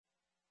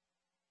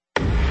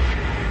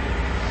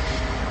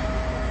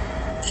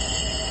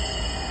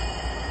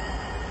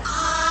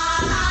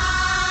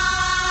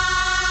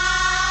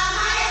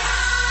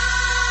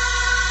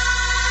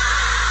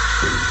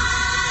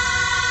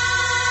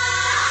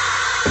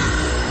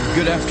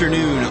Good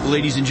afternoon,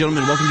 ladies and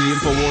gentlemen. Welcome to the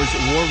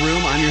InfoWars War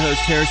Room. I'm your host,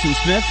 Harrison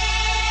Smith.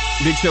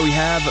 Big show we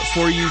have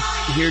for you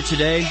here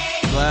today.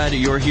 Glad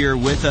you're here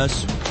with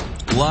us.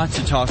 Lots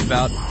to talk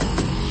about.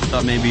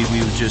 Thought maybe we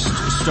would just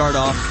start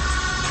off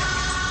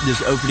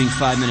this opening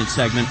 5-minute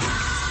segment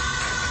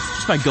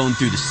just by going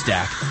through the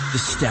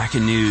stack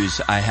of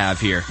news I have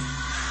here.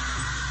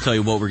 Tell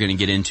you what we're going to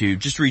get into.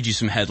 Just read you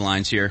some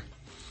headlines here.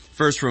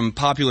 First, from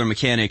Popular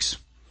Mechanics.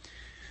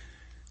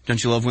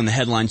 Don't you love when the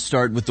headlines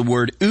start with the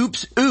word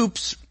oops,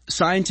 oops?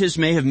 Scientists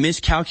may have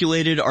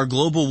miscalculated our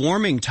global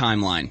warming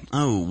timeline.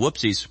 Oh,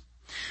 whoopsies.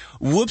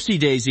 Whoopsie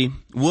daisy.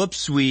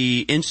 Whoops,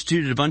 we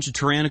instituted a bunch of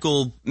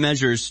tyrannical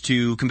measures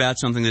to combat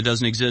something that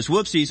doesn't exist.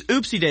 Whoopsies.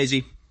 Oopsie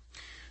daisy.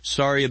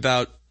 Sorry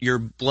about your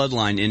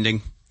bloodline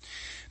ending.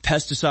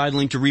 Pesticide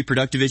linked to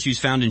reproductive issues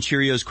found in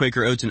Cheerios,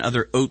 Quaker Oats, and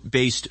other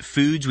oat-based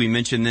foods. We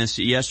mentioned this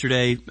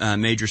yesterday.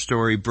 Major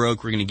story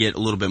broke. We're going to get a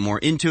little bit more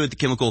into it. The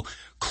chemical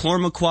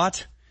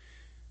chlormequat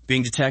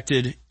being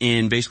detected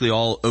in basically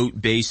all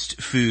oat-based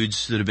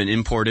foods that have been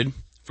imported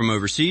from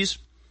overseas.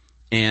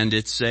 And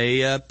it's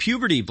a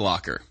puberty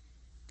blocker.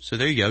 So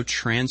there you go,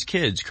 trans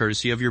kids,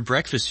 courtesy of your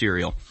breakfast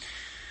cereal.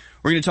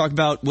 We're going to talk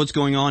about what's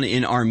going on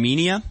in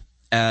Armenia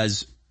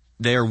as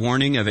they are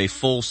warning of a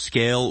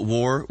full-scale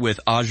war with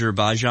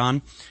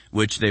Azerbaijan,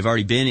 which they've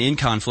already been in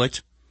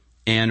conflict.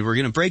 And we're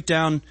going to break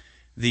down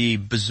the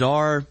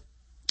bizarre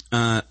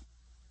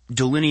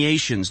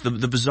delineations, the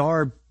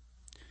bizarre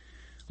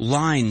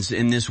lines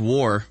in this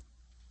war,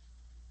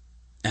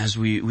 as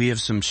we have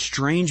some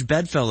strange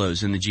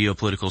bedfellows in the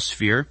geopolitical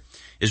sphere.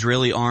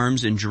 Israeli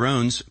arms and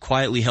drones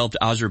quietly helped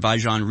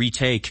Azerbaijan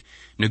retake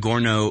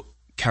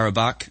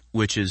Nagorno-Karabakh,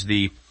 which is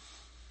the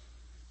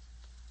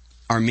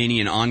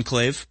Armenian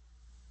enclave.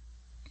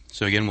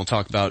 So again, we'll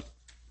talk about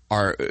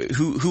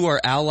who our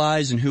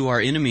allies and who our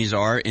enemies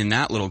are in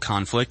that little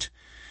conflict.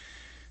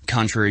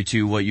 Contrary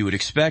to what you would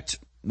expect,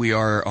 we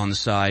are on the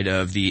side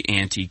of the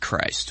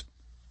Antichrist.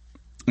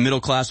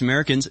 Middle-class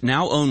Americans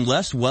now own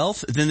less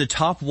wealth than the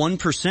top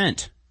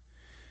 1%.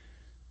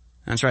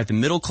 That's right, the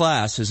middle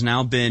class has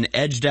now been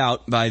edged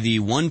out by the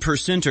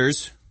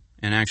 1%ers.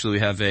 And actually we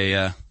have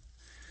a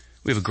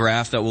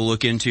graph that we'll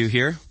look into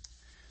here,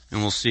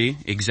 and we'll see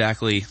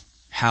exactly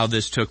how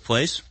this took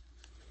place.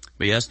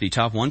 But yes, the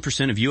top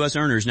 1% of U.S.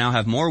 earners now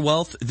have more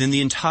wealth than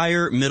the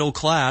entire middle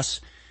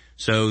class.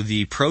 So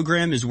the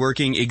program is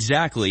working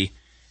exactly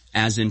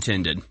as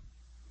intended.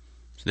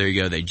 So there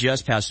you go. They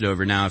just passed it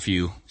over. Now, if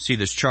you see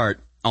this chart,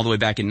 all the way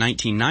back in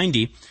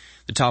 1990,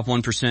 the top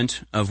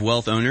 1% of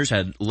wealth owners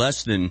had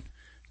less than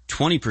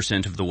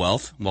 20% of the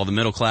wealth, while the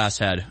middle class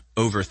had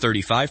over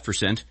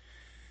 35%.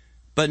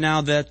 But now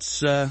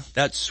that's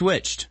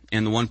switched,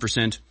 and the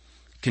 1%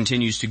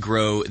 continues to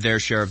grow their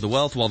share of the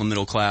wealth, while the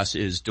middle class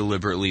is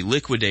deliberately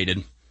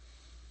liquidated,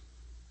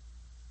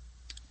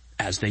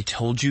 as they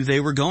told you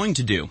they were going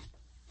to do.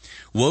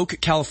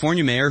 Woke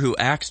California mayor who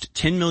axed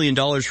 $10 million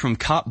from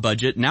cop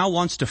budget now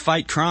wants to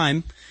fight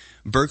crime.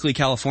 Berkeley,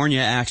 California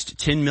axed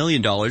 $10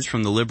 million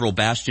from the liberal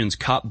bastion's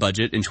cop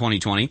budget in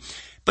 2020,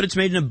 but it's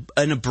made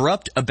an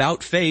abrupt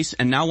about-face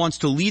and now wants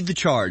to lead the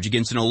charge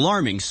against an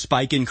alarming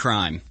spike in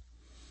crime.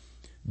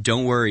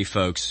 Don't worry,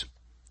 folks.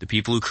 The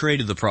people who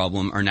created the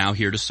problem are now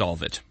here to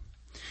solve it.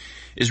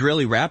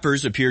 Israeli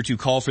rappers appear to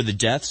call for the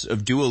deaths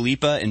of Dua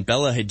Lipa and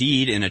Bella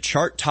Hadid in a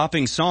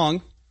chart-topping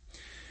song.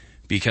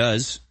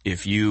 Because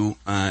if you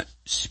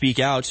speak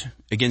out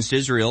against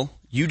Israel,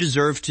 you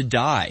deserve to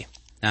die.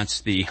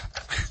 That's the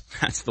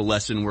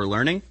lesson we're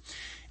learning,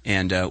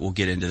 and we'll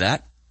get into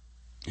that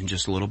in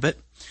just a little bit.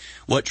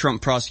 What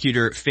Trump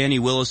prosecutor Fani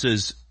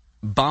Willis's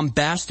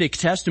bombastic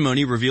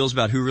testimony reveals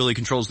about who really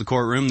controls the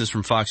courtroom. This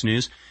from Fox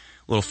News.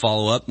 A little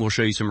follow-up. We'll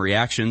show you some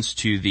reactions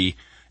to the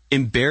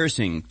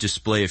embarrassing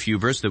display of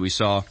hubris that we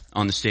saw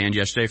on the stand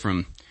yesterday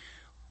from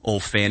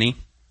old Fani.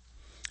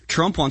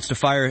 Trump wants to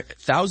fire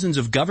thousands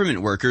of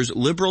government workers.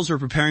 Liberals are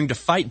preparing to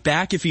fight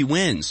back if he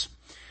wins.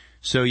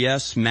 So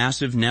yes,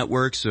 massive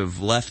networks of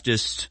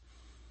leftist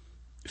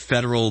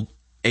federal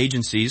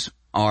agencies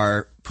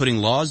are putting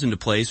laws into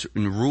place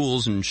and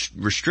rules and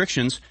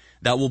restrictions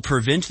that will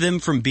prevent them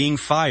from being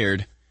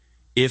fired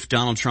if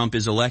Donald Trump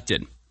is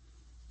elected.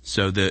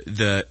 So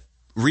the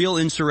real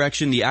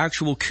insurrection, the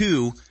actual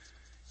coup,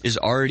 is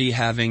already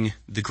having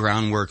the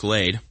groundwork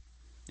laid.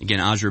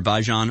 Again,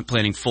 Azerbaijan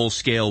planning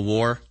full-scale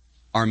war.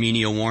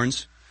 Armenia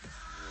warns.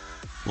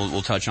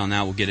 We'll touch on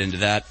that. We'll get into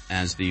that,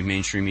 as the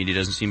mainstream media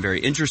doesn't seem very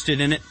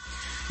interested in it.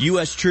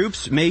 U.S.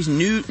 troops may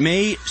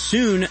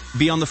soon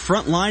be on the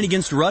front line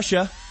against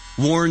Russia,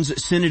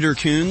 warns Senator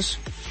Coons.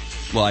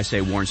 Well, I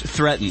say warns,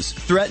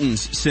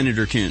 threatens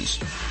Senator Coons.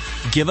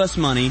 Give us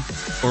money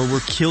or we'll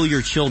kill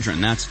your children.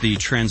 That's the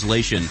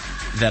translation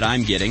that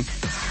I'm getting.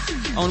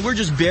 Oh, and we're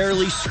just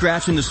barely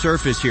scratching the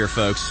surface here,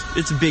 folks.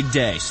 It's a big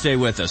day. Stay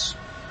with us.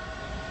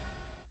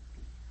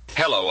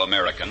 Hello,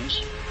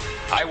 Americans.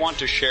 I want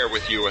to share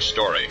with you a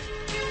story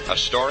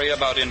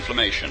about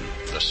inflammation,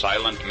 the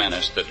silent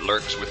menace that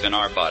lurks within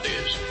our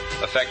bodies,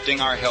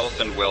 affecting our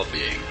health and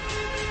well-being.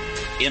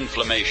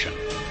 Inflammation,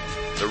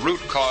 the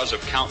root cause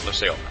of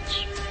countless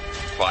ailments.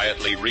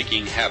 quietly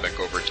wreaking havoc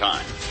over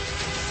time.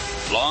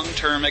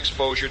 Long-term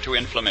exposure to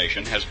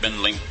inflammation has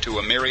been linked to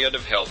a myriad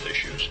of health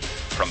issues,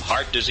 from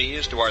heart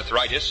disease to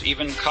arthritis,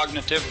 even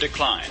cognitive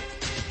decline.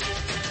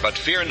 But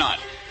fear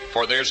not,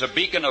 for there's a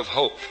beacon of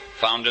hope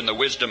found in the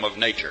wisdom of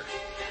nature,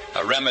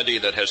 a remedy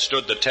that has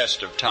stood the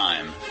test of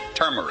time,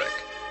 turmeric.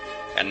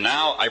 And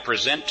now I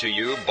present to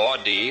you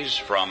bodies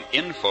from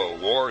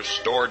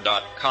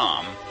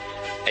InfoWarsStore.com,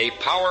 a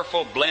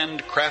powerful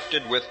blend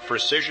crafted with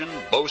precision,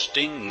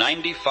 boasting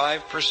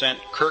 95%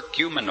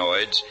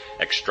 curcuminoids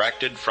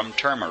extracted from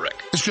turmeric.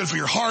 It's good for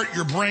your heart,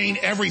 your brain,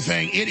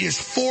 everything. It is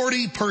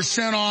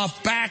 40%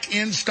 off, back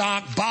in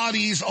stock,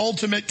 Body's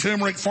Ultimate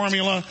Turmeric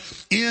Formula,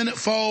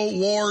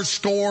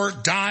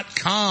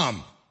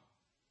 InfoWarsStore.com.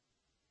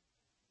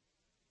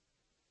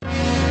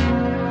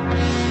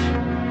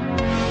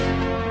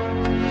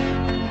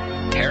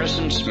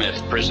 Harrison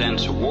Smith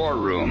presents War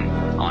Room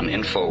on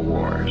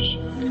InfoWars.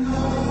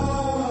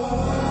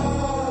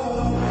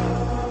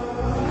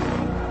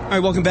 All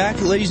right, welcome back,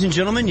 ladies and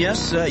gentlemen.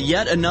 Yes,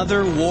 yet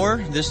another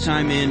war, this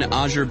time in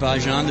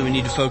Azerbaijan, that we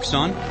need to focus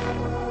on.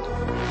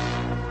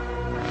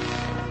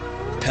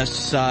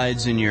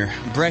 Pesticides in your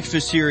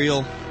breakfast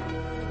cereal.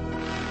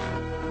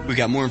 We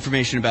got more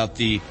information about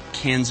the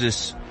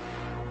Kansas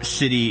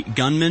City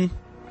gunman,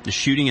 the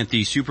shooting at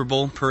the Super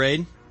Bowl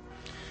parade,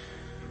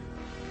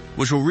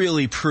 which will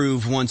really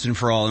prove once and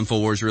for all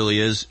InfoWars really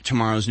is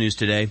tomorrow's news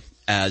today,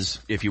 as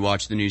if you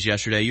watched the news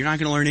yesterday, you're not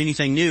going to learn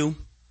anything new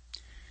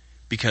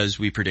because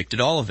we predicted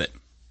all of it.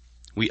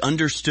 We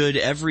understood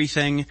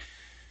everything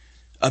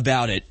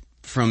about it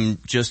from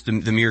just the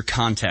mere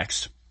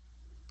context.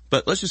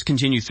 But let's just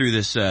continue through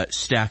this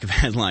stack of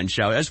headlines,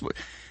 shall we?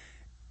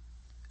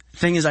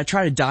 Thing is, I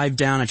try to dive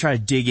down, I try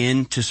to dig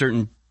into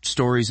certain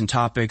stories and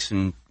topics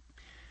and,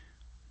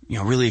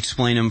 really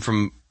explain them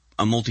from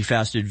a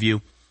multifaceted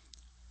view.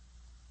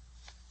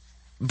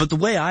 But the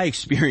way I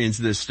experience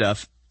this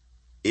stuff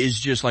is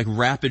just like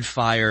rapid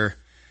fire,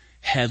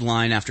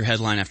 headline after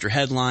headline after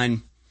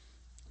headline,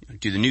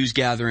 do the news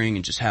gathering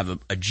and just have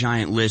a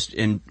giant list.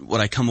 And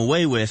what I come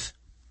away with,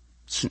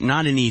 it's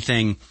not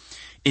anything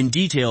in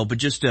detail, but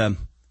just a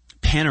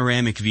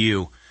panoramic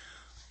view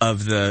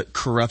of the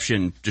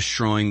corruption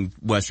destroying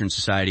Western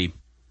society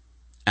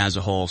as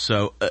a whole.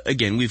 So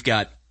again, we've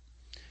got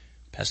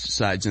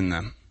pesticides in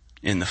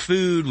the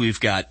food. We've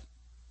got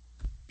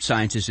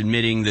scientists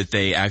admitting that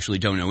they actually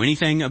don't know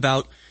anything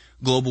about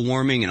global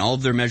warming and all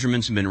of their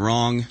measurements have been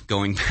wrong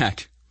going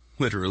back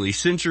literally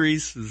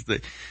centuries.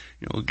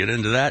 We'll get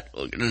into that.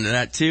 We'll get into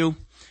that too.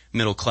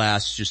 Middle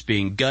class just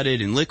being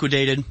gutted and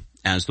liquidated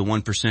as the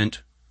 1%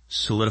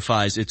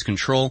 solidifies its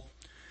control.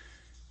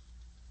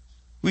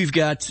 We've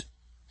got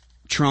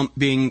Trump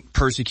being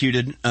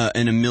persecuted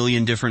in a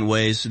million different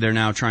ways. They're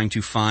now trying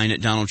to fine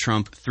Donald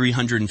Trump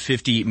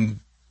 $350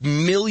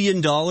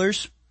 million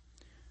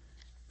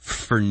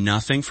for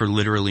nothing, for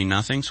literally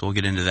nothing. So we'll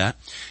get into that.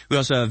 We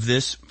also have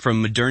this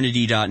from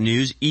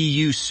modernity.news.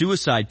 EU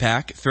suicide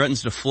pact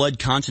threatens to flood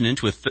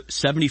continent with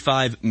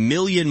 75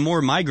 million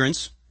more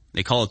migrants.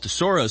 They call it the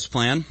Soros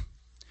plan.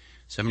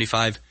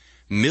 75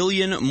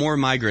 million more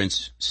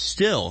migrants.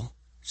 Still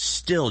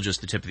just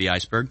the tip of the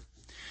iceberg.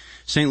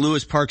 St.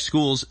 Louis Park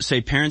schools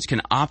say parents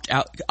can opt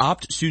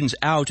students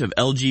out of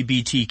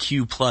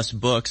LGBTQ plus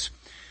books.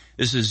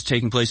 This is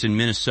taking place in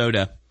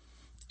Minnesota,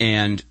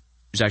 and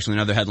there's actually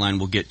another headline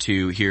we'll get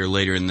to here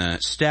later in the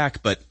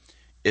stack, but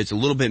it's a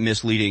little bit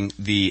misleading.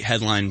 The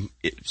headline,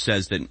 it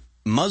says that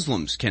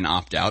Muslims can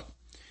opt out.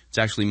 It's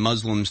actually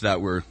Muslims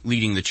that were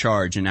leading the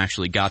charge and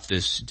actually got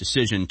this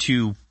decision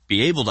to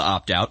be able to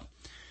opt out.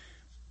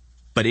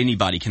 But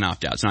anybody can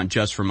opt out. It's not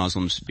just for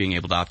Muslims being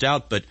able to opt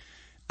out, but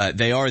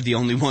they are the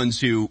only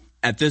ones who,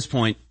 at this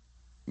point,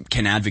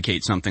 can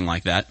advocate something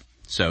like that.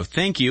 So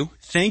thank you.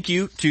 Thank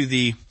you to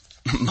the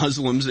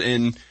Muslims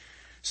in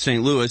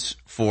St. Louis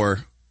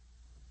for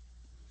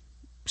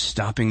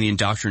stopping the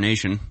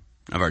indoctrination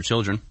of our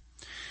children.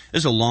 This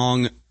is a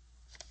long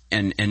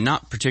and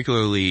not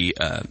particularly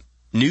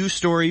news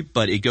story,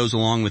 but it goes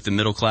along with the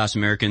middle class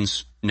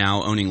Americans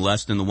now owning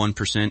less than the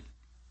 1%.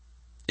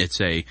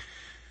 It's a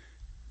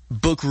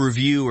book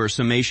review or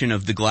summation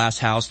of The Glass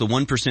House, the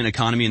 1%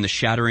 economy and the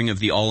shattering of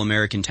the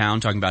all-American town,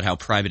 talking about how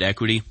private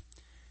equity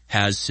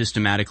has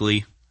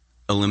systematically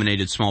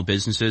eliminated small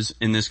businesses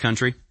in this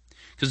country.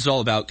 Because it's all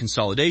about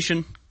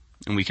consolidation,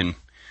 and we can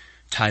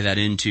tie that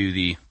into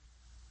the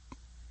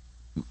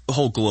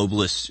whole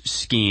globalist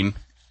scheme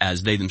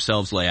as they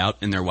themselves lay out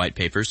in their white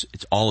papers.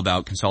 It's all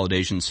about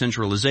consolidation,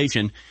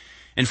 centralization,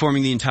 and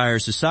forming the entire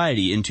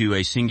society into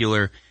a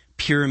singular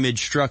pyramid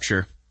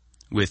structure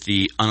with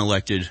the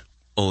unelected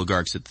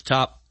oligarchs at the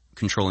top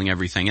controlling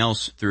everything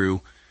else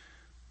through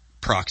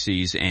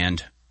proxies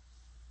and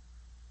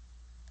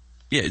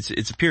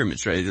it's a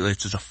pyramid, right?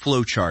 It's just a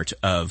flow chart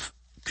of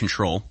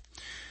control.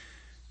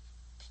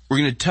 We're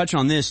going to touch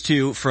on this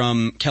too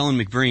from Kellen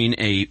McBreen,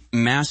 a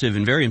massive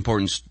and very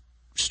important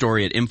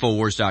story at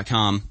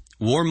Infowars.com.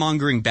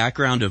 Warmongering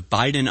background of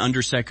Biden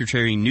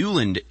Undersecretary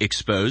Newland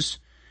exposed.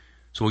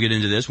 So we'll get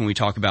into this when we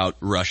talk about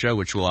Russia,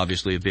 which will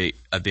obviously be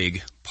a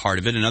big part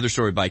of it. Another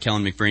story by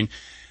Kellen McBreen.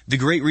 The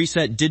Great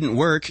Reset didn't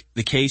work.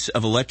 The case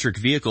of electric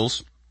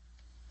vehicles.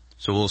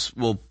 So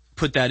we'll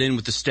put that in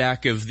with the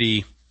stack of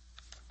the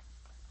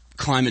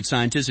climate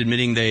scientists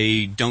admitting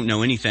they don't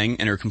know anything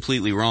and are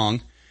completely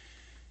wrong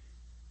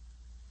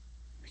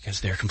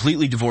because they're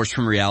completely divorced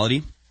from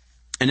reality.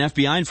 An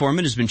FBI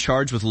informant has been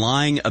charged with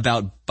lying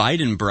about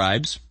Biden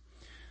bribes.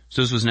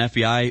 So this was an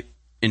FBI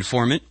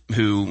informant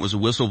who was a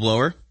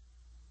whistleblower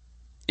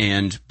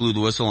and blew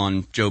the whistle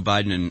on Joe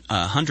Biden and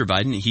Hunter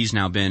Biden. He's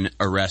now been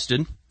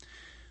arrested.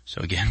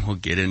 So again, we'll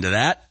get into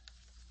that.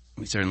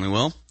 We certainly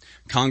will.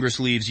 Congress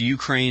leaves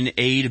Ukraine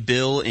aid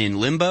bill in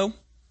limbo.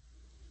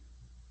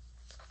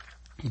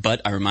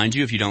 But I remind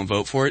you, if you don't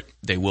vote for it,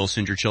 they will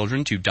send your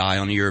children to die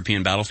on a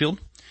European battlefield.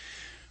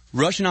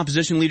 Russian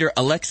opposition leader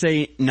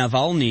Alexei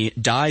Navalny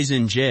dies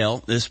in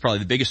jail. This is probably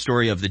the biggest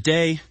story of the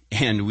day,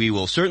 and we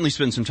will certainly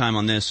spend some time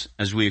on this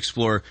as we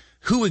explore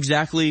who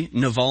exactly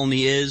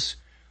Navalny is,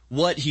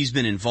 what he's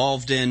been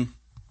involved in.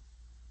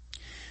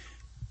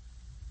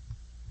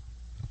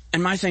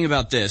 And my thing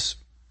about this,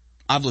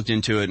 I've looked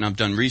into it and I've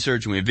done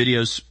research and we have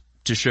videos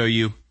to show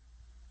you,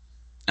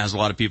 as a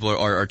lot of people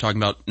are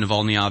talking about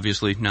Navalny,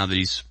 obviously, now that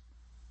he's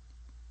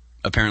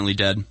apparently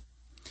dead.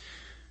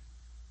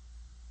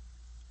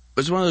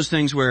 It's one of those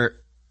things where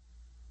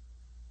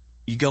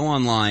you go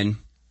online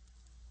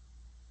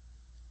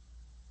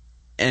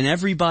and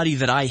everybody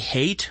that I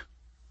hate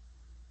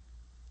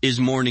is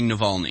mourning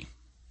Navalny.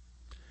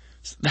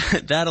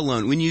 That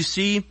alone, when you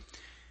see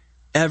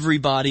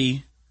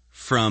everybody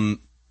from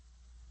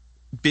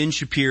Ben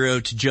Shapiro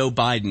to Joe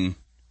Biden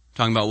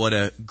talking about what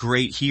a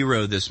great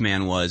hero this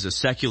man was, a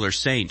secular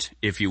saint,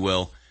 if you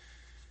will,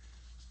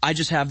 I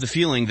just have the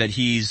feeling that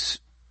he's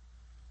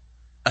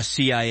a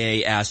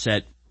CIA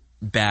asset,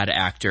 bad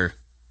actor.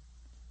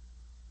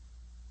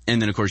 And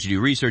then, of course, you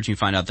do research and you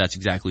find out that's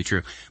exactly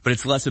true. But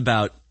it's less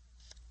about,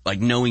 like,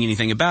 knowing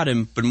anything about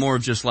him, but more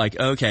of just like,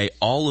 okay,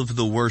 all of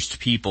the worst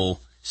people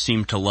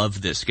seem to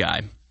love this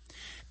guy.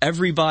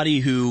 Everybody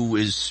who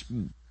is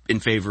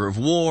in favor of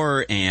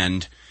war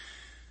and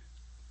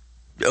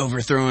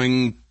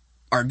overthrowing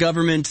our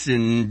government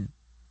and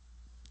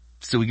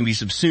so we can be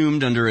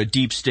subsumed under a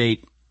deep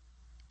state,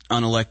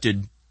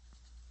 unelected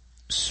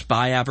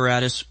spy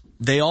apparatus,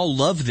 they all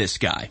love this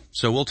guy.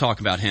 So we'll talk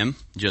about him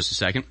in just a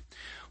second.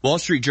 Wall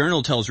Street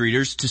Journal tells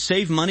readers to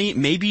save money,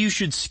 maybe you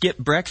should skip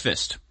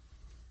breakfast.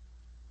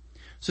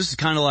 So this is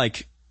kind of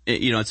like,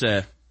 you know,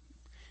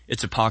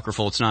 it's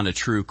apocryphal. It's not a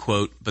true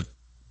quote, but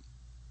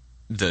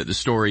the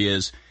story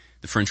is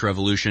the French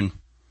Revolution.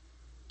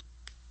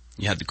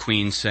 You had the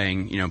queen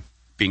saying, you know,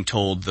 being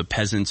told the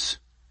peasants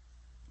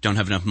don't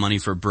have enough money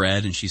for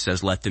bread, and she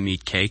says, let them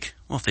eat cake.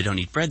 Well, if they don't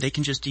eat bread, they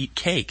can just eat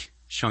cake,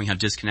 showing how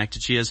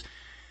disconnected she is.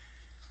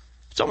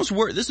 It's almost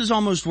worse. This is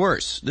almost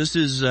worse. This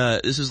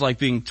is like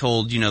being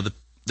told, you know,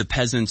 the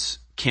peasants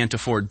can't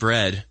afford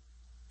bread,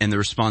 and the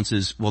response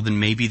is, well, then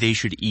maybe they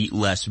should eat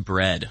less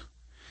bread.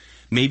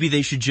 Maybe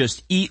they should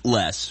just eat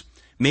less.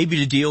 Maybe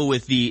to deal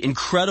with the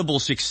incredible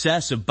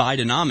success of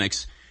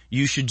Bidenomics,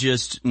 you should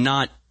just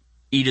not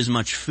eat as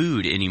much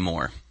food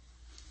anymore.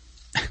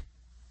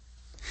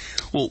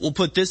 We'll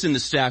put this in the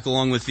stack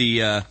along with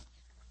the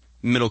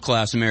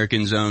middle-class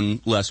Americans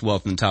own less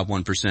wealth than the top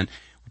 1%. We'll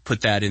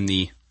put that in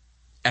the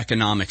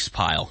economics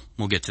pile.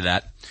 We'll get to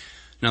that.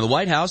 Now, the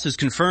White House has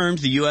confirmed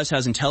the U.S.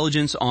 has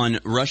intelligence on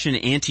Russian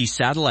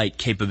anti-satellite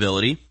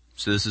capability.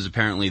 So this is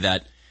apparently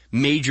that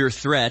major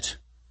threat.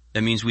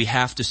 That means we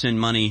have to send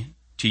money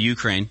to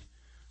Ukraine.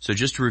 So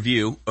just to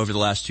review over the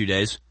last 2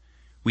 days,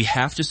 we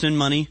have to send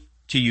money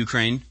to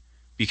Ukraine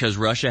because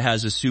Russia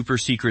has a super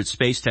secret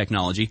space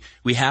technology.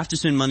 We have to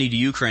send money to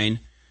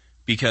Ukraine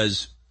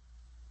because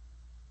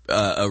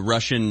a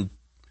Russian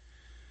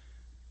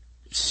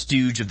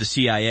stooge of the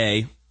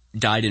CIA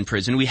died in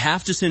prison. We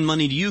have to send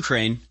money to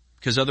Ukraine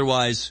because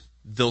otherwise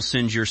they'll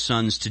send your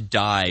sons to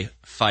die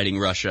fighting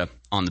Russia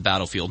on the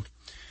battlefield.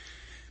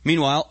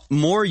 Meanwhile,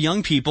 more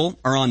young people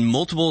are on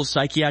multiple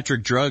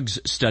psychiatric drugs,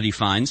 study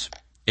finds.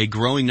 A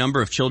growing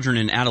number of children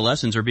and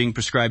adolescents are being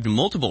prescribed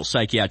multiple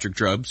psychiatric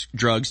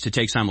drugs to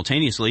take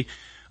simultaneously,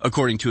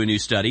 according to a new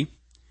study,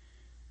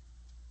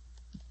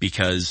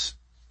 because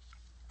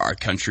our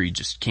country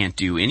just can't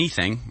do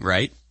anything,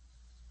 right?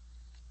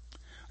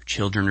 Our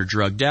children are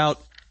drugged out.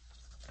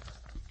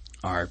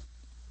 Our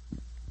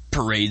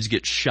parades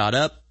get shot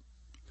up.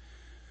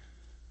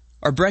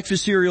 Our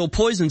breakfast cereal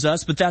poisons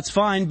us, but that's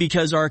fine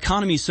because our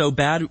economy's so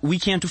bad we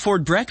can't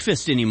afford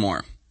breakfast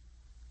anymore.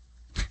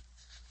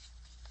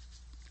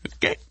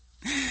 Okay.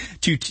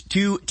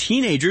 Two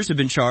teenagers have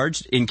been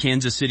charged in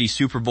Kansas City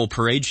Super Bowl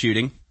parade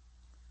shooting.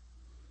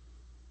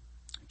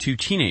 2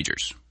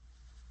 teenagers.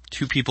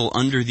 2 people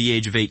under the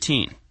age of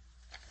 18.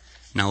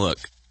 Now look,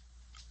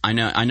 I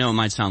know it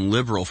might sound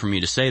liberal for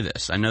me to say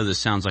this. I know this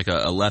sounds like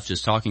a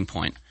leftist talking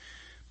point.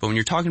 But when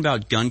you're talking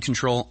about gun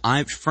control,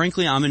 I'm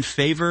in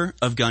favor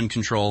of gun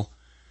control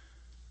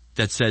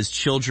that says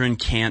children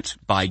can't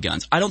buy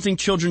guns. I don't think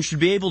children should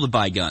be able to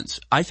buy guns.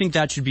 I think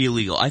that should be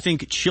illegal. I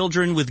think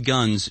children with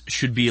guns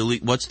should be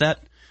illegal. What's that?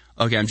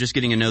 Okay, I'm just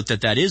getting a note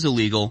that is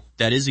illegal,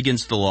 that is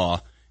against the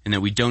law, and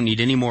that we don't need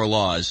any more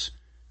laws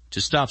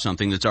to stop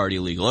something that's already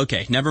illegal.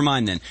 Okay, never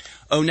mind then.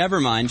 Oh,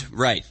 never mind.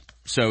 Right.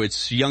 So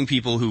it's young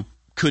people who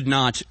could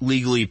not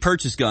legally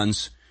purchase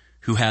guns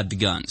who had the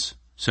guns.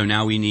 So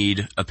now we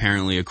need,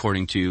 apparently,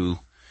 according to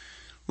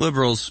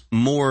liberals,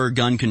 more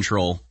gun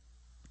control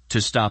to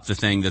stop the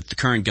thing that the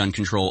current gun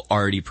control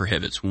already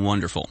prohibits.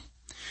 Wonderful.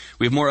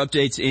 We have more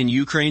updates in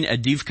Ukraine.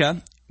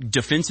 Avdiivka,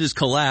 defenses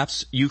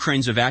collapse.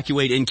 Ukraine's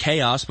evacuate in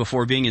chaos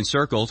before being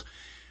encircled,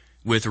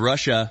 with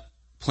Russia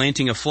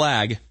planting a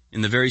flag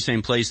in the very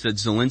same place that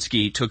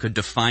Zelensky took a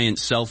defiant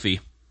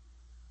selfie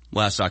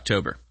last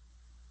October.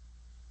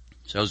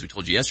 So as we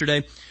told you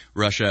yesterday,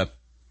 Russia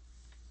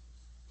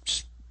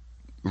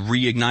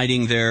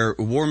reigniting their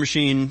war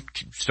machine,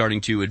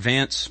 starting to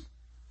advance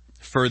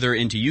further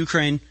into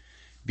Ukraine,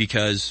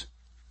 because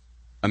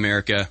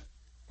America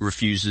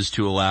refuses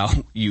to allow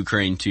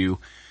Ukraine to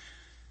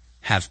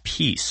have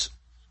peace.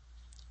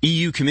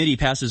 EU committee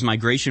passes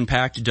migration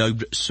pact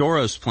dubbed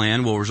Soros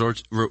plan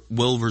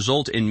will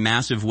result in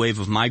massive wave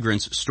of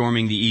migrants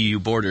storming the EU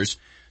borders.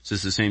 So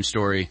this is the same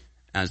story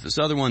as this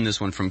other one, this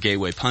one from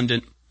Gateway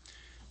Pundit.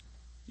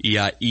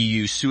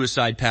 EU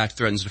suicide pact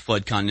threatens to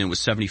flood continent with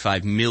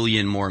 75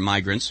 million more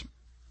migrants.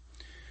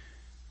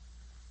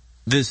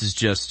 This is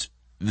just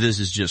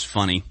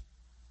funny.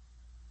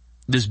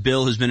 This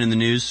bill has been in the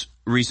news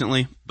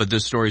recently, but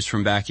this story's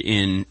from back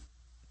in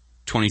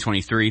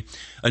 2023.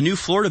 A new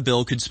Florida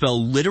bill could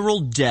spell literal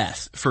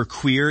death for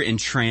queer and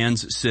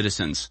trans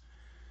citizens.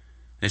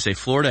 They say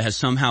Florida has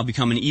somehow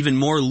become an even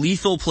more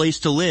lethal place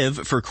to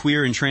live for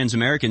queer and trans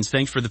Americans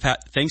thanks to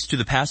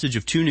the passage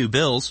of two new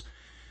bills.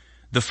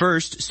 The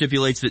first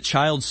stipulates that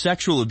child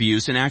sexual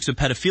abuse and acts of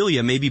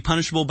pedophilia may be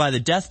punishable by the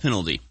death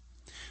penalty.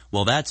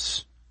 Well,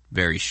 that's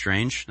very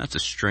strange. That's a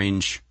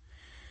strange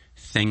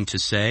thing to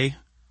say.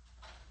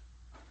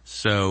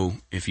 So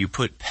if you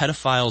put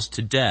pedophiles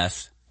to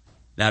death,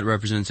 that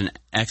represents an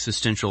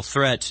existential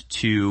threat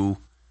to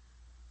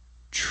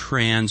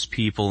trans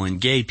people and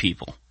gay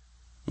people.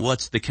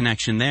 What's the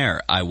connection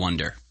there, I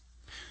wonder?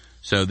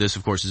 So this,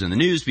 of course, is in the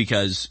news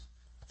because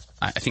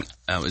I think,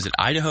 is it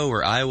Idaho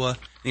or Iowa? I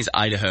think it's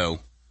Idaho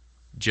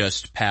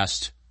just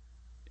passed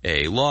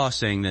a law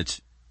saying that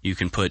you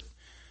can put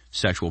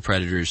sexual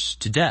predators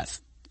to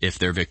death if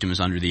their victim is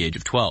under the age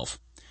of 12.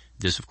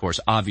 This, of course,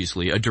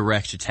 obviously a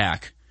direct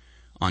attack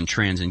on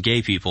trans and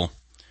gay people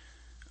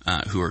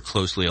who are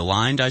closely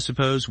aligned, I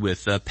suppose,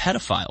 with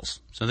pedophiles.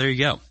 So there you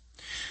go.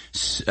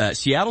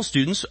 Seattle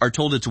students are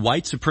told it's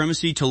white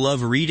supremacy to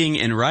love reading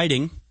and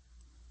writing.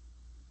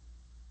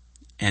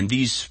 And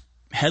these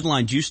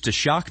headlines used to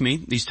shock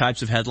me, these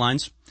types of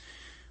headlines.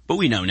 But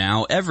we know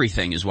now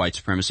everything is white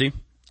supremacy.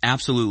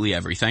 Absolutely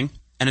everything.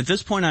 And at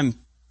this point, I'm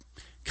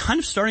kind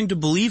of starting to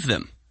believe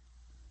them.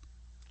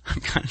 I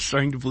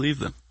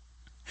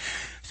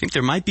think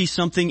there might be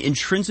something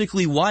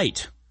intrinsically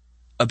white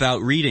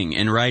about reading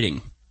and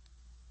writing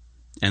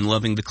and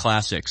loving the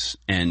classics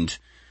and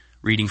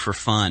reading for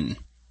fun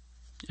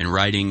and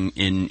writing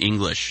in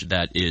English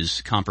that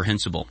is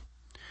comprehensible.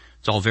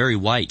 It's all very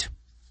white.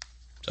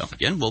 So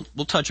again,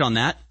 we'll touch on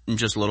that in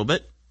just a little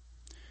bit.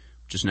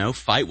 Just know,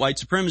 fight white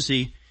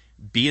supremacy,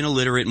 be an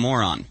illiterate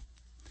moron.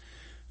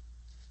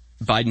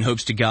 Biden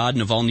hopes to God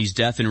Navalny's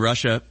death in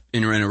Russia,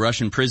 in a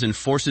Russian prison,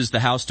 forces the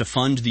House to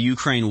fund the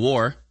Ukraine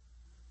war.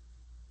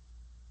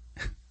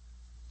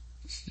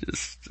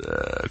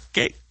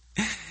 Okay.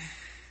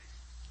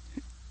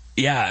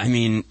 Yeah, I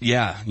mean,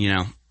 yeah, you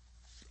know,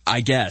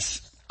 I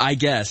guess.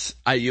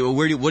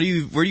 Where do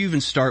you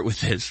even start with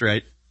this,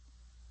 right?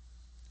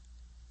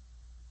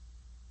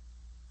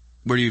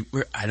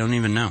 I don't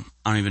even know.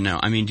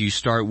 I mean, do you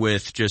start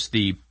with just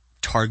the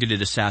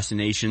targeted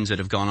assassinations that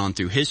have gone on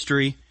through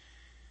history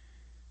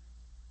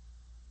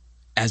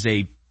as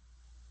a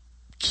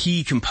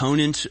key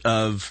component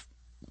of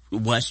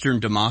Western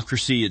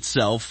democracy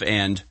itself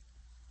and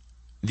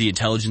the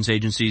intelligence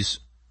agencies,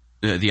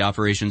 the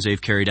operations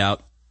they've carried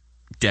out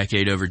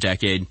decade over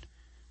decade,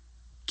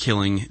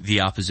 killing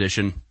the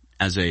opposition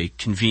as a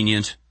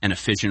convenient and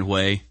efficient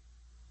way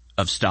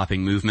of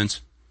stopping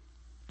movements?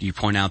 Do you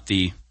point out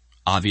the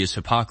obvious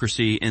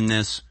hypocrisy in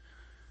this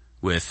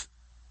with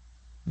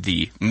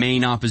the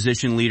main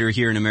opposition leader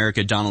here in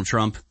America, Donald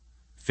Trump,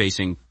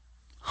 facing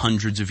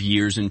hundreds of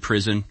years in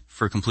prison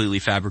for completely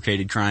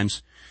fabricated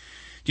crimes?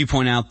 Do you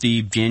point out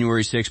the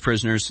January 6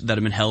 prisoners that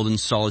have been held in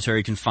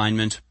solitary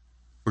confinement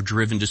or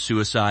driven to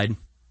suicide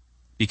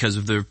because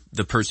of the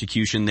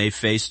persecution they've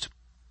faced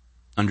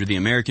under the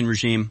American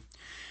regime?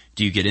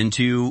 Do you get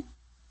into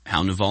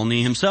how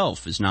Navalny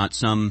himself is not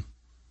some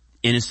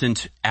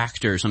innocent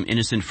actor, some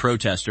innocent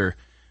protester,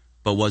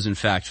 but was in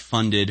fact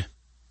funded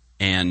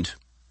and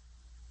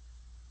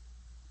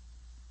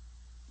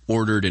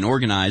ordered and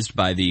organized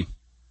by the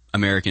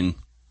American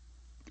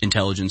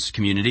intelligence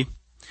community?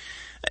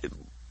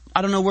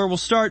 I don't know where we'll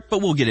start,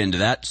 but we'll get into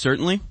that,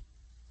 certainly.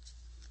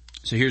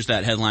 So here's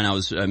that headline I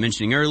was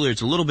mentioning earlier.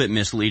 It's a little bit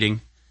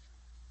misleading,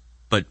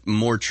 but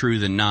more true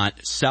than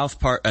not.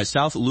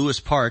 South Lewis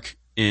Park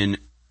in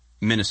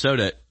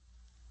Minnesota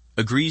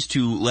agrees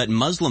to let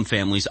Muslim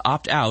families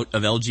opt out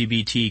of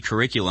LGBT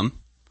curriculum.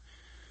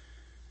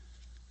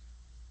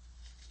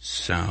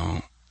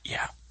 So,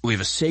 yeah, we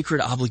have a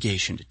sacred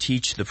obligation to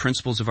teach the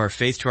principles of our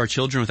faith to our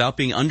children without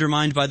being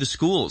undermined by the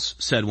schools,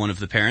 said one of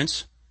the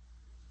parents.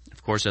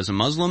 Of course, as a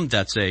Muslim,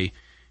 that's a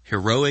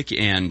heroic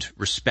and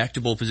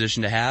respectable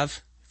position to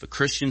have. If a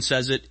Christian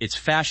says it, it's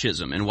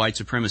fascism and white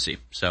supremacy.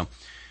 So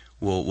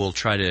we'll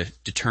try to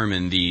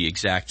determine the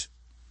exact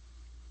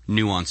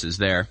nuances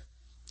there.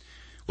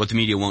 What the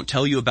media won't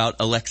tell you about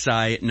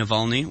Alexei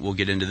Navalny, we'll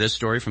get into this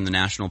story from the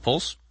National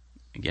Pulse.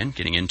 Again,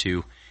 getting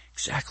into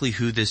exactly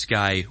who this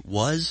guy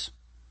was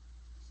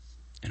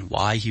and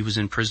why he was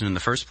in prison in the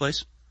first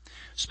place.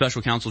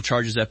 Special counsel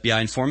charges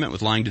FBI informant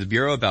with lying to the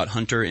Bureau about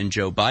Hunter and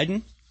Joe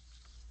Biden.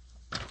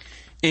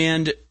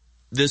 And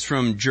this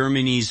from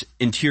Germany's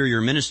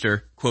interior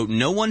minister, quote,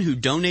 no one who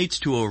donates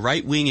to a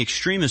right-wing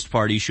extremist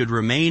party should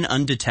remain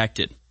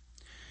undetected.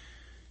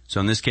 So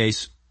in this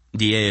case,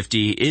 the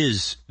AfD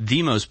is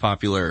the most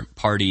popular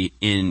party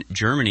in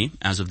Germany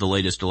as of the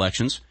latest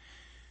elections.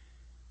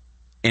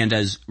 And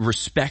as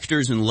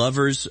respecters and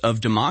lovers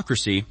of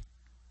democracy,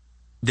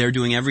 they're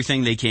doing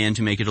everything they can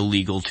to make it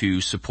illegal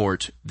to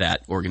support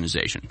that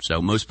organization.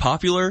 So most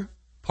popular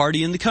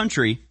party in the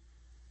country,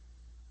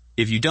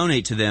 if you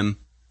donate to them,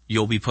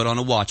 you'll be put on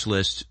a watch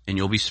list and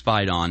you'll be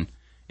spied on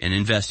and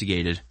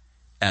investigated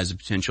as a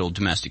potential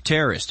domestic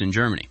terrorist in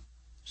Germany.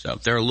 So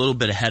they're a little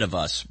bit ahead of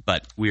us,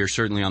 but we are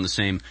certainly on the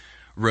same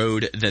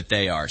road that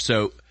they are.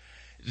 So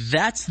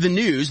that's the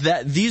news.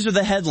 These are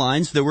the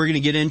headlines that we're going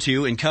to get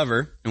into and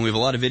cover, and we have a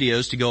lot of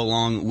videos to go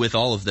along with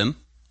all of them.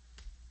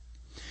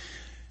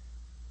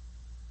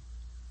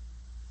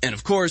 And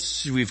of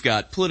course, we've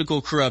got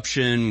political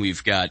corruption,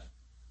 we've got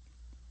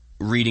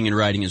reading and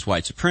writing as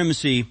white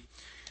supremacy,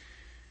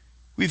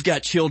 we've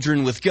got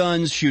children with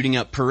guns shooting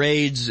up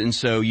parades, and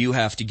so you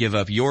have to give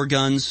up your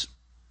guns,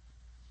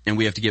 and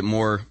we have to get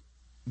more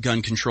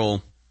gun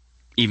control,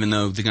 even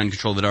though the gun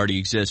control that already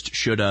exists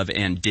should have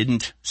and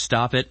didn't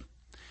stop it.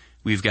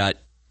 We've got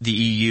the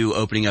EU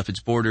opening up its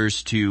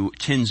borders to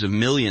tens of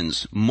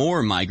millions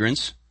more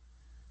migrants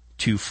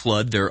to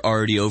flood their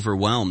already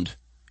overwhelmed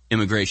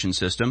immigration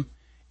system,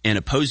 and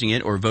opposing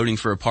it or voting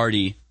for a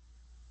party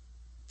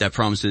that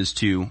promises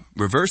to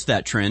reverse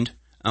that trend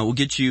will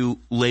get you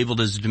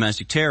labeled as a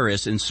domestic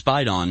terrorist and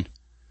spied on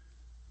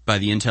by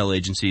the intel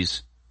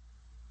agencies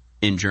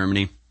in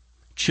Germany.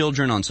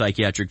 Children on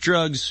psychiatric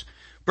drugs,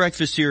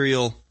 breakfast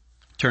cereal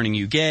turning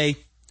you gay,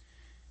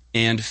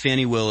 and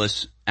Fannie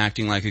Willis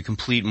acting like a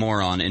complete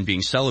moron and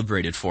being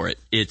celebrated for it.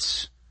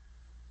 It's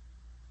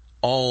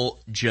all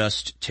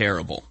just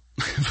terrible.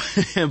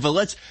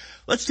 But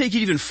let's take it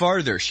even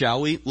farther,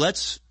 shall we?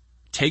 Let's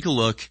take a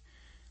look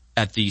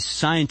at the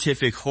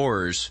scientific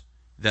horrors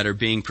that are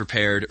being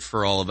prepared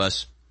for all of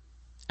us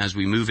as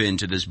we move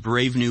into this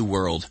brave new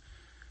world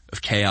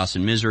of chaos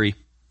and misery.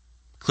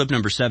 Clip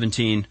number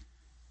 17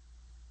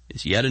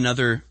 is yet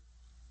another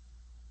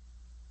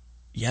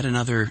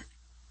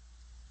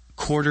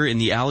quarter in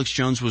the Alex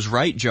Jones was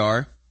right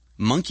jar.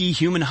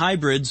 Monkey-human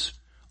hybrids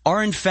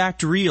are in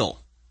fact real.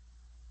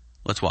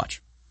 Let's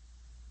watch.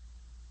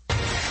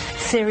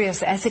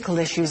 Serious ethical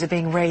issues are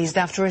being raised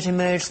after it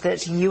emerged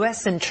that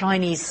US and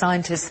Chinese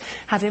scientists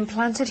have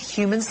implanted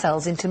human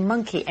cells into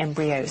monkey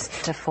embryos.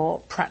 For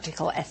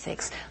practical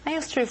ethics, I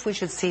asked her if we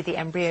should see the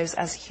embryos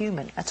as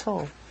human at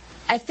all.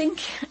 I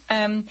think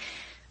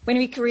when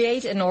we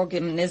create an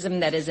organism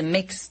that is a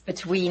mix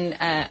between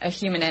a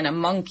human and a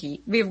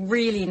monkey, we're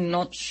really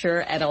not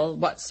sure at all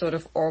what sort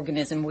of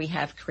organism we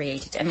have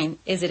created. I mean,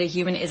 is it a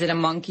human? Is it a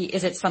monkey?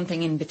 Is it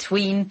something in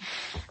between?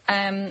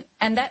 And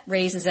that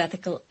raises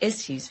ethical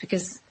issues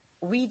because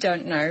we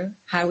don't know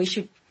how we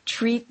should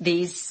treat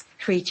these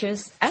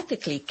creatures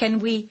ethically. Can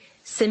we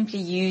simply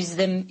use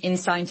them in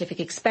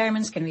scientific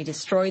experiments? Can we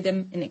destroy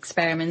them in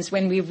experiments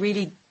when we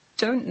really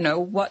don't know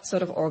what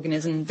sort of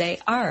organism they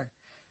are?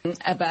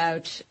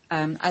 About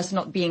us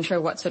not being sure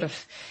what sort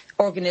of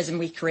organism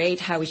we create,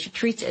 how we should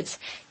treat it,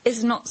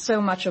 is not so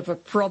much of a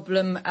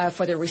problem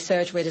for the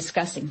research we're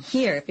discussing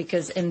here,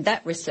 because in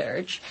that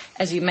research,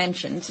 as you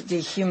mentioned, the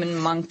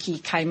human-monkey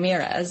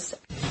chimeras.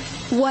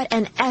 What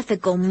an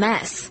ethical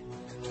mess.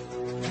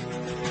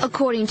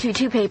 According to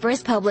 2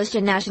 papers published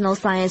in National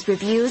Science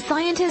Review,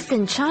 scientists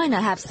in China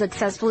have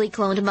successfully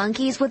cloned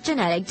monkeys with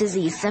genetic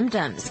disease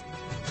symptoms.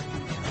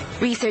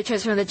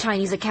 Researchers from the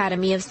Chinese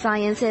Academy of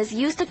Sciences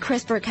used the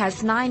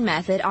CRISPR-Cas9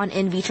 method on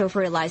in vitro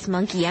fertilized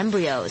monkey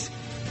embryos.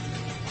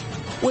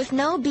 With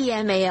no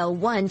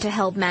BMAL1 to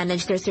help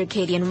manage their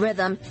circadian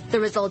rhythm,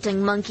 the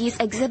resulting monkeys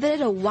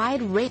exhibited a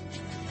wide range.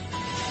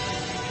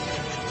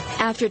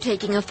 After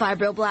taking a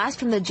fibroblast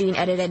from the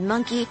gene-edited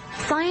monkey,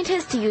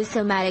 scientists used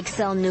somatic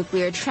cell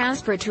nuclear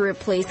transfer to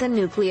replace the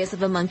nucleus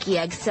of a monkey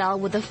egg cell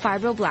with a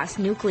fibroblast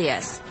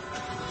nucleus.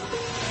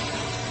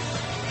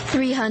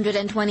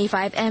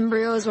 325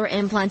 embryos were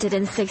implanted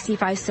in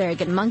 65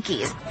 surrogate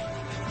monkeys.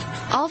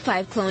 All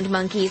 5 cloned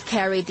monkeys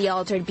carried the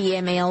altered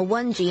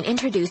BMAL1 gene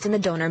introduced in the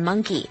donor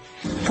monkey.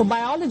 For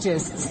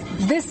biologists,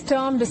 this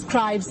term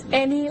describes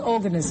any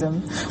organism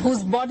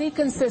whose body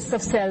consists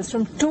of cells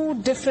from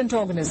 2 different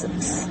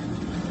organisms.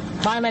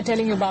 Why am I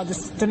telling you about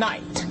this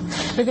tonight?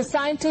 Because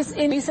scientists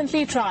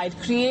recently tried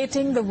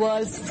creating the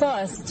world's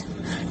first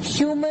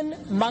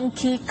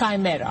human-monkey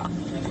chimera.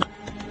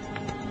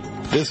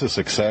 This is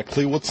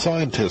exactly what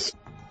scientists...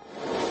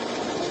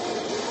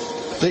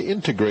 They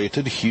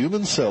integrated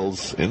human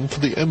cells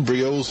into the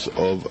embryos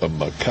of a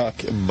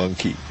macaque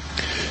monkey.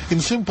 In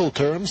simple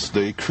terms,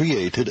 they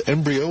created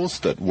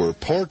embryos that were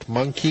part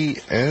monkey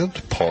and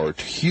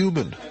part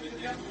human.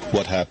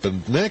 What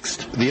happened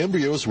next? The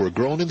embryos were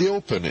grown in the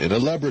open in a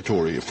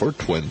laboratory for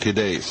 20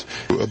 days.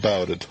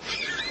 About it.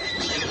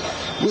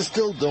 We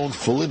still don't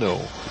fully know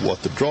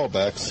what the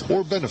drawbacks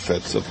or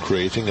benefits of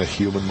creating a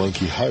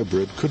human-monkey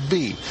hybrid could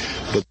be,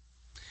 but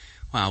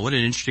wow, what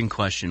an interesting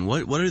question.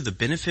 What are the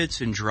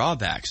benefits and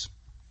drawbacks?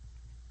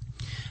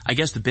 I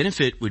guess the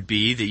benefit would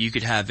be that you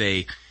could have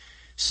a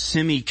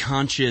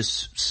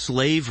semi-conscious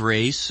slave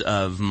race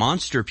of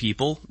monster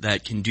people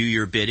that can do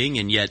your bidding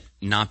and yet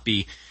not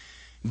be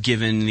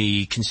given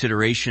the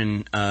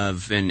consideration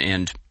of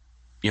and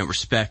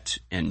respect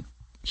and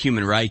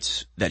human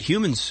rights that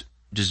humans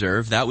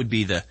deserve. That would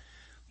be the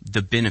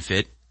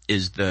benefit,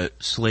 is the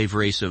slave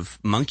race of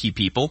monkey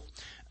people.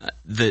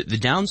 The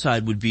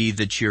downside would be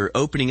that you're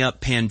opening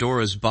up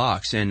Pandora's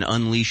box and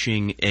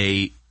unleashing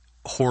a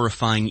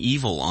horrifying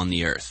evil on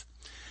the earth.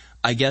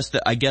 I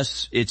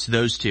guess it's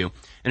those two.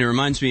 And it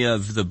reminds me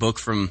of the book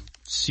from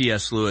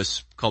C.S.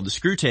 Lewis called The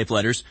Screwtape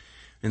Letters.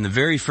 And the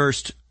very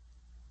first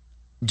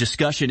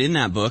discussion in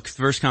that book,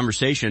 the first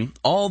conversation,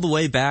 all the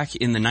way back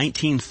in the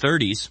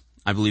 1930s,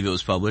 I believe it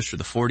was published, or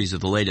the 40s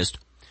at the latest,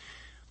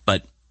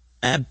 but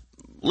a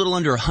little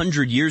under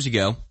 100 years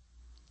ago,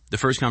 the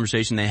first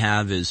conversation they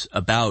have is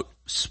about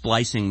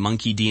splicing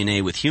monkey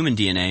DNA with human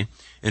DNA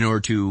in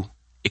order to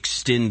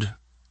extend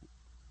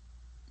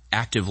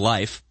active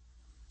life,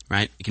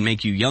 right? It can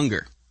make you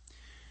younger.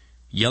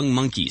 Young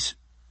monkeys.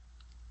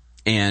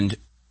 And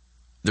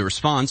the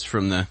response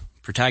from the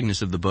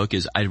protagonist of the book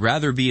is, I'd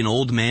rather be an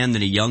old man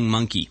than a young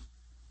monkey.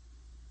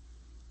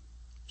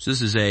 So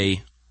this is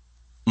a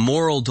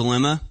moral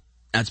dilemma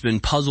that's been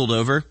puzzled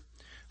over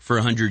for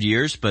 100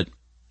 years, but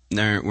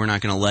we're not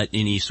going to let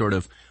any sort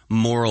of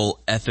moral,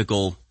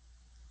 ethical,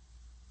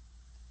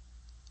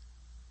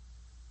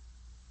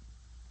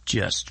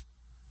 just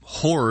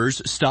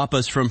horrors stop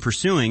us from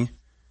pursuing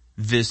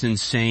this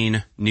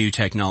insane new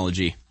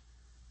technology.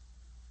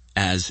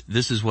 As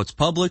this is what's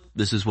public,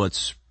 this is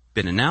what's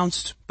been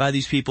announced by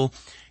these people,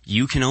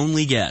 you can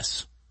only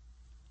guess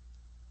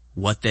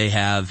what they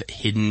have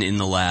hidden in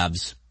the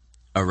labs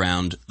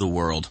around the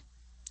world.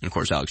 And of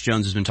course, Alex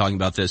Jones has been talking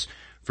about this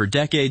for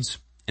decades.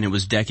 And it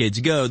was decades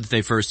ago that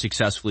they first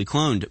successfully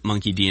cloned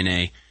monkey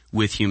DNA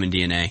with human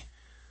DNA,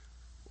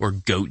 or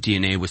goat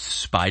DNA with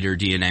spider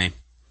DNA.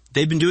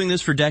 They've been doing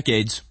this for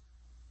decades,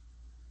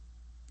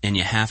 and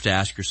you have to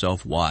ask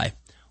yourself why.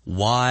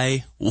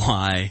 Why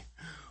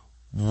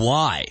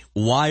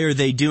are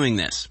they doing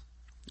this?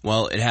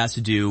 Well, it has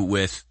to do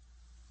with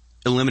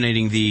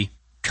eliminating the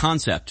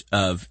concept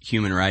of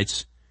human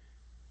rights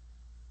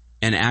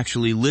and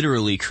actually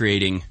literally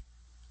creating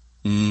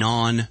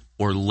non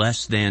or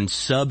less than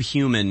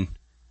subhuman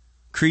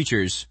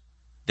creatures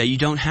that you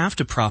don't have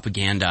to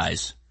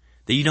propagandize,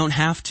 that you don't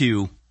have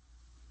to,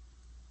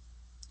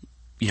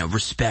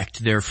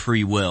 respect their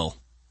free will.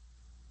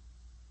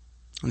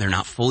 They're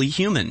not fully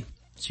human,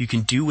 so you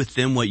can do with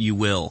them what you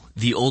will.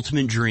 The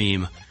ultimate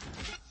dream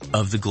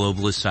of the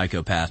globalist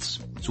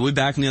psychopaths. So we'll be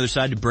back on the other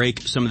side to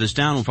break some of this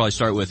down. We'll probably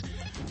start with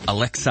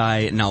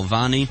Alexei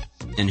Navalny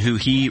and who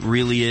he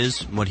really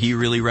is, what he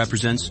really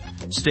represents.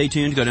 Stay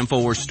tuned. Go to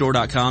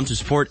InfoWarsStore.com to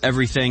support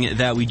everything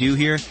that we do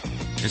here.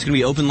 It's going to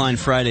be Open Line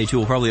Friday, too.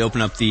 We'll probably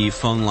open up the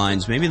phone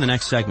lines maybe in the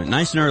next segment.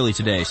 Nice and early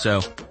today, so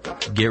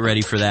get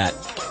ready for that.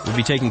 We'll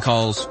be taking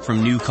calls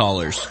from new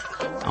callers.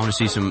 I want to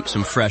see some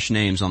fresh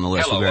names on the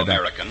list. Hello,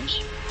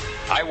 Americans.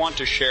 I want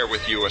to share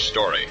with you a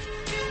story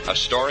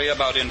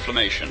about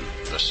inflammation,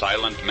 the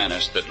silent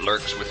menace that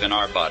lurks within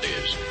our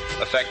bodies,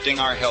 affecting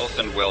our health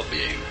and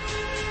well-being.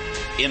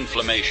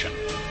 Inflammation,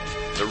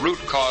 the root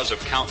cause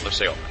of countless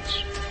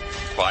ailments,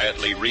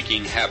 quietly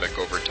wreaking havoc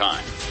over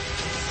time.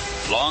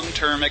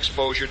 Long-term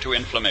exposure to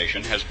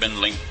inflammation has been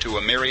linked to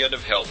a myriad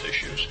of health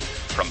issues,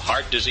 from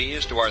heart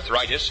disease to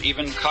arthritis,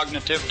 even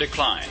cognitive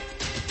decline.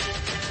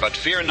 But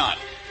fear not,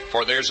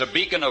 for there's a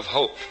beacon of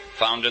hope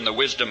found in the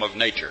wisdom of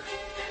nature,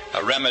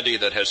 a remedy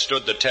that has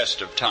stood the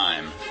test of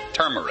time,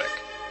 turmeric.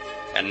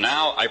 And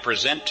now I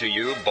present to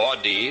you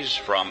bodies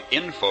from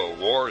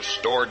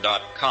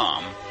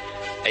InfoWarsStore.com,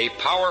 a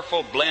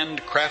powerful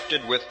blend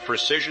crafted with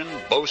precision,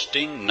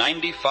 boasting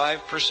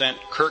 95%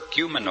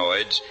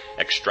 curcuminoids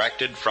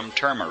extracted from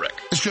turmeric.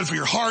 It's good for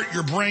your heart,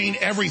 your brain,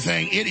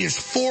 everything. It is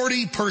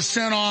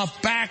 40% off,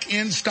 back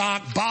in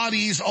stock,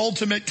 Body's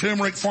Ultimate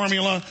Turmeric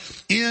Formula,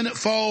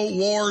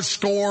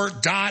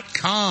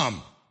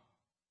 InfoWarsStore.com.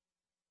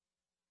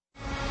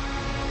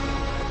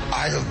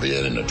 I have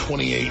been in a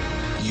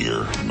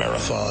 28-year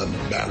marathon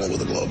battle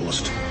with a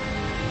globalist.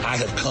 I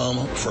have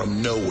come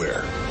from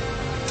nowhere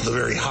to the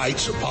very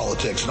heights of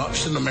politics, not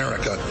just in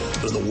America,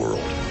 but in the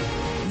world.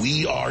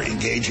 We are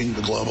engaging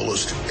the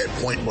globalist at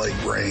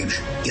point-blank range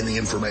in the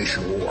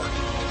information war.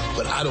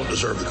 But I don't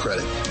deserve the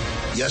credit.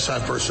 Yes,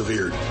 I've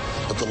persevered,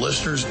 but the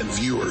listeners and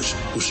viewers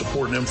who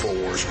support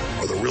InfoWars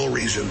are the real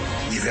reason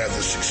we've had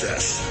this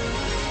success.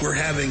 We're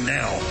having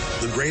now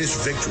the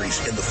greatest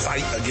victories in the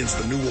fight against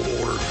the New World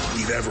Order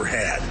we've ever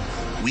had.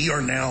 We are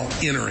now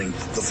entering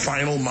the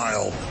final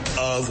mile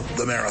of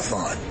the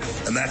marathon.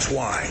 And that's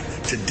why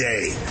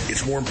today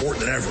it's more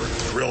important than ever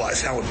to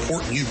realize how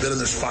important you've been in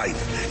this fight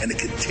and to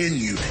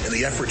continue in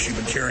the efforts you've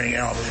been carrying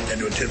out and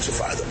to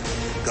intensify them.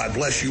 God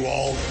bless you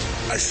all.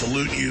 I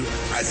salute you.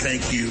 I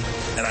thank you.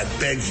 And I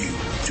beg you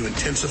to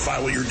intensify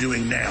what you're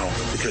doing now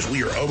because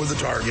we are over the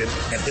target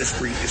and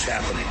history is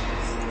happening.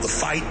 The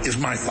fight is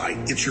my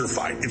fight. It's your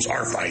fight. It's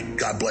our fight.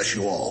 God bless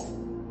you all.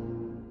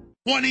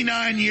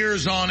 29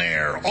 years on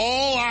air.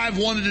 All I've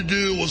wanted to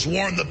do was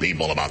warn the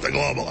people about the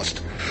globalist.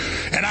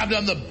 And I've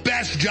done the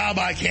best job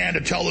I can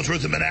to tell the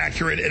truth and been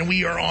accurate, and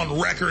we are on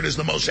record as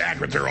the most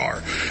accurate there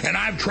are. And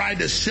I've tried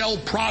to sell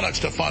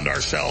products to fund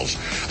ourselves.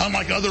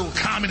 Unlike other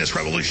communist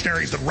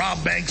revolutionaries that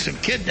rob banks and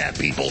kidnap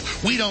people,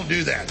 we don't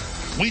do that.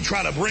 We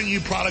try to bring you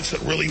products that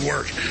really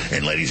work.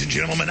 And ladies and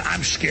gentlemen,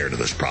 I'm scared of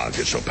this product.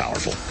 It's so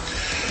powerful.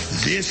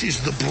 This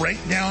is the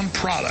breakdown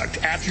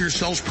product, after your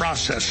cells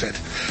process it,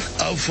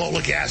 of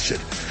folic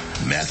acid,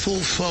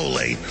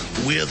 methylfolate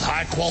with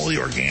high-quality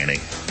organic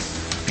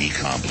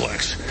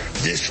B-complex.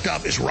 This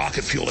stuff is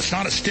rocket fuel. It's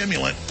not a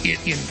stimulant. It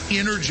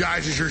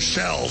energizes your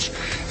cells,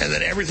 and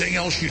then everything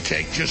else you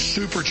take just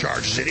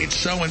supercharges it. It's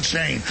so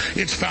insane.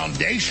 It's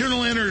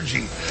foundational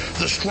energy,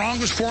 the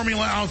strongest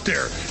formula out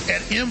there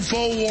at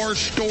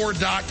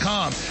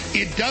InfoWarsStore.com.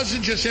 It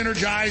doesn't just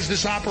energize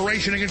this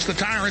operation against the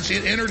tyrants.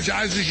 It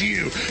energizes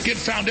you. Get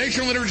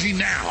foundational energy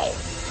now.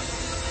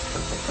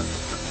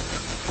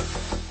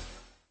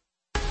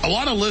 A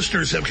lot of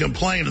listeners have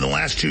complained in the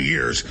last 2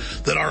 years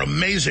that our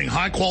amazing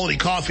high-quality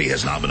coffee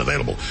has not been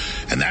available.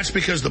 And that's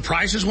because the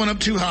prices went up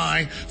too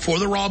high for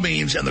the raw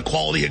beans and the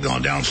quality had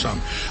gone down some.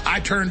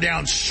 I turned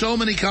down so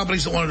many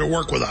companies that wanted to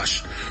work with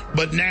us.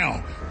 But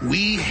now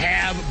we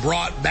have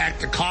brought back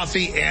the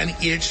coffee, and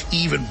it's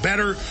even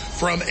better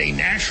from a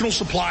national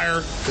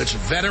supplier that's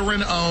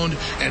veteran-owned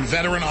and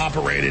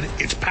veteran-operated.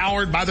 It's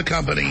powered by the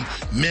company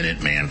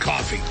Minuteman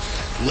Coffee.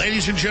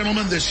 Ladies and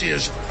gentlemen, this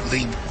is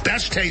the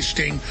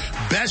best-tasting,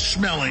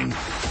 best-smelling,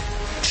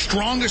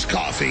 strongest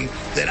coffee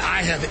that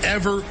I have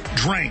ever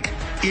drank.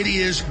 It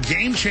is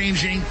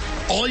game-changing.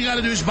 All you got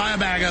to do is buy a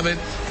bag of it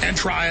and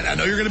try it. I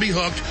know you're going to be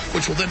hooked,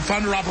 which will then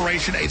fund our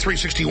Operation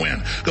A360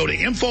 Win. Go to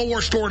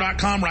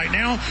InfoWarsStore.com right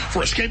now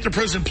for Escape the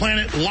Prison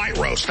Planet Light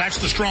Roast. That's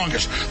the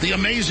strongest. The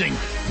amazing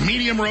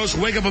Medium Roast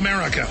Wake Up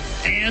America.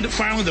 And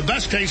finally, the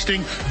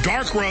best-tasting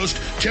Dark Roast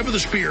Tip of the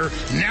Spear,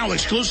 now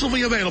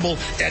exclusively available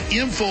at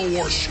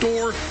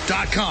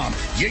InfoWarsStore.com.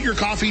 Get your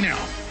coffee now.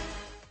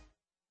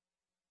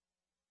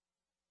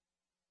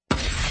 The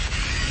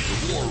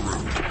War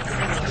Room.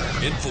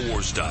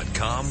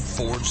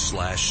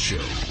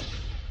 Infowars.com/show.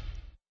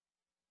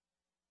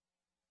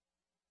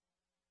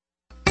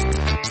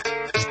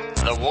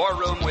 The War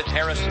Room with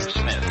Harrison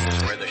Smith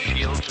is where the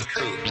shields of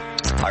truth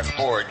are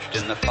forged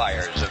in the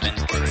fires of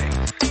inquiry.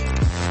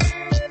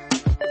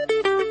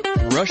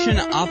 Russian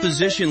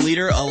opposition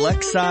leader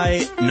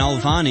Alexei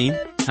Navalny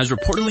has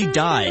reportedly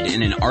died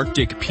in an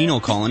Arctic penal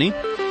colony.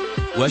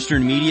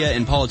 Western media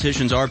and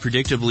politicians are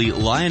predictably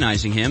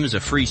lionizing him as a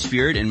free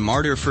spirit and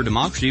martyr for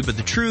democracy, but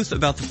the truth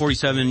about the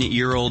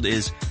 47-year-old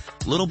is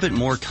a little bit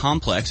more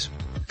complex.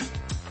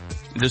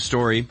 This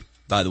story,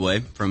 by the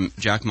way, from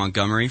Jack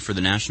Montgomery for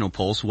the National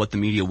Pulse, What the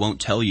Media Won't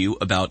Tell You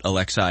About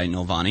Alexei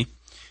Navalny,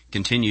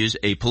 continues.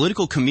 A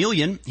political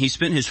chameleon, he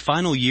spent his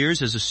final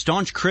years as a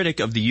staunch critic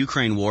of the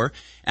Ukraine war,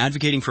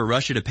 advocating for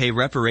Russia to pay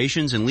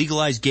reparations and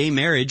legalize gay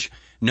marriage,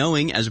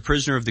 knowing as a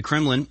prisoner of the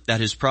Kremlin that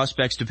his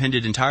prospects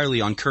depended entirely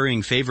on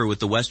currying favor with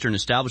the Western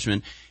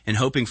establishment and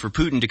hoping for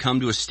Putin to come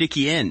to a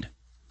sticky end.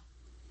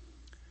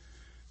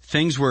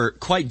 Things were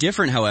quite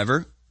different,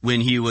 however,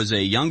 when he was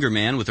a younger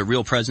man with a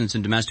real presence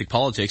in domestic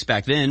politics.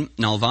 Back then,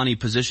 Navalny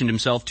positioned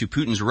himself to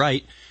Putin's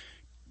right,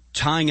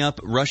 tying up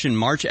Russian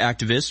March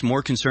activists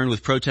more concerned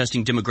with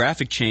protesting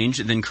demographic change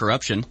than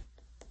corruption.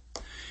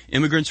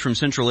 Immigrants from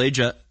Central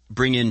Asia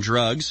bring in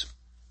drugs.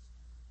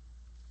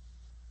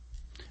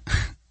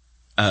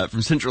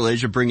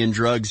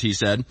 He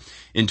said,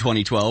 in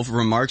 2012,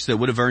 remarks that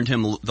would have earned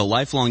him the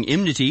lifelong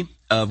enmity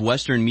of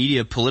Western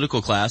media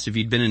political class if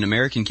he'd been an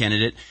American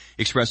candidate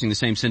expressing the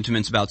same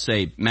sentiments about,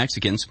 say,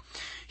 Mexicans.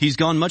 He's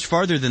gone much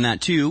farther than that,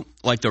 too.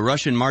 Like the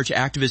Russian March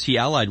activists he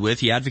allied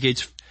with, he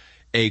advocates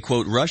a,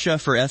 quote, Russia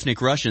for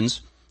ethnic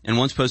Russians, and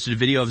once posted a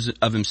video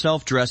of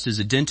himself dressed as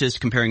a dentist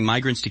comparing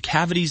migrants to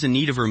cavities in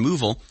need of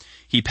removal.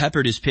 He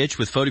peppered his pitch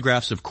with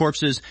photographs of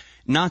corpses,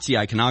 Nazi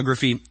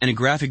iconography, and a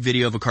graphic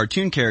video of a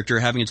cartoon character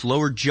having its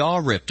lower jaw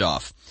ripped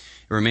off.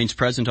 It remains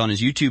present on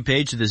his YouTube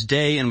page to this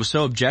day and was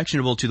so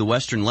objectionable to the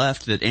Western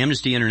left that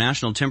Amnesty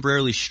International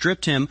temporarily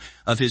stripped him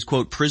of his,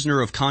 quote, prisoner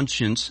of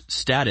conscience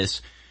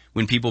status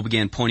when people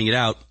began pointing it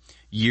out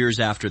years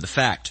after the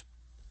fact.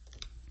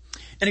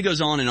 And it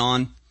goes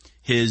on,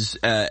 his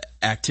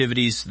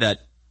activities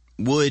that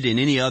would in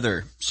any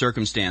other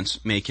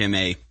circumstance make him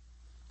a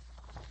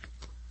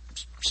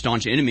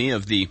staunch enemy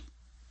of the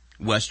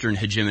Western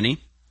hegemony.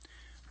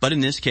 But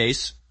in this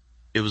case,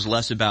 it was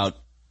less about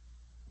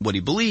what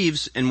he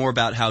believes and more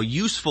about how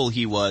useful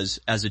he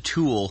was as a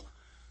tool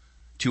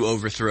to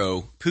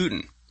overthrow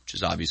Putin, which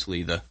is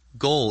obviously the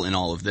goal in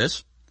all of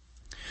this.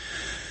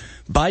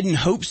 Biden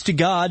hopes to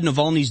God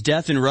Navalny's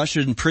death in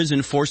Russian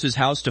prison forces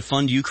House to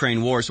fund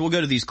Ukraine war. So we'll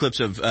go to these clips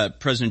of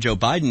President Joe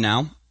Biden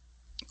now.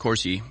 Of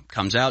course, he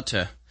comes out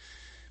to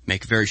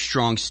make a very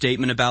strong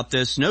statement about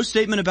this. No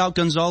statement about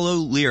Gonzalo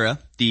Lira,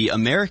 the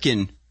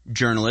American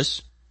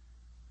journalist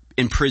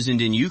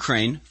imprisoned in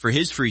Ukraine for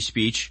his free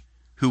speech,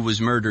 who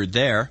was murdered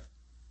there.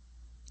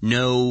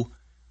 No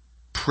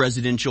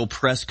presidential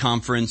press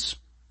conference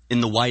in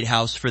the White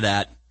House for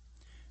that.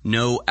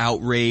 No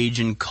outrage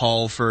and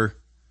call for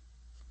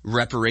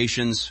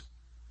reparations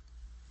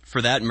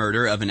for that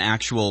murder of an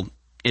actual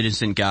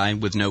innocent guy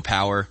with no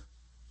power,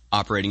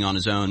 operating on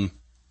his own,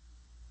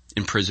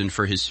 imprisoned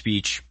for his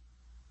speech,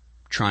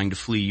 trying to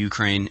flee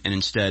Ukraine, and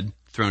instead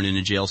thrown in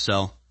a jail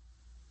cell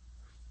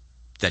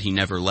that he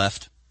never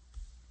left.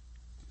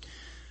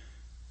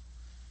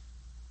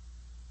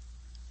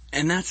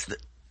 And that's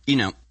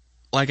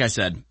like I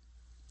said,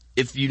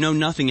 if you know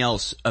nothing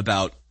else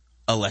about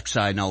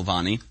Alexei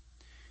Navalny,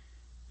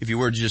 if you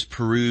were to just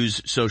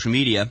peruse social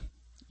media,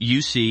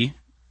 you see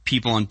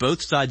people on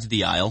both sides of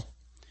the aisle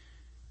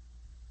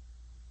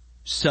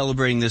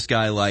celebrating this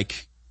guy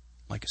like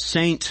a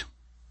saint,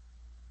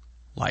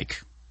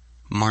 like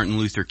Martin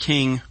Luther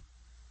King,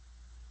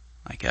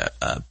 like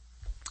a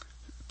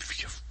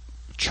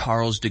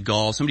Charles de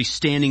Gaulle, somebody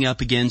standing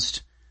up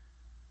against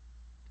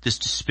this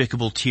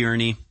despicable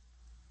tyranny.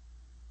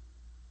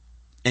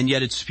 And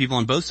yet it's people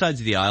on both sides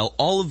of the aisle,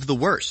 all of the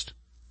worst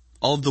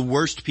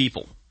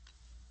people.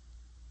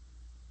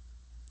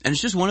 And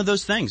it's just one of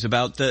those things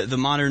about the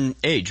modern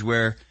age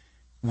where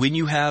when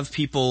you have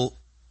people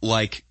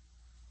like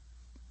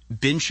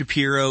Ben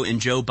Shapiro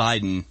and Joe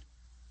Biden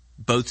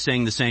both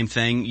saying the same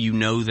thing, you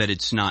know that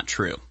it's not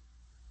true.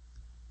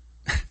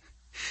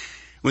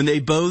 When they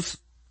both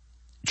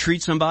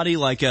treat somebody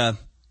like a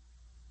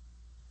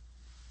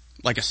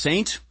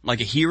saint,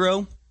 like a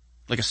hero,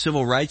 like a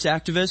civil rights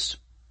activist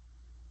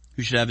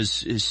who should have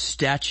his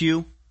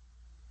statue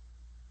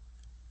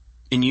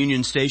in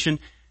Union Station,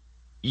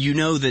 you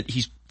know that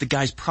the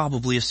guy's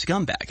probably a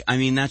scumbag. I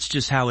mean, that's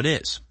just how it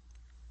is.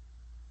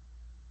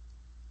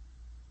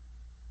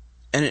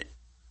 And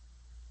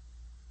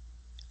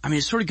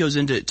it sort of goes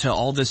into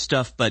all this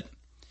stuff, but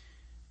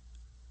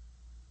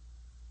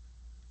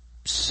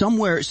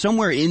somewhere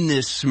in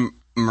this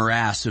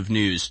morass of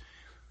news,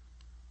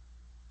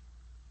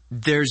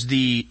 there's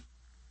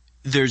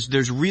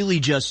really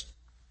just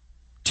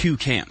two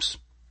camps.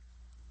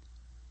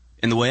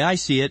 And the way I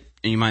see it,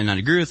 and you might not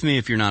agree with me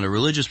if you're not a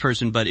religious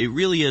person, but it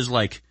really is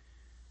like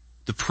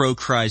the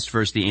pro-Christ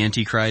versus the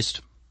anti-Christ.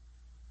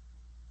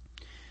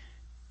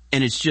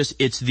 And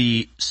it's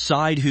the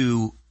side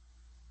who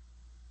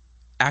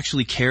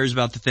actually cares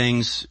about the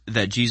things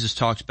that Jesus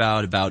talked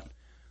about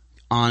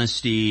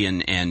honesty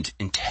and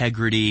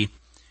integrity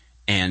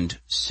and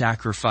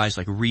sacrifice,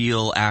 like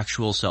real,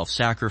 actual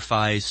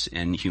self-sacrifice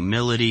and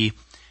humility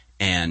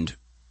and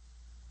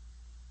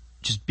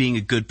just being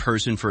a good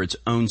person for its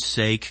own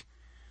sake,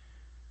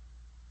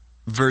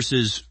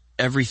 versus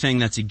everything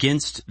that's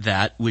against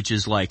that, which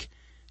is like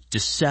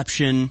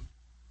deception,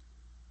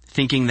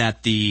 thinking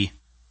that the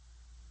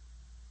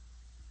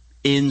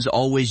ends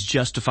always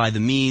justify the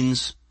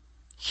means,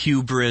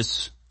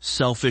 hubris,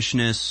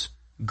 selfishness,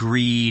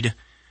 greed.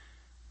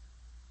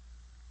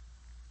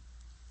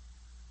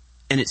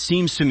 And it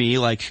seems to me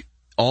like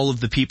all of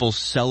the people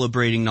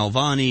celebrating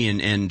Navalny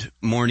and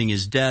mourning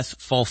his death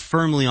fall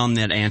firmly on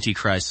that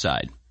Antichrist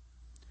side.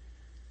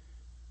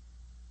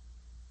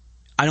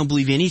 I don't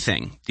believe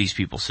anything these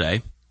people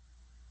say,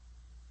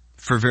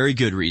 for very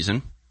good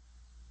reason.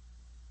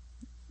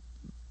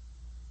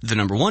 The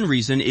number one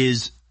reason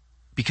is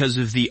because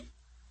of the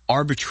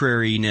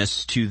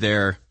arbitrariness to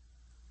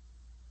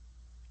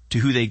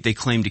who they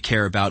claim to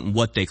care about and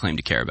what they claim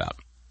to care about.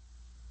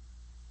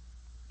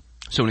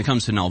 So when it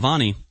comes to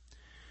Navalny,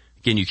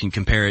 again, you can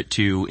compare it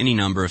to any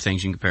number of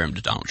things. You can compare him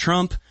to Donald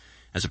Trump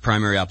as a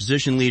primary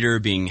opposition leader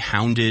being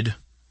hounded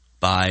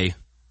by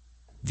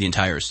the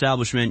entire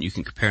establishment. You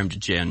can compare him to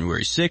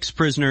January 6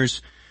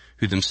 prisoners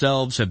who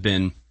themselves have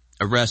been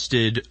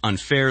arrested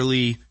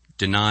unfairly,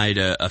 denied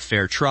a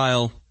fair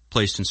trial,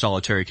 placed in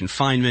solitary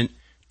confinement,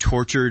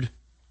 tortured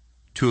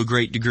to a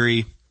great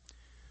degree,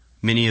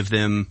 many of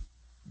them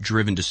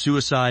driven to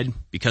suicide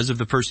because of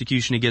the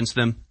persecution against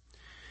them.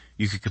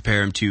 You could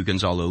compare him to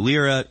Gonzalo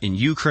Lira in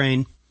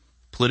Ukraine,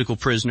 political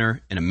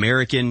prisoner, an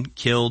American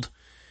killed.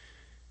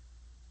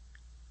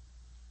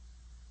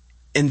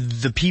 And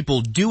the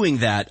people doing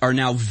that are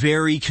now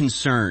very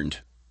concerned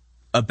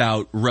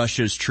about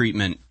Russia's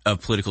treatment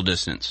of political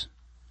dissidents.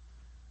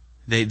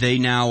 They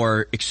now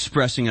are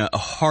expressing a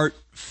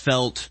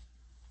heartfelt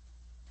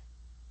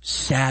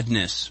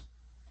sadness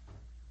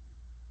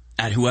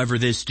at whoever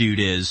this dude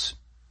is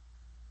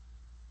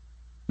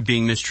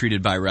being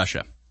mistreated by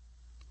Russia.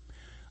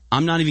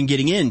 I'm not even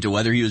getting into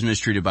whether he was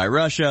mistreated by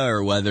Russia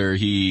or whether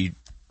he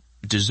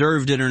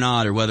deserved it or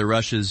not, or whether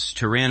Russia's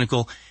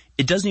tyrannical.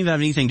 It doesn't even have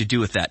anything to do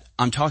with that.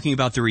 I'm talking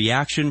about the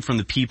reaction from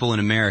the people in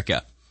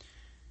America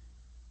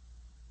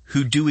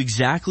who do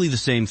exactly the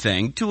same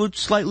thing to a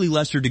slightly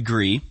lesser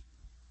degree,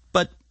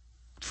 but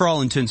for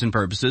all intents and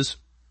purposes,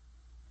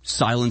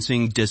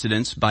 silencing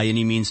dissidents by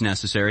any means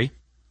necessary,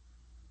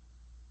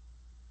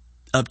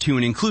 up to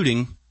and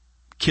including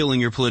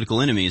killing your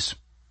political enemies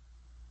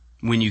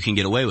when you can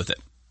get away with it.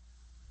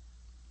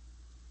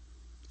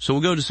 So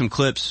we'll go to some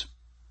clips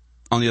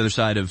on the other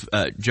side of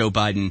Joe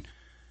Biden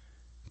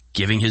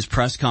giving his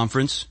press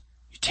conference,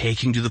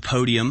 taking to the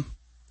podium,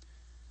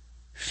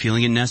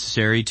 feeling it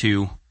necessary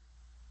to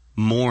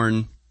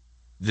mourn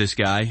this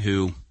guy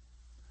who,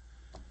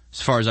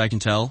 as far as I can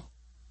tell,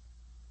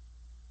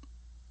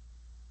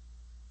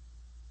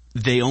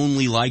 they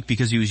only like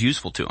because he was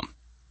useful to them.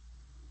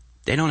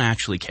 They don't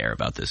actually care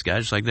about this guy,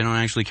 just like they don't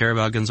actually care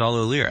about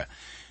Gonzalo Lira.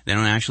 They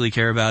don't actually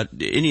care about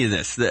any of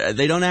this.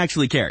 They don't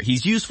actually care.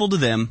 He's useful to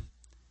them.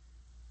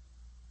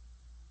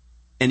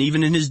 And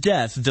even in his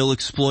death, they'll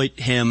exploit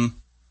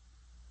him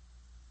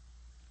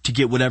to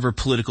get whatever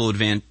political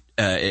advantage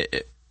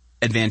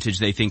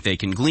they think they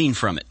can glean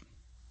from it.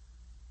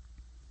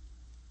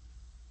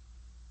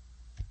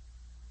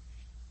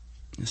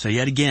 So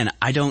yet again,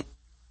 I don't,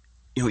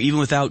 even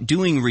without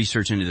doing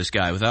research into this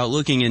guy, without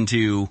looking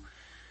into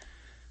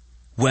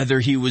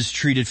whether he was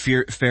treated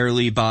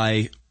fairly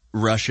by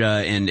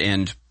Russia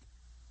and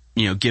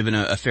given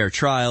a fair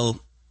trial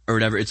or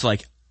whatever, it's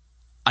like,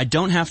 I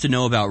don't have to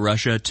know about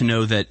Russia to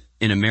know that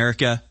in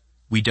America,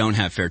 we don't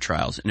have fair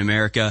trials. In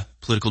America,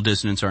 political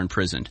dissidents are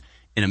imprisoned.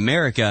 In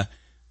America,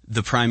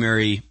 the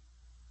primary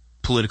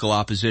political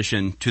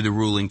opposition to the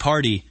ruling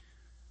party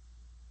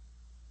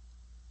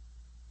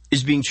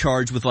is being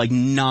charged with like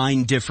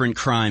 9 different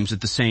crimes at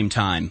the same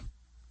time,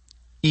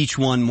 each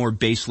one more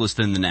baseless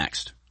than the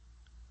next.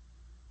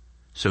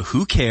 So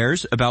who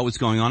cares about what's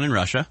going on in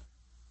Russia?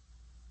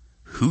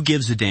 Who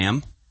gives a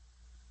damn?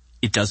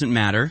 It doesn't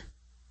matter.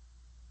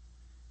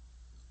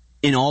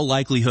 In all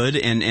likelihood,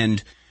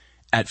 and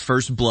at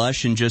first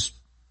blush, and just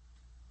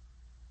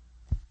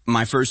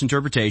my first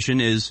interpretation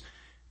is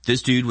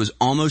this dude was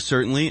almost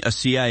certainly a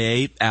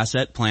CIA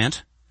asset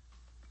plant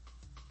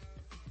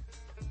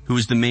who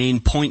was the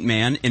main point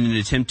man in an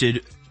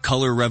attempted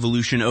color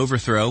revolution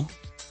overthrow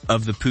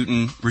of the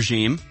Putin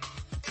regime.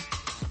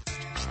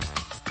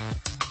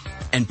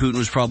 And Putin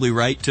was probably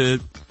right to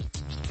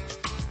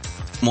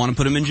want to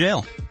put him in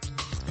jail.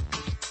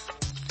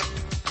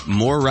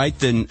 More right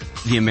than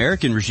the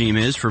American regime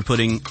is for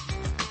putting,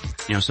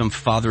 some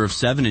father of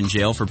 7 in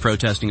jail for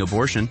protesting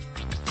abortion.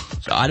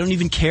 So I don't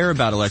even care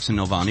about Alexei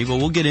Navalny, but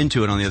we'll get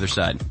into it on the other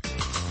side.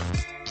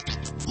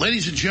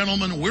 Ladies and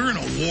gentlemen, we're in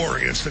a war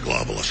against the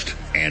globalist,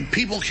 and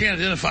people can't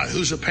identify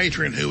who's a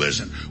patriot and who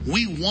isn't.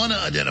 We want to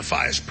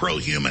identify as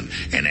pro-human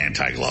and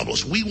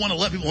anti-globalist. We want to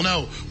let people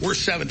know we're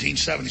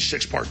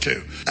 1776 Part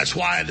 2. That's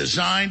why I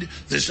designed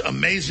this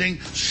amazing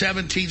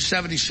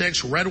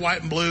 1776 red,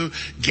 white, and blue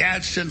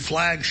Gadsden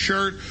flag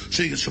shirt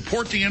so you can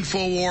support the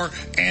InfoWar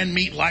and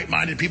meet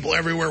like-minded people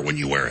everywhere when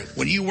you wear it.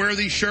 When you wear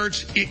these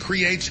shirts, it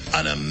creates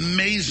an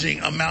amazing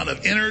amount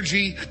of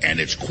energy, and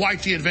it's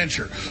quite the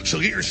adventure.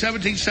 So get your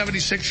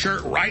 1776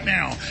 shirt right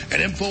now at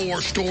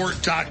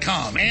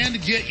InfoWarsStore.com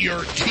and get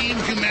your Team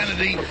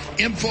Humanity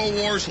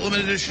InfoWars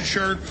limited edition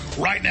shirt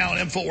right now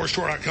at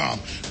InfoWarsStore.com.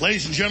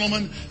 Ladies and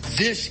gentlemen,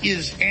 this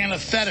is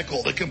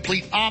antithetical, the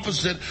complete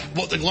opposite of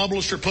what the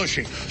globalists are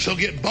pushing. So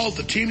get both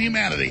the Team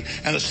Humanity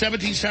and the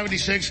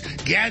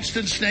 1776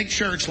 Gadsden Snake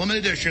shirts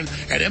limited edition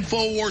at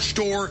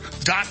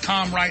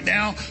InfoWarsStore.com right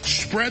now.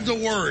 Spread the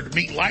word,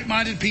 meet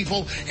like-minded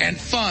people, and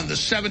fund the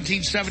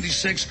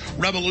 1776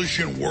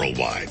 revolution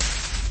worldwide.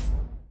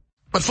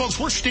 But folks,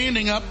 we're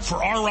standing up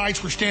for our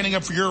rights. We're standing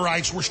up for your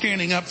rights. We're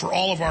standing up for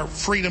all of our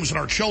freedoms and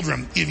our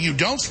children. If you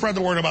don't spread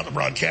the word about the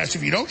broadcast,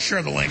 if you don't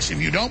share the links,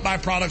 if you don't buy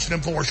products at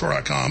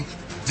InfoWarsStore.com,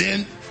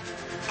 then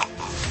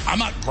I'm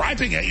not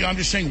griping at you. I'm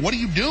just saying, what are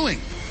you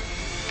doing?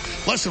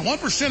 Less than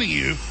 1% of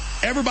you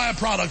ever buy a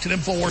product at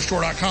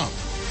InfoWarsStore.com.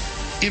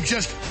 If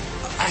just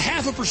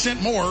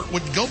 0.5% more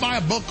would go buy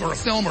a book or a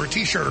film or a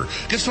t-shirt or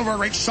get some of our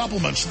great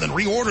supplements and then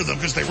reorder them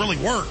because they really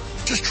work,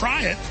 just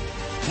try it.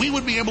 We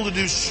would be able to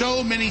do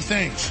so many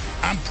things.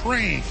 I'm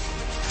praying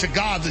to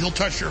God that he'll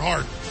touch your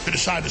heart to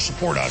decide to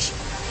support us.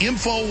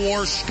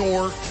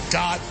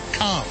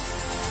 InfoWarsStore.com.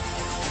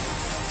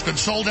 It's been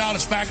sold out.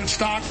 It's back in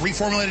stock.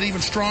 Reformulated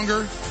even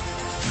stronger.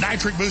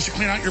 Nitric boost to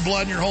clean out your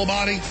blood and your whole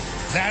body.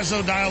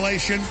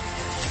 Vasodilation.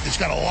 It's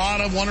got a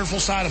lot of wonderful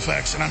side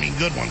effects, and I mean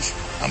good ones.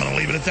 I'm going to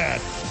leave it at that.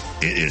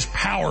 It is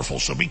powerful,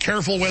 so be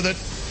careful with it.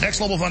 Next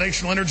Level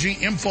Foundational Energy,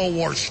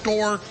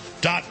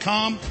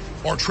 InfoWarsStore.com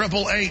or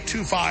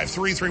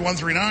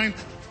 888-253-3139.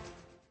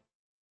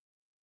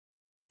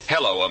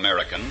 Hello,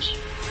 Americans.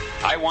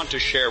 I want to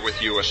share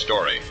with you a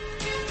story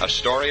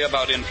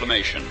about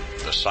inflammation,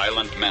 the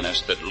silent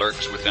menace that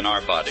lurks within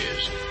our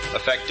bodies,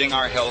 affecting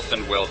our health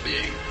and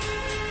well-being.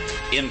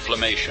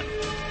 Inflammation,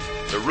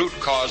 the root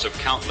cause of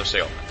countless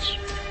ailments,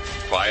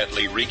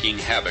 quietly wreaking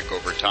havoc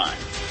over time.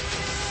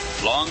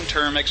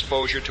 Long-term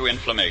exposure to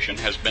inflammation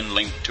has been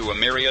linked to a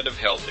myriad of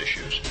health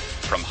issues,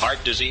 from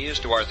heart disease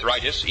to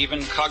arthritis,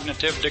 even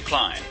cognitive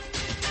decline.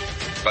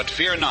 But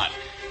fear not,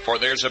 for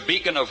there's a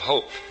beacon of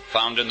hope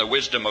found in the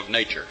wisdom of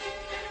nature,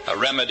 a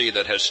remedy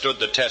that has stood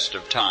the test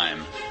of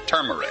time,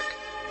 turmeric.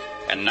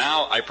 And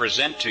now I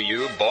present to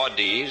you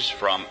Bodies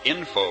from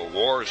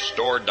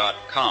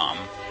InfoWarsStore.com,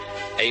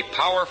 a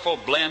powerful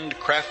blend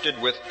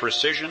crafted with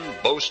precision,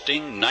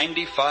 boasting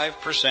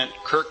 95%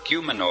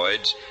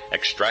 curcuminoids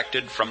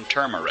extracted from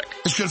turmeric.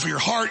 It's good for your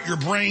heart, your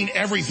brain,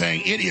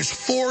 everything. It is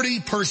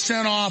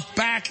 40% off,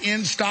 back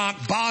in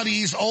stock,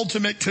 Body's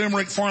Ultimate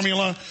Turmeric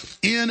Formula,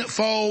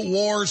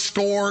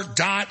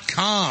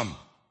 InfoWarsStore.com.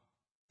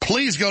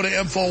 Please go to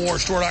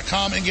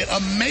InfoWarsStore.com and get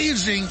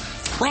amazing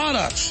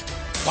products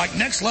like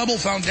Next Level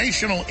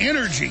Foundational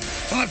Energy.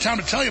 I don't have time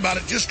to tell you about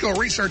it. Just go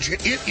research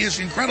it. It is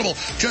incredible.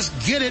 Just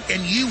get it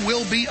and you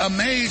will be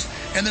amazed.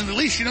 And then at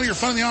least you know you're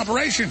funding the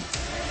operation.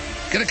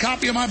 Get a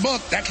copy of my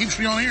book. That keeps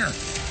me on air.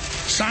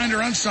 Signed or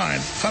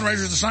unsigned.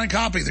 Fundraiser is a signed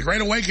copy. The Great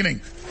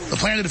Awakening. The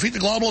plan to defeat the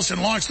globalists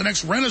and launch the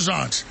next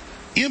renaissance.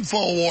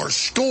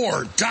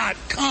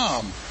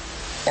 InfoWarsStore.com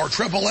or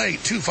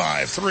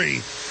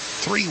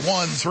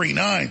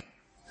 888-253-3139.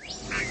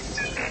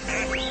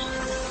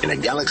 In a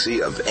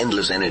galaxy of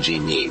endless energy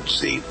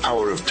needs, the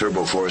power of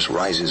TurboForce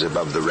rises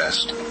above the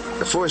rest.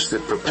 The force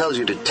that propels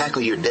you to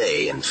tackle your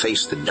day and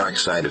face the dark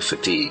side of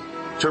fatigue.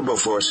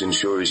 TurboForce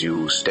ensures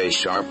you stay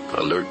sharp,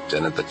 alert,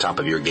 and at the top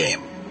of your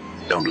game.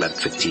 Don't let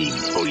fatigue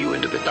pull you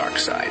into the dark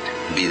side.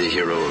 Be the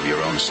hero of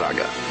your own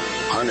saga.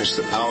 Harness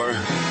the power,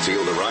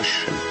 feel the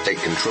rush, and take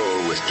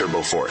control with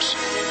TurboForce.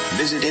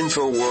 Visit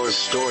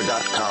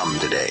InfoWarsStore.com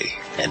today,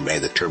 and may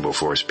the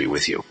TurboForce be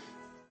with you.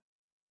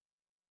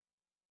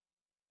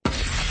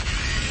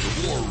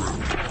 War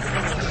Room.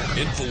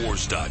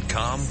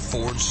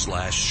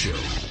 Infowars.com/show.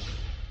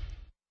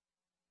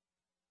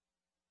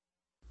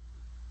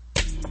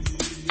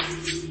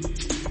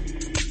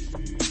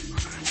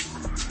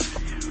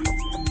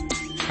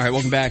 All right,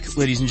 welcome back,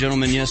 ladies and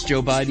gentlemen. Yes,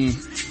 Joe Biden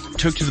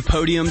took to the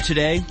podium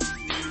today.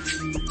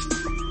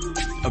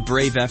 A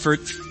brave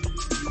effort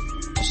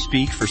to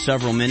speak for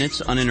several minutes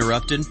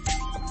uninterrupted.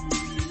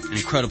 An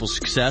incredible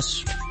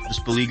success. This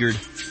beleaguered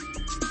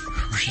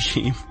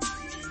regime.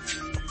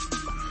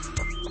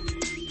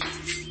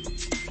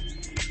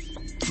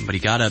 But he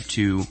got up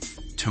to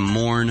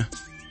mourn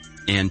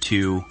and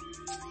to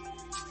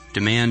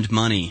demand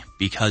money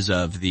because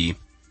of the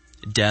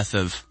death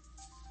of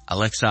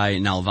Alexei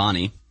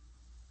Navalny.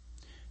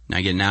 Now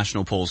again,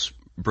 National Pulse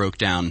broke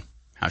down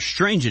how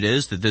strange it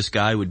is that this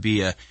guy would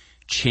be a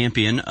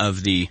champion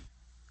of the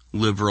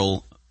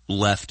liberal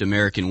left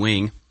American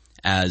wing,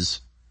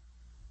 as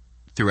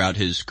throughout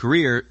his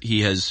career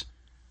he has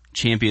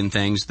championed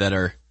things that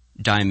are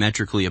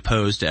diametrically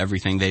opposed to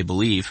everything they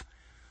believe,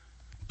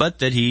 but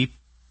that he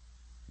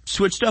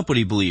switched up what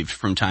he believed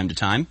from time to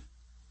time.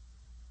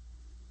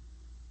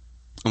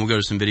 And we'll go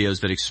to some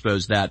videos that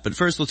expose that. But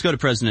first, let's go to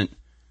President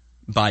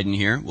Biden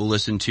here. We'll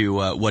listen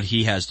to what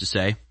he has to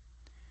say.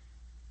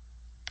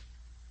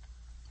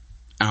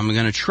 I'm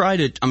going to try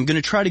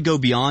to go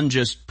beyond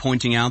just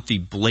pointing out the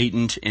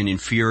blatant and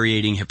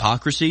infuriating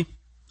hypocrisy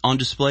on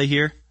display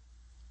here.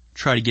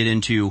 Try to get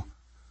into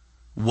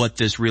what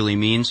this really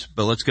means.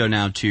 But let's go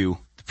now to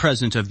the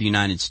President of the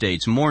United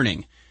States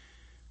mourning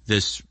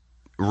this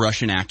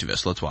Russian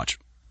activist. Let's watch.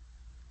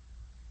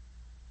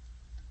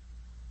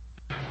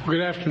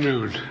 Good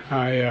afternoon.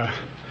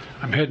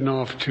 I'm heading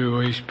off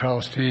to East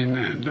Palestine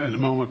in a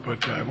moment,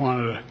 but I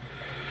wanted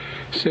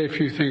to say a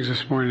few things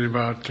this morning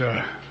about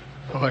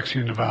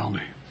Alexei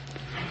Navalny.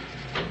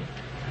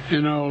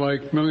 You know,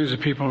 like millions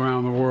of people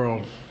around the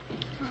world,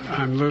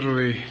 I'm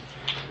literally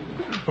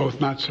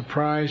both not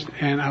surprised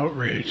and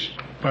outraged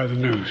by the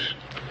news.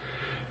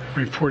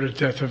 Reported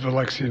death of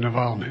Alexei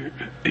Navalny.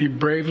 He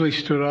bravely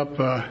stood up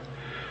to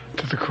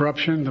the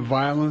corruption, the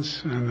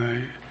violence,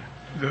 and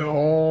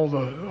all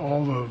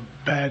the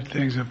bad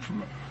things that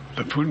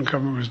the Putin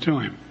government was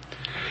doing.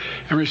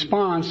 In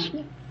response,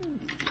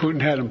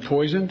 Putin had him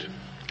poisoned,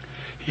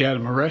 he had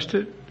him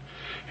arrested,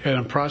 he had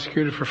him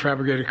prosecuted for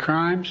fabricated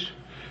crimes,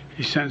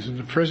 he sentenced him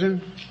to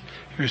prison,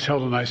 he was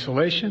held in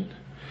isolation.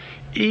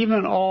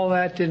 Even all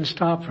that didn't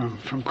stop him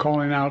from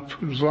calling out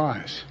Putin's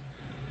lies.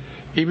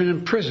 Even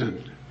in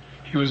prison,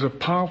 he was a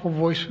powerful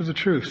voice for the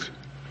truth,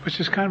 which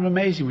is kind of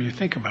amazing when you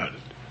think about it.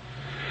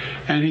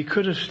 And he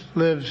could have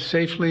lived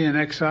safely in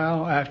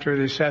exile after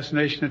the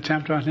assassination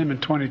attempt on him in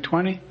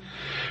 2020,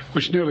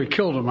 which nearly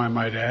killed him, I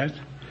might add.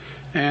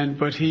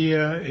 But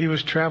he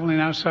was traveling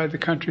outside the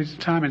country at the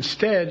time.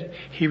 Instead,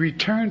 he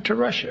returned to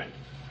Russia.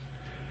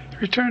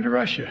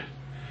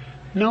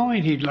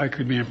 Knowing he'd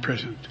likely be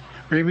imprisoned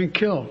or even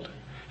killed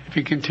if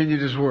he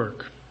continued his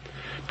work.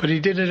 But he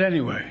did it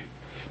anyway,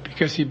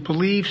 because he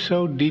believed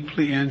so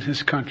deeply in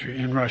his country,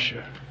 in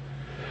Russia.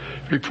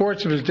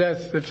 Reports of his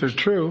death, if they're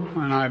true,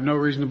 and I have no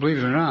reason to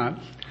believe they're not,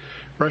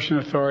 Russian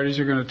authorities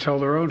are going to tell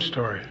their own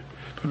story.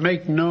 But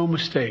make no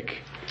mistake,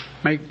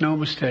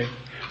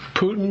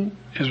 Putin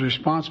is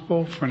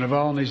responsible for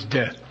Navalny's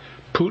death.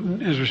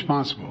 Putin is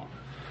responsible.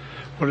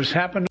 What has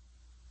happened...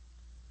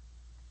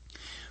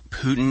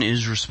 Putin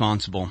is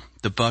responsible.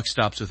 The buck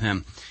stops with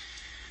him.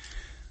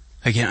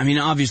 Again, I mean,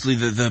 obviously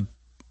the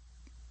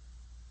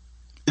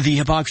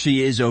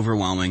hypocrisy is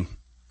overwhelming.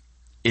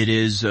 It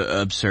is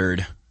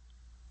absurd.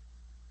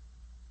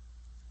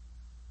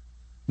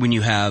 When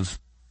you have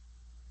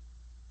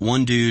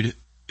one dude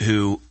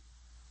who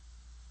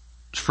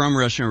is from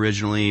Russia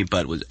originally,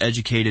 but was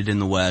educated in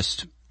the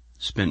West,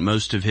 spent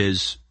most of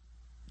his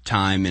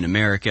time in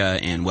America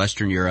and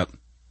Western Europe,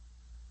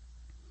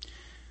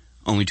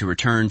 only to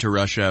return to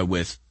Russia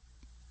with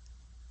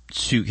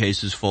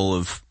suitcases full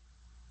of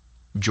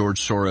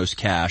George Soros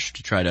cash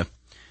to try to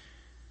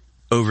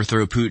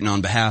overthrow Putin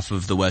on behalf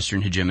of the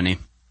Western hegemony.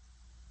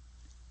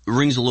 It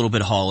rings a little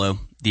bit hollow,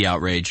 the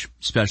outrage,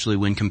 especially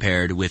when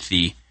compared with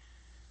the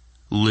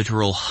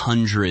literal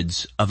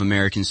hundreds of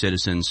American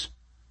citizens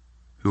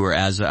who are,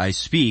 as I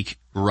speak,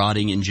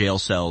 rotting in jail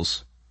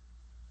cells,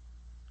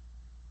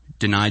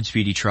 denied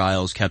speedy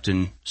trials, kept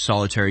in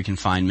solitary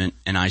confinement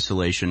and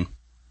isolation.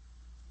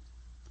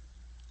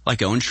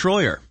 Like Owen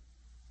Schroyer,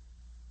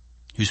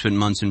 who spent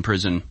months in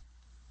prison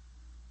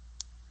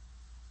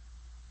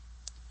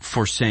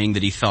for saying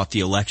that he thought the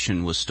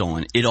election was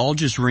stolen. It all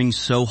just rings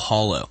so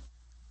hollow.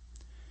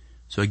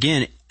 So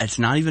again, it's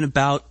not even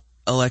about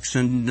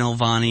Alexei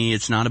Navalny.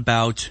 It's not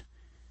about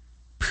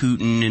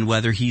Putin and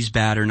whether he's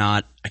bad or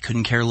not. I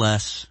couldn't care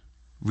less.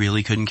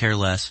 Really couldn't care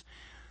less.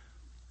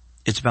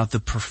 It's about the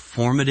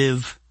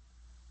performative,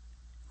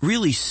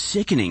 really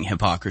sickening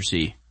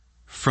hypocrisy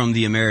from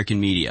the American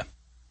media.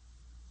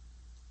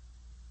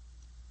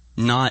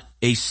 Not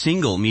a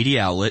single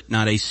media outlet,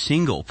 not a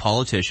single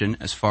politician,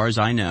 as far as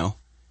I know,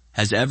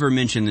 has ever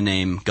mentioned the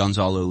name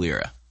Gonzalo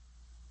Lira.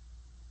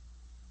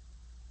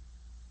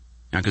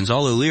 Now,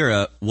 Gonzalo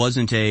Lira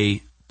wasn't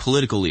a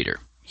political leader.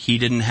 He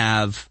didn't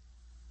have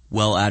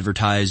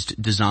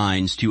well-advertised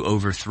designs to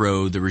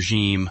overthrow the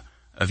regime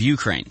of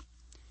Ukraine.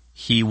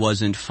 He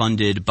wasn't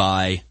funded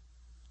by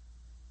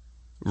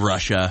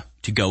Russia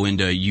to go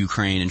into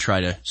Ukraine and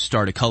try to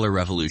start a color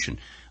revolution.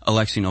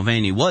 Alexei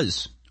Navalny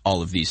was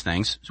all of these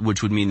things,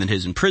 which would mean that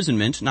his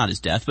imprisonment, not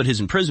his death, but his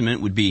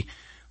imprisonment would be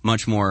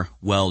much more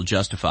well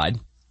justified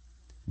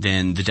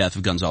than the death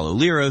of Gonzalo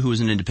Lira, who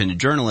was an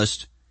independent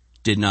journalist,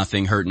 did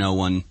nothing, hurt no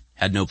one,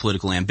 had no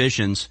political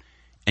ambitions,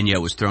 and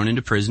yet was thrown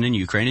into prison in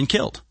Ukraine and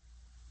killed.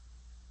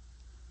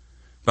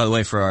 By the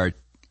way, for our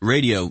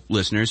radio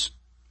listeners,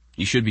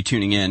 you should be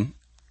tuning in.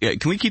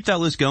 Can we keep that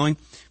list going?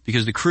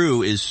 Because the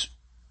crew is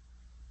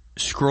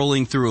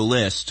scrolling through a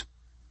list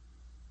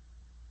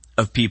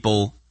of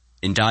people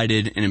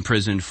indicted and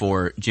imprisoned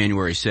for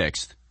January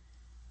 6th.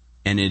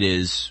 And it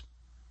is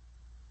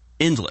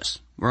endless.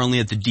 We're only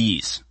at the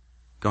D's.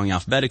 Going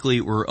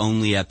alphabetically, we're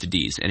only at the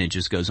D's. And it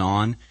just goes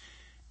on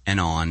and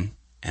on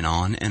and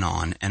on and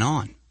on and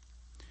on.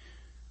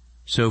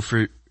 So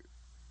for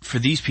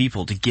these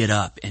people to get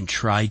up and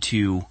try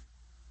to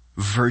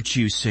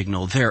virtue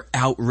signal their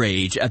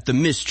outrage at the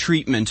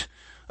mistreatment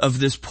of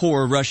this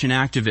poor Russian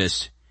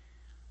activist,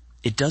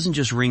 it doesn't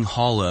just ring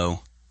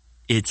hollow,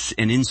 it's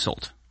an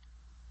insult.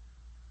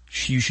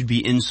 You should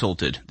be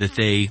insulted that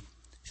they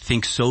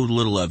think so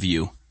little of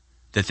you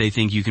that they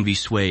think you can be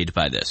swayed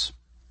by this.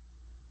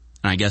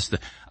 And I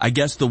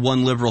guess the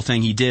one liberal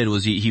thing he did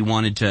was he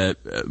wanted to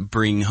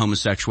bring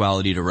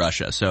homosexuality to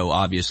Russia. So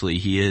obviously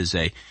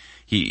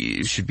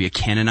he should be a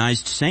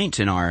canonized saint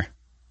in our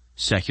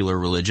secular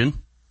religion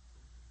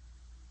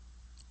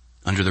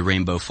under the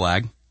rainbow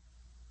flag.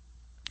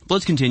 But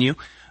let's continue.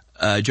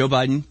 Joe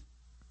Biden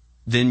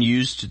then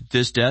used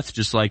this death,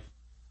 just like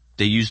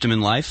they used him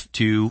in life,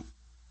 to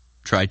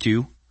try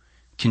to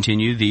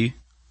continue the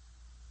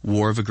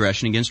war of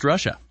aggression against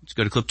Russia. Let's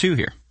go to clip 2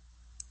 here.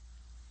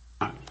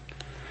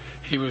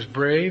 He was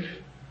brave.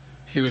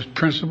 He was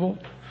principled.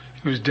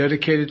 He was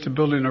dedicated to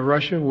building a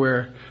Russia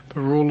where the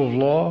rule of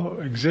law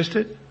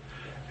existed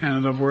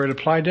and where it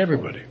applied to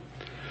everybody.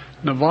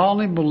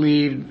 Navalny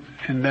believed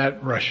in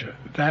that Russia.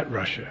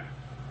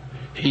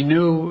 He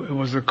knew it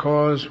was a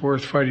cause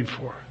worth fighting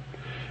for,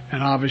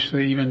 and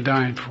obviously even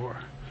dying for.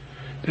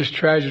 This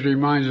tragedy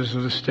reminds us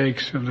of the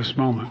stakes of this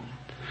moment.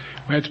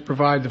 We have to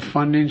provide the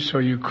funding so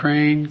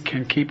Ukraine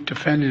can keep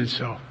defending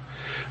itself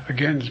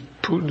against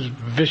Putin's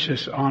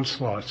vicious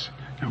onslaughts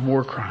and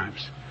war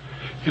crimes.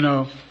 You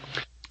know.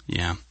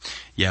 Yeah,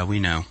 we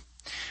know.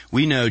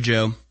 We know,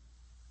 Joe.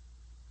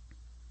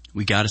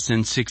 We gotta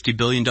send $60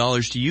 billion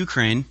to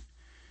Ukraine.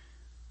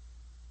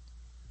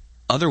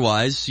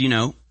 Otherwise,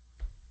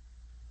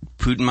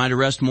 Putin might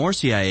arrest more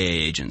CIA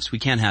agents. We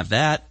can't have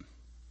that.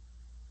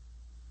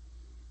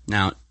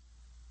 Now,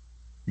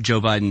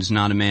 Joe Biden's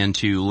not a man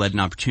to let an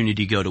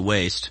opportunity go to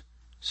waste.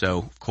 So,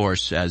 of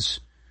course, as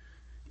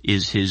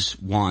is his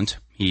wont,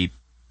 he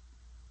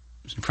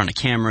was in front of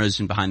cameras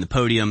and behind the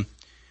podium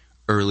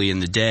early in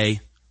the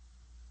day,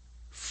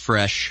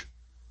 fresh,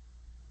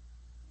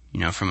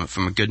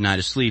 from a good night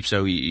of sleep.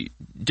 So he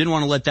didn't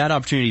want to let that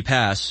opportunity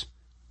pass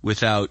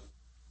without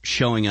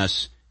showing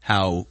us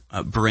how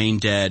brain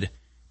dead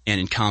and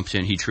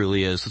incompetent he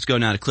truly is. Let's go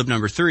now to clip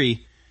number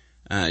 3.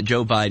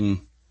 Joe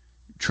Biden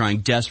trying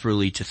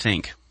desperately to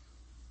think.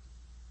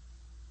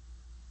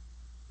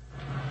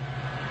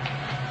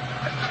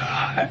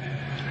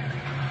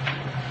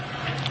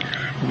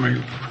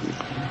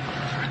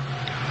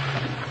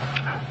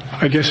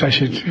 I guess I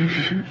should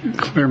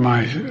clear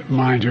my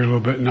mind here a little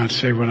bit and not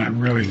say what I'm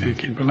really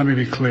thinking, but let me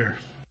be clear.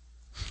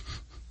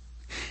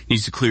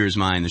 Needs to clear his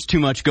mind. There's too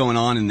much going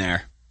on in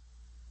there.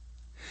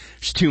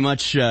 There's too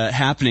much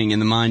happening in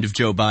the mind of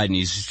Joe Biden.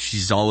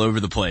 He's all over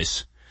the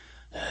place.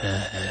 You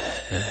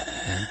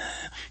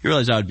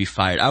realize I would be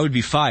fired. I would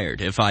be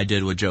fired if I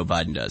did what Joe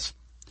Biden does.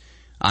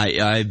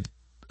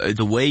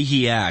 The way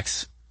he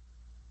acts,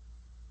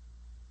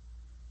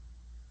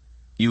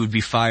 you would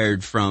be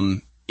fired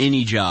from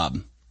any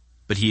job.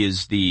 But he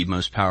is the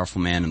most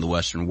powerful man in the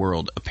Western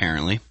world,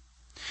 apparently.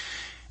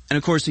 And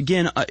of course,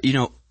 again,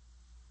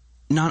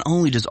 not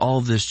only does all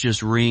of this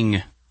just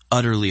ring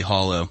utterly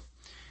hollow,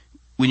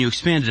 when you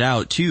expand it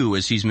out, too,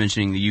 as he's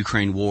mentioning the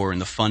Ukraine war and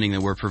the funding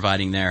that we're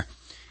providing there,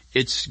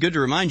 it's good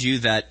to remind you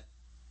that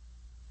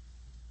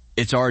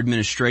it's our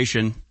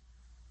administration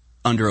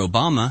under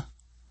Obama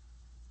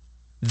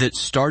that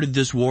started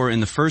this war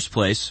in the first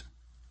place.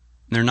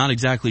 And they're not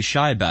exactly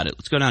shy about it.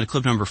 Let's go down to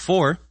clip number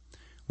 4,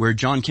 where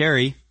John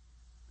Kerry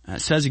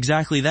says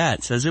exactly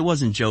that. Says it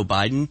wasn't Joe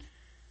Biden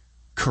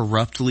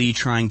corruptly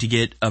trying to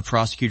get a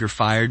prosecutor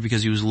fired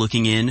because he was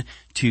looking in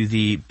to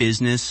the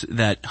business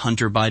that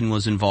Hunter Biden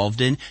was involved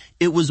in.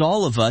 It was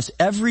all of us.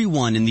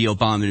 Everyone in the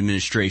Obama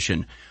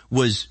administration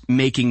was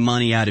making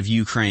money out of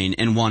Ukraine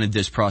and wanted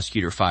this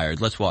prosecutor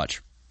fired. Let's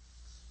watch.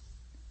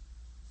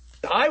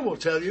 I will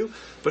tell you,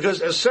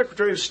 because as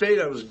Secretary of State,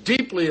 I was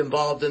deeply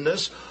involved in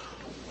this.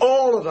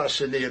 All of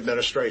us in the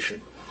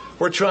administration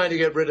were trying to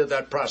get rid of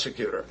that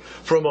prosecutor.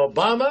 From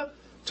Obama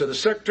to the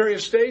Secretary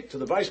of State to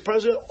the Vice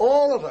President,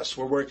 all of us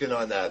were working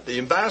on that. The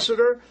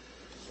ambassador,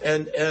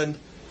 and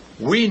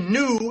we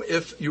knew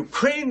if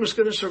Ukraine was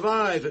going to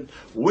survive and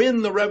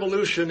win the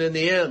revolution in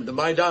the end, the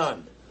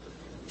Maidan,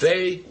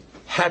 they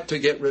had to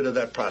get rid of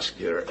that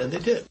prosecutor, and they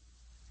did.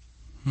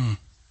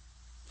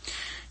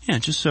 Yeah,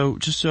 just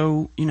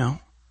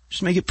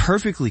make it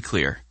perfectly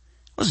clear.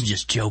 It wasn't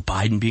just Joe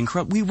Biden being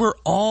corrupt. We were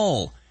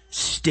all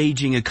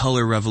staging a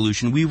color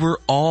revolution. We were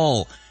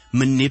all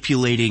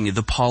manipulating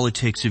the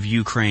politics of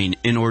Ukraine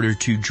in order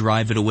to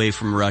drive it away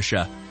from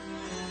Russia,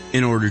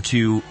 in order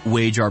to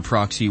wage our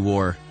proxy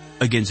war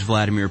against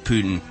Vladimir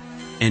Putin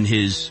and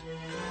his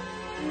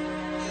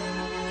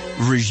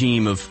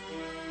regime of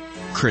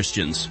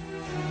Christians.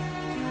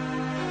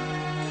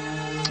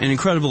 An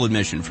incredible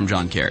admission from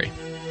John Kerry.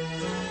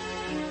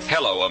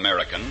 Hello,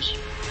 Americans.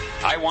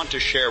 I want to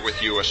share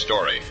with you a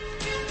story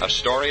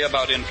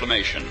about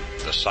inflammation,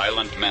 the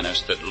silent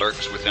menace that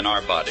lurks within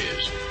our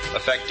bodies,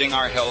 affecting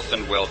our health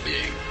and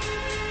well-being.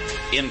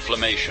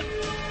 Inflammation,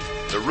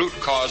 the root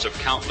cause of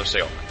countless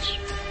ailments,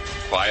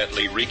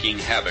 quietly wreaking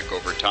havoc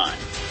over time.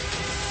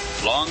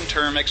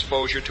 Long-term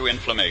exposure to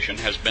inflammation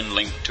has been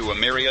linked to a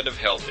myriad of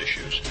health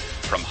issues,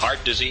 from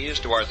heart disease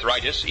to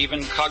arthritis,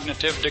 even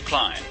cognitive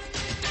decline.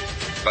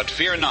 But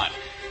fear not,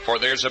 for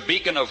there's a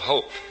beacon of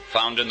hope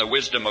found in the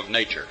wisdom of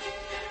nature,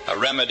 a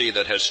remedy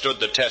that has stood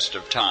the test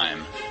of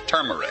time,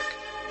 turmeric.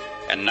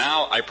 And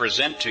now I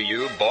present to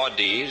you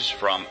Bodies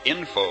from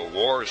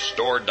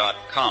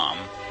InfoWarsStore.com,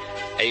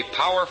 a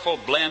powerful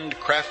blend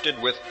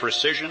crafted with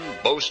precision,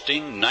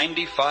 boasting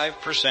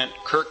 95%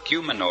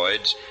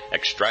 curcuminoids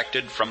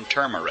extracted from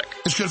turmeric.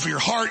 It's good for your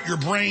heart, your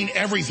brain,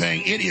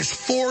 everything. It is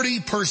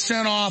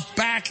 40% off,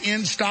 back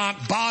in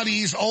stock,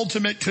 Body's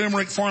Ultimate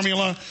Turmeric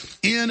Formula,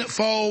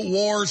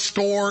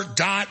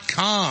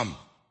 InfoWarsStore.com.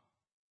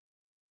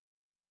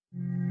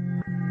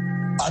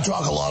 I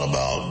talk a lot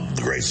about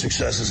the great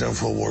successes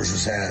InfoWars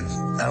has had.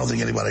 I don't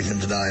think anybody can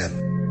deny it.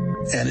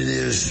 And it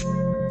is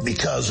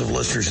because of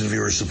listeners and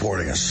viewers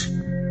supporting us.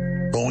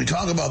 But when we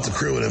talk about the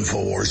crew at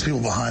InfoWars, people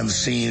behind the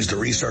scenes, the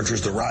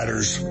researchers, the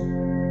writers,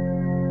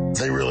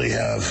 they really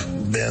have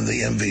been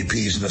the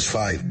MVPs in this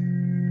fight.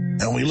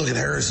 And when we look at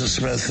Harrison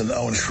Smith and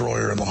Owen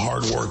Schroyer and the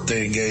hard work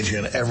they engage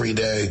in every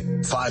day,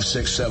 5,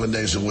 6, 7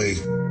 days a week,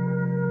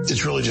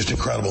 it's really just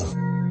incredible.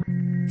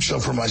 So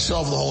for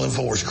myself and the whole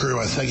InfoWars crew,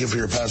 I thank you for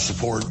your past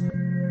support.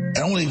 And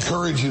I want to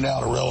encourage you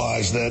now to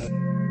realize that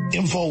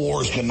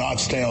InfoWars cannot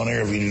stay on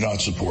air if you do not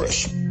support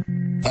us.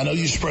 I know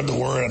you spread the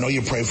word. I know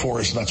you pray for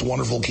us, and that's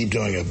wonderful. Keep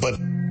doing it. But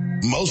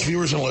most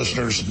viewers and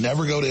listeners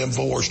never go to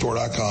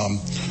InfoWarsStore.com,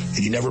 and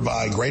you never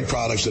buy great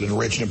products that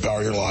enrich and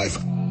empower your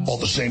life, while at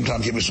the same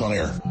time keep us on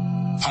air.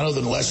 I know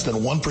that less than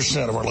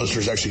 1% of our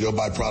listeners actually go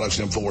buy products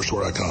at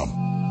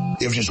InfoWarsStore.com.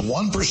 If just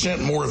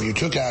 1% more of you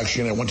took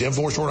action and went to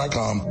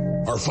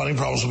InfoWarsStore.com, our funding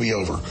problems will be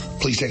over.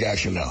 Please take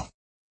action now.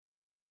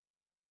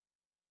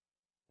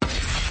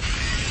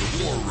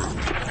 The War Room.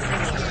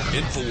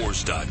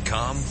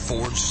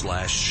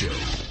 Infowars.com/show.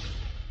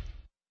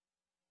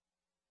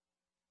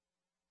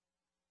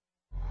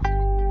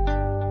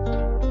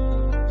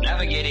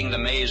 Navigating the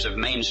maze of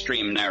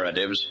mainstream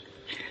narratives,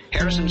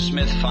 Harrison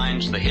Smith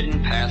finds the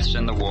hidden paths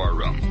in the war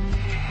room.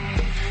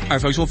 All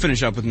right, folks, we'll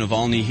finish up with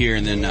Navalny here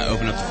and then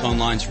open up the phone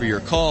lines for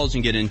your calls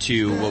and get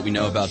into what we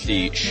know about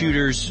the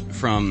shooters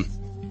from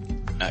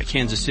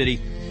Kansas City.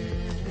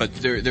 But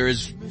there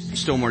is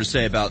still more to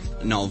say about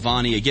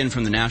Navalny. Again,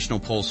 from the National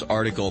Pulse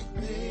article,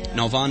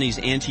 Navalny's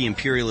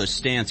anti-imperialist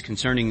stance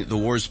concerning the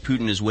wars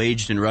Putin has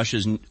waged in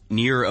Russia's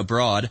near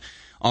abroad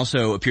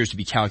also appears to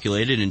be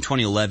calculated. In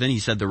 2011, he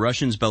said the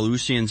Russians,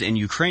 Belarusians, and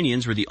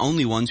Ukrainians were the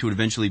only ones who would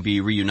eventually be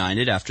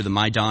reunited after the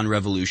Maidan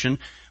revolution,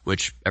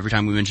 which every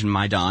time we mention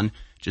Maidan,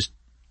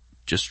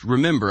 just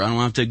remember, I don't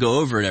have to go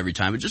over it every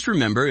time, but just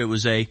remember it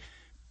was a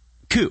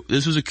coup.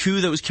 This was a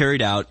coup that was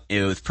carried out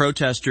with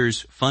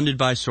protesters funded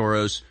by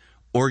Soros,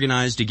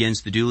 organized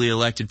against the duly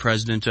elected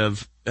president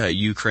of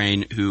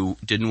Ukraine, who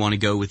didn't want to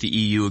go with the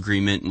EU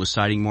agreement and was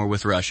siding more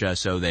with Russia.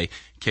 So they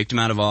kicked him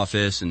out of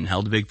office and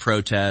held a big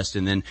protest.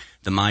 And then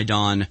the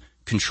Maidan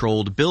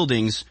controlled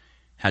buildings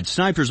had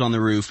snipers on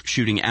the roof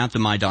shooting at the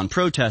Maidan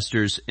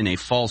protesters in a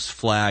false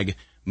flag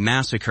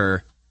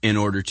massacre in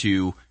order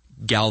to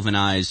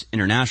galvanize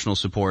international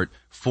support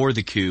for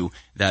the coup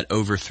that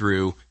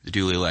overthrew the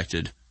duly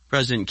elected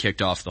president,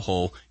 kicked off the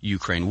whole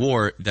Ukraine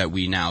war that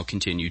we now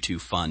continue to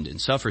fund and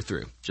suffer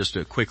through. Just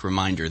a quick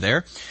reminder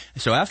there.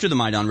 So after the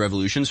Maidan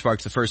revolution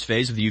sparked the first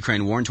phase of the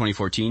Ukraine war in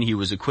 2014, he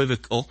was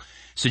equivocal,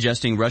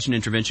 suggesting Russian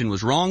intervention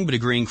was wrong, but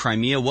agreeing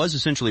Crimea was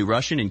essentially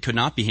Russian and could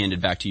not be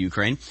handed back to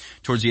Ukraine.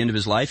 Towards the end of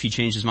his life, he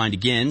changed his mind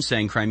again,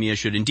 saying Crimea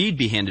should indeed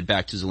be handed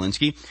back to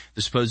Zelensky.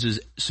 The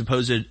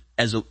supposed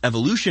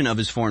evolution of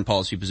his foreign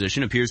policy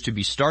position appears to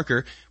be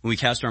starker when we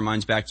cast our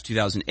minds back to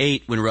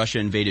 2008 when Russia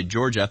invaded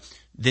Georgia.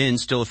 Then,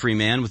 still a free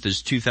man with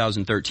his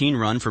 2013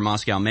 run for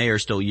Moscow mayor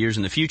still years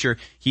in the future,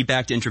 he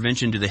backed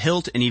intervention to the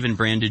hilt and even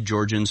branded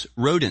Georgians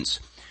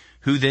rodents.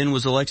 Who then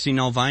was Alexei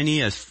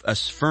Navalny, a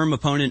firm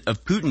opponent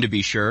of Putin to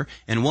be sure,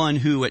 and one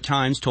who at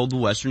times told the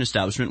Western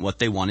establishment what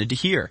they wanted to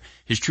hear.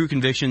 His true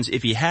convictions,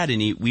 if he had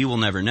any, we will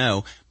never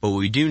know, but what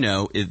we do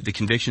know is the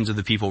convictions of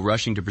the people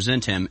rushing to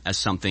present him as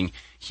something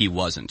he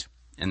wasn't.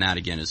 And that,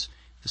 again, is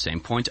the same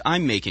point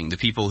I'm making. The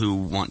people who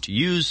want to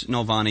use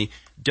Navalny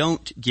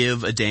don't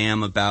give a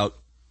damn about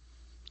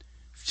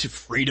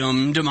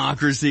freedom,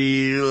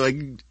 democracy, like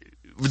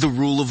the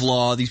rule of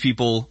law. These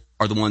people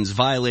are the ones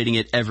violating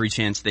it every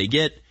chance they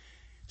get.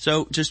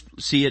 So just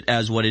see it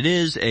as what it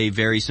is, a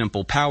very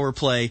simple power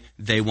play.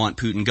 They want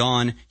Putin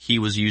gone. He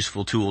was a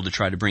useful tool to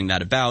try to bring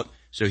that about,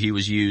 so he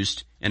was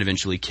used and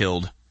eventually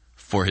killed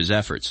for his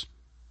efforts.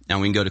 Now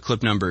we can go to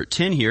clip number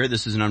 10 here.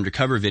 This is an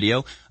undercover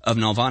video of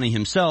Navalny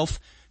himself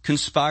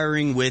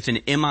conspiring with an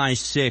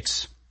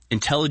MI6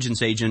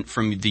 intelligence agent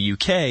from the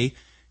UK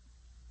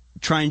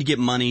trying to get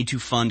money to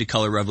fund a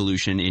color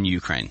revolution in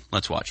Ukraine.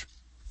 Let's watch.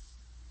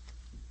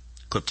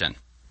 Clip 10.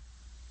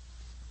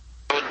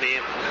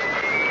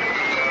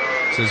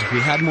 Says if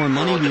we had more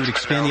money, we would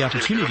expand the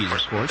opportunities, of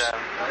course. A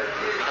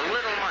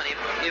little money,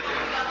 if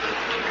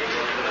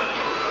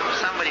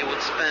somebody would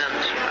spend,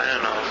 I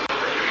don't know,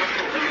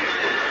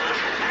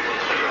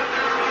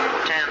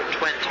 $10,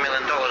 $20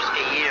 million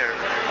a year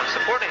on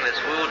supporting this,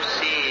 we would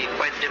see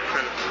quite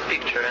different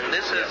picture. And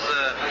this is,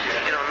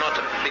 not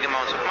a big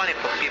amount of money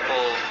for people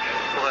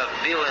who have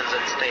billions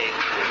at stake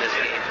in this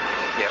game.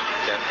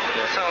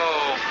 So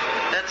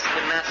that's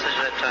the message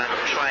that I'm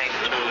trying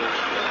to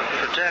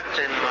project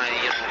in my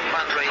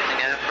fundraising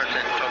effort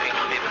and talking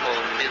to people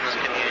in business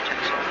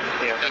communities.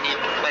 You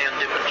need to play on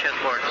different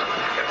chessboards.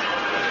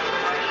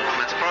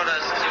 Mass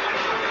protests,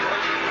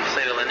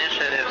 civil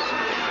initiatives,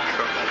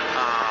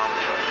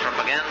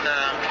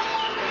 propaganda,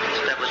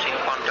 establishing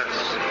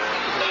contacts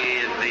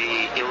with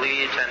the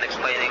elite and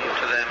explaining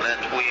to them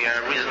that we are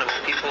reasonable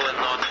people and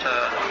not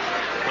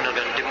we're not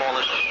going to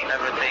demolish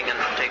everything and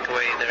take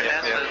away their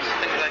assets,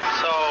 things like that.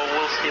 So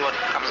we'll see what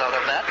comes out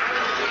of that.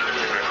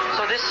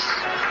 So this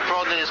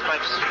broadly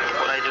describes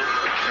what I do.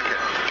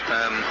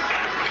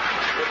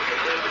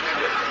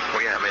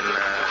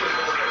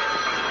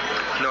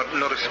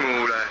 Not a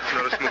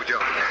small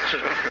job.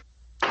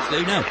 There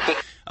you know.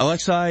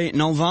 Alexei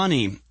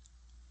Navalny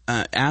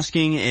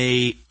asking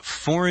a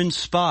foreign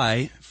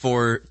spy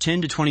for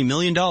 $10 to $20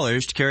 million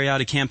to carry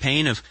out a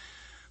campaign of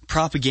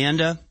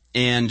propaganda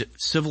and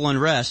civil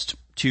unrest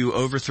to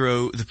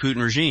overthrow the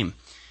Putin regime.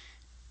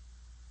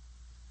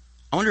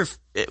 I wonder if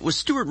was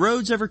Stuart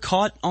Rhodes ever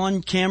caught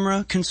on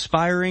camera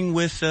conspiring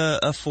with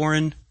a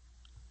foreign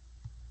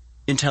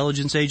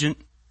intelligence agent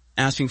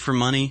asking for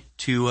money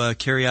to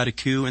carry out a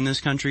coup in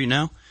this country?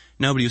 No,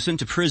 but he was sent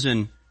to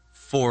prison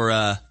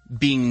for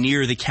being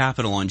near the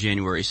Capitol on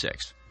January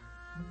 6th.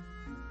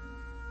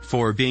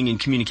 For being in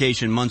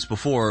communication months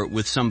before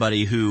with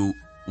somebody who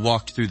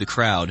walked through the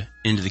crowd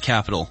into the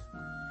Capitol.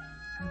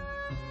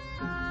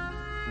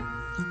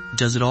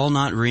 Does it all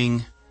not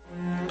ring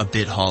a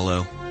bit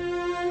hollow?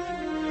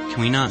 Can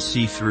we not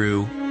see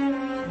through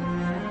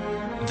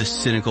the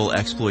cynical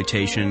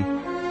exploitation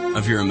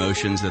of your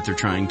emotions that they're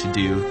trying to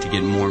do to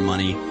get more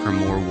money from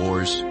more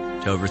wars,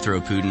 to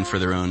overthrow Putin for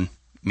their own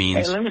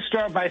means? Hey, let me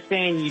start by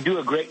saying you do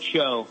a great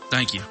show.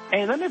 Thank you.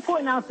 Hey, let me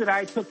point out that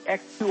I took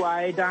X2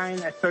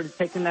 iodine. I started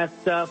taking that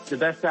stuff. The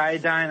best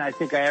iodine I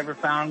think I ever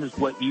found is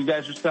what you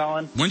guys are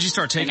selling. When did you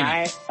start taking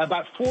it?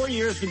 About 4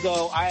 years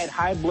ago, I had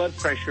high blood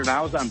pressure, and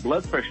I was on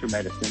blood pressure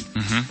medicine.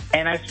 Mm-hmm.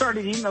 And I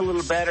started eating a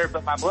little better,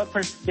 but my blood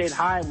pressure stayed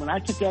high. And when I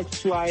took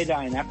X2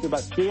 iodine, after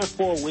about 3 or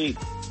 4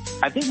 weeks,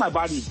 I think my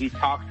body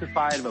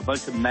detoxified of a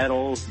bunch of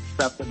metals and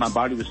stuff that my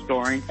body was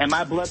storing. And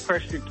my blood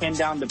pressure came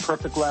down to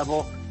perfect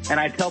level. And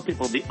I tell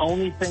people the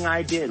only thing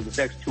I did was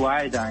X2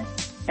 iodine.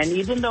 And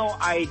even though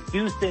I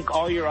do think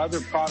all your other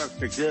products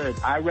are good,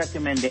 I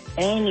recommend to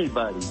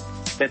anybody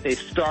that they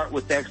start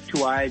with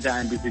X2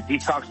 iodine because it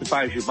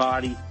detoxifies your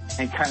body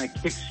and kind of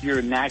kicks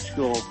your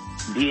natural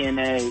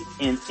DNA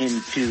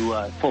into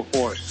full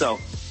force. So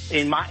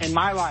in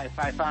my life,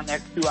 I found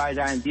X2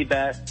 iodine the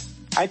best.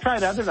 I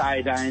tried other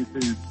iodines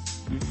and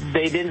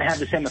they didn't have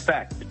the same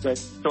effect. But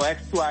so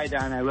X2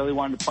 iodine, I really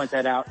wanted to point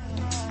that out.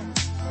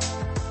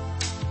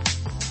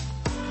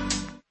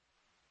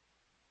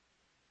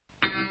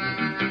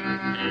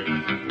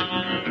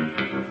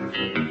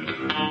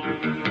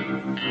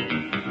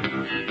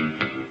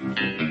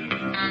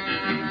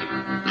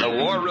 The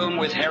War Room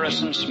with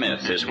Harrison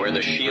Smith is where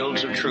the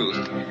shields of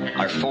truth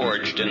are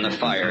forged in the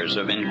fires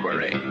of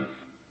inquiry.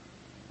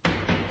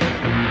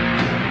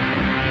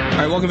 All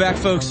right, welcome back,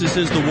 folks. This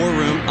is the War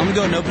Room. I'm going to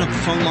go ahead and open up the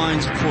phone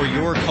lines for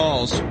your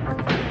calls.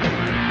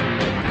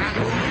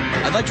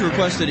 I'd like to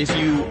request that if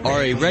you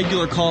are a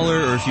regular caller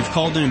or if you've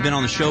called in and been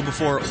on the show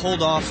before,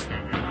 hold off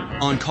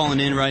on calling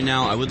in right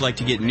now. I would like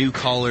to get new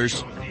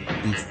callers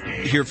and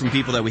hear from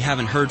people that we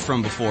haven't heard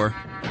from before.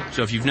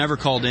 So if you've never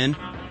called in,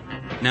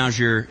 now's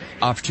your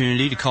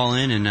opportunity to call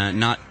in and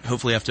not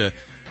hopefully have to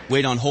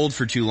wait on hold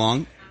for too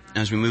long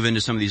as we move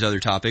into some of these other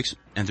topics.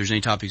 And if there's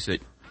any topics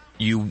that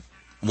you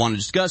want to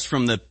discuss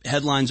from the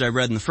headlines I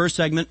read in the first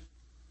segment,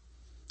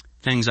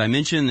 things I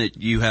mentioned that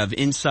you have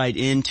insight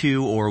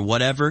into or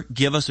whatever,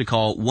 give us a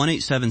call,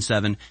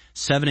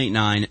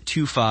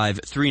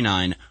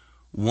 1-877-789-2539,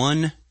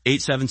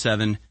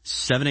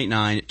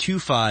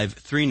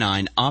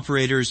 1-877-789-2539.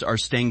 Operators are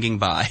standing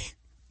by.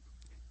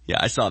 Yeah,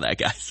 I saw that,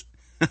 guys.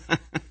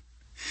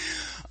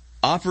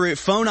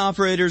 Phone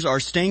operators are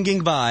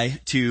standing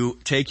by to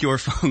take your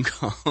phone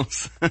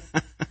calls.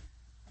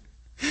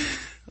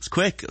 That's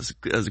quick.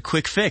 That was a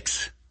quick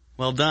fix.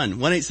 Well done.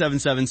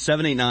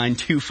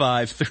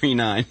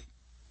 1-877-789-2539.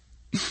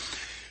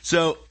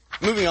 So,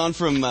 moving on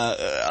from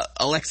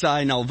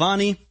Alexei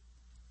Navalny,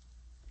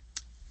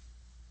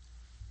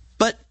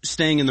 but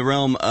staying in the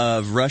realm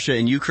of Russia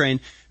and Ukraine,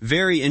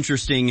 very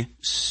interesting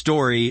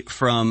story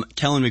from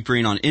Kellen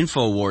McBreen on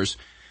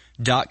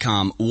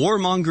Infowars.com.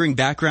 Warmongering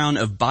background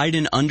of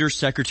Biden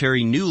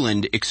Undersecretary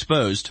Nuland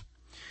exposed.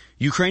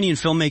 Ukrainian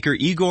filmmaker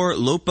Igor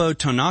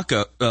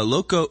Lopatonok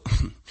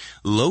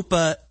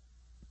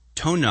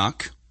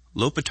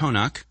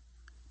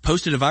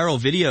posted a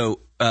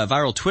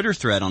viral Twitter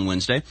thread on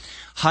Wednesday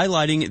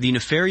highlighting the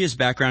nefarious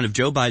background of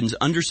Joe Biden's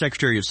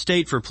Undersecretary of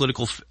State for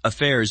Political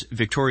Affairs,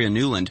 Victoria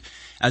Nuland.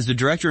 As the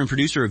director and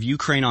producer of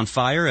Ukraine on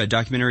Fire, a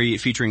documentary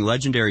featuring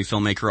legendary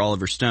filmmaker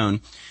Oliver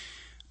Stone,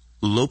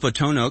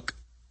 Lopatonok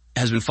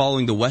has been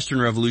following the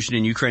Western Revolution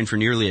in Ukraine for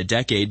nearly a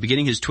decade.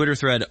 Beginning his Twitter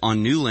thread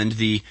on Nuland,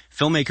 the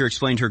filmmaker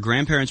explained her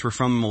grandparents were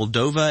from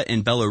Moldova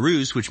and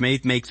Belarus, which may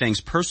make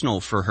things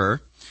personal for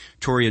her.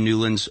 Toria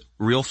Nuland's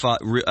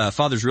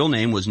father's real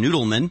name was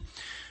Noodleman.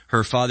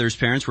 Her father's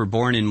parents were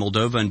born in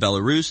Moldova and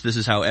Belarus. This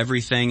is how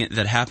everything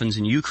that happens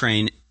in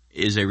Ukraine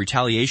is a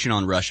retaliation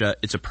on Russia.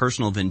 It's a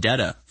personal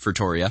vendetta for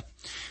Toria.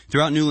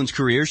 Throughout Nuland's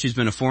career, she's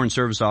been a foreign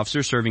service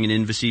officer serving in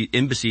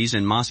embassies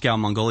in Moscow,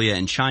 Mongolia,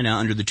 and China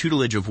under the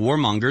tutelage of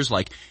warmongers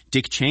like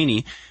Dick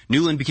Cheney.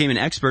 Nuland became an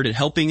expert at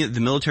helping the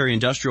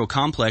military-industrial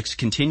complex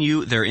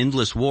continue their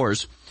endless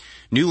wars.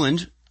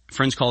 Nuland,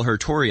 friends call her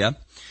Toria,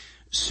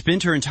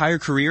 spent her entire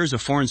career as a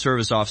foreign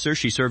service officer.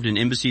 She served in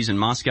embassies in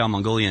Moscow,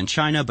 Mongolia, and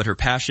China, but her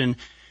passion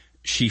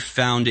she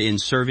found in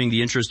serving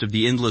the interest of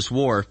the endless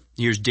war.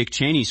 Here's Dick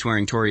Cheney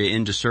swearing Toria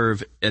in to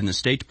serve in the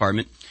State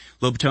Department.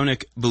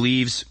 Lopatonok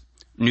believes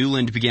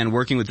Nuland began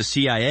working with the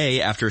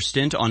CIA after a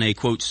stint on a,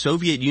 quote,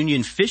 Soviet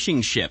Union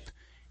fishing ship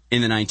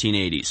in the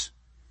 1980s.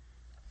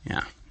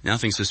 Yeah,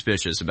 nothing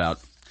suspicious about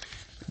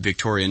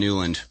Victoria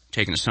Nuland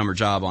taking a summer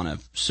job on a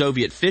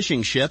Soviet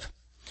fishing ship.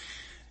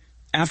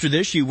 After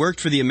this, she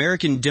worked for the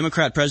American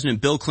Democrat President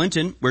Bill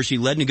Clinton, where she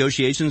led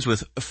negotiations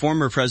with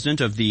former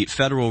president of the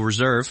Federal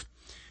Reserve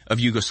of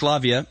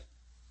Yugoslavia,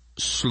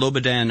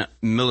 Slobodan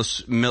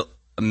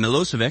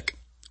Milosevic,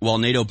 while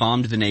NATO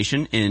bombed the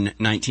nation in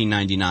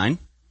 1999.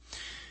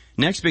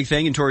 Next big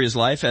thing in Toria's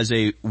life as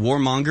a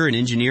warmonger and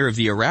engineer of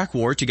the Iraq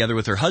War, together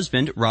with her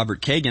husband,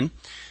 Robert Kagan.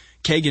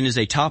 Kagan is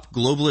a top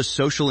globalist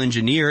social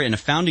engineer and a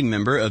founding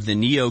member of the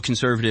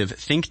neoconservative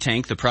think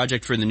tank, the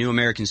Project for the New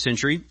American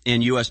Century,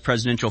 and U.S.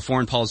 presidential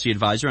foreign policy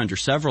advisor under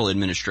several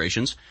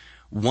administrations.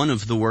 One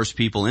of the worst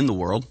people in the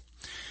world,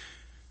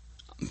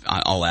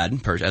 I'll add,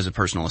 as a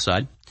personal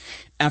aside.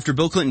 After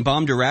Bill Clinton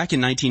bombed Iraq in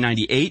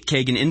 1998,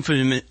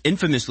 Kagan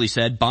infamously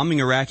said, "Bombing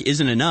Iraq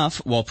isn't enough,"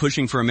 while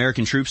pushing for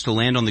American troops to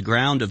land on the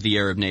ground of the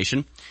Arab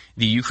nation.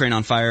 The Ukraine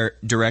on Fire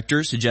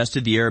director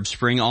suggested the Arab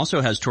Spring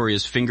also has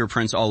Toria's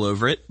fingerprints all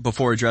over it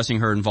before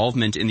addressing her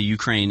involvement in the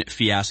Ukraine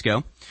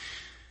fiasco.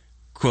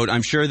 Quote,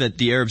 "I'm sure that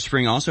the Arab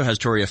Spring also has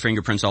Toria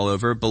fingerprints all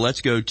over, but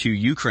let's go to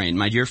Ukraine."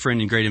 My dear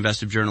friend and great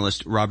investigative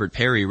journalist Robert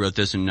Perry wrote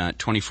this in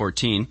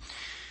 2014.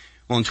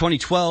 Well, in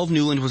 2012,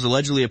 Nuland was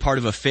allegedly a part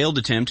of a failed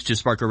attempt to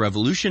spark a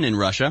revolution in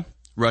Russia.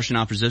 Russian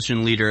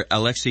opposition leader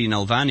Alexei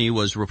Navalny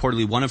was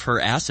reportedly one of her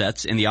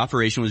assets, and the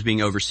operation was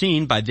being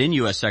overseen by then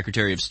U.S.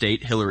 Secretary of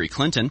State Hillary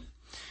Clinton.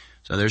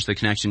 So there's the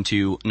connection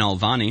to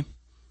Navalny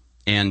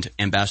and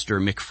Ambassador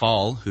Mick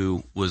Fall,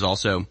 who was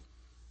also,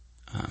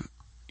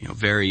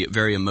 very,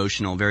 very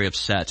emotional, very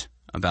upset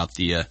about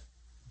the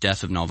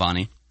death of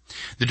Navalny.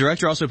 The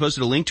director also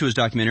posted a link to his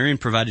documentary and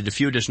provided a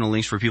few additional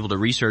links for people to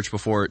research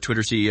before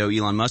Twitter CEO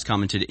Elon Musk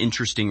commented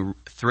interesting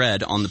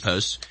thread on the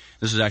post.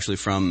 This was actually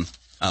from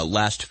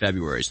last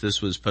February, so this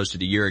was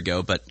posted a year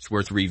ago, but it's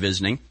worth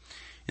revisiting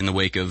in the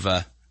wake of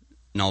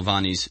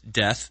Navalny's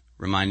death,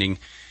 reminding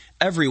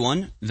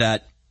everyone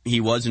that he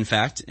was, in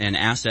fact, an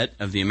asset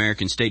of the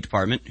American State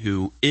Department,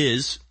 who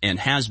is and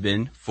has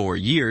been for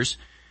years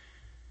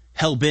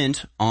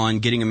hell-bent on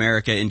getting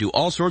America into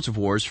all sorts of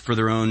wars for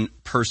their own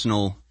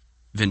personal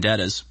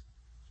vendettas.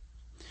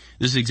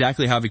 This is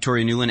exactly how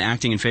Victoria Nuland,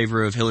 acting in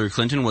favor of Hillary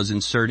Clinton, was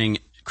inserting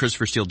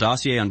Christopher Steele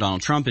dossier on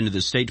Donald Trump into the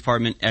State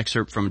Department.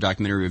 Excerpt from a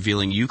documentary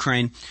revealing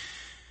Ukraine.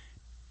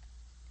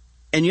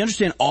 And you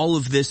understand all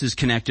of this is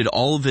connected,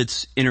 all of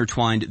it's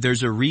intertwined.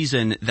 There's a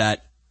reason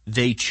that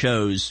they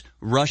chose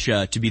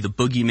Russia to be the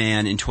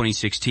boogeyman in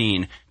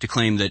 2016 to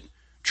claim that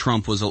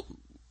Trump was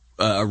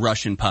a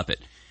Russian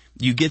puppet.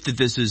 You get that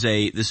this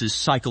is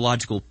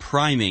psychological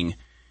priming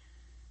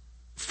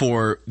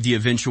for the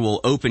eventual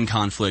open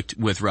conflict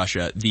with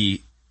Russia.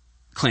 The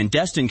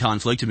clandestine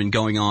conflict had been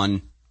going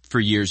on for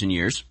years and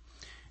years.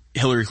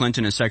 Hillary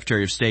Clinton as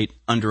Secretary of State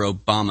under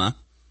Obama,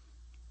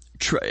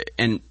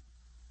 and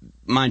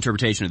my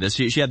interpretation of this,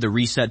 she had the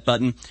reset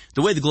button.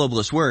 The way the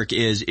globalists work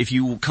is if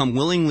you come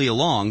willingly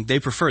along, they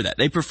prefer that.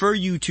 They prefer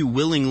you to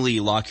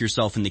willingly lock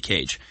yourself in the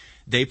cage.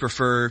 They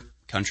prefer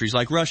countries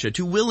like Russia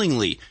to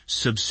willingly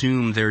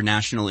subsume their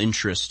national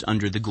interest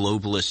under the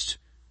globalist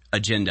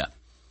agenda.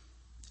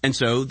 And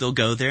so they'll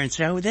go there and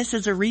say, "Oh, this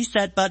is a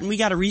reset button. We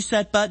got a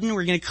reset button.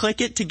 We're going to click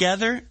it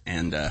together."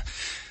 And I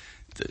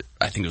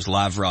think it was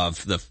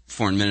Lavrov, the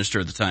foreign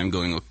minister at the time,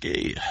 going,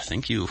 "Okay,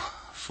 thank you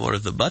for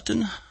the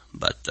button,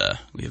 but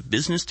we have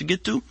business to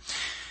get to."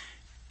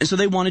 And so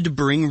they wanted to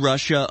bring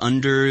Russia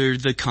under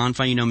the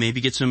confine,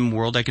 maybe get some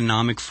World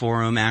Economic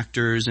Forum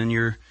actors in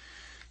your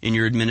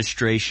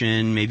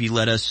administration, maybe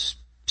let us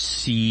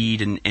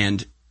seed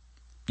and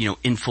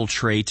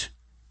infiltrate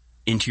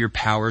into your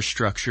power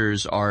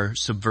structures, our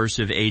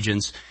subversive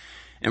agents.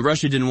 And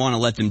Russia didn't want to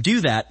let them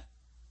do that.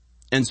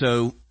 And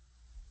so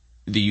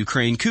the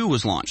Ukraine coup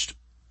was launched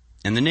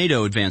and the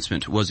NATO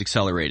advancement was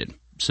accelerated.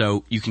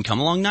 So you can come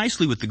along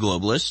nicely with the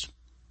globalists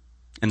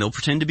and they'll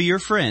pretend to be your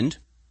friend.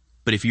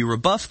 But if you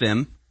rebuff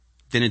them,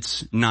 then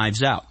it's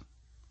knives out,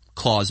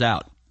 claws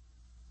out,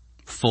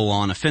 full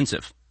on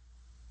offensive.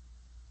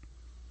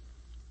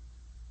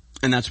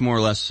 And that's more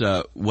or less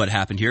what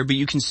happened here. But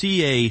you can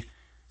see a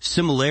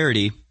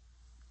similarity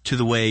to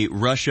the way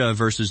Russia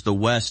versus the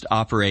West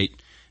operate,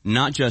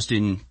 not just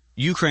in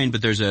Ukraine,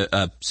 but there's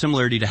a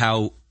similarity to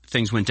how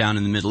things went down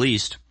in the Middle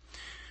East,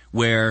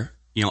 where,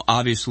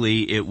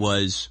 obviously it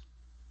was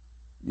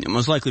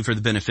most likely for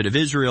the benefit of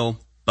Israel,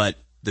 but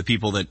the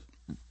people that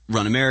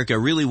run America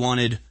really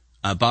wanted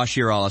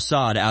Bashar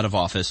al-Assad out of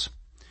office.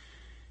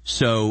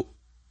 So,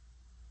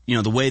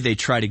 the way they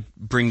try to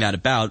bring that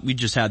about, we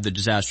just had the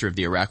disaster of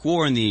the Iraq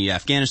War and the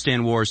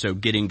Afghanistan War, so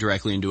getting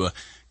directly into a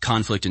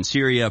conflict in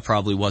Syria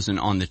probably wasn't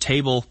on the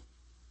table.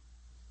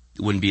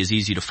 It wouldn't be as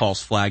easy to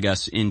false flag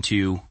us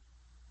into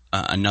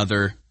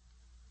another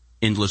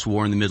endless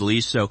war in the Middle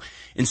East. So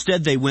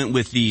instead they went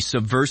with the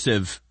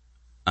subversive,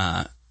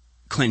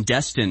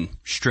 clandestine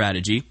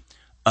strategy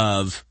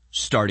of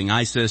starting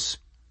ISIS,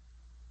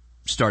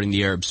 starting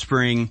the Arab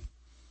Spring,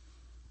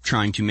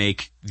 trying to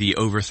make the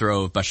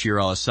overthrow of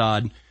Bashar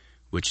al-Assad,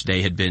 which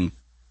they had been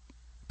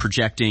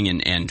projecting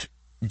and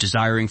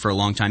desiring for a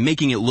long time,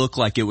 making it look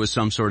like it was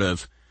some sort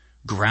of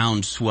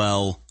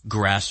groundswell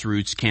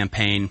grassroots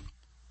campaign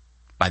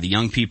by the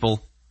young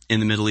people in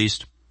the Middle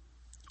East,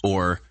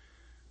 or,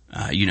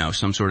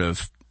 some sort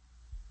of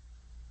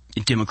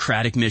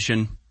democratic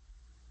mission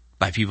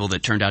by people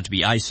that turned out to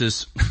be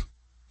ISIS.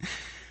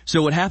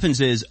 So what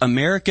happens is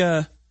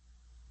America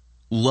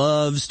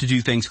loves to do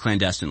things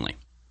clandestinely.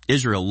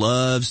 Israel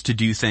loves to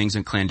do things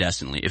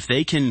clandestinely. If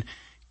they can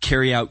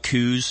carry out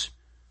coups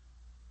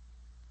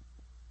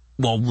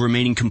while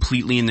remaining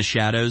completely in the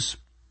shadows,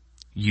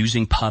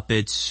 using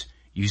puppets,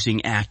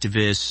 using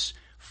activists,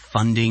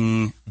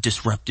 funding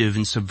disruptive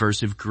and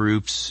subversive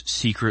groups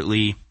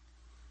secretly,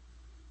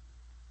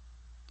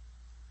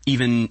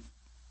 even,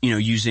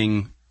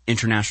 using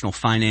international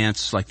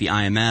finance like the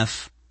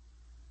IMF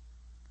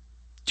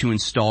to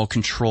install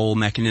control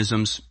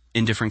mechanisms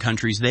in different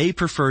countries. They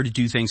prefer to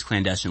do things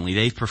clandestinely.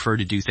 They prefer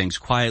to do things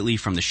quietly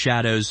from the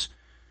shadows.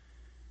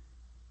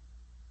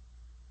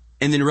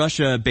 And then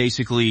Russia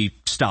basically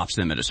stops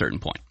them at a certain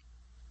point.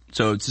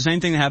 So it's the same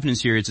thing that happened in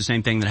Syria. It's the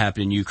same thing that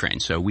happened in Ukraine.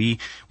 So we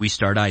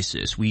start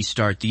ISIS. We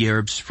start the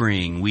Arab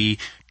Spring. We,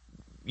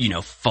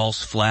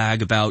 false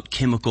flag about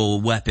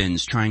chemical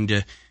weapons, trying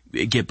to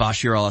get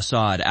Bashar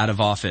al-Assad out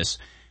of office.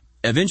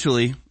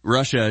 Eventually,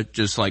 Russia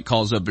just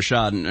calls up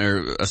Assad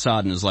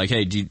and is like,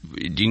 hey, do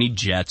you need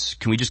jets?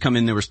 Can we just come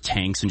in there with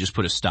tanks and just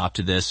put a stop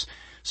to this?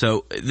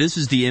 So this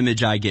is the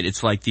image I get.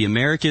 It's like the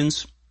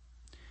Americans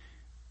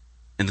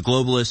and the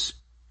globalists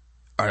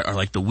are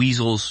like the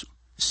weasels,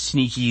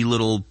 sneaky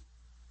little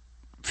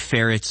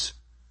ferrets.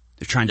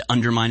 They're trying to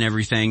undermine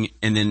everything.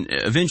 And then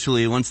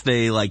eventually, once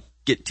they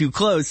get too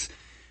close,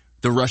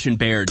 the Russian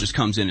bear just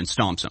comes in and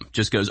stomps them.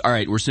 Just goes, all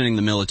right, we're sending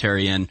the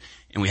military in,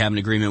 and we have an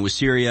agreement with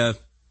Syria.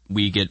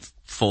 We get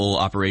full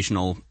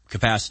operational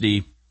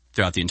capacity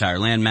throughout the entire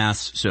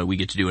landmass, so we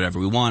get to do whatever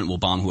we want. We'll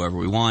bomb whoever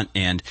we want,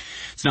 and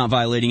it's not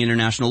violating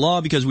international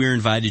law because we were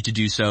invited to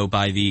do so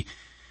by the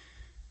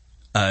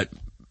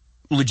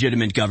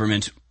legitimate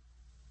government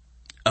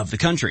of the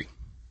country.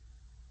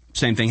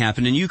 Same thing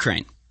happened in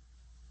Ukraine,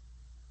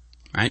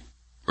 right?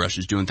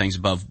 Russia's doing things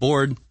above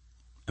board.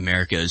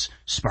 America's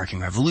sparking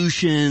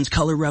revolutions,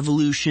 color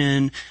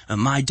revolution,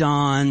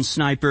 Maidan,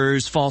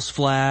 snipers, false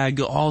flag,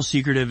 all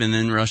secretive. And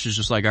then Russia's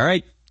just like, all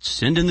right,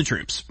 send in the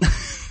troops.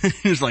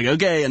 It's like,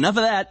 okay, enough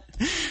of that.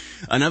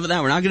 Enough of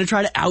that. We're not going to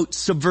try to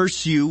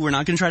out-subverse you. We're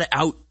not going to try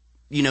to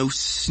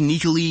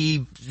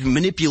sneakily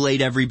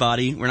manipulate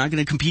everybody. We're not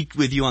going to compete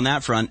with you on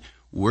that front.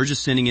 We're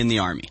just sending in the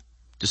army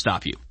to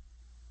stop you.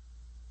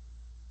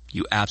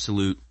 You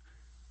absolute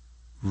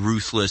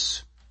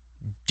ruthless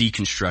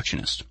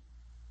deconstructionist.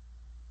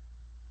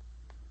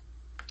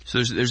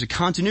 So there's a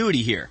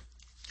continuity here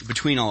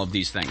between all of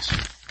these things.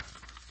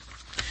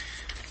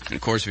 And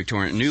of course,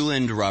 Victoria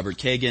Nuland, Robert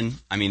Kagan,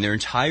 their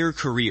entire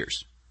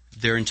careers,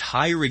 their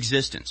entire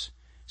existence,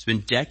 it's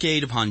been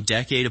decade upon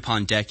decade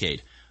upon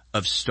decade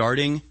of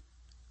starting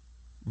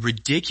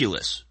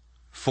ridiculous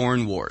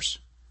foreign wars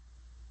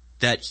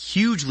that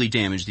hugely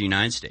damage the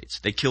United States.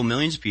 They kill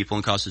millions of people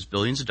and cost us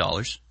billions of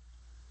dollars,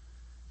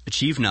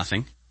 achieve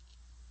nothing,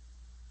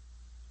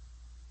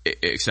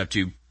 except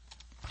to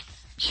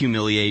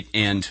humiliate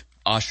and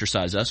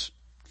ostracize us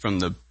from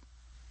the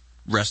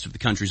rest of the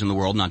countries in the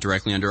world, not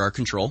directly under our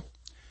control.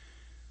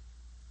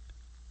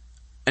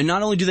 And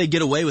not only do they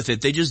get away with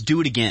it, they just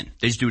do it again.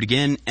 They just do it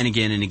again and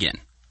again and again.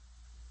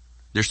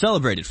 They're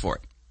celebrated for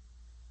it.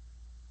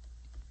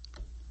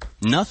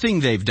 Nothing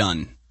they've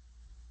done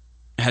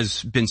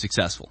has been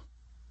successful.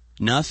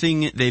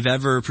 Nothing they've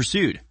ever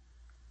pursued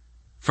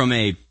from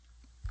a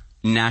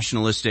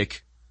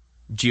nationalistic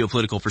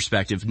geopolitical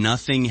perspective,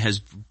 nothing has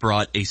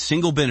brought a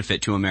single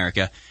benefit to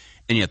America,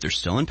 and yet they're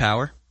still in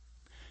power.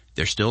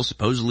 They're still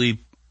supposedly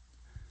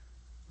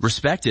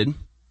respected,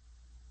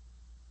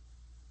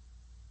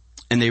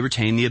 and they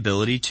retain the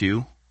ability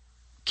to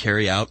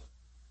carry out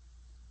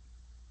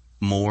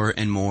more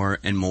and more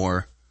and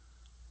more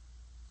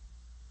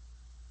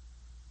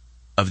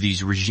of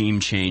these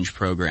regime change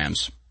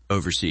programs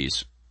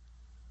overseas.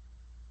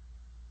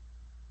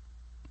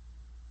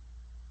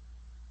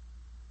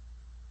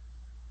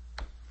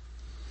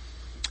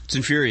 It's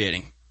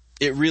infuriating.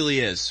 It really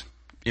is.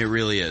 It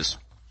really is.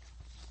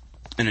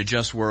 In a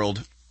just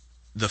world,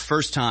 the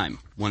first time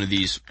one of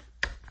these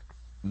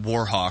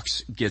war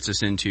hawks gets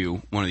us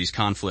into one of these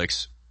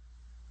conflicts,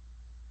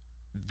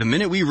 the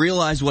minute we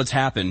realize what's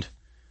happened,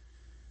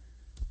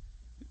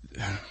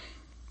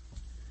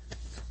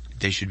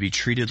 they should be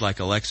treated like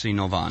Alexei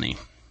Navalny.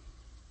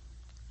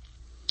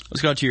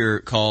 Let's go to your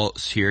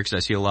calls here because I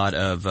see a lot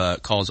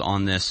of calls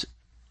on this,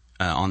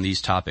 on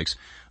these topics.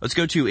 Let's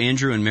go to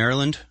Andrew in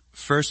Maryland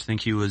first. I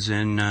think he was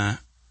in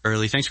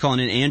early. Thanks for calling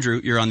in,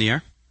 Andrew. You're on the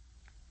air.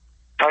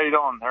 How you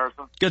doing,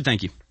 Harrison? Good,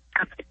 thank you.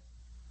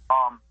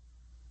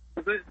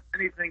 Is there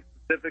anything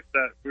specific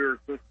that we were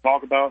supposed to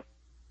talk about?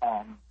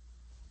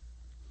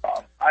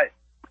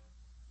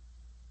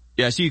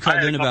 I see you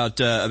called in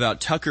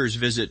about Tucker's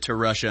visit to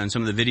Russia and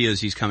some of the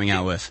videos he's coming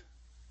out with.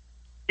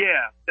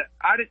 Yeah,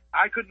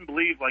 I couldn't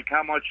believe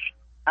how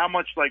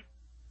much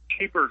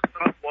cheaper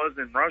stuff was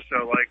in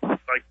Russia, like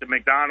the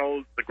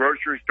McDonald's, the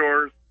grocery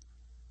stores,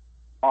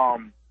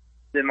 then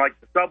the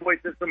subway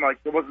system.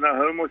 There wasn't no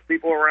homeless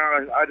people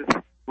around. I just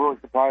was really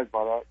surprised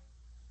by that.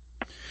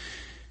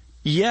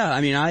 Yeah,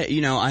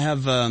 I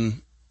have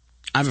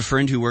a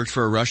friend who worked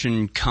for a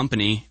Russian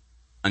company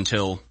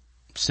until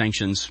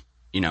sanctions,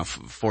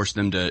 forced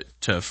them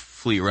to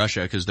flee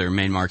Russia because their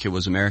main market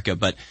was America.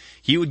 But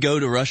he would go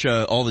to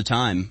Russia all the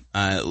time.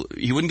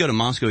 He wouldn't go to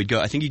Moscow.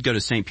 I think he'd go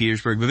to St.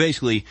 Petersburg. But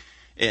basically,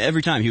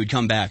 every time he would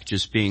come back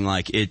just being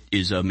like, it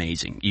is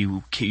amazing.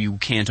 You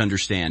can't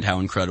understand how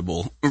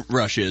incredible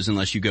Russia is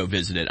unless you go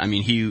visit it. I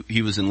mean,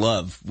 he was in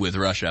love with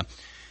Russia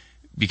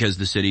because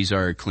the cities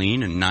are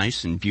clean and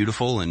nice and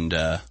beautiful, and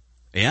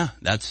yeah,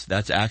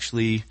 that's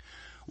actually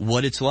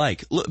what it's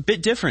like. A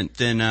bit different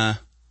than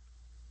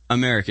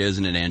America,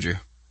 isn't it, Andrew?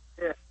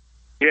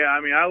 Yeah,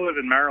 I mean, I live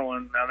in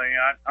Maryland. I mean,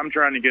 I'm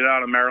trying to get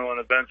out of Maryland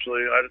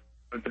eventually.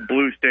 It's a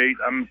blue state.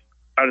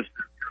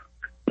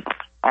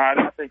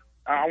 I think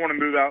I want to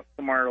move out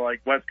somewhere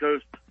like West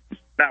Coast,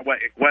 not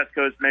West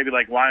Coast, maybe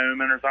like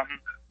Wyoming or something.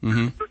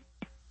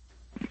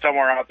 Mm-hmm.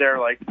 Somewhere out there.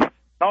 Like,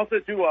 also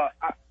too,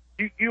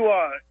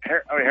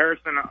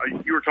 Harrison,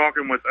 you were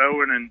talking with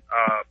Owen and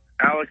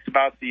Alex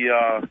about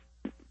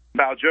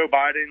about Joe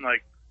Biden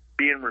like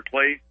being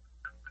replaced,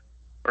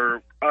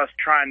 or us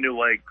trying to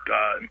like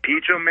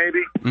impeach him,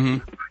 maybe. Mm-hmm.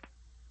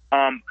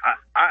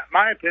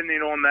 My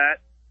opinion on that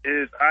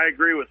is I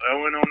agree with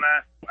Owen on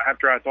that.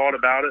 After I thought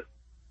about it,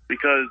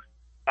 because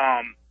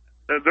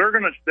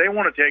they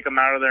want to take him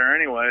out of there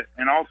anyway,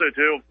 and also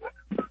too,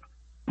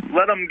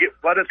 let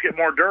us get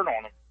more dirt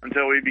on him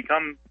until we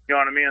become, you know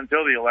what I mean,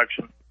 until the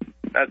election.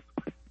 That's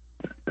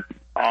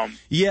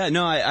yeah,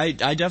 no, I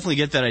definitely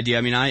get that idea.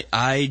 I mean,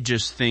 I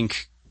just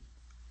think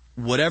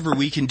whatever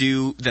we can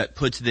do that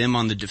puts them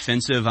on the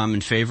defensive, I'm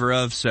in favor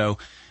of. So,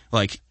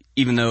 like,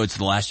 even though it's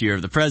the last year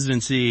of the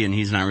presidency and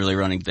he's not really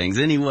running things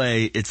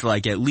anyway, it's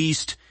like at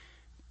least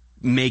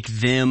make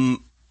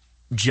them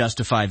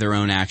justify their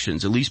own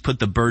actions. At least put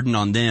the burden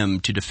on them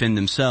to defend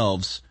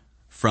themselves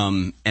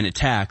from an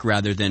attack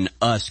rather than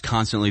us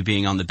constantly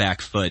being on the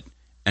back foot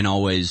and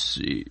always,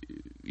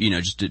 you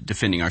know, just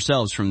defending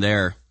ourselves from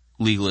their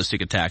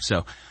legalistic attacks.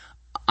 So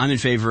I'm in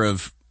favor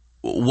of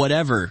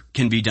whatever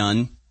can be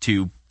done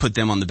to put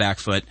them on the back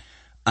foot.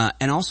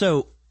 And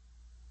also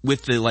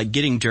with the like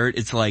getting dirt,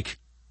 it's like,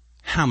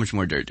 how much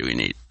more dirt do we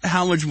need?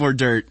 How much more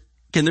dirt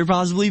can there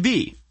possibly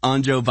be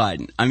on Joe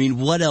Biden? I mean,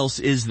 what else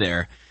is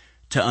there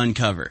to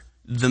uncover?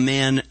 The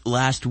man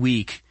last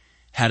week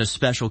had a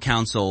special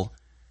counsel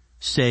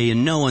say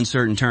in no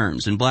uncertain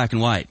terms, in black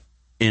and white,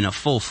 in a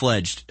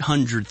full-fledged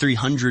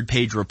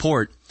 300-page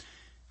report,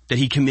 that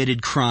he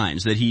committed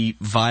crimes, that he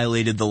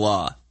violated the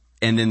law.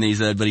 And then they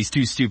said, but he's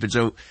too stupid.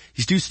 So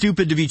he's too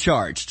stupid to be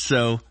charged.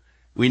 So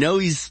we know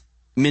he's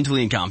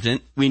mentally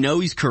incompetent. We know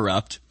he's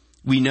corrupt.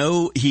 We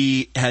know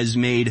he has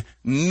made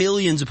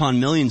millions upon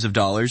millions of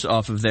dollars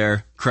off of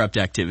their corrupt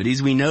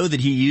activities. We know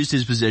that he used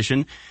his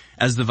position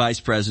as the vice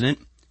president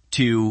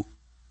to,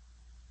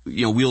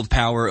 you know, wield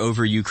power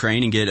over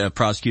Ukraine and get a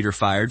prosecutor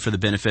fired for the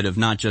benefit of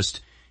not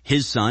just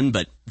his son,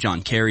 but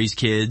John Kerry's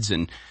kids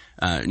and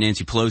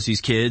Nancy Pelosi's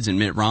kids and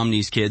Mitt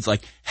Romney's kids.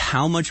 Like,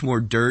 how much more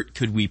dirt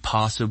could we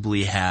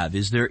possibly have?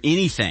 Is there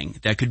anything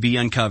that could be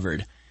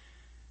uncovered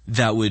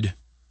that would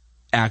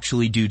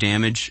actually do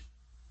damage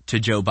to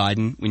Joe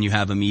Biden when you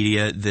have a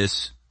media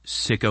this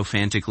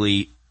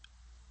sycophantically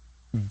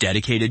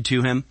dedicated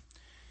to him?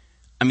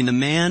 I mean, the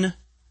man,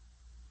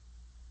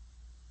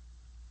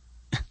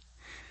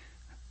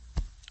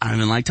 I don't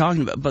even like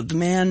talking about, but the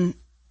man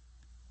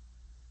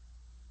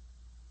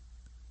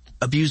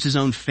abused his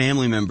own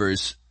family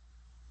members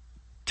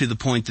to the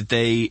point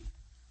that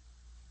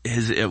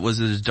it was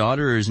his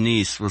daughter or his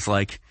niece was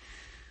like,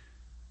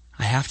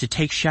 I have to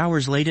take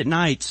showers late at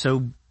night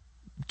so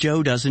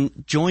Joe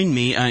doesn't join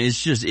me.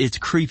 It's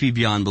creepy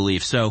beyond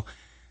belief. So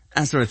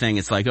that sort of thing.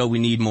 It's like, oh, we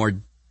need more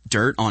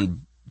dirt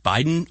on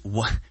Biden.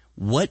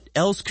 What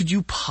else could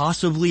you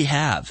possibly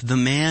have? The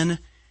man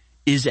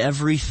is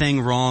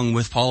everything wrong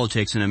with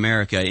politics in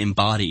America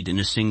embodied in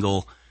a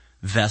single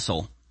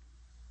vessel.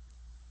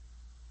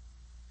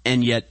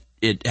 And yet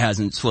it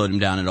hasn't slowed him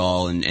down at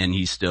all, and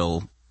he's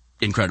still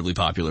incredibly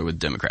popular with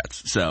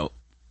Democrats. So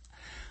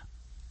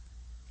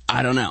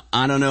I don't know.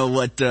 I don't know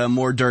what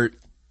more dirt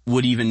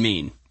would even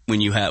mean when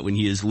he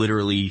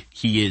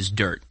is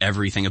dirt.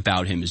 Everything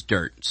about him is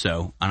dirt.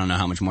 So I don't know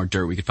how much more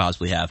dirt we could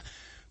possibly have.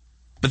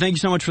 But thank you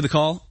so much for the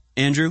call,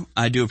 Andrew.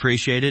 I do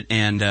appreciate it.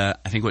 And I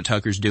think what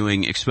Tucker's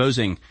doing,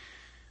 exposing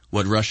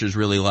what Russia's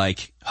really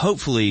like,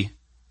 hopefully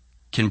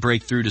can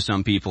break through to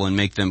some people and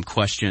make them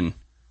question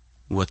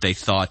what they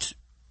thought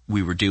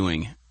we were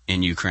doing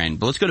in Ukraine.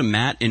 But let's go to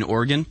Matt in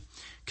Oregon,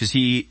 because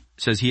he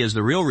says he has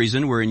the real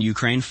reason we're in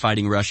Ukraine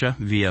fighting Russia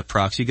via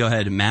proxy. Go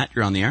ahead, Matt.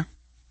 You're on the air.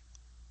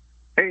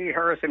 Hey,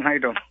 Harrison. How you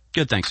doing?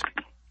 Good, thanks.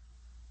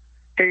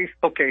 Hey,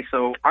 okay,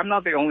 so I'm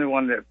not the only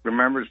one that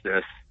remembers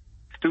this.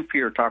 Stu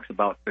Peter talks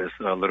about this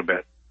a little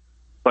bit.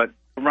 But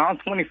around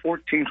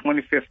 2014,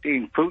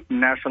 2015, Putin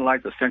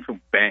nationalized the central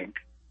bank,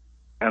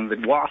 and the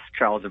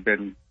Rothschilds have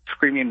been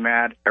screaming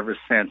mad ever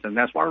since. And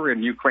that's why we're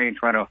in Ukraine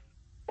trying to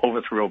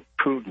overthrow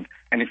Putin.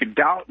 And if you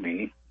doubt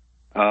me,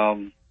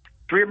 3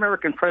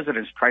 American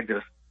presidents tried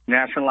to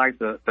nationalize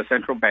the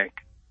central bank.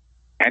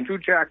 Andrew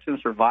Jackson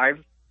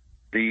survived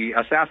the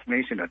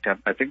assassination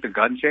attempt. I think the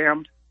gun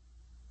jammed,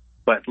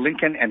 but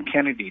Lincoln and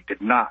Kennedy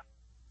did not.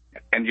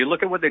 And you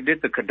look at what they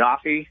did to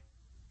Gaddafi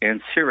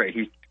in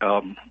Syria,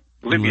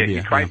 Libya.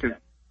 He tried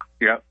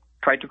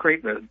to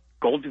create the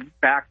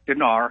gold-backed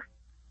dinar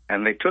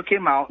And they took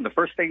him out, and the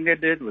first thing they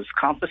did was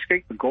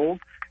confiscate the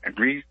gold and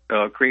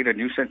create a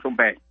new central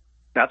bank.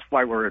 That's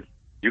why we're in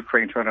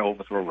Ukraine trying to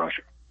overthrow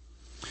Russia.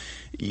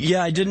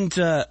 Yeah, I didn't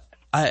know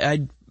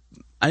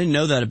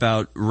that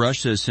about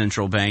Russia's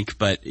central bank,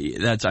 but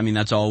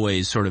that's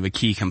always sort of a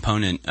key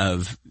component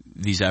of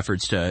these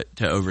efforts to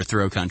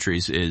overthrow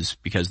countries, is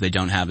because they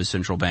don't have a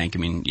central bank. I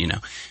mean,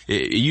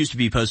 it used to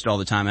be posted all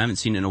the time. I haven't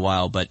seen it in a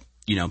while, but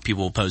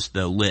people will post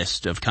the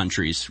list of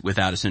countries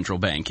without a central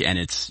bank, and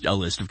it's a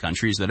list of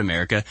countries that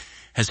America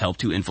has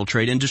helped to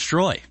infiltrate and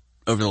destroy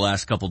over the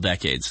last couple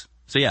decades.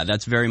 So yeah,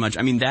 that's very much,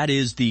 that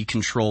is the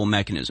control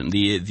mechanism,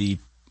 the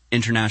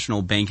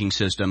international banking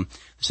system,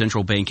 the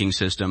central banking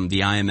system,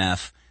 the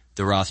IMF,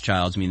 the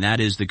Rothschilds.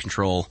 That is the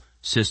control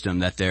system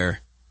that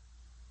they're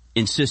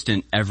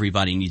insistent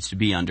everybody needs to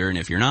be under, and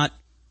if you're not,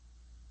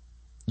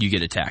 you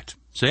get attacked.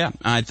 So yeah,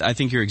 I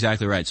think you're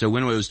exactly right. So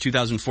when it was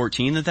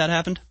 2014 that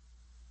happened?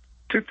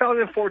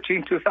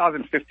 2014,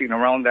 2015,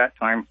 around that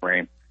time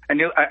frame. And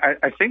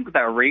I think the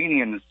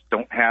Iranians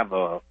don't have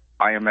a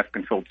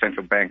IMF-controlled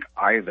central bank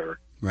either.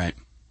 Right.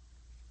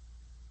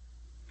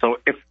 So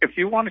if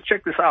you want to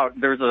check this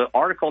out, there's an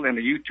article in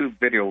a YouTube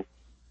video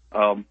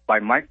by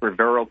Mike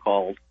Rivero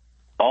called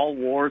 "All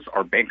Wars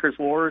Are Bankers'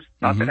 Wars."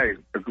 Not that I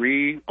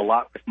agree a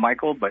lot with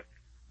Michael, but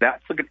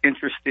that's an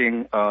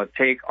interesting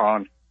take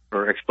on,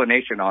 or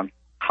explanation on,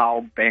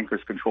 how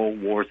bankers control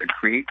wars and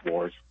create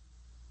wars.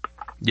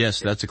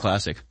 Yes, that's a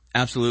classic.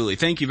 Absolutely.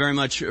 Thank you very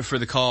much for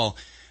the call,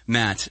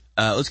 Matt.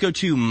 Let's go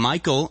to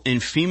Michael in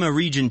FEMA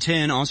Region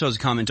 10, also has a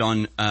comment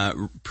on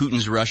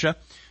Putin's Russia.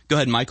 Go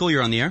ahead, Michael,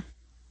 you're on the air.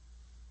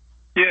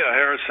 Yeah,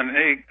 Harrison.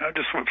 Hey,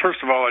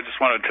 first of all, I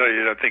just want to tell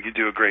you that I think you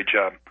do a great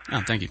job.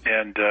 Oh, thank you.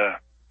 And but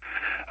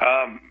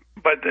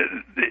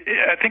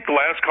I think the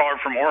last caller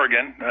from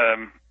Oregon,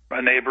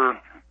 a neighbor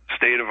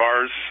state of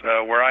ours,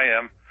 where I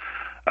am,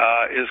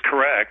 is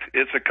correct.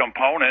 It's a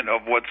component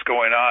of what's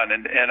going on,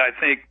 and I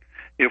think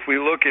if we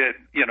look at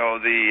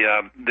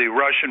the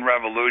Russian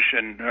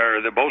Revolution,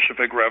 or the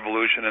Bolshevik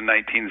Revolution in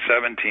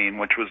 1917,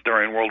 which was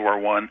during World War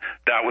I,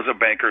 that was a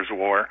bankers'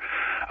 war.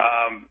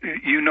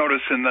 You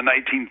notice in the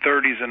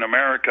 1930s in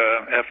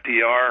America,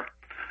 FDR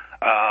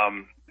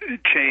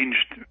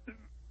changed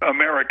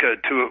America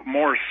to a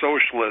more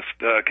socialist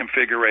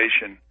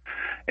configuration.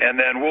 And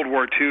then World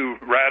War II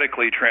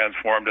radically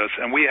transformed us,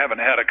 and we haven't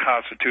had a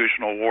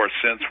constitutional war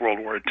since World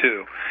War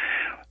II.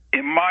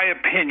 In my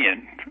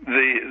opinion,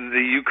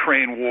 the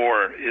Ukraine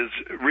war is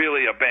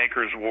really a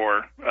banker's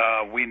war.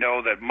 We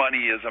know that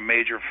money is a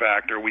major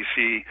factor. We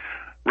see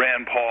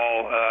Rand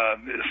Paul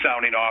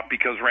sounding off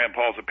because Rand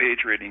Paul's a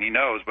patriot and he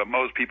knows, but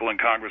most people in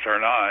Congress are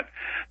not.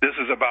 This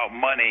is about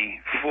money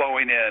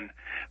flowing in.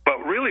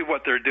 But really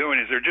what they're doing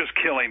is they're just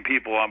killing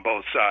people on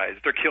both sides.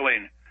 They're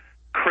killing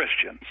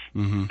Christians.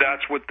 Mm-hmm.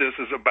 That's what this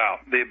is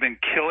about. They've been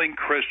killing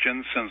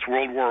Christians since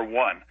World War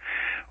I.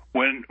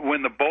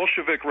 When the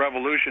Bolshevik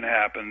Revolution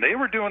happened, they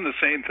were doing the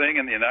same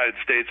thing in the United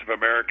States of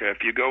America.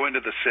 If you go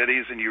into the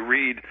cities and you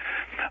read,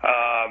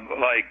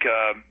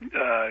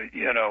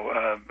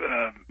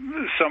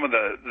 some of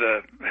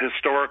the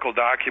historical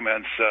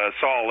documents,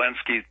 Saul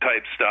Alinsky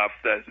type stuff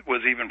that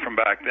was even from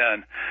back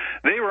then,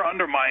 they were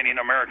undermining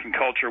American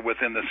culture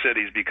within the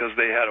cities because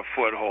they had a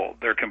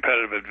foothold. Their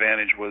competitive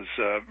advantage was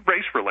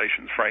race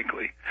relations,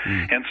 frankly,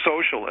 and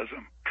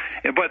socialism.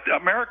 But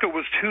America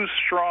was too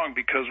strong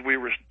because we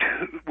were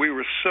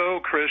so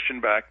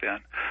Christian back then.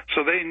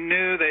 So they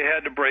knew they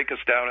had to break us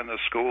down in the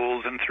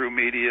schools and through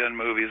media and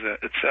movies,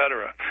 et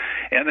cetera.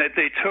 And that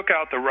they took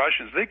out the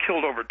Russians. They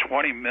killed over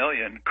 20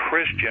 million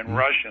Christian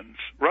Russians.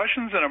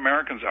 Russians and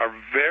Americans are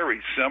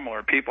very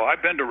similar people.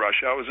 I've been to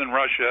Russia. I was in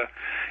Russia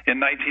in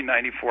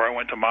 1994. I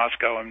went to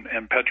Moscow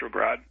and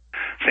Petrograd,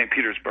 St.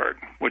 Petersburg,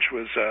 which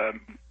was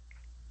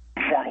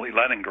formerly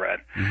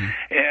Leningrad.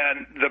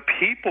 And the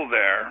people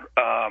there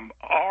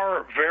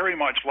are very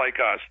much like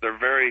us. They're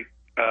very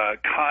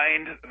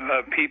kind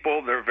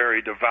people. They're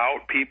very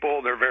devout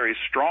people. They're very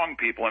strong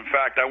people. In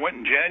fact, I went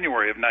in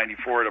January of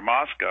 94 to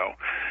Moscow,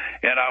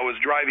 and I was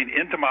driving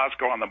into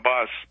Moscow on the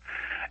bus,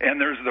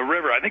 and there's the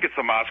river. I think it's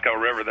the Moscow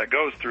River that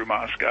goes through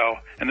Moscow,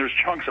 and there's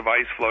chunks of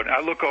ice floating. I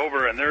look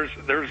over, and there's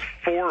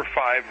 4 or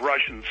 5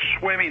 Russians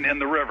swimming in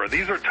the river.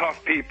 These are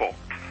tough people.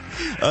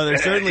 Oh, they're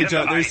certainly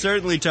tough. They're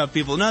certainly tough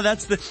people. No,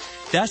 that's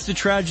the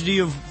tragedy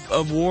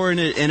of war, and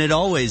it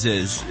always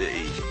is.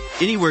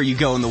 Anywhere you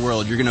go in the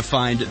world, you're going to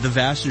find the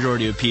vast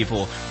majority of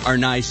people are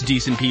nice,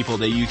 decent people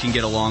that you can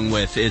get along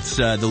with. It's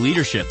the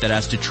leadership that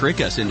has to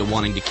trick us into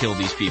wanting to kill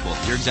these people.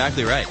 You're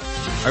exactly right.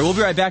 All right, we'll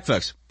be right back,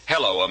 folks.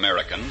 Hello,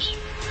 Americans.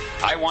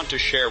 I want to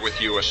share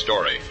with you a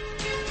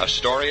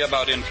story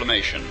about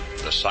inflammation,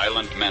 the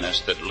silent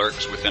menace that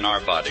lurks within our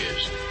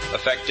bodies,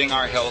 affecting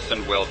our health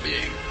and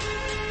well-being.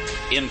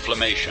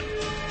 Inflammation,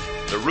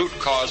 the root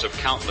cause of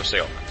countless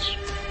ailments,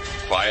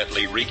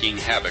 quietly wreaking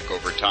havoc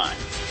over time.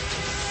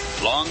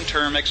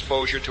 Long-term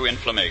exposure to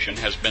inflammation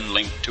has been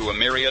linked to a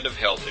myriad of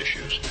health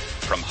issues,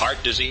 from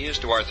heart disease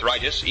to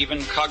arthritis,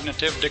 even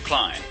cognitive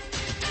decline.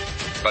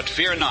 But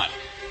fear not,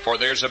 for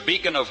there's a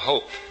beacon of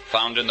hope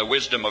found in the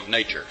wisdom of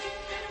nature.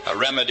 a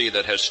remedy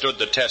that has stood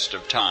the test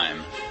of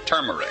time,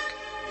 turmeric.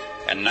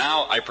 And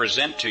now I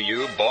present to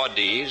you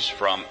Bodies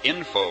from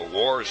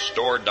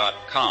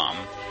InfoWarsStore.com,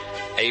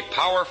 a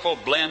powerful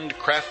blend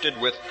crafted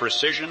with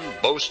precision,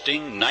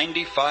 boasting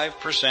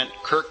 95%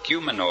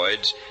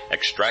 curcuminoids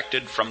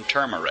extracted from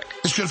turmeric.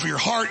 It's good for your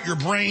heart, your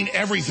brain,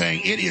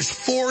 everything. It is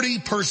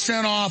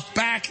 40% off,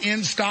 back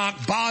in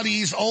stock,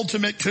 Body's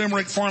Ultimate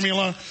Turmeric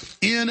Formula,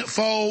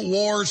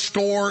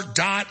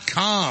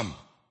 InfoWarsStore.com.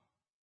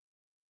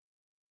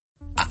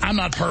 I'm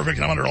not perfect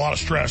and I'm under a lot of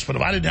stress, but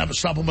if I didn't have the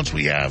supplements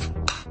we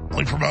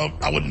promote,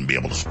 I wouldn't be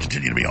able to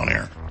continue to be on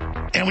air.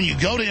 And when you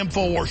go to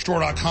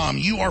InfoWarsStore.com,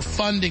 you are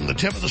funding the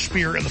tip of the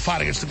spear in the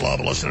fight against the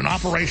globalists, in an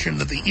operation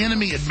that the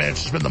enemy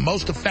admits has been the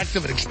most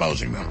effective at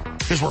exposing them.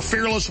 Because we're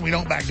fearless and we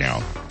don't back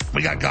down.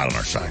 We got God on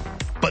our side.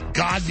 But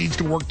God needs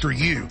to work through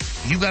you.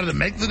 You've got to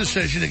make the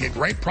decision to get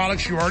great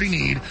products you already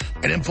need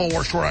at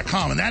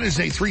InfoWarsStore.com, and that is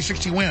a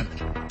 360 win.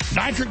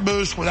 Nitric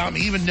Boost, without me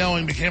even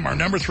knowing, became our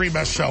number 3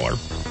 bestseller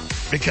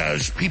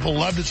because people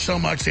loved it so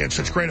much. They had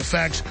such great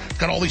effects.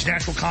 Got all these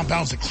natural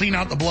compounds that clean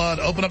out the blood,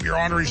 open up your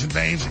arteries and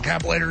veins and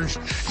capillaries,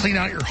 clean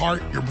out your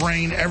heart, your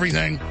brain,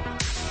 everything.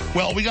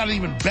 Well, we got an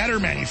even better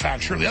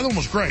manufacturer. The other one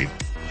was great,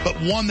 but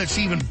one that's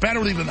even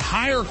better with even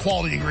higher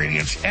quality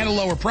ingredients at a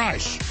lower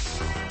price.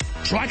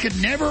 So I could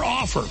never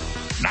offer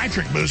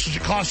Nitric Boost because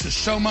it cost us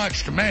so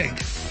much to make.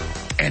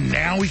 And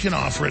now we can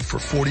offer it for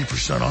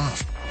 40%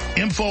 off.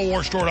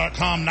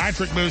 InfoWarsStore.com,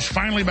 Nitric Boost,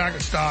 finally back in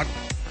stock.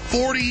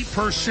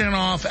 40%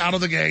 off out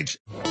of the gates.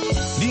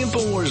 The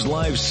InfoWars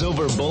Live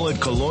Silver Bullet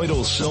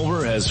Colloidal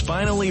Silver has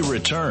finally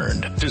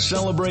returned. To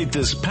celebrate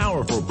this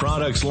powerful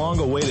product's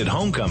long-awaited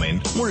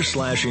homecoming, we're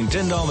slashing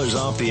 $10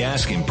 off the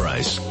asking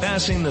price,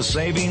 passing the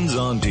savings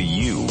on to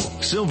you.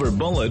 Silver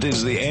Bullet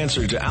is the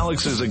answer to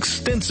Alex's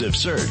extensive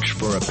search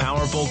for a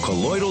powerful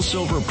colloidal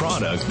silver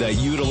product that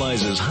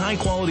utilizes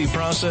high-quality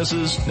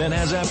processes that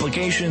has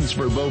applications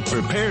for both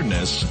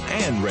preparedness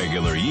and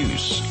regular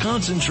use.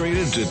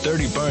 Concentrated to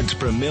 30 parts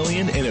per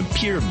million in a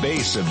pure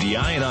base of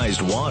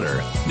deionized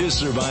water, this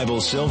survival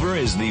silver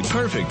is the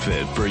perfect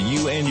fit for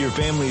you and your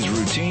family's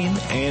routine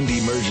and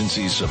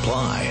emergency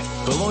supply.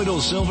 Colloidal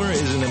silver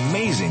is an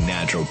amazing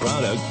natural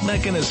product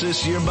that can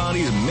assist your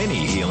body's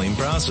many healing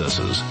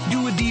processes.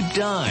 Do a deep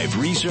dive,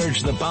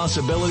 research the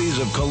possibilities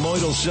of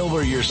colloidal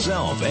silver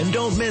yourself, and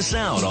don't miss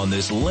out on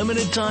this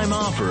limited time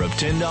offer of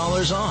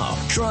 $10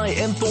 off. Try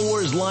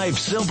InfoWars Live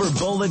Silver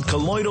Bullet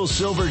Colloidal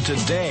Silver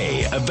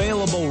today.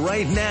 Available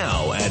right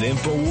now at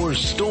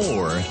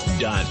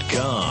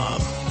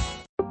InfoWarsStore.com.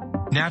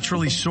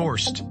 Naturally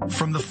sourced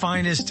from the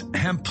finest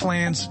hemp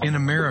plants in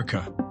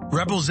America,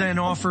 Rebel Zen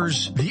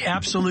offers the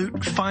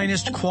absolute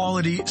finest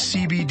quality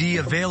CBD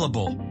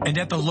available and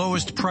at the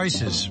lowest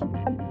prices.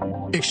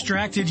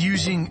 Extracted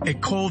using a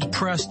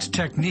cold-pressed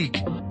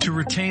technique to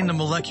retain the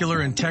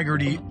molecular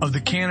integrity of the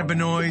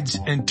cannabinoids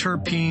and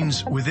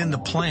terpenes within the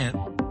plant,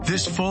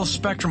 this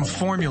full-spectrum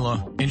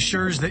formula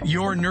ensures that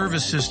your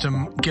nervous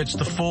system gets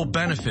the full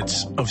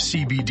benefits of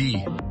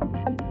CBD.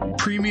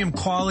 Premium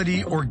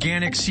quality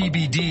organic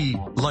CBD,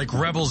 like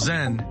Rebel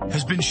Zen,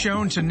 has been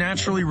shown to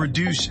naturally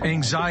reduce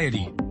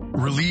anxiety,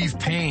 relieve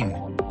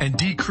pain, and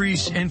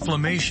decrease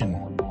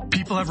inflammation.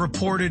 People have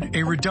reported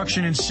a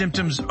reduction in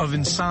symptoms of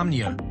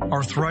insomnia,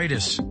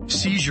 arthritis,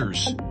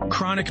 seizures,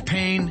 chronic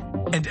pain,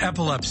 and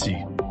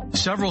epilepsy.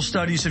 Several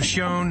studies have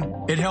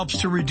shown it helps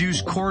to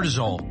reduce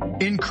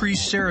cortisol,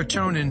 increase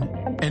serotonin,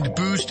 and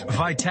boost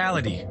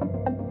vitality.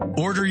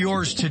 Order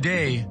yours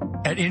today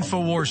at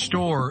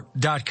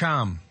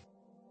InfoWarsStore.com.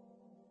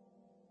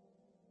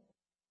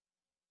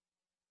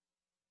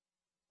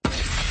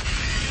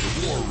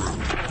 War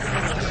Room.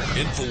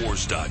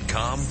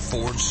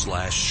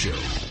 InfoWars.com/show.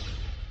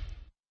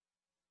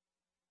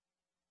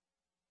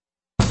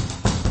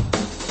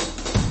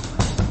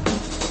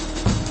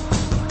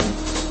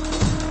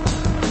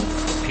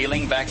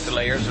 Peeling back the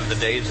layers of the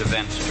day's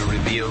events to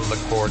reveal the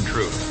core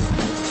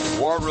truth.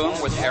 War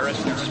Room with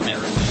Harrison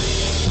Smith.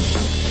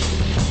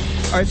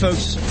 All right,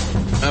 folks,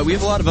 we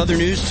have a lot of other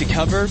news to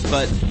cover,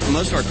 but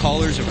most of our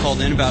callers have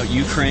called in about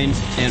Ukraine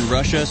and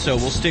Russia, so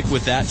we'll stick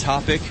with that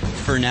topic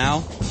for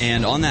now.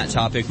 And on that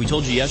topic, we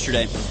told you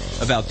yesterday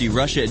about the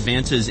Russia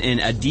advances in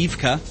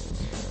Avdiivka,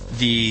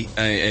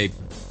 a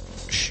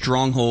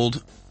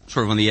stronghold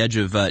sort of on the edge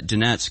of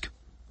Donetsk,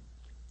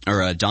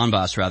 or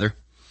Donbass, rather.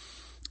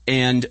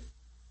 And,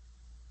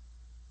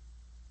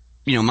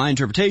 you know, my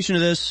interpretation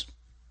of this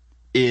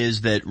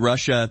is that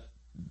Russia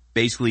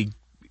basically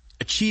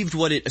achieved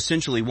what it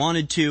essentially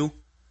wanted to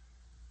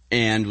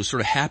and was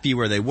sort of happy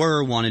where they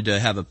were, wanted to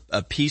have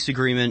a peace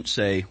agreement,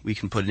 say, we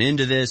can put an end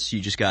to this, you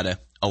just got to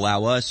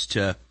allow us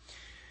to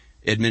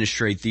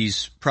administrate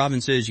these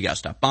provinces, you got to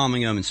stop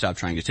bombing them and stop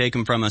trying to take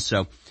them from us.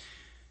 So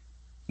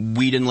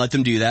we didn't let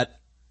them do that.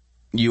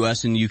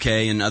 U.S. and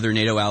U.K. and other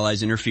NATO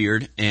allies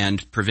interfered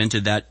and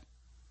prevented that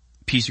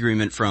peace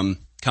agreement from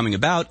coming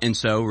about, and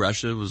so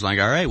Russia was like,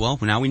 all right, well,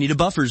 now we need a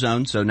buffer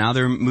zone, so now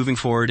they're moving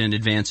forward and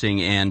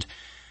advancing, and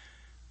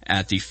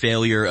at the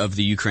failure of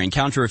the Ukraine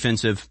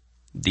counteroffensive,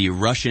 the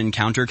Russian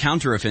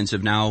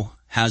counteroffensive now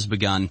has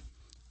begun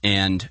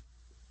and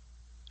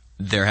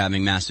they're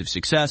having massive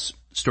success.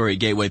 Story at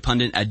Gateway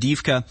Pundit,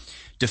 Avdiivka.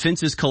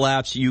 Defenses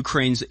collapse,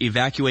 Ukraine's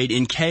evacuate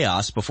in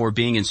chaos before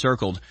being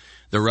encircled.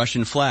 The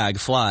Russian flag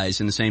flies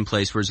in the same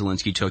place where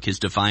Zelensky took his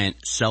defiant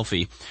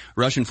selfie.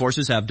 Russian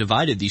forces have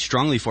divided the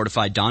strongly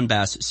fortified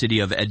Donbass city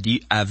of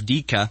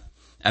Avdiivka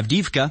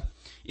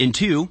in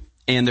two,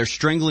 and they're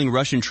strangling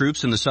Russian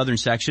troops in the southern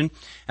section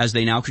as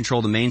they now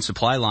control the main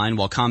supply line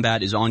while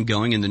combat is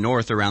ongoing in the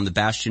north around the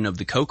bastion of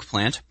the coke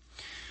plant.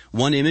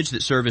 One image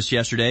that surfaced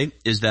yesterday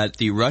is that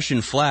the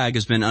Russian flag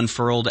has been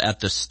unfurled at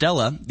the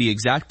Stella, the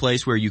exact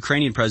place where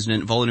Ukrainian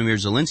President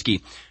Volodymyr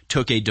Zelensky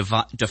took a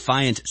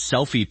defiant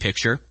selfie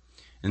picture.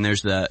 And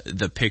there's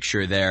the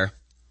picture there.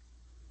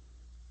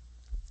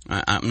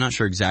 I'm not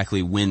sure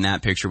exactly when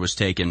that picture was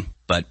taken,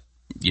 but,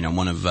 you know,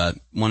 one of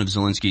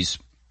Zelensky's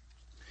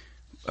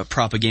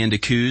propaganda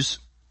coups.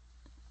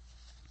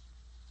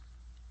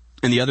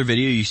 In the other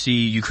video, you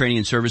see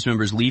Ukrainian service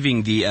members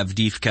leaving the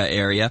Avdiivka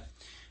area.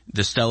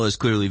 The Stella is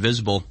clearly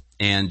visible,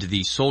 and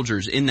the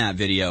soldiers in that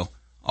video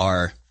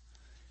are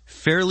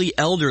fairly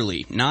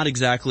elderly, not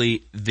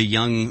exactly the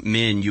young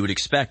men you would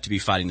expect to be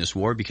fighting this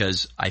war,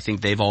 because I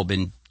think they've all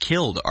been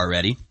killed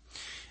already.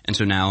 And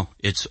so now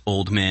it's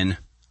old men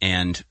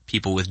and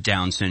people with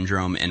Down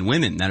syndrome and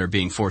women that are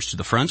being forced to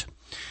the front.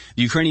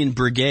 The Ukrainian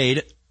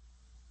brigade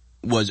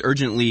was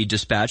urgently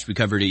dispatched. We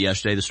covered it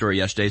yesterday. The story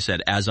yesterday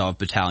said Azov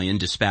battalion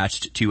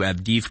dispatched to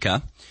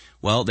Avdiivka.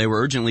 Well, they were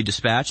urgently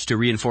dispatched to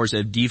reinforce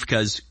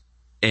Avdiivka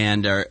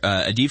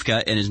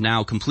and is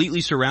now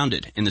completely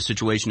surrounded, and the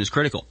situation is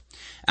critical.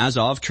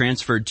 Azov,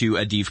 transferred to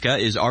Avdiivka,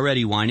 is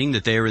already whining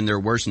that they are in their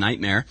worst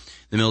nightmare.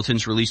 The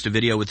militants released a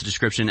video with the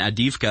description,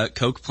 Avdiivka,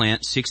 coke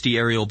plant, 60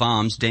 aerial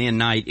bombs, day and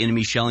night,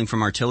 enemy shelling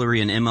from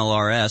artillery and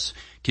MLRS,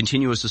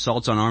 continuous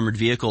assaults on armored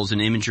vehicles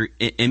and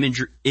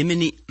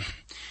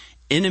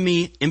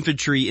enemy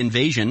infantry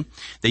invasion.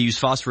 They use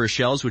phosphorus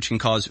shells, which can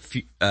cause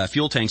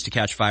fuel tanks to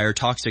catch fire.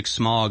 Toxic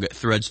smog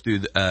spreads through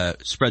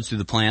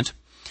the plant.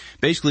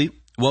 Basically,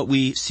 what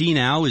we see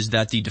now is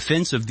that the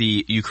defense of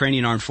the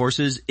Ukrainian armed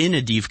forces in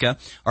Avdiivka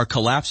are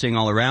collapsing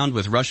all around,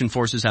 with Russian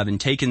forces having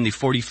taken the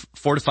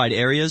fortified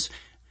areas.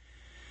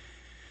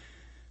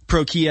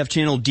 Pro-Kiev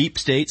channel Deep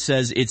State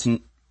says says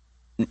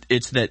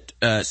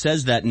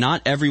that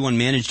not everyone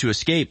managed to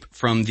escape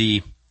from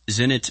the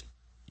Zenit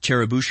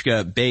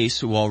Cherebushka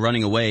base while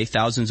running away.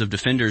 Thousands of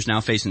defenders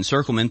now face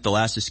encirclement. The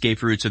last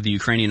escape routes of the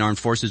Ukrainian armed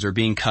forces are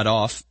being cut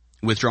off.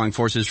 Withdrawing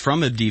forces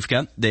from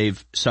Avdiivka,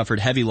 they've suffered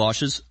heavy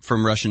losses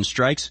from Russian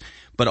strikes,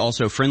 but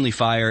also friendly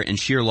fire and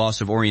sheer loss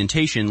of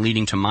orientation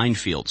leading to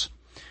minefields.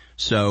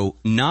 So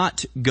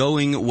not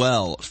going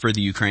well for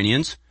the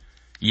Ukrainians.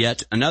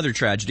 Yet another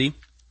tragedy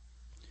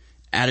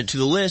added to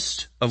the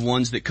list of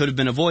ones that could have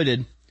been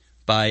avoided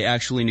by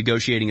actually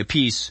negotiating a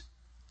peace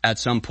at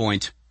some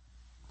point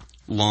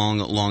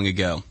long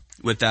ago.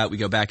 With that, we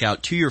go back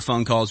out to your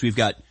phone calls. We've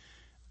got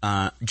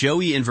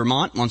Joey in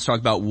Vermont wants to talk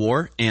about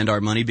war and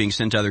our money being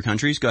sent to other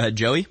countries. Go ahead,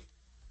 Joey.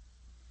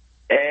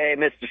 Hey,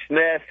 Mr.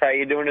 Smith. How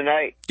you doing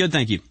tonight? Good,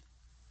 thank you.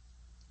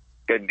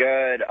 Good.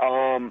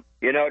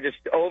 Just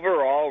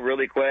overall,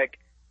 really quick,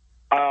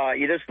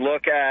 you just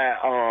look at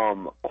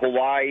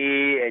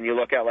Hawaii and you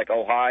look at, like,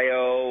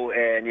 Ohio,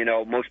 and,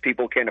 most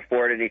people can't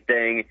afford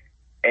anything.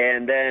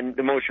 And then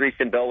the most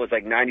recent bill was,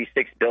 like, $96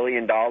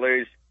 billion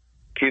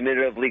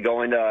cumulatively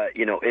going to,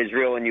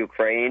 Israel and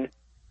Ukraine.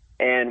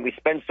 And we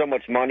spend so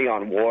much money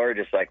on war,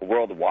 just like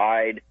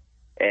worldwide.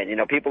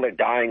 And, people are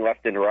dying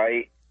left and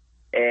right.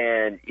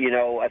 And,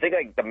 I think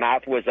like the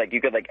math was like you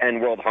could like end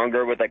world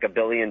hunger with like $1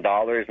 billion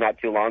not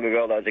too long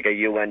ago. That was like a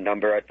UN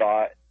number, I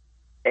thought.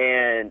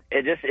 And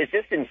it's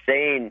just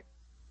insane,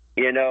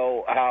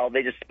 how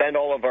they just spend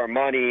all of our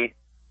money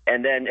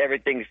and then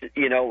everything's,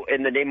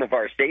 in the name of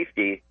our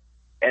safety.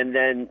 And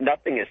then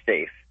nothing is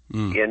safe.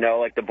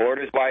 Like the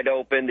border's wide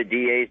open. The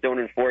DAs don't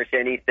enforce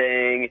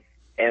anything.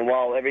 And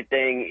while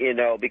everything,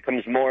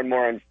 becomes more and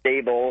more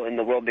unstable and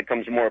the world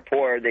becomes more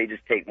poor, they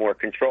just take more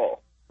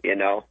control,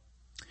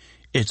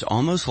 It's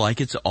almost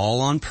like it's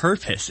all on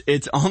purpose.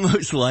 It's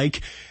almost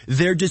like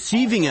they're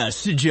deceiving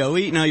us,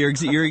 Joey. No,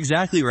 you're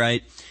exactly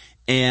right.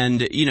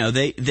 And,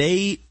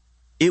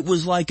 it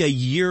was like a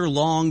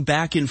year-long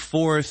back and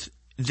forth.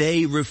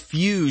 They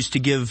refused to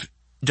give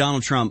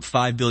Donald Trump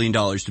 $5 billion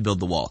to build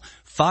the wall.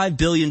 $5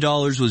 billion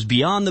was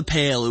beyond the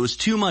pale. It was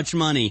too much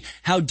money.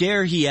 How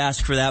dare he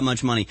ask for that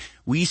much money?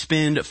 We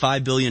spend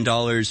 $5 billion,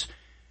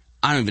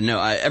 I don't even know,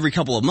 every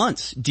couple of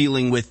months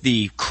dealing with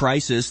the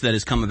crisis that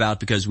has come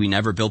about because we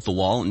never built the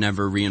wall,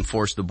 never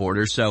reinforced the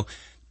border. So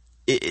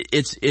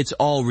it's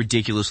all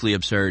ridiculously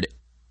absurd.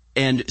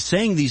 And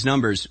saying these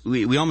numbers,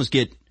 we almost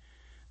get,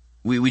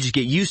 we just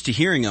get used to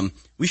hearing them.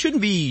 We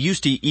shouldn't be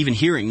used to even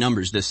hearing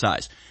numbers this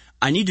size.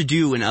 I need to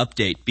do an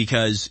update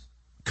because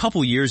a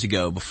couple years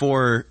ago,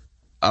 before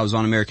I was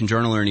on American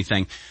Journal or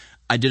anything,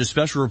 I did a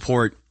special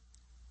report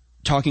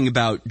talking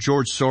about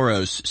George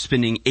Soros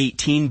spending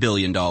 $18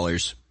 billion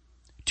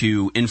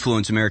to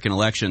influence American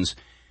elections.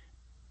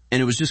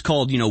 And it was just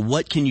called,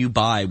 what can you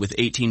buy with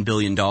 $18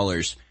 billion?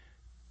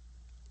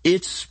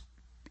 It's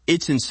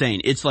it's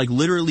insane. It's like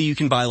literally you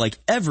can buy like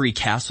every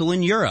castle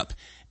in Europe,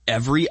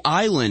 every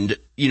island,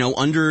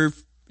 under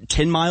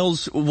 10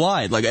 miles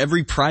wide, like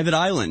every private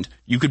island.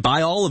 You could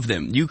buy all of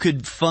them. You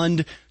could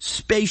fund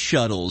space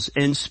shuttles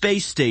and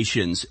space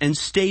stations and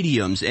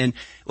stadiums. And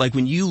like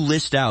when you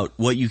list out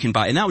what you can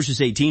buy, and that was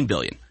just 18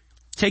 billion.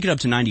 Take it up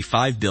to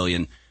 95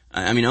 billion.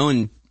 I mean,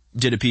 Owen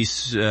did a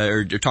piece,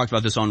 or talked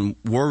about this on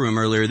War Room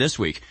earlier this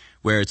week,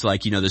 where it's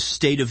like, the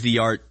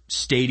state-of-the-art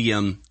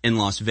stadium in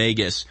Las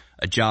Vegas,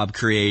 a job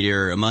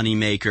creator, a money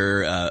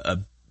maker,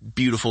 a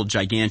beautiful,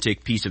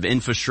 gigantic piece of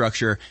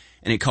infrastructure,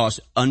 and it costs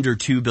under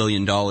 $2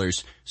 billion.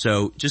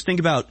 So just think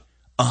about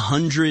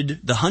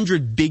the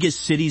 100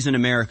 biggest cities in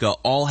America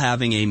all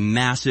having a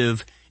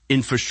massive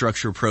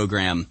infrastructure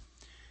program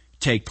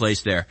take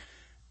place there.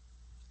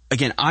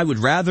 Again, I would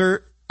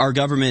rather our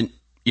government,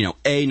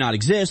 A, not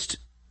exist,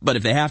 but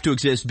if they have to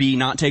exist, B,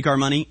 not take our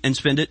money and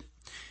spend it.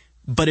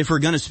 But if we're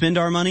going to spend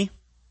our money,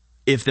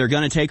 if they're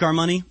going to take our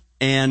money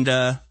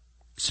and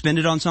spend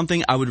it on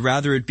something, I would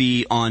rather it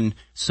be on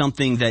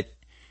something that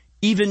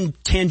even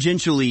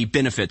tangentially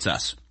benefits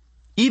us.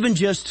 Even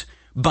just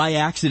by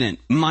accident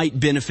might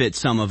benefit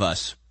some of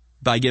us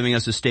by giving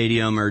us a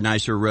stadium or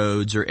nicer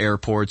roads or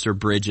airports or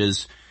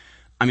bridges.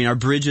 I mean, our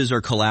bridges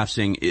are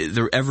collapsing.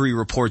 Every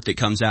report that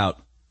comes out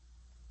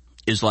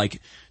is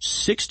like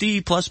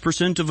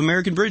 60+% of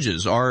American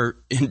bridges are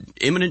in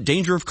imminent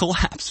danger of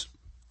collapse.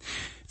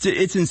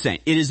 It's insane.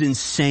 It is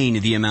insane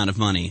the amount of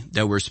money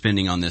that we're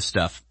spending on this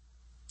stuff.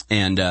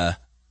 And,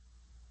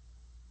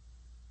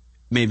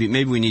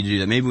 maybe we need to do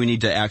that. Maybe we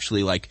need to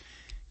actually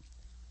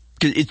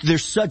cause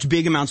there's such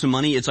big amounts of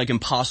money, it's like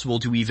impossible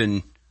to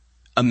even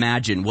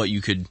imagine what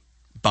you could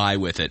buy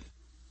with it.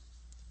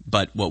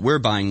 But what we're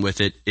buying with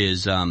it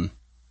is,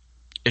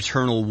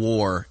 eternal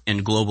war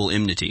and global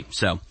enmity.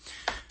 So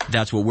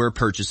that's what we're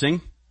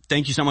purchasing.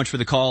 Thank you so much for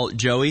the call,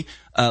 Joey.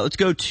 Let's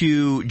go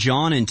to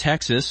John in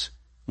Texas.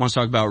 Wants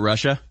to talk about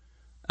Russia.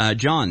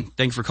 John,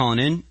 thanks for calling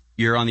in.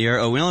 You're on the air.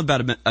 We only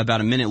have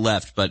about a minute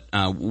left, but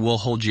we'll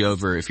hold you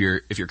over if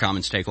your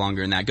comments take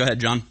longer than that. Go ahead,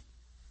 John.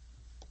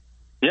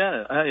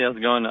 Yeah, hey, how's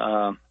it going?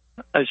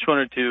 I just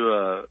wanted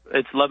to,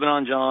 it's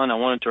Lebanon, John. I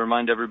wanted to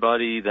remind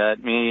everybody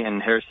that me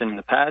and Harrison in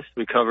the past,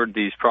 we covered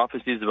these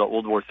prophecies about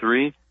World War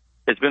III.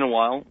 It's been a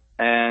while,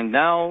 and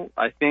now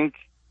I think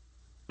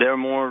they're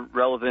more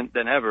relevant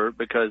than ever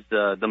because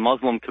the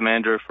Muslim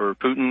commander for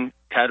Putin,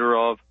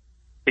 Kadyrov,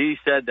 he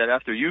said that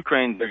after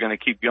Ukraine, they're going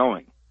to keep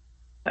going.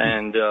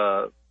 And,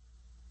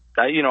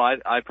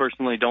 I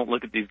personally don't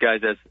look at these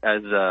guys as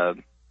the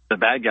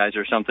bad guys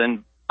or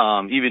something,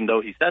 even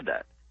though he said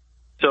that.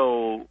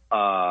 So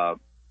I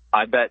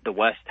bet the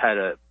West had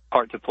a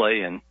part to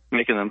play in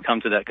making them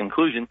come to that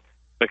conclusion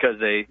because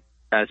they,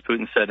 as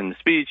Putin said in the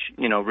speech,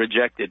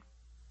 rejected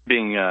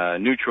being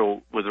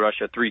neutral with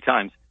Russia 3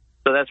 times.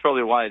 So that's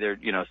probably why they're,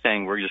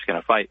 saying we're just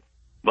going to fight.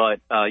 But,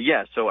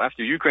 so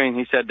after Ukraine,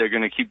 he said they're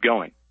going to keep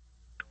going.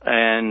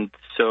 And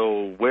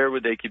so where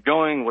would they keep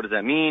going? What does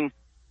that mean?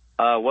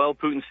 Well,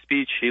 Putin's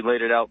speech, he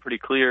laid it out pretty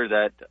clear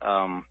that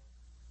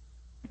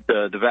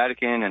the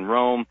Vatican and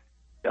Rome,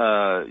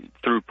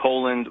 through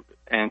Poland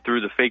and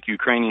through the fake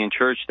Ukrainian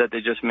church that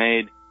they just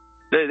made,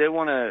 they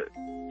want to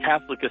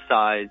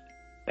Catholicicize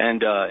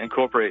and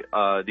incorporate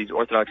these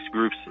Orthodox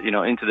groups,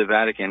 into the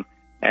Vatican.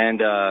 And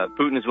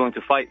Putin is willing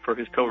to fight for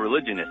his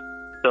co-religionists.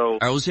 So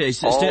I will say,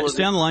 stay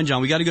on the line, John.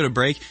 We got to go to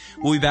break.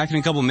 We'll be back in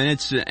a couple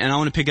minutes, and I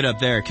want to pick it up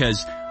there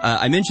because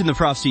I mentioned the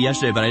prophecy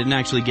yesterday, but I didn't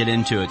actually get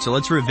into it. So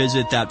let's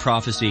revisit that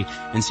prophecy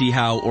and see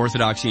how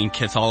Orthodoxy and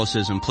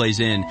Catholicism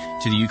plays in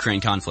to the Ukraine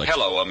conflict.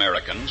 Hello,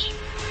 Americans.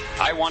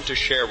 I want to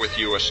share with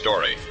you a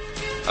story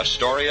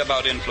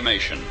about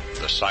inflammation,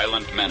 the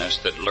silent menace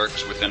that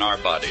lurks within our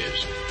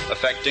bodies,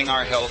 affecting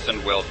our health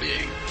and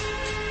well-being.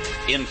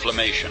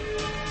 Inflammation,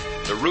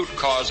 the root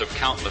cause of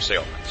countless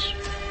ailments,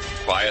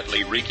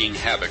 quietly wreaking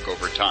havoc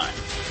over time.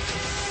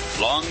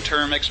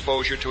 Long-term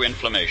exposure to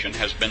inflammation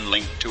has been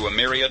linked to a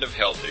myriad of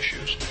health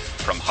issues,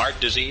 from heart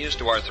disease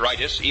to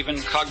arthritis,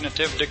 even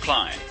cognitive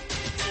decline.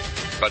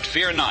 But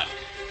fear not,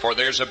 for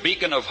there's a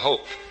beacon of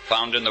hope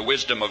found in the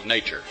wisdom of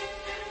nature,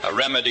 a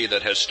remedy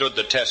that has stood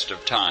the test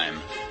of time,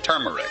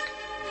 turmeric.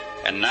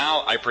 And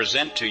now I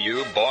present to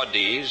you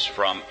bodies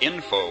from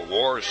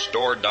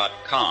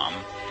InfoWarsStore.com,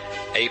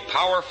 a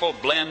powerful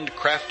blend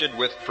crafted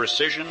with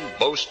precision,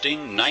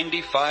 boasting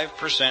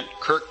 95%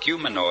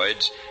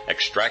 curcuminoids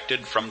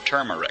extracted from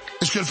turmeric.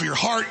 It's good for your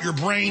heart, your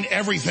brain,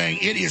 everything.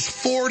 It is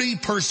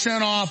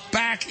 40% off,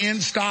 back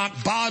in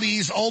stock,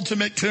 Body's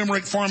Ultimate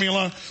Turmeric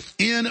Formula,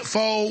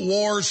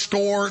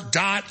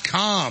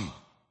 InfoWarsStore.com.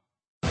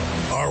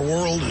 Our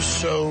world is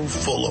so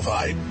full of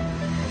hype.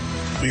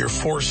 We are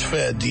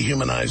force-fed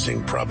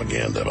dehumanizing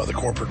propaganda by the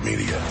corporate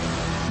media,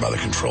 by the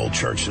controlled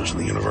churches and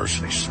the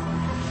universities.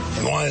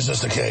 And why is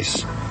this the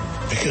case?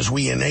 Because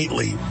we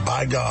innately,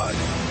 by God,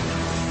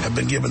 have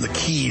been given the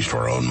keys to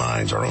our own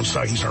minds, our own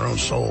psyches, our own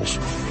souls.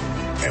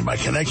 And by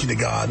connecting to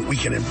God, we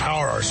can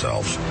empower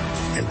ourselves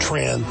and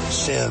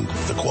transcend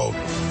the, quote,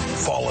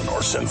 fallen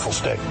or sinful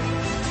state.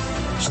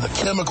 So the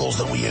chemicals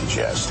that we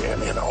ingest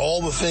and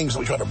all the things that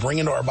we try to bring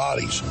into our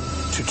bodies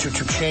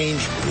to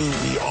change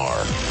who we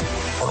are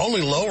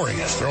only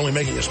lowering us. They're only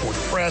making us more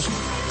depressed.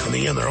 In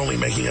the end, they're only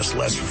making us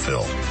less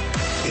fulfilled.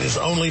 It is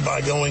only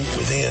by going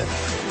within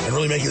and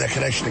really making that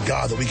connection to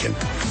God that we can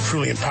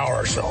truly empower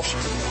ourselves.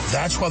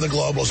 That's why the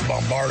globalists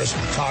bombard us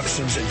with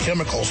toxins and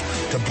chemicals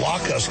to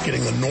block us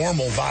getting the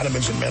normal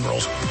vitamins and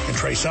minerals and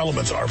trace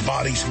elements our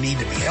bodies need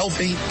to be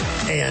healthy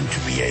and to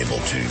be able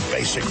to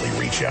basically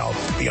reach out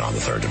beyond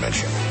the third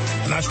dimension.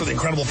 And that's where the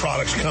incredible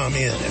products come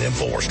in at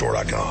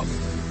InfoWarsStore.com.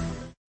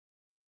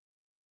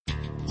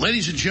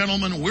 Ladies and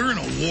gentlemen, we're in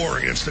a war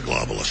against the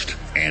globalist,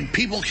 and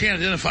people can't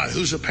identify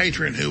who's a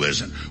patriot and who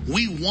isn't.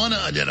 We want to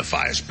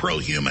identify as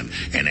pro-human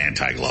and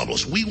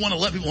anti-globalist. We want to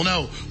let people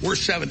know we're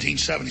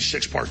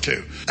 1776 Part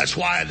 2. That's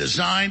why I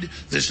designed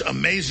this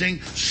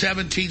amazing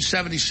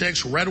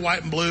 1776 red,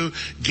 white, and blue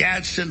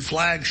Gadsden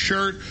flag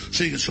shirt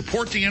so you can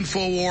support the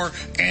InfoWar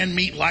and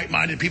meet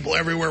like-minded people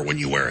everywhere when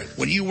you wear it.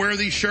 When you wear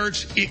these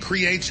shirts, it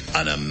creates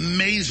an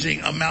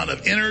amazing amount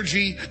of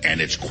energy,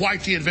 and it's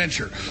quite the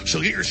adventure.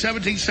 So get your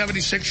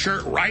 1776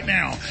 shirt right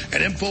now at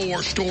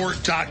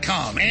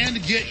InfoWarsStore.com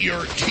and get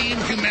your Team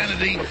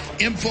Humanity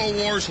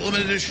InfoWars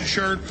limited edition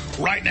shirt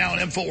right now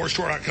at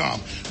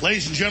InfoWarsStore.com.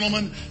 Ladies and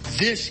gentlemen,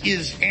 this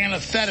is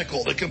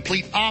antithetical, the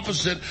complete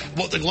opposite of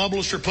what the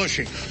globalists are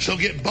pushing. So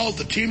get both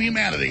the Team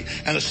Humanity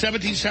and the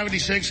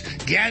 1776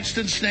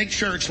 Gadsden Snake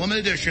shirts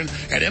limited edition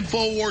at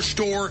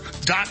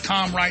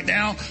InfoWarsStore.com right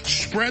now.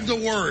 Spread the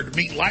word,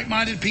 meet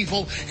like-minded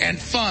people, and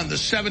fund the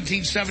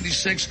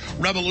 1776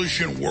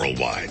 revolution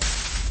worldwide.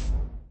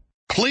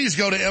 Please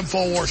go to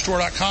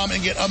InfoWarsStore.com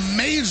and get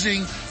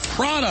amazing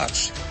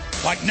products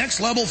like Next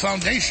Level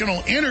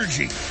Foundational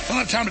Energy. I don't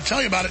have time to tell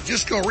you about it.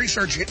 Just go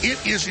research it.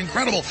 It is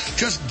incredible.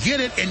 Just get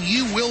it and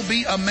you will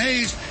be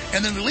amazed.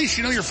 And then at least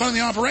you know you're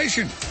funding the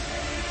operation.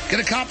 Get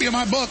a copy of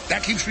my book.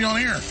 That keeps me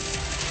on air.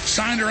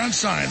 Signed or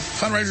unsigned.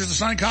 Fundraisers, the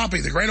signed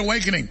copy. The Great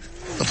Awakening.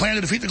 The plan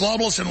to defeat the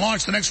globalists and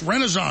launch the next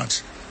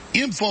renaissance.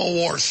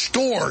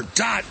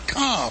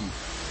 InfoWarsStore.com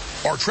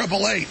or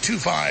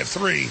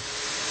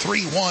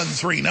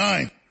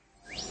 888-253-3139.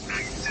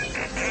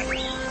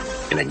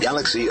 In a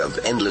galaxy of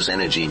endless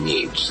energy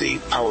needs, the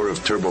power of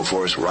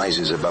TurboForce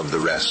rises above the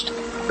rest.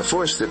 The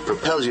force that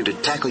propels you to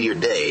tackle your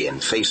day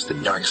and face the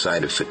dark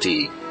side of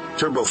fatigue.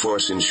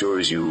 TurboForce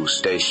ensures you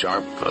stay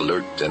sharp,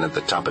 alert, and at the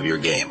top of your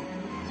game.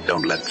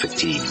 Don't let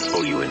fatigue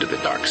pull you into the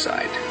dark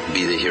side.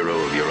 Be the hero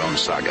of your own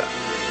saga.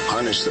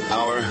 Harness the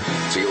power,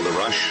 feel the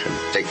rush, and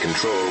take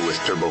control with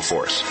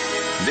TurboForce.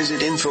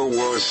 Visit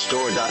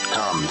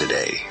InfoWarsStore.com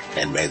today,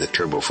 and may the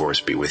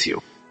TurboForce be with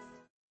you.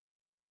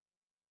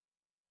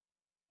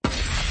 The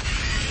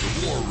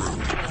War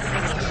Room.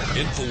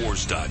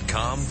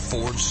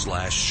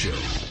 InfoWars.com/show.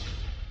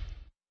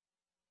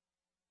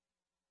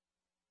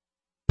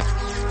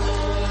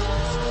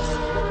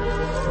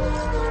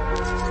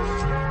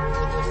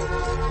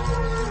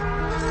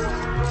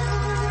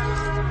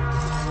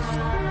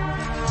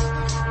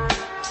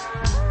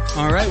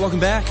 All right, welcome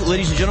back.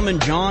 Ladies and gentlemen,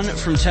 John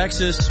from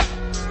Texas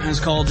has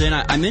called in.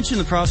 I mentioned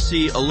the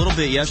prophecy a little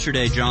bit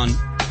yesterday, John,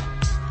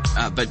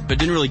 but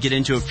didn't really get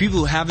into it. For people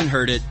who haven't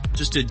heard it,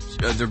 just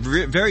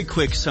the very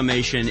quick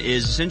summation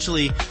is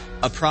essentially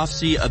a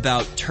prophecy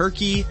about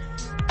Turkey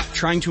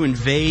trying to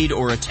invade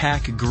or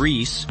attack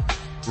Greece,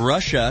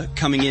 Russia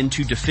coming in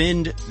to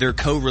defend their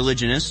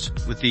co-religionists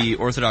with the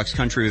Orthodox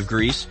country of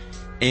Greece,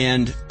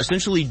 and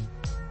essentially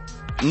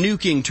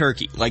nuking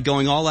Turkey, like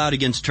going all out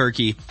against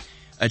Turkey,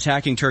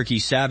 attacking Turkey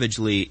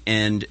savagely,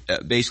 and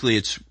basically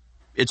it's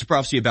a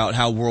prophecy about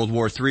how World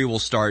War III will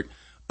start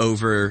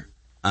over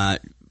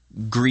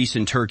Greece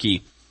and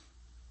Turkey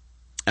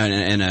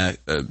and a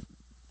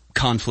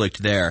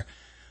conflict there.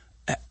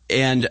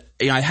 And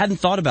I hadn't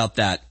thought about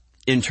that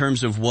in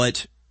terms of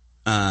what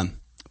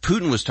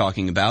Putin was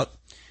talking about,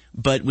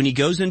 but when he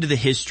goes into the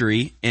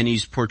history and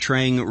he's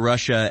portraying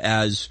Russia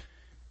as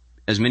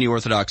many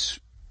Orthodox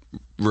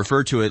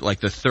refer to it, like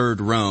the third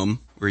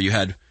Rome, where you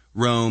had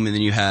Rome and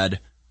then you had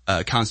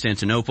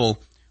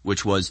Constantinople,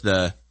 which was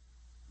the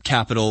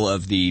capital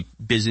of the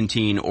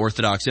Byzantine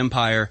Orthodox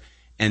Empire,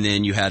 and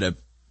then you had a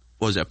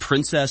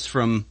princess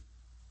from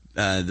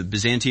the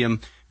Byzantium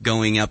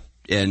going up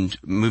and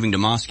moving to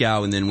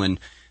Moscow, and then when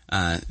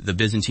the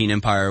Byzantine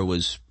Empire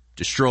was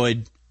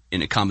destroyed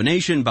in a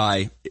combination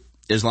by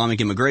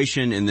Islamic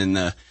immigration and then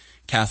the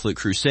Catholic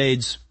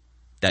Crusades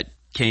that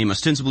came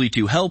ostensibly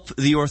to help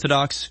the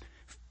Orthodox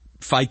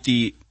fight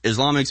the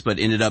Islamics, but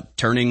ended up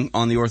turning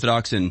on the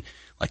Orthodox and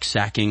like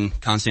sacking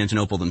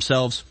Constantinople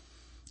themselves.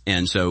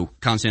 And so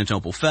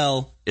Constantinople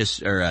fell,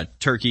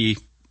 Turkey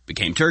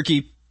became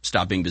Turkey,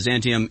 stopped being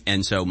Byzantium,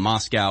 and so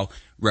Moscow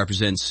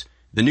represents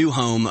the new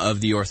home of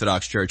the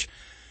Orthodox Church.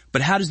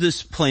 But how does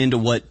this play into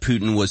what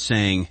Putin was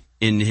saying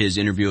in his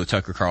interview with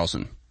Tucker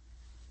Carlson?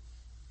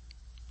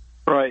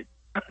 Right.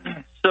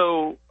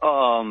 So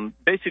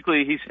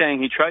basically he's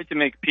saying he tried to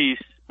make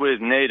peace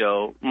with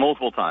NATO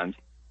multiple times.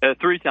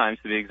 3 times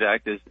to be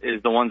exact is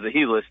the ones that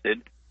he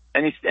listed.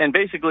 And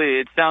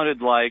basically it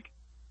sounded like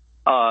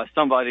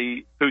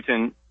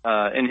Putin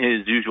in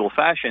his usual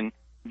fashion,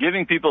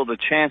 giving people the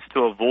chance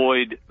to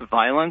avoid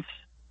violence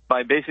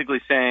by basically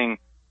saying,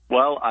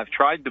 well, I've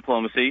tried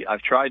diplomacy,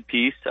 I've tried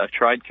peace, I've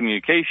tried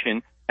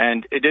communication,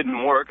 and it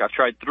didn't work. I've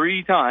tried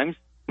 3 times.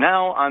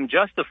 Now I'm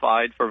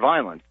justified for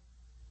violence.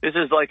 This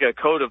is like a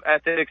code of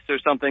ethics or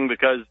something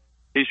because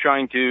he's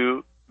trying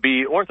to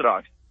be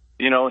orthodox.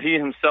 You know, he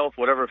himself,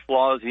 whatever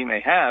flaws he may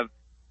have,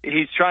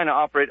 he's trying to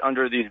operate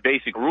under these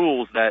basic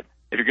rules that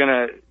if you're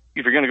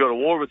gonna go to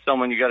war with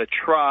someone, you got to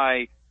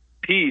try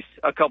peace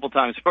a couple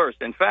times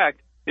first. In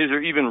fact, these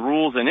are even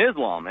rules in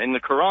Islam. In the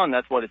Quran,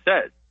 that's what it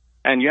says.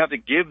 And you have to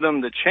give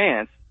them the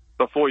chance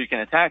before you can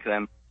attack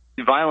them.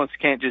 Violence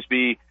can't just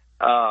be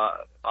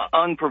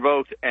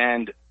unprovoked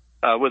and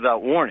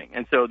without warning.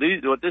 And so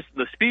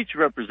the speech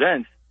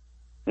represents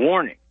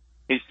warning.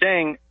 He's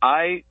saying,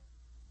 I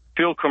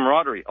feel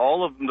camaraderie.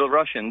 All of the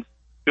Russians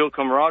feel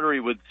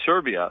camaraderie with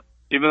Serbia,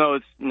 even though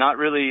it's not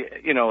really,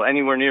 you know,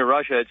 anywhere near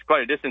Russia. It's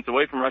quite a distance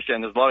away from Russia,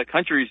 and there's a lot of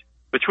countries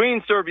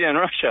between Serbia and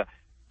Russia.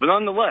 But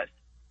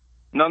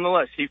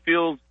nonetheless, he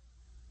feels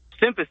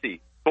sympathy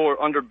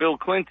for, under Bill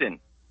Clinton,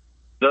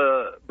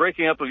 the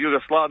breaking up of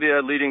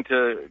Yugoslavia leading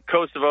to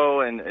Kosovo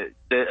and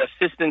the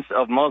assistance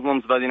of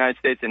Muslims by the United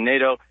States and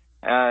NATO.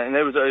 And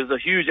it was a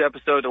huge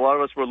episode. A lot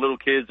of us were little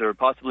kids or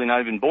possibly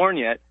not even born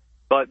yet.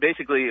 But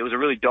basically, it was a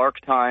really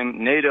dark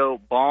time. NATO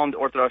bombed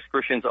Orthodox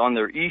Christians on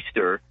their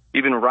Easter,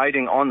 even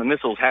writing on the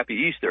missiles,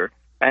 Happy Easter.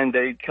 And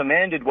they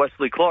commanded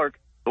Wesley Clark,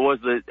 who was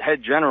the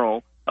head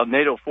general of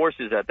NATO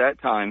forces at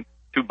that time,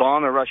 to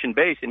bomb a Russian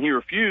base. And he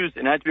refused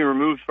and had to be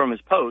removed from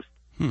his post.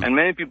 And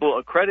many people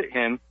accredit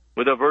him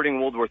with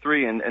averting World War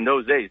III in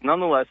those days.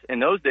 Nonetheless, in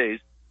those days,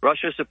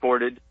 Russia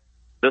supported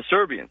the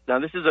Serbians. Now,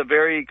 this is a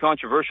very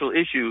controversial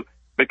issue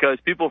because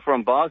people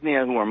from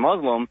Bosnia who are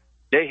Muslim,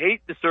 they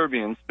hate the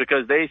Serbians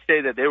because they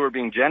say that they were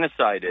being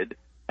genocided.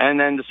 And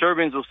then the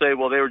Serbians will say,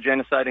 well, they were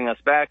genociding us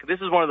back.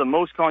 This is one of the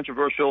most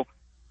controversial,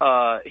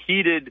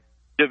 heated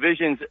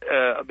divisions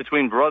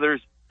between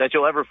brothers that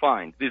you'll ever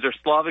find. These are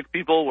Slavic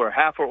people where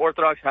half were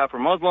Orthodox, half were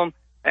Muslim,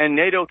 and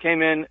NATO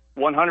came in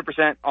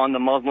 100% on the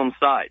Muslim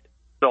side.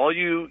 So all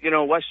you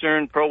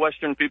Western,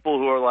 pro-Western people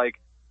who are like,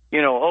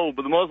 oh,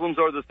 but the Muslims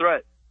are the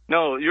threat.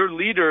 No, your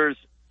leaders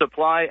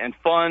supply and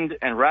fund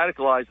and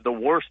radicalize the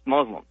worst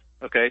Muslims,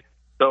 okay?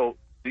 So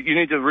you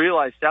need to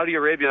realize Saudi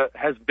Arabia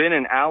has been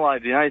an ally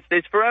of the United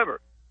States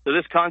forever. So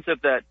this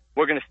concept that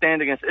we're going to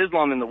stand against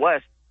Islam in the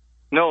West,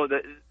 no,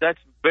 that's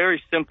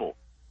very simple.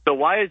 So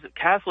why is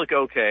Catholic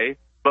okay,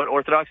 but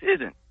Orthodox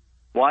isn't?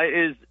 Why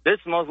is this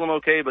Muslim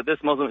okay, but this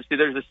Muslim? See,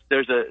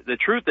 the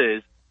truth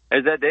is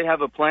that they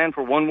have a plan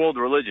for one world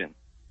religion.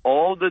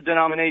 All the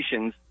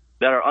denominations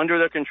that are under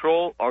their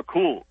control are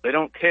cool. They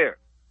don't care.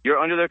 You're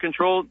under their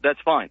control, that's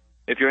fine.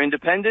 If you're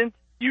independent,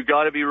 you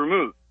got to be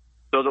removed.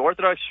 So the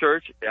Orthodox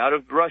Church, out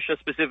of Russia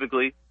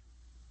specifically,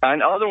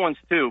 and other ones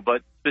too,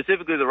 but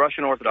specifically the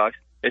Russian Orthodox,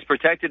 is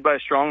protected by a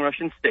strong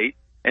Russian state,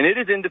 and it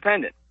is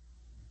independent.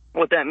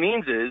 What that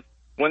means is,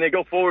 when they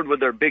go forward with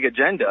their big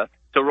agenda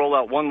to roll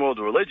out one world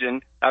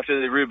religion,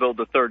 after they rebuild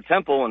the third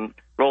temple and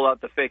roll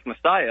out the fake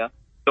Messiah,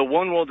 the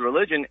one world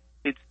religion,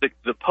 it's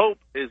the Pope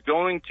is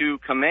going to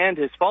command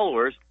his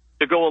followers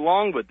to go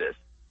along with this.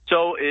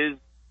 So is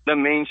the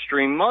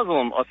mainstream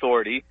Muslim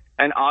authority,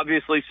 and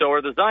obviously so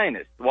are the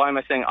Zionists. Why am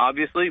I saying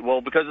obviously?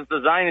 Well, because it's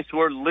the Zionists who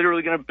are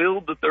literally going to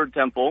build the third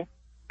temple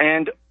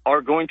and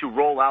are going to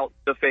roll out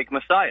the fake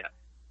Messiah.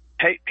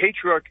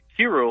 Patriarch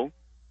Kirill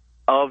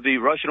of the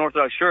Russian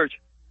Orthodox Church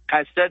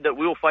has said that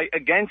we will fight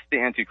against the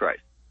Antichrist.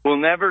 We'll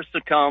never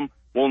succumb.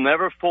 We'll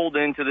never fold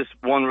into this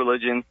one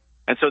religion.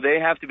 And so they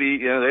have to be,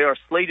 they are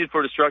slated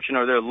for destruction,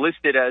 or they're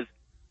listed as,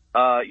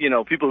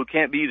 people who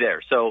can't be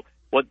there. So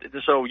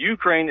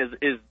Ukraine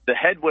is the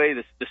headway,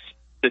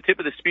 the tip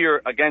of the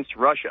spear against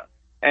Russia.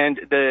 And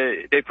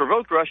they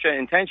provoked Russia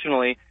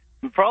intentionally,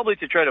 probably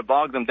to try to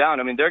bog them down.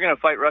 I mean, they're going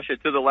to fight Russia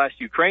to the last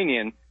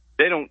Ukrainian.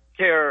 They don't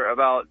care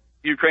about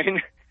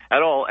Ukraine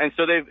at all. And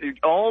so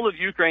all of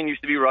Ukraine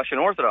used to be Russian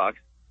Orthodox.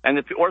 And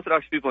the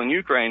Orthodox people in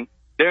Ukraine,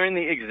 they're in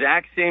the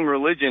exact same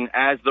religion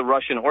as the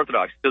Russian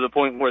Orthodox, to the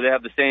point where they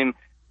have the same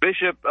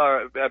bishop,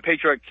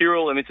 Patriarch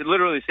Kirill. I mean, it's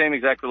literally the same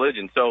exact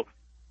religion. So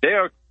they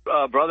are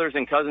brothers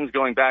and cousins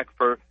going back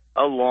for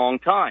a long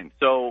time.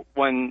 So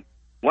when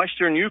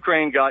Western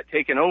Ukraine got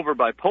taken over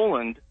by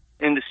Poland,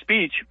 in the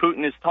speech,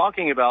 Putin is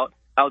talking about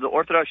how the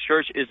Orthodox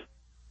Church is...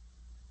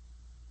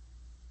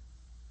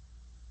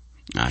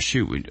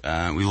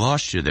 We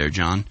lost you there,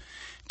 John.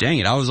 Dang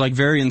it, I was like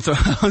very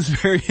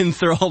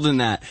enthralled in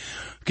that.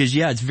 Because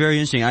it's very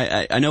interesting.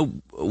 I know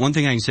one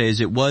thing I can say is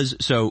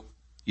the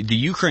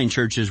Ukraine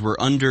churches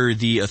were under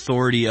the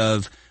authority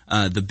of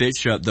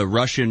the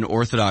Russian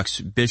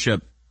Orthodox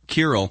Bishop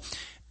Kirill,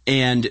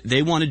 and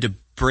they wanted to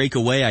break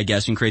away, I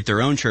guess, and create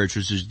their own church,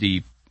 which is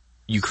the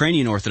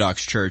Ukrainian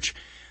Orthodox Church.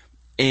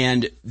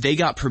 And they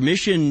got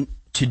permission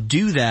to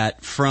do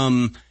that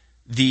from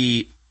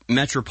the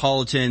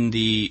metropolitan,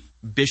 the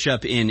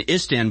bishop in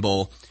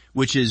Istanbul,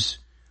 which is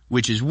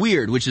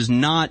weird, which is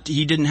not,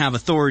 he didn't have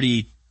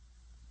authority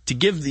to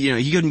give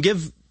he couldn't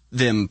give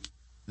them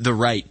the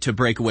right to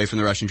break away from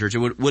the Russian church. It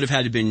would have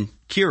had to been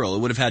Kirill. It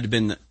would have had to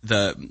been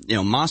the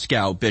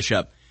Moscow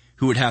bishop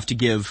who would have to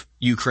give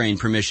Ukraine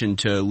permission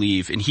to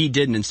leave, and he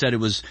didn't. Instead, it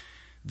was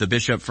the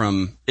bishop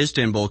from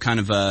Istanbul, kind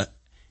of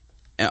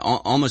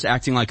almost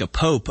acting like a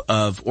pope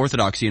of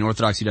Orthodoxy, and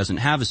Orthodoxy doesn't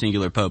have a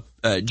singular pope.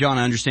 John,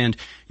 I understand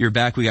you're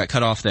back. We got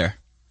cut off there.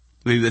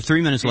 We have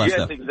 3 minutes left, yes,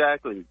 though.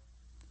 Exactly.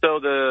 So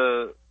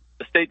the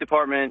State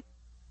Department,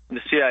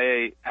 the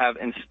CIA have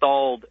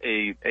installed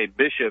a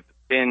bishop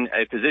in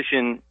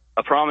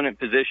a prominent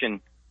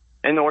position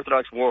in the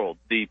Orthodox world,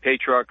 the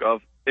Patriarch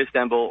of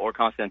Istanbul or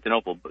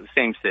Constantinople, but the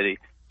same city,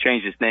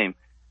 changed its name.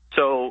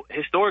 So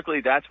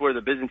historically, that's where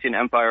the Byzantine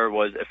Empire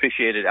was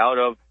officiated out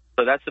of.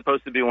 So that's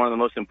supposed to be one of the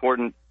most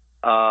important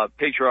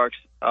patriarchs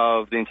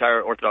of the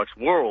entire Orthodox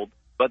world.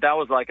 But that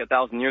was like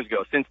 1,000 years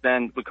ago. Since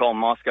then, we call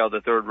Moscow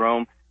the Third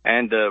Rome.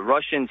 And the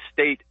Russian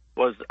state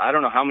was, I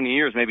don't know how many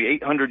years, maybe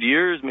 800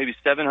 years, maybe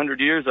 700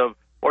 years of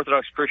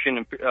Orthodox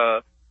Christian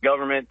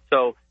government.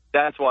 So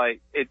that's why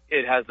it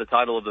has the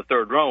title of the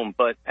Third Rome.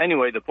 But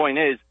anyway, the point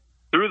is,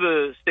 through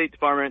the State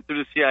Department,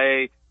 through the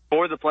CIA,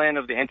 for the plan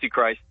of the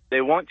Antichrist,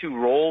 they want to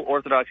roll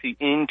Orthodoxy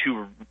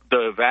into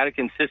the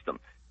Vatican system.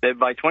 That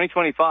by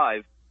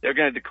 2025, they're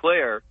going to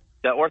declare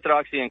that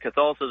Orthodoxy and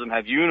Catholicism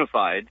have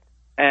unified,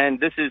 and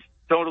this is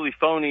totally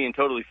phony and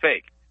totally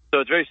fake. So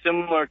it's very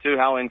similar to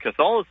how in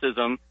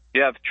Catholicism,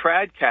 you have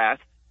trad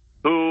castes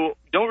who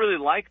don't really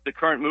like the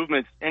current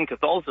movements in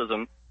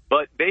Catholicism,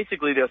 but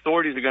basically the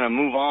authorities are going to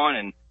move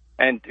on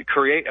and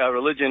create a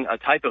religion, a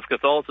type of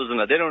Catholicism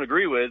that they don't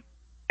agree with,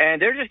 and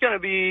they're just going to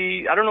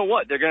be, I don't know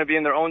what, they're going to be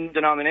in their own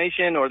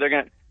denomination, or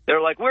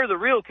they're like, we're the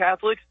real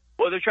Catholics.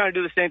 Well, they're trying to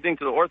do the same thing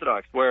to the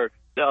Orthodox, where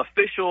the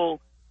official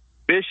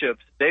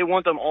bishops, they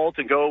want them all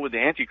to go with the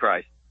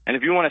Antichrist. And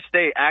if you want to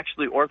stay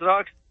actually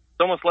Orthodox,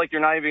 it's almost like you're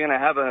not even going to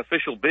have an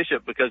official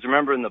bishop, because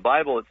remember in the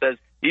Bible it says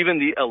even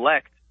the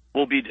elect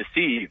will be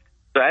deceived.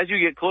 So as you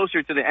get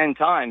closer to the end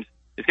times,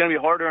 it's going to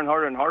be harder and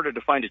harder and harder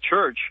to find a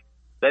church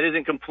that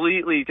isn't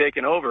completely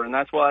taken over. And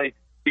that's why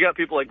you got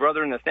people like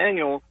Brother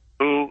Nathaniel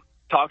who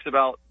talks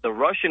about the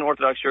Russian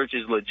Orthodox Church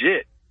is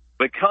legit,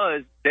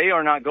 because they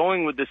are not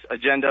going with this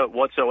agenda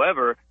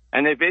whatsoever.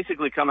 And they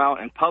basically come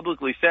out and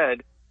publicly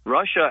said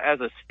Russia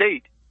as a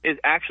state is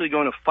actually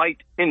going to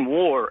fight in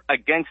war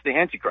against the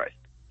Antichrist.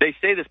 They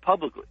say this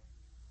publicly.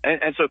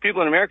 And so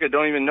people in America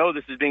don't even know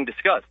this is being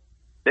discussed.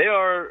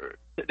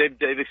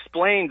 They've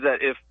explained that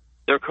if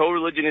their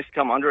co-religionists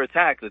come under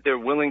attack, that they're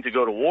willing to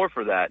go to war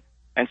for that.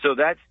 And so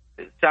that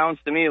sounds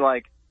to me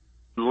like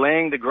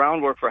laying the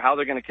groundwork for how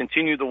they're going to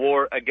continue the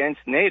war against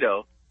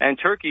NATO. And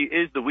Turkey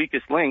is the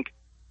weakest link.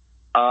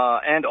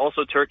 And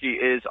also Turkey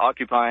is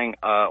occupying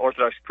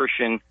Orthodox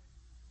Christian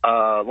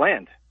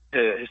land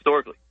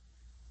historically.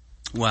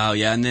 Wow,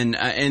 yeah, and then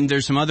and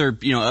there's some other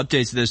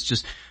updates to this.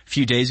 Just a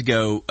few days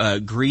ago,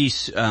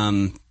 Greece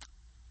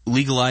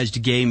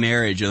legalized gay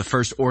marriage, the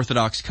first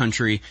Orthodox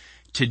country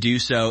to do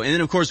so. And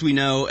then, of course, we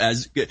know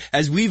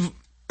as we've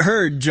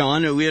heard,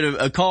 John, we had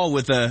a call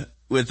with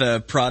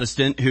a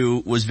Protestant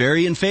who was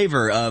very in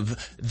favor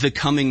of the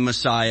coming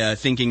Messiah,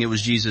 thinking it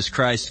was Jesus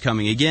Christ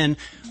coming again,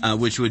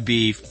 which would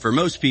be, for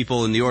most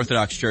people in the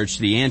Orthodox Church,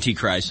 the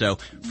Antichrist. So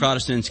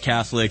Protestants,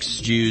 Catholics,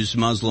 Jews,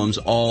 Muslims,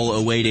 all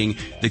awaiting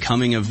the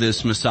coming of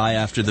this Messiah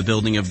after the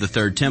building of the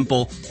Third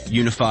Temple,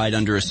 unified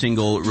under a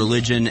single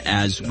religion,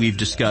 as we've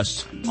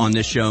discussed on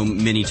this show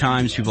many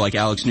times. People like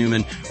Alex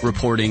Newman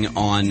reporting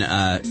on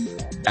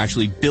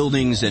actually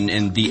buildings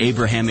and the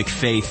Abrahamic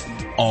faith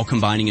all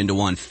combining into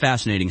one.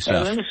 Fascinating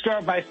stuff. Let me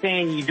start by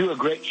saying you do a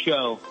great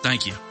show.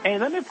 Thank you. Hey,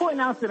 let me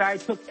point out that I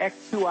took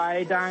X2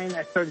 iodine.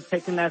 I started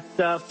taking that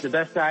stuff. The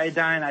best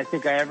iodine I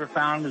think I ever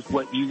found is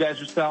what you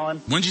guys are selling.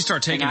 When did you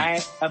start taking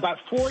it? About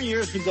 4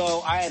 years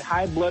ago, I had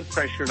high blood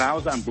pressure, and I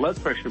was on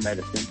blood pressure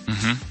medicine.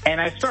 Mm-hmm. And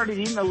I started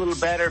eating a little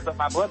better, but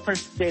my blood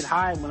pressure stayed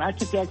high. And when I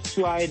took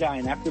X2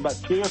 iodine, after about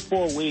 3 or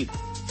 4 weeks,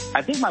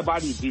 I think my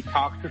body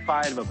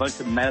detoxified of a bunch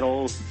of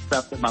metals and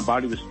stuff that my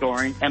body was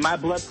storing, and my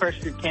blood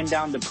pressure came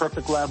down to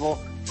perfect level.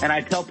 And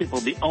I tell people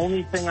the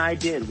only thing I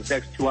did was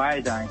X2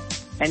 iodine.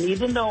 And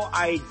even though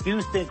I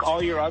do think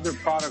all your other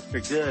products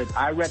are good,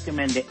 I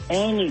recommend to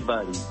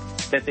anybody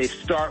that they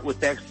start with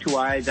X2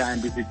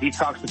 iodine, because it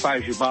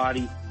detoxifies your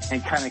body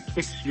and kind of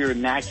kicks your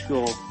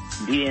natural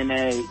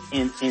DNA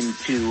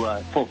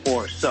into full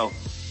force. So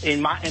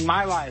in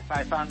my life,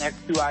 I found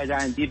X2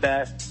 iodine the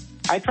best.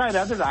 I tried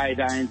other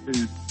iodines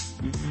and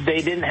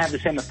they didn't have the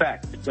same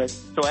effect. But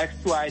so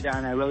X2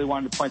 iodine, I really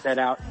wanted to point that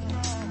out.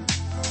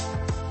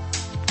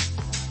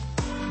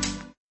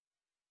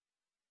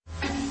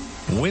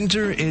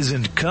 Winter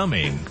isn't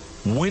coming.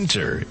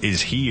 Winter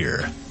is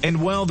here.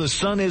 And while the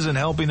sun isn't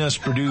helping us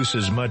produce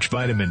as much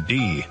vitamin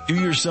D, do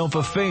yourself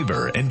a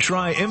favor and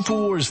try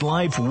InfoWars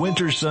Life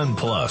Winter Sun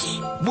Plus.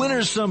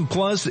 Winter Sun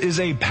Plus is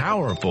a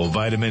powerful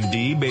vitamin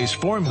D-based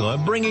formula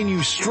bringing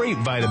you straight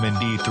vitamin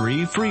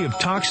D3 free of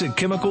toxic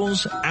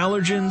chemicals,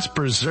 allergens,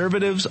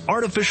 preservatives,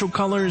 artificial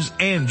colors,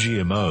 and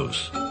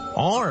GMOs.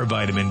 Our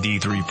vitamin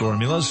D3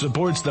 formula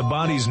supports the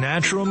body's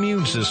natural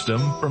immune system,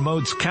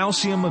 promotes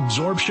calcium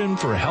absorption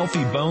for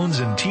healthy bones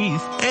and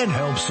teeth, and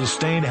helps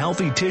sustain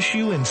healthy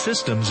tissue and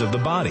systems of the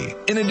body.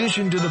 In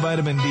addition to the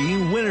vitamin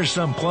D, Winter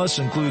Sun Plus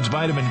includes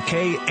vitamin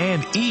K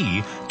and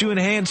E to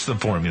enhance the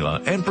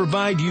formula and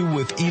provide you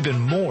with even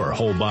more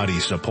whole body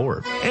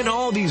support. And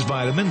all these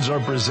vitamins are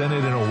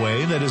presented in a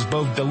way that is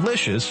both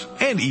delicious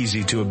and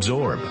easy to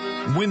absorb.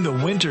 When the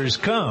winters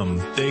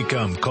come, they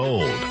come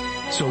cold.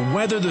 So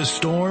weather the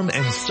storm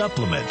and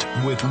supplement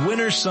with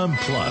Winter Sun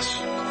Plus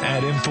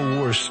at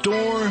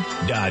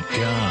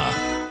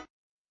InfoWarsStore.com.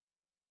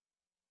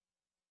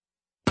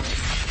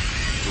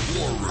 The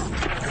War Room.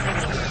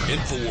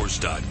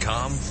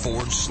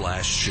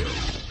 InfoWars.com/show.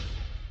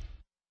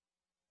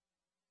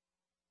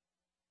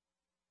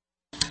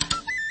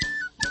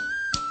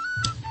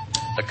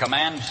 The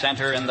command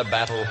center in the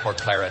battle for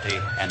clarity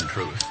and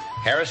truth.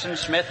 Harrison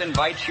Smith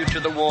invites you to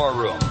the War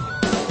Room.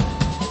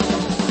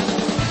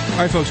 All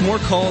right, folks, more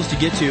calls to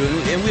get to,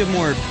 and we have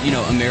more,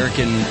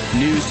 American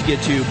news to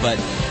get to, but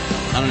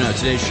I don't know,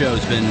 today's show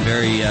has been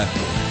very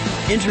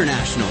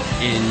international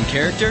in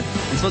character,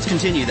 and so let's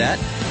continue that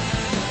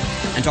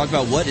and talk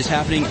about what is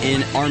happening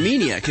in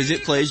Armenia, because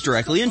it plays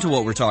directly into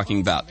what we're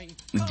talking about.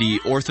 The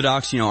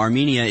Orthodox,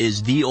 Armenia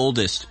is the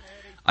oldest,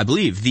 I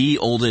believe, the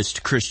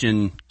oldest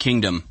Christian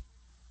kingdom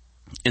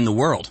in the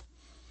world.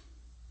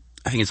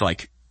 I think it's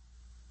like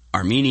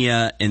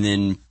Armenia and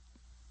then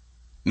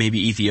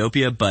maybe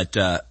Ethiopia, but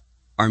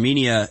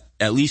Armenia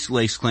at least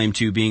lays claim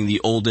to being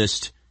the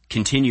oldest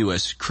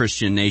continuous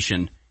Christian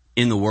nation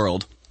in the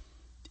world,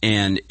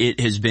 and it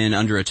has been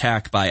under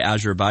attack by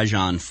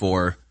Azerbaijan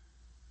for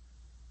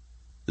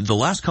the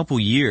last couple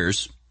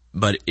years,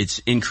 but it's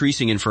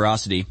increasing in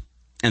ferocity.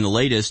 And the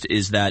latest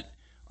is that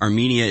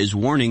Armenia is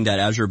warning that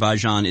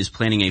Azerbaijan is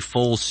planning a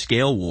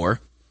full-scale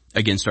war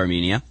against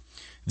Armenia.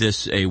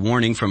 This, a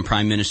warning from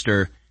Prime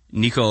Minister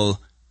Nikol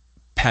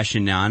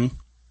Pashinyan,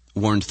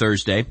 warned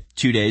Thursday,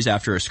 2 days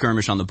after a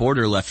skirmish on the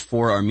border left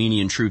 4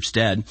 Armenian troops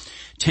dead.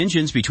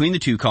 Tensions between the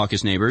two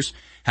Caucasus neighbors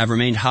have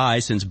remained high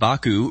since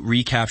Baku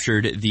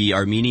recaptured the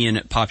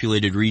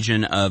Armenian-populated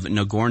region of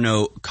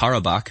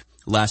Nagorno-Karabakh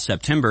last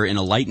September in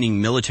a lightning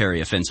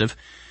military offensive.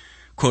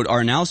 Quote,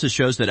 our analysis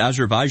shows that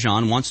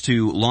Azerbaijan wants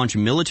to launch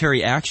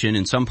military action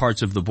in some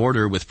parts of the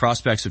border with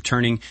prospects of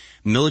turning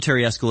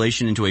military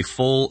escalation into a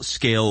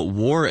full-scale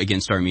war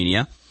against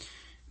Armenia,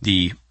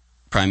 the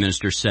Prime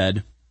Minister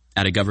said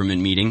at a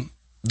government meeting.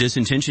 This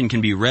intention can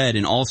be read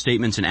in all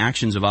statements and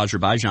actions of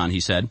Azerbaijan, he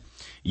said.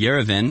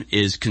 Yerevan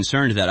is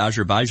concerned that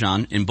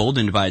Azerbaijan,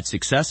 emboldened by its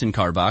success in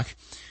Karabakh,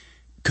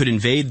 could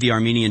invade the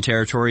Armenian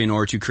territory in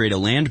order to create a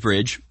land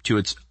bridge to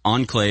its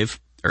enclave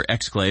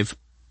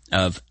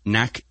of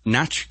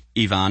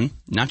Nakhchivan.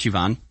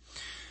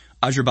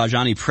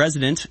 Azerbaijani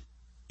President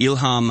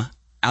Ilham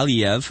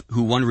Aliyev,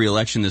 who won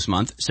re-election this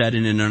month, said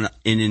in an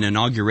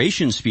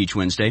inauguration speech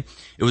Wednesday,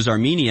 it was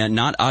Armenia,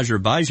 not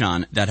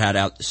Azerbaijan, that had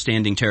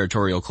outstanding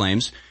territorial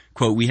claims.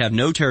 Quote, we have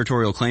no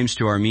territorial claims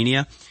to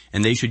Armenia,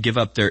 and they should give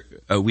up their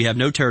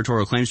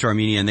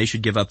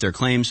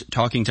claims.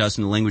 Talking to us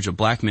in the language of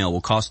blackmail will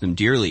cost them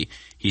dearly,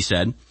 he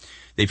said.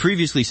 They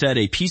previously said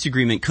a peace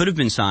agreement could have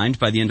been signed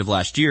by the end of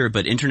last year,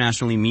 but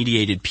internationally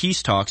mediated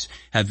peace talks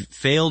have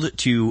failed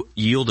to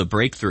yield a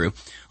breakthrough.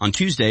 On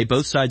Tuesday,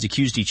 both sides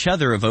accused each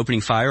other of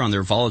opening fire on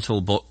their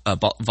volatile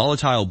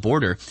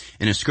border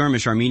in a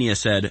skirmish Armenia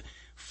said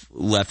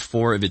left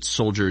 4 of its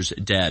soldiers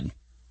dead.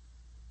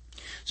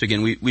 So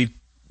again, we've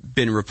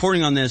been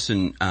reporting on this,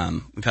 and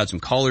we've had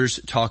some callers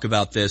talk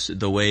about this,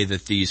 the way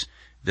that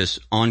this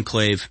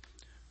enclave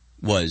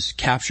was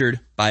captured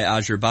by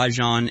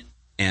Azerbaijan,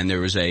 and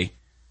there was a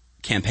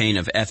campaign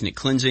of ethnic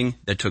cleansing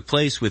that took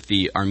place with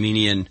the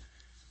Armenian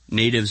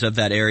natives of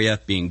that area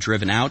being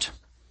driven out,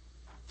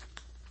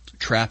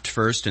 trapped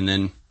first and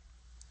then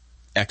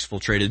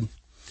exfiltrated.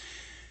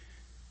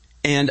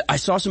 And I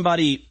saw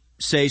somebody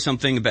say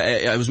something about,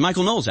 it was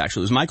Michael Knowles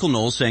actually, it was Michael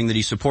Knowles saying that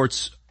he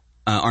supports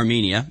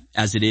Armenia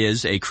as it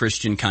is a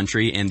Christian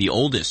country and the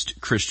oldest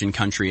Christian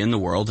country in the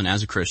world, and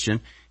as a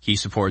Christian, he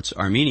supports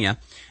Armenia.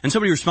 And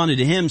somebody responded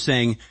to him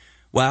saying,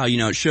 wow,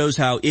 it shows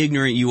how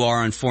ignorant you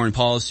are on foreign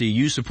policy.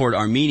 You support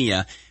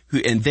Armenia,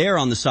 and they're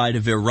on the side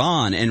of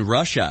Iran and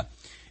Russia.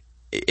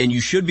 And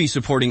you should be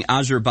supporting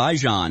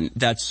Azerbaijan,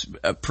 that's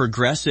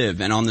progressive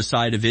and on the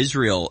side of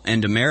Israel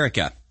and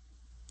America.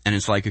 And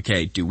it's like,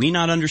 okay, do we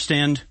not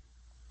understand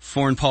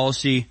foreign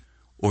policy,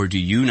 or do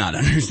you not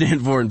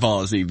understand foreign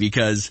policy?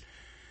 Because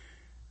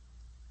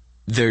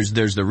there's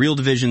the real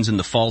divisions and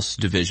the false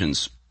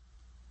divisions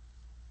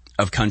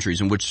of countries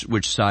and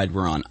which side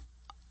we're on.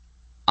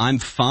 I'm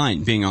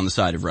fine being on the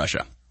side of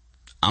Russia.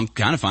 I'm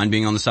kind of fine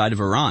being on the side of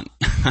Iran.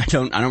 I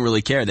don't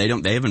really care. They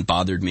haven't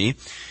bothered me.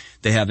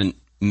 They haven't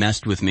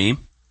messed with me.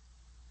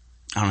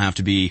 I don't have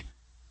to be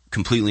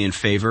completely in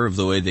favor of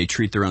the way they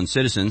treat their own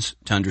citizens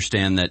to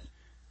understand that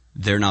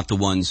they're not the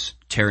ones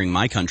tearing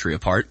my country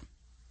apart.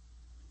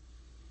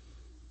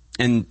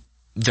 And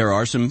there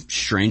are some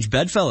strange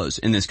bedfellows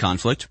in this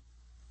conflict.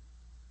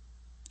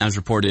 As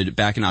reported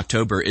back in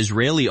October,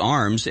 Israeli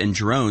arms and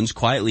drones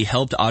quietly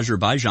helped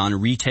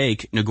Azerbaijan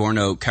retake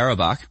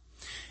Nagorno-Karabakh.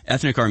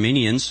 Ethnic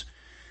Armenians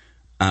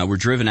were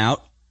driven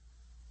out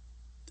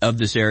of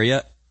this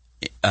area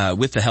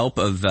with the help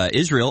of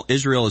Israel.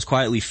 Israel has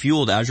quietly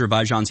fueled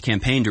Azerbaijan's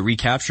campaign to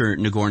recapture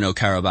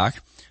Nagorno-Karabakh,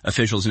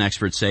 officials and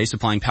experts say,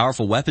 supplying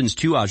powerful weapons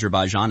to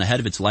Azerbaijan ahead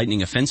of its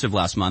lightning offensive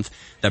last month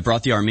that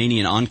brought the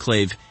Armenian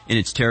enclave in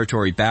its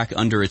territory back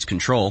under its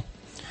control.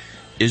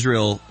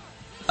 Israel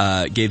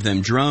gave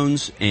them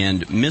drones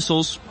and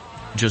missiles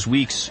just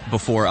weeks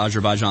before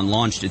Azerbaijan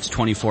launched its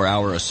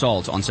 24-hour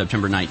assault on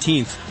September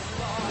 19th.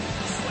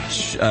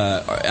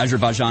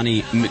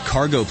 Azerbaijani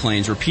cargo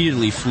planes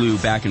repeatedly flew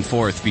back and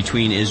forth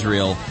between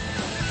Israel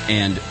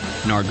and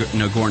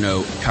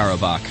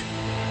Nagorno-Karabakh.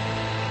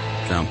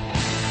 So,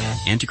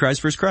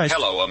 Antichrist versus Christ.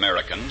 Hello,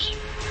 Americans.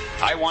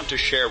 I want to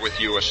share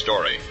with you a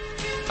story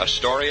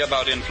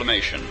about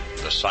inflammation,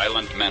 the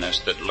silent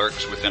menace that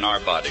lurks within our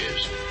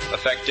bodies,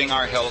 affecting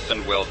our health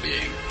and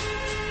well-being.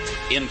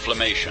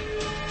 Inflammation,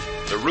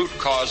 the root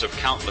cause of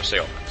countless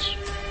ailments,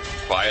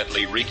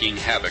 quietly wreaking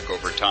havoc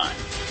over time.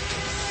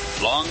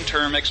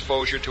 Long-term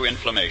exposure to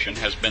inflammation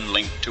has been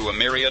linked to a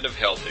myriad of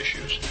health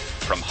issues,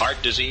 from heart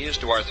disease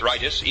to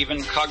arthritis,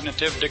 even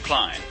cognitive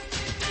decline.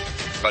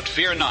 But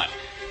fear not,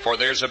 for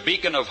there's a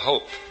beacon of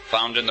hope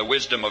found in the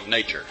wisdom of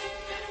nature,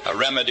 a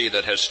remedy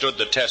that has stood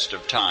the test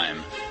of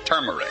time,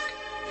 turmeric.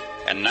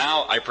 And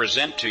now I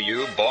present to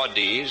you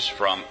Bodies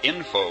from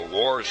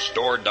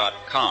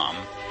InfoWarsStore.com,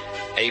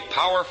 a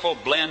powerful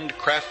blend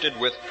crafted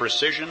with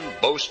precision,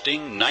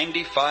 boasting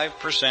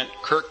 95%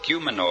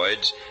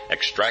 curcuminoids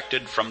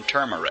extracted from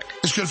turmeric.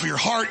 It's good for your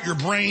heart, your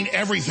brain,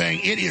 everything.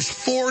 It is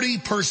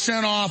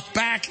 40% off,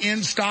 back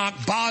in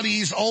stock,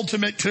 Body's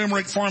Ultimate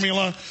Turmeric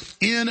Formula,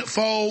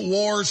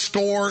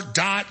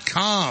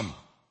 InfoWarsStore.com.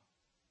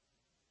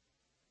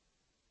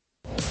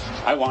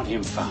 I want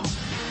him found.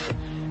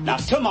 Not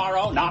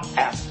tomorrow, not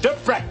after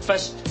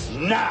breakfast,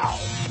 now.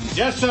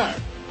 Yes, sir.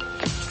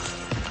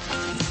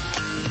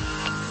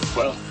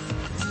 Well,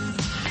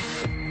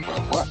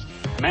 what?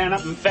 Man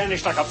up and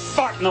vanished like a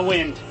fart in the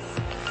wind.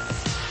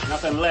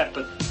 Nothing left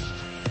but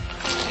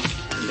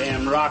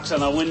damn rocks on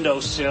the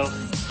windowsill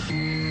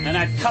and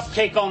that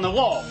cupcake on the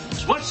wall.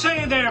 What's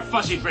saying there,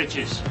 Fussy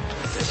Britches?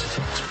 This is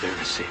a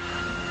conspiracy.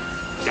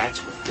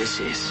 That's what this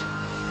is.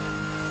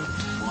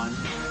 One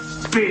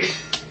big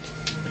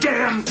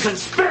damn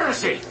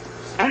conspiracy,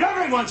 and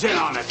everyone's in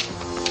on it.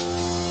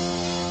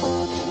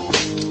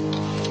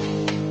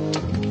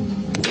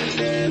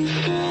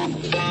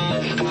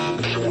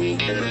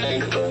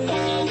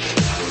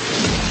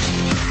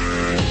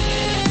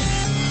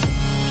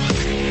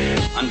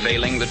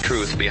 Unveiling the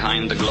truth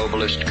behind the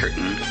globalist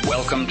curtain.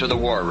 Welcome to the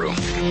War Room.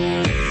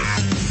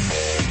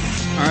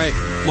 All right,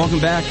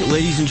 welcome back,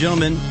 ladies and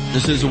gentlemen.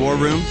 This is the War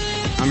Room.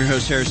 I'm your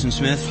host, Harrison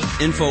Smith.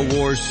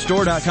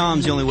 InfoWarsStore.com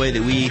is the only way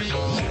that we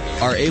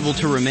are able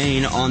to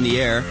remain on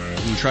the air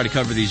and try to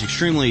cover these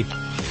extremely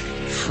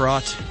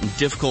fraught and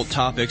difficult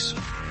topics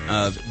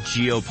of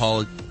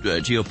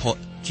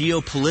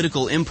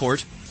geopolitical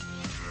import.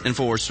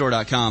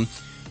 InfoWarsStore.com.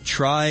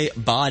 Try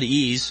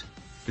Bod-Ease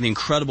for the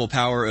incredible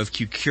power of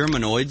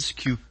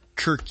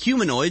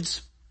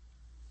curcuminoids,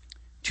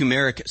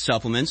 turmeric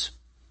supplements.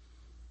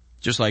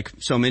 Just like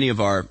so many of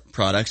our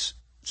products,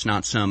 it's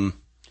not some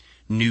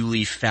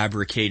newly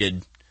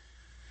fabricated,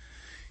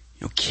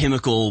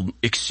 chemical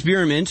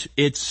experiment.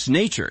 It's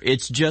nature.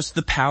 It's just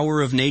the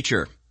power of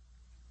nature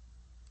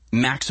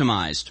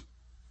maximized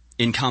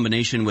in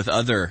combination with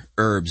other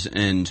herbs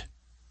and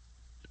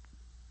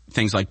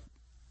things like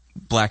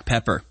black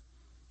pepper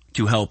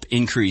to help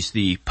increase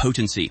the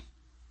potency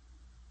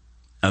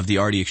of the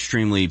already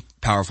extremely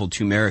powerful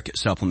turmeric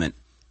supplement.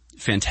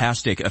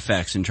 Fantastic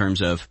effects in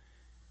terms of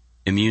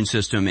immune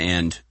system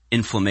and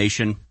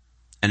inflammation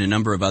and a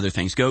number of other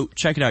things. Go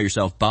check it out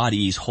yourself.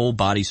 Bod-Ease, whole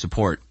body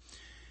support.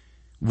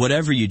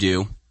 Whatever you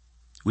do,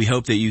 we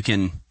hope that you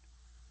can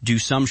do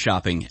some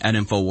shopping at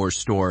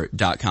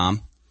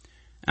InfoWarsStore.com.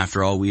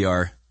 After all, we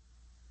are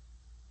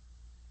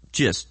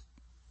just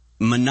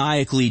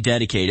maniacally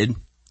dedicated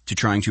to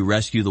trying to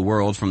rescue the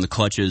world from the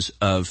clutches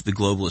of the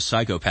globalist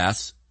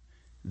psychopaths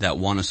that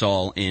want us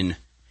all in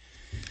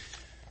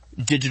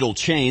digital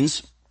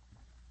chains.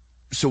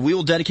 So we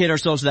will dedicate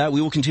ourselves to that.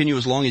 We will continue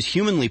as long as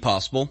humanly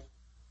possible.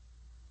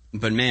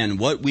 But man,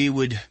 what we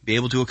would be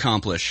able to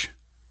accomplish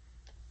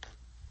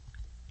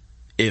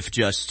if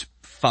just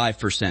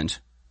 5%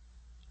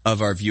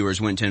 of our viewers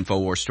went to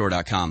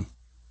InfoWarsStore.com.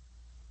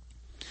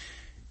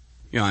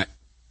 One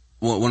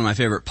of my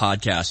favorite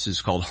podcasts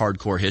is called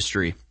Hardcore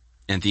History.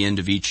 And at the end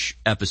of each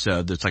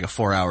episode, that's like a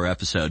 4-hour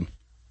episode,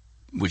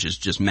 which is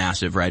just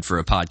massive, right, for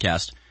a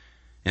podcast.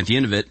 And at the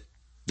end of it,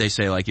 they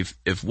say, like,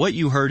 if what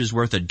you heard is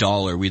worth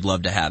 $1, we'd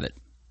love to have it.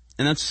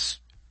 And that's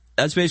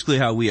basically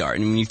how we are.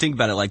 And when you think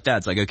about it like that,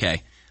 it's like,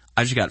 okay,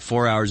 I just got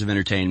 4 hours of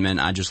entertainment.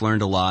 I just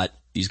learned a lot.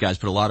 These guys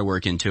put a lot of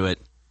work into it.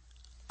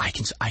 I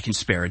can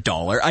spare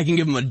 $1. I can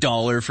give them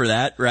 $1 for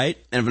that, right?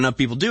 And if enough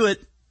people do it,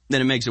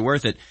 then it makes it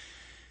worth it.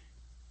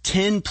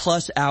 10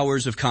 plus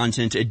hours of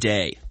content a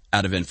day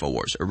out of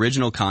InfoWars.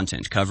 Original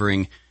content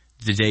covering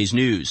the day's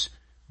news,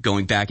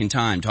 going back in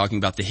time, talking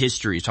about the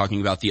history,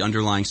 talking about the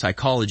underlying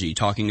psychology,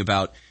 talking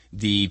about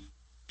the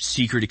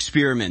secret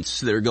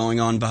experiments that are going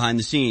on behind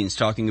the scenes,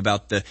 talking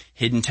about the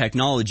hidden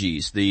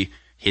technologies, the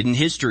hidden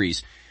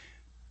histories.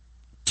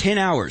 10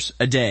 hours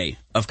a day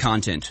of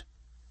content.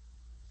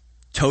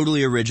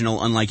 Totally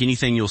original, unlike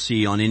anything you'll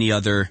see on any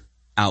other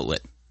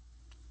outlet.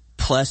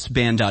 Plus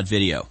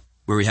Band.video,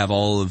 where we have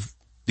all of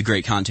the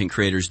great content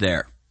creators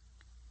there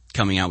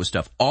coming out with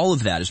stuff. All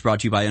of that is brought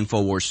to you by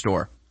InfoWars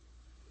Store.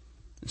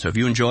 So if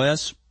you enjoy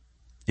us,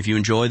 if you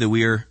enjoy that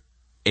we're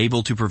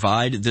able to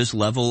provide this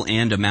level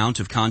and amount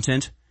of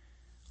content,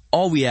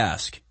 all we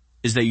ask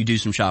is that you do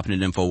some shopping at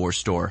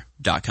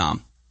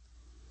InfoWarsStore.com.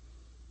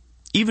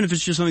 Even if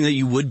it's just something that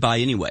you would buy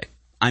anyway.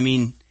 I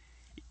mean,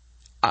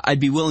 I'd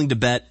be willing to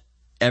bet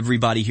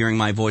everybody hearing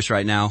my voice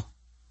right now,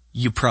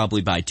 you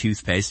probably buy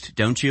toothpaste,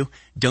 don't you?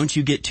 Don't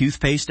you get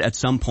toothpaste at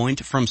some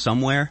point from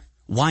somewhere?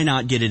 Why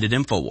not get it at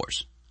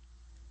InfoWars?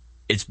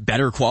 It's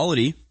better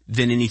quality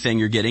than anything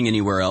you're getting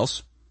anywhere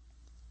else.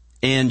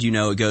 And, you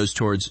know, it goes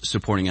towards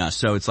supporting us.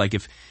 So it's like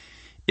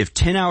if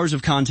 10 hours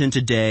of content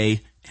a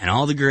day and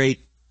all the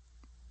great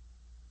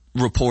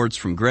reports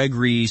from Greg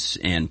Reese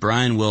and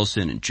Brian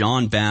Wilson and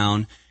John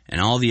Bown and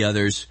all the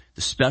others,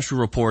 the special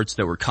reports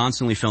that we're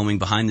constantly filming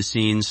behind the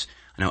scenes.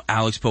 I know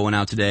Alex put one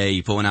out today.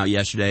 He put one out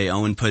yesterday.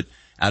 Owen put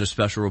out a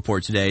special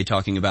report today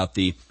talking about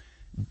the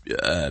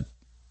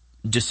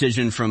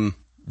decision from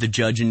the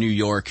judge in New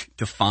York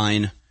to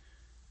fine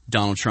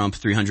Donald Trump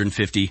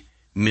 $350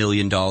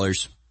 million.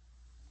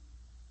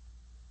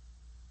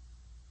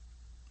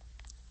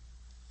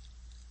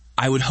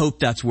 I would hope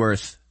that's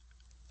worth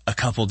a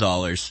couple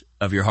dollars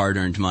of your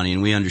hard-earned money,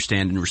 and we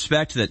understand and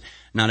respect that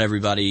not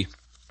everybody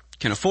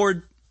can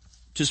afford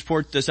to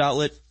support this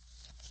outlet,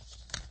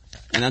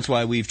 and that's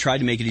why we've tried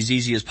to make it as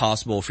easy as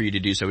possible for you to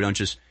do so.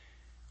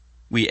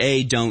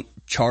 We don't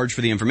charge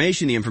for the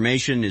information. The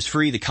information is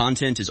free. The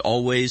content is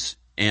always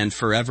and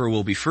forever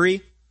will be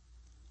free.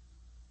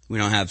 We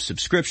don't have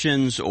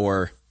subscriptions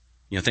or,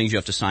 you know, things you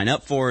have to sign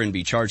up for and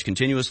be charged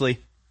continuously.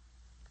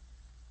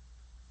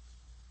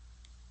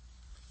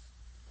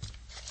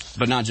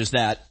 But not just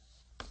that,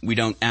 we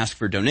don't ask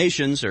for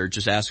donations or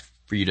just ask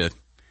for you to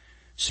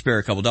spare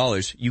a couple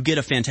dollars. You get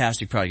a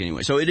fantastic product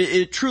anyway. So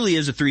it truly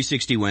is a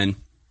 360 win.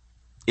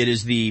 It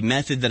is the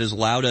method that has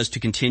allowed us to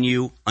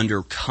continue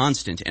under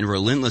constant and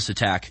relentless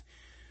attack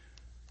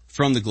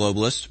from the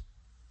globalists.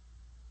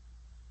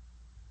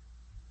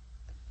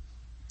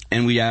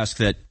 And we ask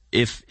that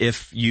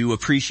if you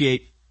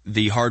appreciate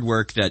the hard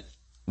work that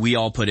we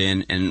all put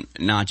in, and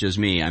not just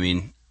me, I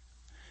mean,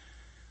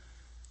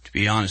 to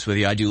be honest with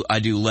you, I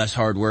do less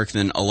hard work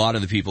than a lot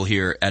of the people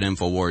here at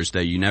InfoWars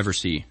that you never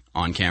see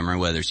on camera,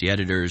 whether it's the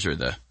editors or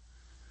the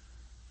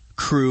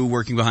crew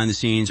working behind the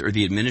scenes or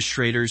the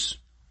administrators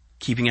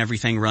keeping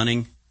everything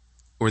running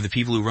or the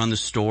people who run the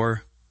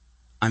store.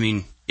 I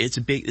mean, this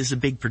is a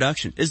big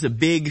production. This is a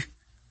big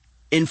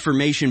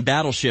information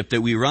battleship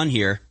that we run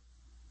here.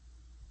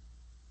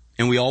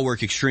 And we all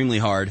work extremely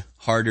hard,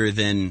 harder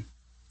than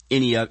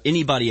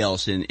anybody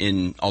else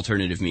in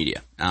alternative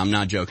media. I'm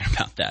not joking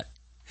about that.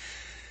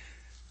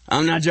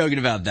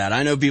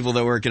 I know people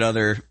that work at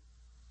other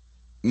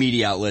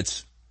media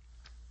outlets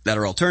that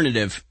are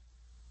alternative.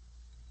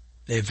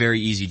 They have very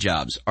easy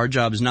jobs. Our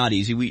job is not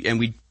easy.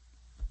 We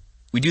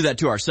do that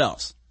to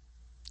ourselves.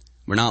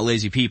 We're not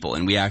lazy people,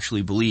 and we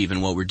actually believe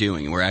in what we're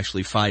doing, and we're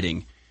actually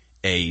fighting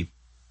a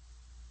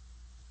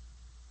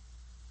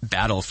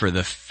battle for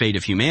the fate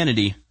of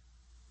humanity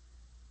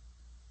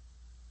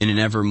in an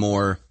ever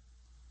more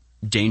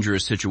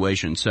dangerous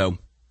situation. So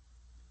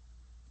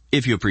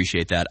if you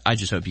appreciate that, I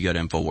just hope you go to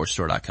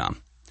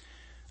InfoWarsStore.com.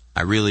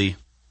 I really,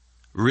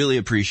 really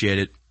appreciate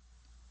it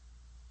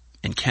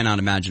and cannot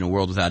imagine a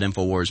world without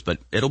InfoWars, but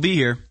it'll be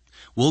here.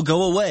 We'll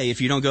go away if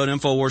you don't go to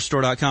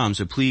InfoWarsStore.com.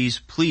 So please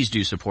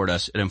do support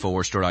us at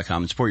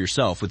InfoWarsStore.com and support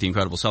yourself with the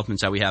incredible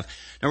supplements that we have.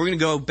 Now we're going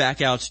to go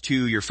back out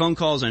to your phone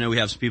calls. I know we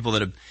have some people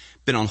that have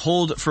been on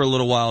hold for a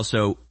little while,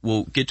 so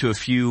we'll get to a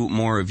few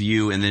more of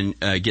you and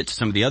then get to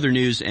some of the other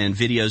news and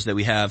videos that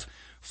we have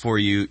for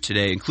you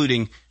today,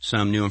 including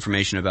some new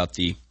information about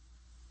the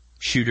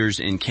shooters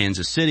in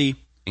Kansas City,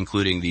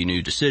 including the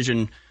new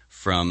decision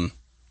from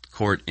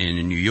court in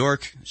New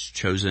York. It's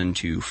chosen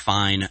to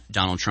fine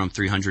Donald Trump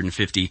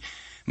 $350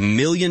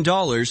 million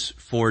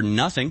for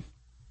nothing,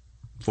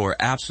 for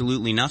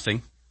absolutely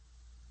nothing.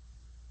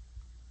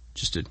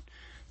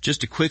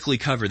 Just to quickly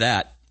cover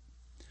that,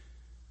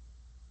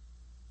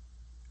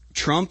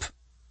 Trump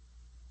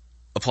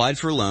applied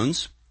for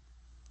loans,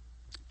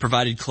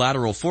 provided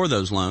collateral for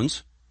those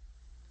loans.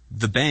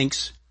 The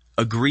banks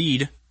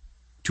agreed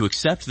to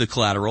accept the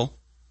collateral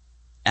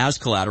as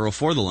collateral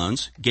for the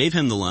loans, gave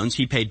him the loans,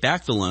 he paid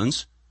back the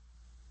loans,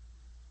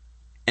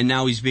 and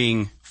now he's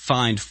being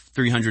fined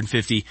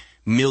 $350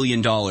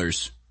 million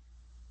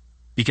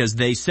because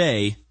they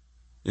say,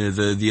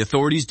 the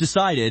authorities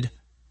decided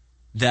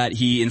that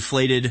he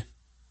inflated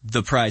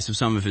the price of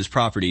some of his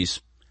properties.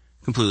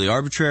 Completely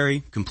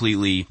arbitrary,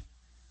 completely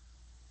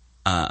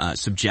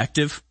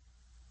subjective,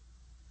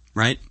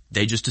 right?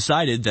 They just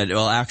decided that,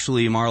 well,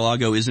 actually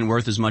Mar-a-Lago isn't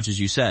worth as much as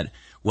you said.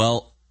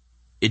 Well,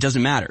 it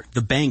doesn't matter.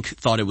 The bank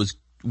thought it was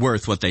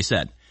worth what they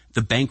said.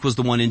 The bank was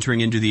the one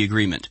entering into the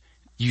agreement.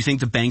 You think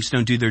the banks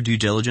don't do their due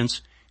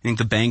diligence? You think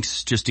the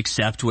banks just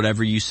accept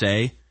whatever you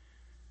say?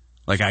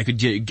 Like I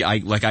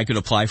could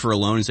apply for a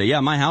loan and say, yeah,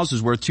 my house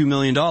is worth $2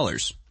 million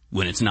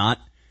when it's not.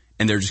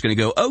 And they're just going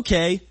to go,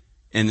 okay.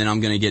 And then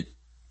I'm going to get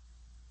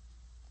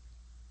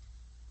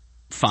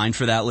fined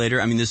for that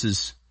later. I mean, this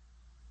is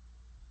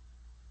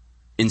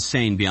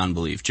insane beyond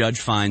belief. Judge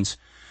fines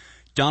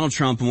Donald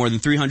Trump more than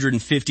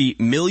 $350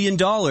 million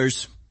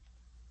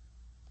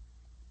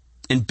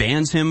and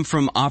bans him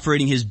from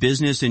operating his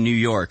business in New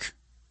York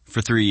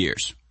for 3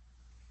 years.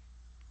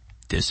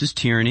 This is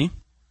tyranny.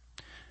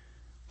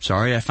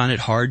 Sorry, I find it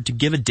hard to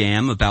give a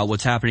damn about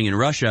what's happening in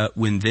Russia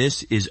when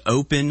this is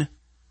open,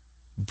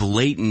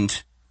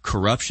 blatant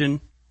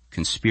corruption,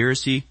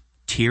 conspiracy,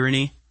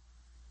 tyranny,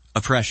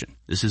 oppression.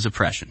 This is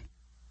oppression.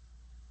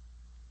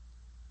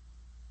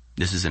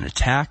 This is an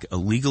attack, a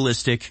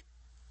legalistic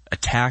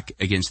attack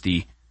against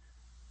the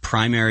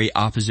primary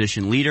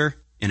opposition leader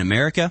in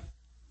America.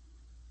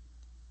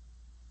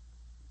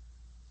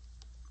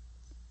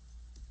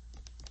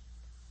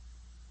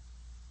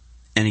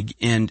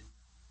 And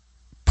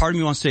part of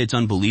me wants to say it's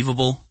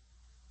unbelievable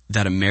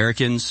that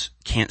Americans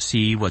can't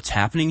see what's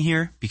happening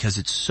here because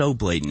it's so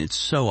blatant, it's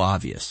so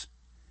obvious.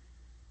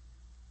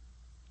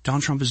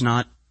 Donald Trump is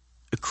not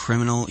a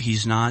criminal.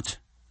 He's not,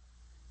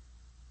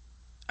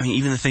 I mean,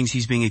 even the things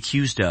he's being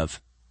accused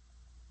of,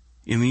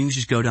 I mean, you can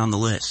just go down the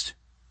list.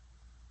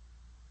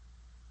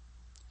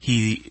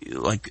 He,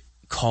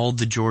 called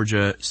the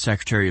Georgia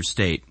Secretary of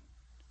State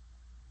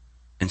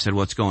and said,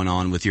 what's going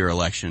on with your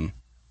election?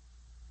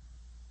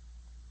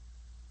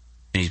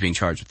 And he's being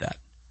charged with that.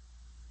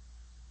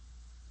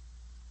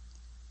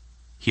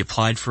 He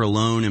applied for a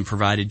loan and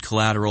provided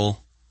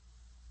collateral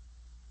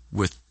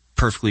with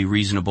perfectly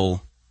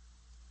reasonable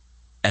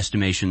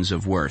estimations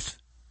of worth.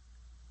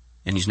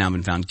 And he's now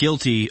been found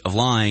guilty of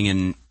lying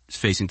and is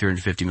facing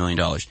 $350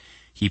 million.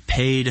 He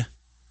paid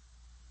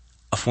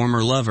a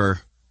former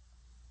lover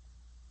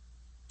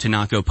to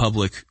not go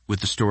public with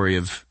the story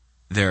of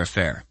their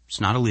affair. It's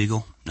not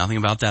illegal. Nothing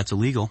about that's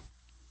illegal.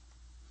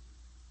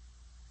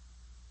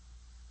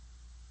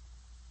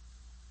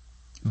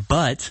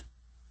 But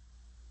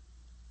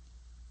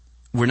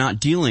we're not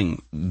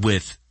dealing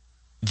with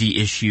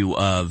the issue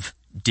of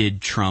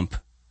did Trump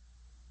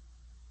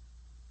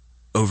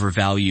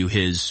overvalue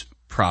his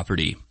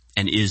property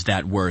and is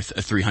that worth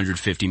a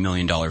 $350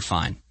 million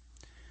fine?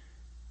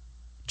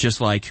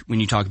 Just like when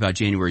you talk about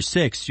January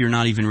 6th, you're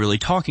not even really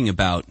talking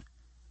about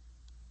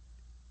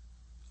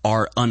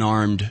are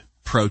unarmed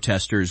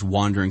protesters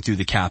wandering through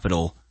the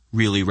Capitol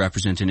really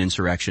represent an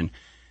insurrection.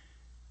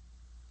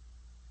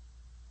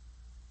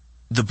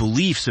 The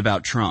beliefs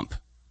about Trump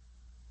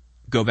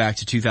go back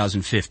to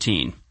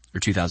 2015 or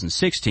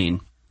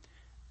 2016.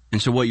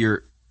 And so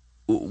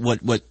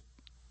what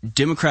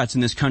Democrats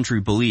in this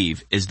country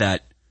believe is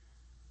that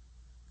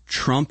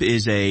Trump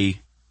is a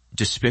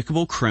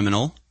despicable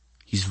criminal.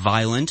 He's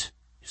violent.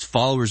 His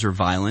followers are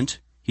violent.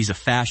 He's a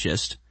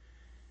fascist.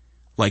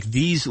 Like,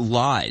 these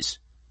lies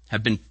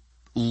have been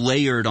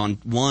layered on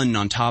one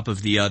on top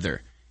of the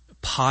other,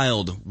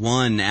 piled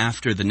one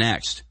after the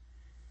next,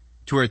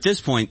 to where at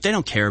this point they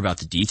don't care about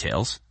the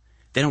details.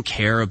 They don't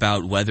care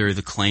about whether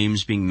the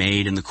claims being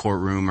made in the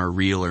courtroom are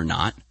real or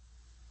not,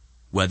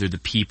 whether the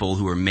people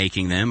who are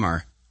making them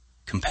are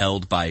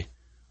compelled by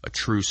a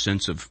true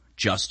sense of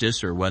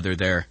justice or whether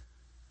they're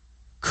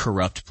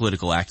corrupt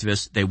political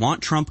activists. They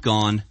want Trump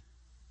gone,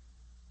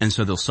 and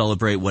so they'll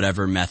celebrate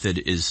whatever method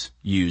is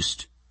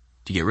used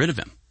to get rid of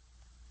him.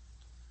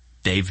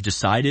 They've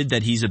decided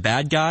that he's a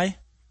bad guy,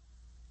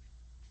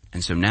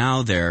 and so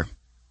now they're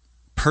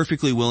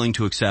perfectly willing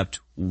to accept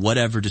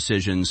whatever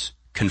decisions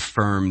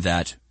confirm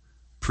that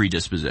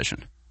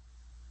predisposition.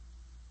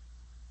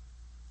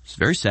 It's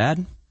very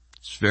sad.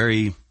 It's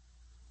very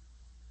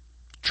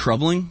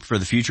troubling for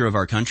the future of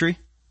our country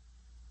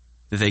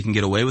that they can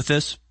get away with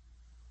this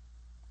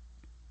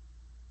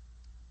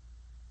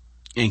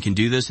and can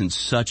do this in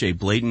such a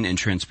blatant and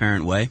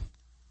transparent way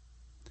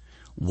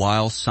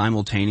while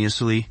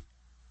simultaneously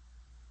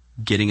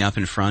getting up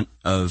in front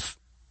of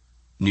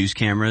news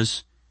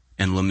cameras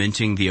and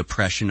lamenting the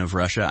oppression of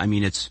Russia. I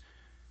mean, it's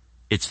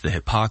the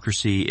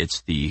hypocrisy,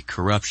 it's the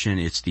corruption,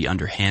 it's the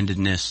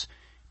underhandedness,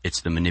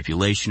 it's the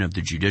manipulation of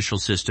the judicial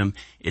system,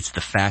 it's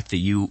the fact that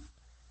you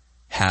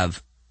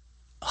have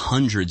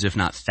hundreds, if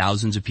not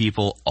thousands of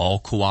people all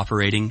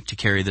cooperating to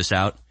carry this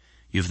out.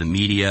 You have the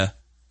media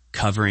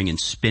covering and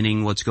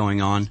spinning what's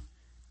going on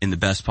in the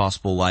best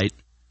possible light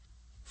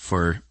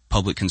for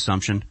public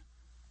consumption.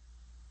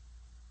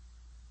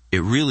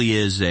 It really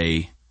is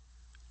a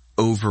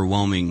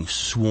overwhelming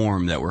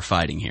swarm that we're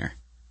fighting here.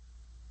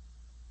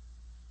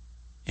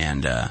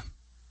 And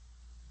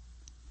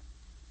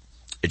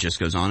it just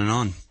goes on and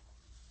on.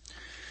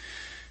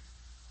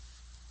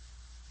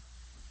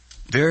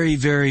 Very,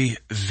 very,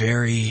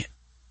 very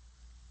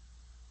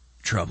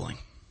troubling.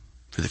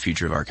 for the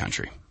future of our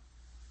country.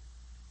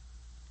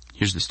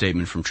 Here's the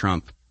statement from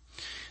Trump.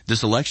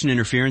 This election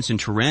interference and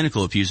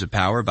tyrannical abuse of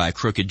power by a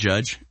crooked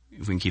judge.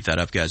 If we can keep that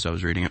up, guys, I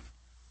was reading it.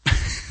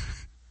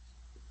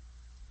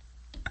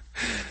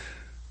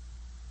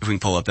 If we can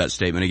pull up that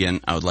statement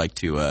again, I would like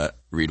to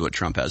read what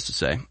Trump has to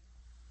say.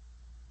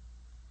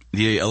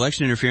 The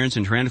election interference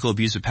and tyrannical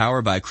abuse of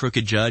power by a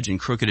crooked judge and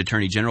crooked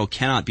attorney general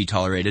cannot be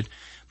tolerated.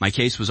 My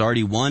case was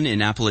already won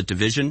in appellate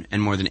division,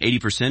 and more than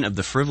 80% of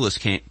the frivolous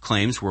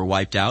claims were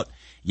wiped out.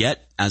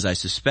 Yet, as I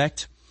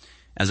suspected,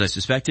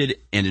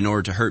 and in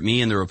order to hurt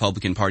me and the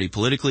Republican Party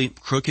politically,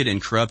 crooked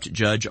and corrupt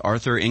Judge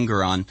Arthur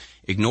Engoron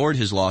ignored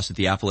his loss at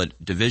the appellate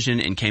division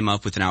and came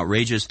up with an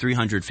outrageous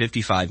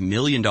 $355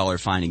 million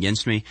fine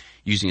against me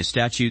using a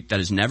statute that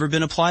has never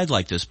been applied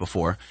like this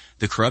before.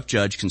 The corrupt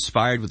judge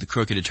conspired with the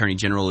crooked Attorney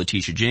General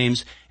Letitia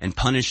James and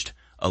punished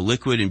a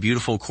liquid and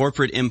beautiful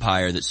corporate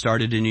empire that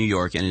started in New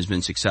York and has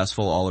been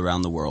successful all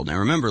around the world. Now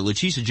remember,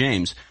 Letitia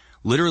James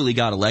literally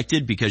got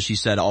elected because she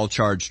said, I'll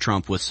charge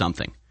Trump with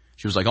something.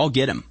 She was like, I'll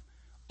get him.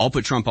 I'll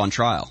put Trump on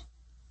trial.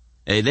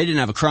 They didn't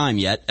have a crime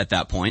yet at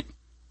that point.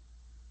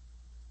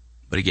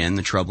 But again,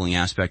 the troubling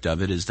aspect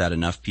of it is that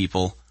enough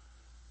people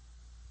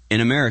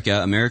in America,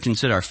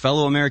 our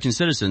fellow American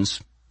citizens,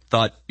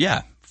 thought,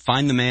 yeah,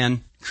 find the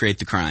man, create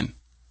the crime.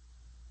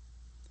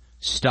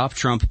 Stop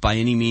Trump by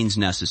any means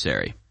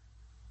necessary.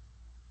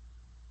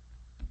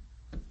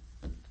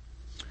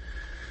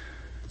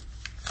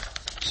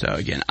 So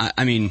again,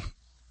 I mean,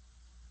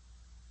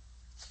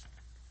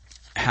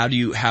 how do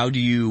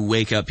you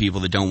wake up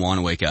people that don't want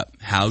to wake up?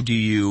 How do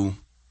you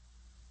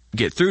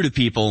get through to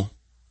people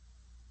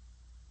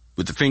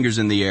with the fingers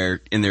in the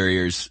air, in their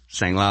ears,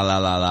 saying, la, la,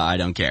 la, la, I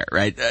don't care,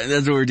 right?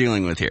 That's what we're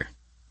dealing with here.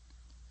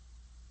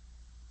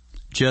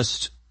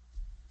 Just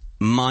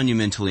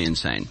monumentally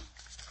insane.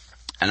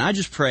 And I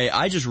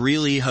just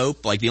really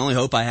hope, like the only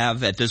hope I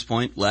have at this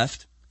point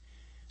left,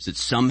 is that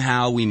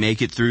somehow we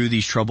make it through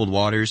these troubled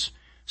waters.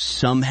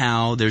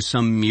 Somehow there's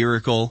some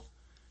miracle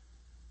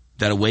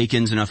that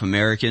awakens enough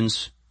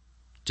Americans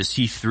to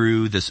see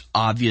through this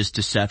obvious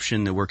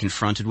deception that we're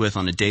confronted with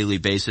on a daily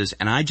basis.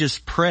 And I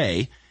just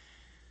pray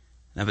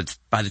that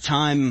by the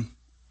time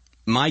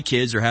my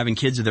kids are having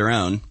kids of their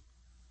own,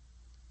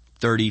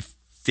 30,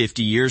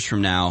 50 years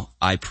from now,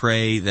 I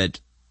pray that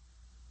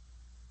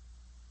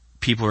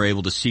people are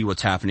able to see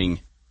what's happening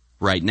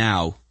right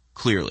now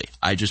clearly.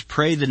 I just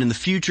pray that in the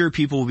future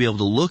people will be able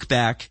to look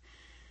back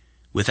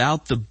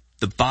without the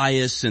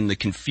bias and the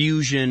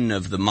confusion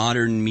of the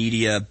modern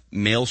media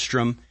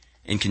maelstrom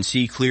and can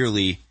see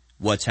clearly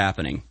what's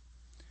happening.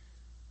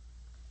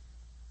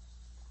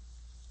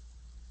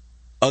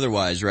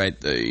 Otherwise, right,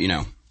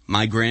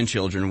 my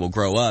grandchildren will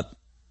grow up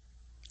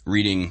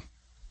reading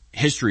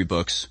history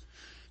books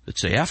that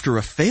say, after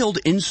a failed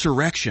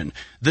insurrection,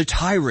 the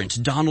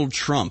tyrant Donald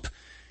Trump,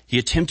 he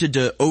attempted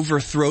to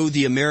overthrow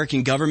the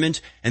American government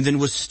and then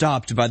was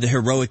stopped by the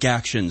heroic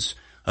actions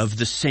of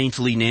the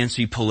saintly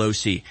Nancy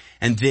Pelosi.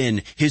 And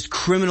then his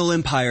criminal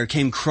empire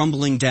came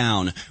crumbling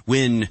down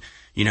when,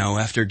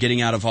 after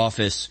getting out of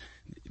office,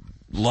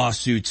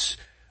 lawsuits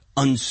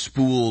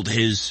unspooled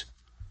his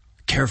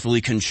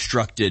carefully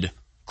constructed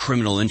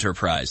criminal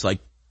enterprise. Like,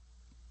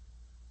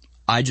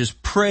 I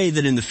just pray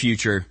that in the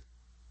future,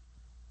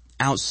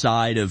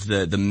 outside of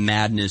the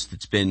madness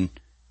that's been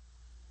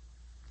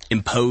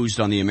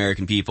imposed on the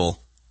American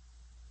people,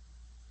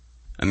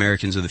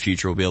 Americans of the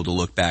future will be able to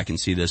look back and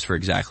see this for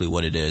exactly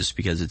what it is,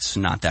 because it's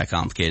not that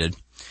complicated.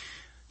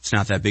 It's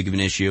not that big of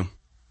an issue.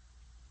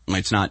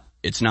 It's not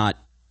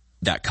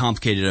that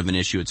complicated of an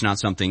issue. It's not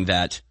something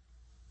that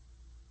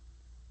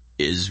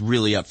is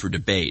really up for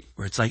debate,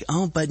 where it's like,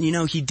 oh, but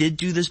he did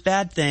do this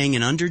bad thing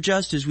and under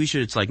justice we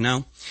should. It's like, no,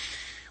 what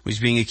he's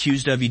being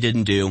accused of he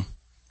didn't do.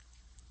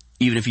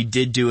 Even if he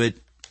did do it,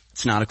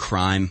 it's not a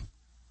crime.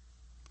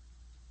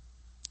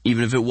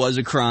 Even if it was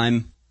a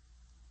crime,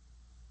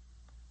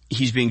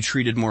 he's being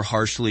treated more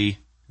harshly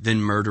than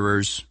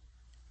murderers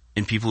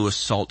and people who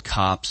assault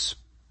cops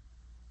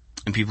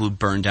and people who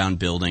burn down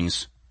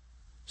buildings.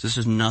 So this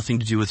has nothing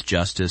to do with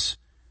justice.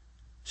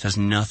 This has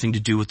nothing to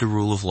do with the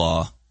rule of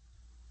law.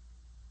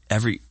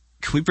 Can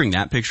we bring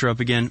that picture up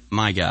again?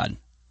 My God.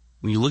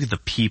 When you look at the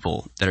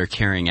people that are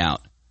carrying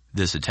out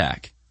this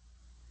attack,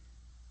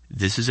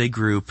 this is a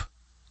group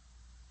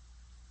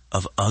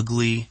of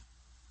ugly,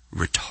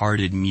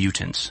 retarded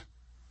mutants.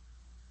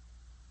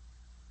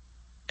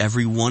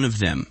 Every one of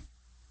them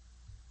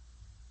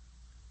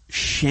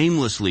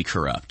shamelessly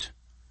corrupt,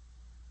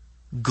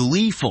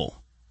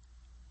 gleeful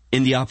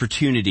in the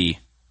opportunity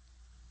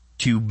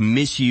to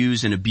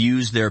misuse and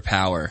abuse their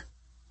power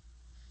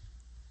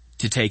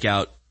to take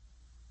out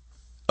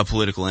a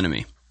political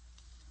enemy.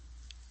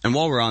 And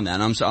while we're on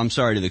that, I'm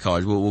sorry to the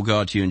callers, we'll go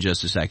out to you in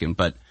just a second,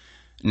 but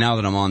now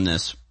that I'm on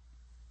this,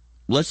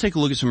 let's take a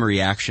look at some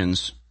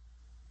reactions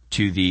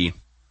to the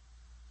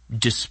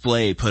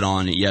display put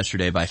on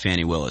yesterday by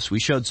Fani Willis. We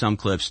showed some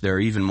clips. There are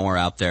even more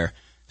out there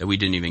that we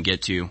didn't even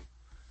get to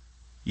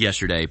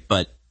yesterday.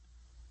 But,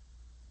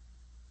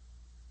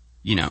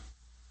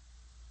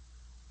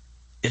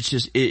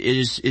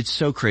 it's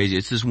so crazy.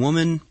 It's this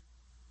woman,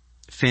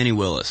 Fani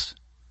Willis,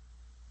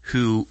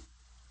 who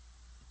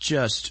she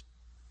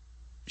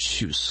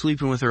was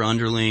sleeping with her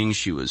underling.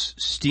 She was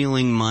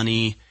stealing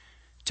money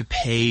to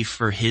pay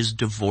for his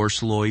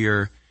divorce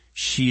lawyer.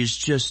 She is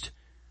just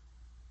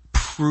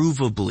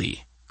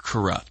provably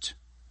corrupt.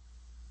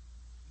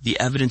 The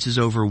evidence is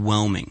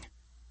overwhelming.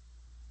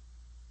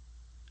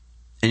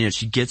 And yet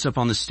she gets up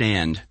on the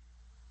stand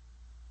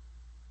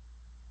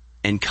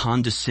and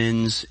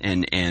condescends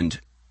and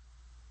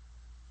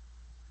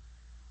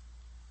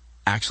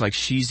acts like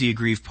she's the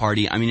aggrieved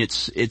party. I mean,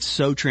 it's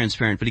so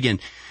transparent. But again,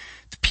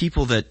 the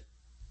people that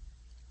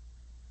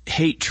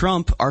hate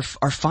Trump are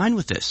fine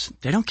with this.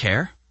 They don't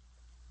care.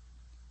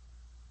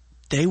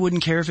 They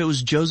wouldn't care if it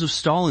was Joseph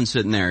Stalin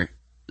sitting there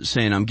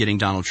saying, I'm getting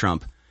Donald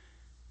Trump.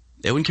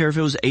 They wouldn't care if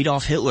it was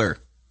Adolf Hitler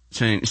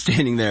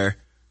standing there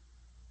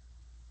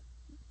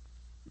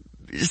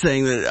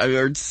saying that,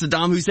 or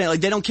Saddam Hussein.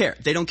 Like, they don't care.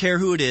 They don't care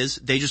who it is.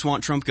 They just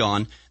want Trump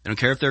gone. They don't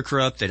care if they're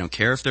corrupt. They don't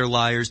care if they're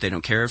liars. They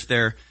don't care if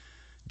they're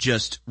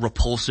just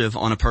repulsive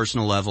on a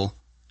personal level.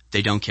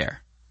 They don't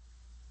care.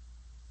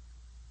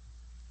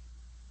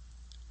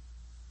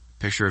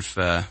 Picture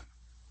of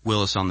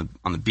Willis on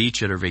the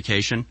beach at her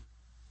vacation.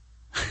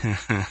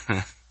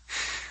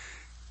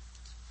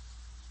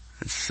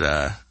 It's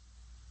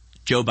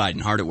Joe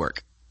Biden hard at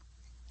work.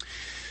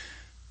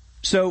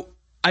 So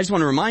I just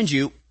want to remind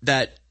you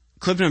that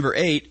clip number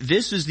 8,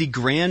 this is the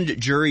grand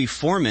jury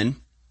foreman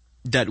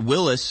that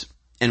Willis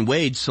and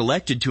Wade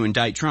selected to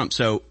indict Trump.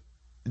 So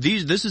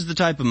this is the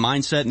type of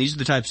mindset, and these are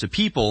the types of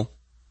people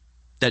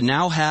that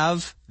now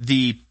have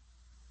the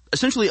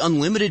essentially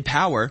unlimited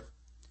power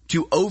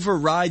to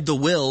override the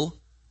will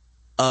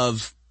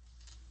of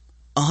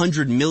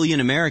 100 million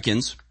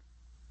Americans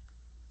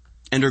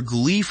and are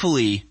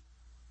gleefully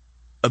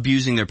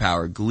abusing their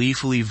power,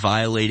 gleefully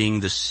violating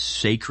the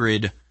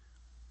sacred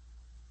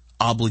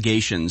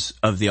obligations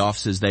of the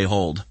offices they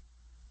hold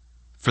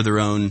for their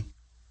own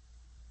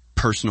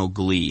personal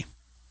glee.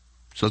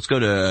 So let's go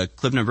to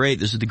clip number 8.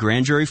 This is the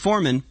grand jury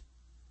foreman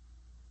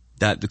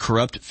that the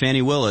corrupt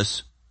Fani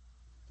Willis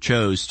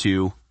chose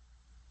to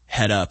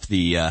head up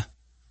the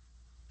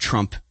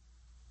Trump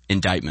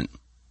indictment.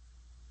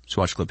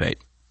 So watch clip 8.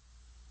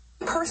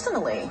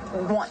 Personally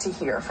want to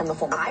hear from the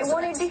former president. I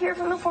wanted to hear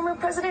from the former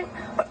president,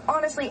 but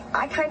honestly,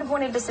 I kind of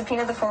wanted to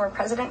subpoena the former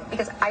president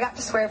because I got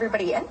to swear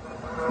everybody in.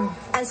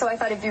 And so I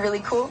thought it'd be really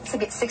cool to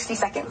get 60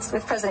 seconds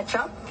with President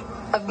Trump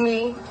of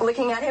me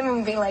looking at him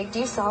and being like, do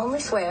you solemnly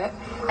swear?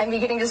 And me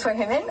getting to swear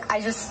him in. I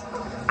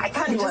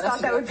kind of just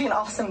thought that would be an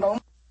awesome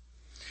moment.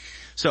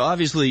 So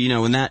obviously,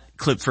 when that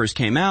clip first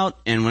came out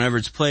and whenever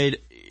it's played,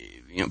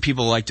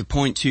 people like to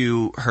point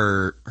to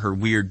her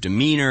weird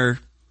demeanor,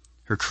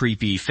 her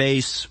creepy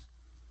face,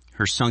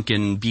 her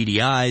sunken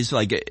beady eyes.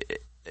 Like,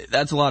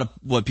 that's a lot of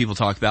what people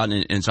talk about,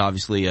 and it's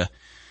obviously an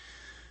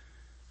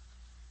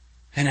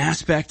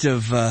aspect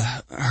of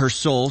her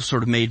soul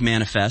sort of made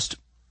manifest.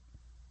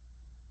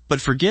 But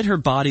forget her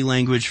body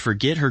language,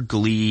 forget her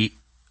glee.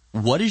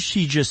 What did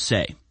she just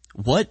say?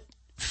 What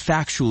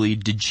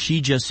factually did she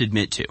just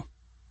admit to?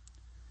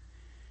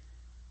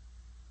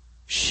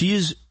 She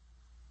is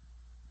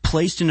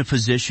placed in a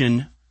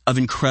position of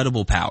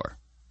incredible power.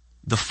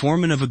 The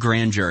foreman of a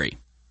grand jury,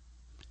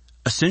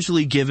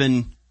 essentially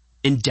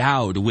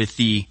endowed with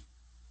the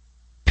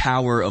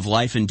power of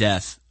life and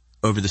death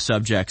over the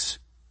subjects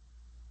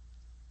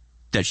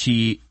that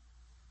she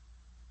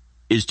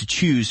is to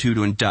choose who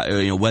to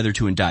indict, whether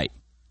to indict.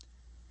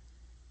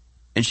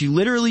 And she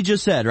literally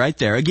just said right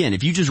there, again,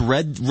 if you just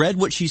read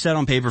what she said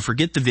on paper,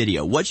 forget the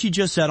video. What she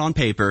just said on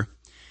paper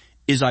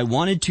is, I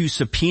wanted to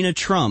subpoena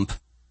Trump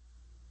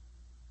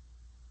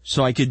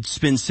so I could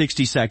spend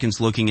 60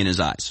 seconds looking in his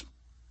eyes.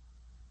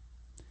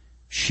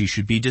 She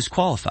should be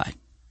disqualified.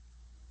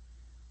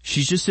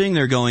 She's just sitting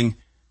there going,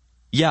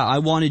 yeah, I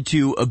wanted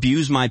to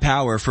abuse my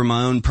power for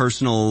my own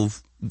personal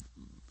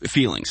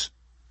feelings.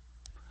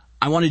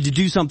 I wanted to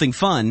do something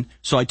fun,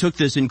 so I took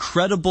this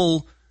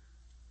incredible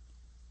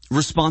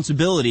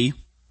responsibility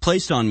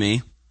placed on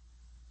me,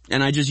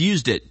 and I just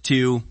used it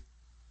to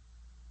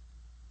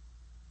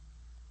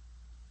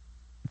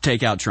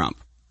take out Trump.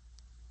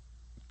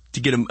 To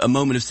get a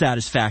moment of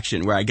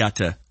satisfaction where I got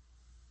to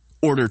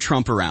order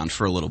Trump around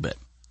for a little bit.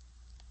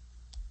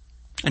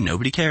 And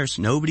nobody cares.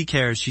 Nobody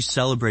cares. She's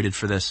celebrated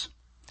for this.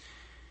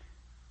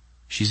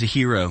 She's a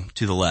hero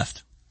to the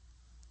left.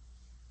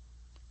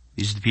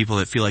 These are the people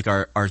that feel like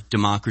our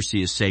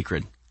democracy is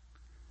sacred.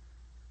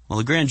 Well,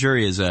 the grand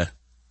jury is a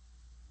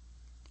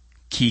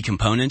key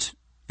component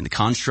in the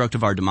construct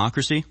of our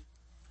democracy,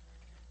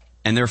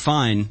 and they're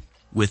fine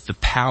with the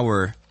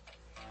power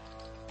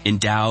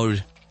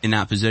endowed in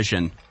that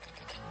position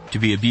to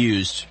be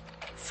abused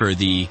for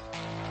the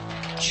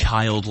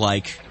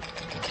childlike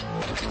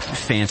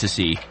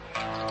fantasy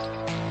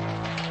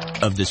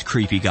of this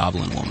creepy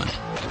goblin woman.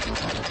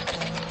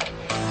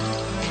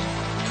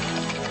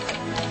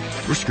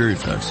 We're screwed,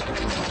 folks.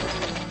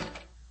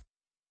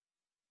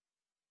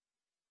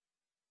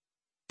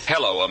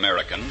 Hello,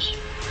 Americans.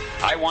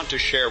 I want to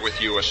share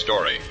with you a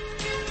story.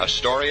 A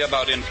story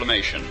about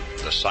inflammation,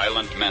 the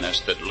silent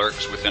menace that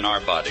lurks within our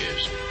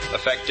bodies,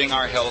 affecting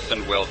our health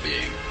and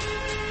well-being.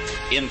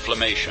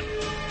 Inflammation,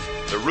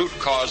 the root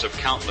cause of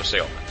countless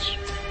ailments,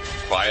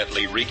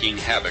 quietly wreaking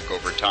havoc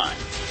over time.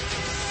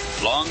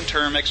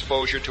 Long-term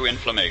exposure to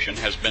inflammation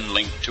has been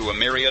linked to a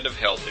myriad of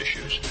health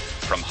issues,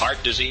 from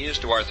heart disease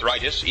to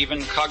arthritis,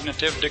 even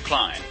cognitive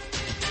decline.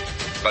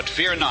 But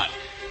fear not,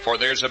 for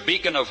there's a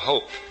beacon of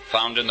hope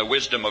found in the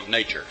wisdom of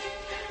nature,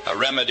 a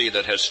remedy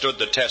that has stood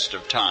the test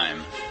of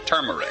time,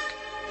 turmeric.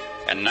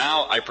 And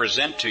now I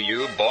present to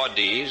you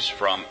Bodies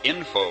from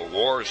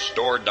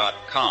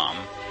InfoWarsStore.com,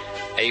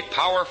 a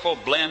powerful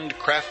blend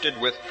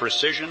crafted with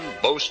precision,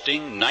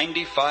 boasting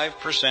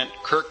 95%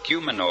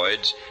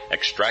 curcuminoids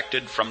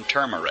extracted from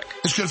turmeric.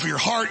 It's good for your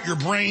heart, your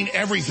brain,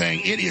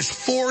 everything. It is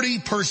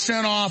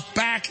 40% off,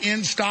 back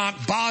in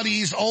stock,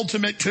 Body's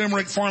Ultimate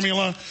Turmeric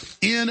Formula,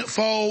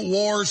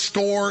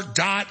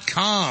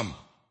 InfoWarsStore.com.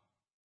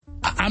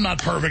 I'm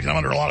not perfect. I'm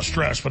under a lot of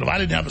stress, but if I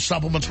didn't have the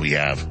supplements we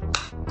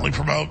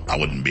promote, I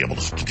wouldn't be able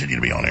to continue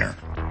to be on air.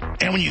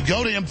 And when you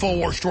go to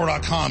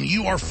InfoWarsStore.com,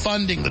 you are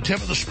funding the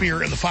tip of the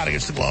spear in the fight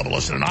against the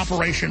globalists in an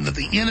operation that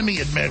the enemy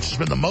admits has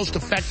been the most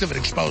effective at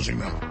exposing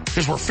them.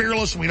 Because we're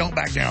fearless and we don't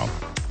back down.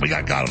 We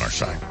got God on our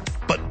side.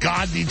 But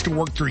God needs to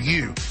work through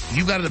you.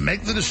 You've got to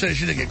make the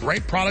decision to get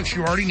great products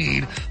you already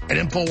need at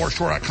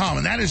InfoWarsStore.com.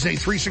 And that is a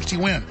 360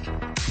 win.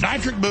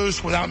 Nitric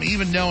Boost, without me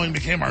even knowing,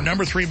 became our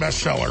number 3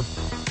 bestseller,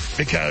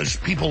 because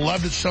people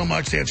loved it so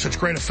much. They had such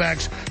great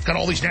effects. Got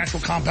all these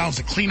natural compounds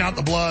that clean out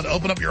the blood,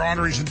 open up your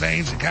arteries and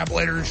veins and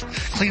capillaries,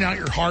 clean out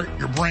your heart,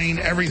 your brain,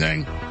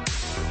 everything.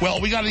 Well,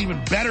 we got an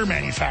even better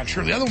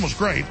manufacturer. The other one was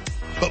great,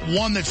 but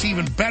one that's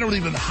even better with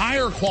even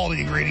higher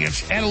quality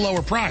ingredients at a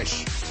lower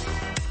price.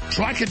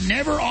 So I could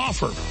never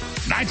offer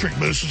Nitric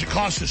Boost as it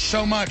cost us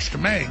so much to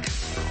make.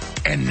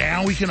 And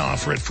now we can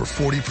offer it for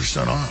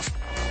 40% off.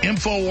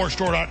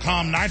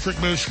 InfoWarsStore.com, Nitric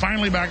Boost,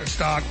 finally back in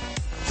stock.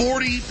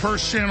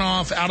 40%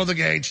 off out of the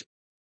gates.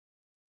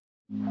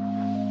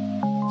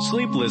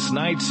 Sleepless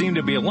nights seem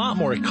to be a lot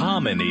more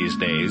common these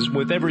days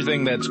with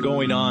everything that's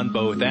going on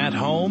both at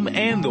home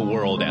and the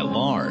world at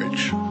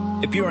large.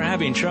 If you are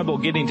having trouble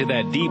getting to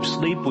that deep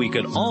sleep we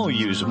could all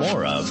use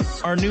more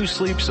of, our new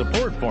sleep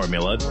support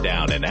formula,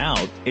 Down and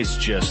Out, is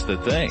just the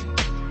thing.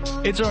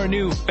 It's our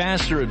new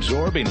faster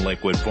absorbing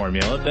liquid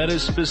formula that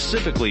is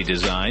specifically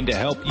designed to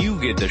help you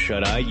get the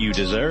shut-eye you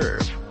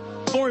deserve.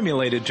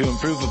 Formulated to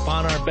improve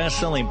upon our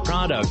best-selling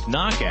product,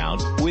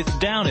 Knockout, with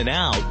Down and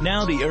Out,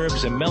 now the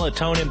herbs and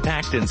melatonin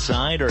packed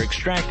inside are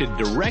extracted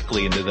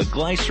directly into the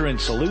glycerin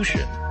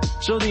solution.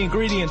 So the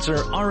ingredients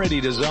are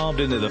already dissolved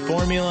into the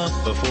formula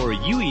before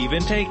you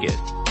even take it.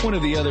 One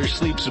of the other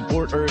sleep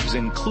support herbs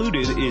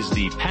included is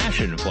the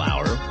passion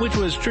flower, which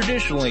was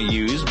traditionally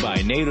used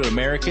by Native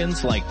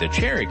Americans like the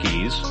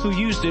Cherokees, who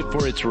used it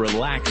for its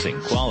relaxing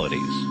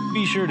qualities.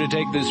 Be sure to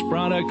take this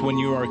product when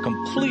you are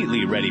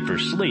completely ready for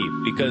sleep,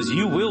 because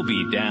you will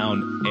be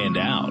down and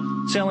out.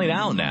 Selling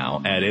out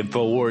now at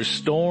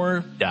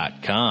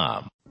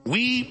InfoWarsStore.com.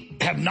 We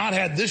have not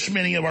had this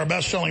many of our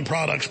best-selling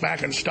products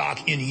back in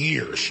stock in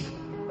years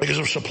because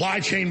of supply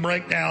chain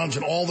breakdowns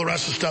and all the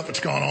rest of the stuff that's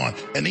gone on.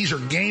 And these are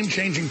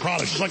game-changing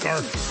products. Just like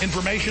our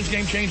information's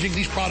game-changing,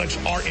 these products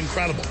are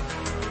incredible.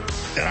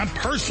 And I'm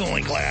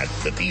personally glad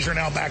that these are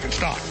now back in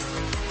stock.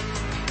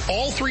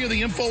 All 3 of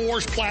the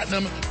InfoWars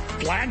Platinum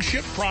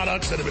flagship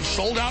products that have been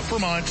sold out for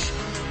months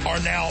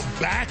are now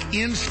back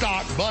in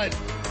stock, but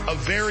a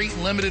very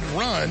limited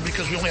run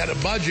because we only had a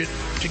budget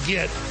to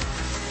get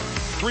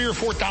 3,000 or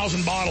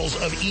 4,000 bottles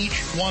of each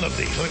one of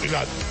these. I think we've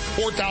got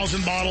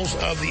 4,000 bottles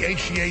of the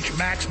HGH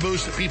Max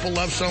Boost that people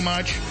love so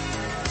much.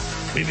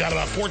 We've got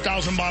about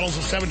 4,000 bottles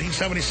of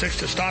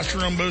 1776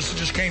 Testosterone Boost that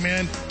just came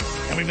in.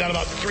 And we've got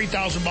about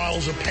 3,000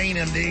 bottles of Pain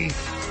MD,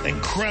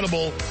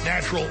 incredible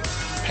natural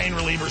pain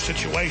reliever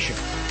situation.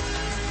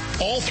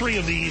 All 3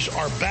 of these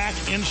are back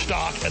in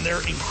stock, and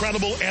they're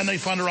incredible, and they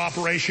fund our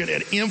operation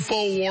at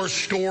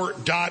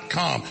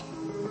InfoWarsStore.com.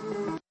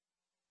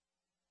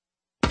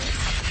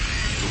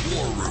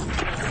 War Room.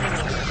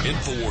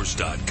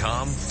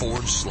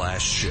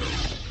 Infowars.com/show.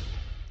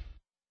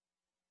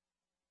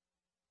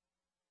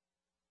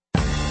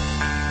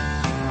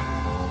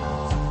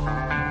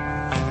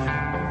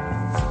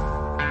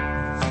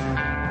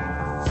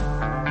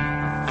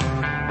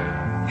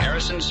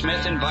 Harrison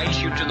Smith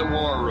invites you to the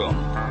War Room,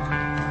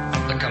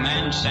 the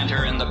command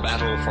center in the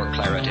battle for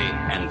clarity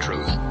and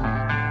truth.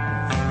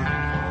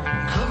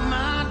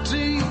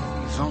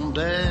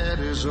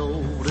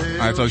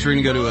 All right, folks, we're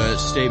going to go to a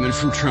statement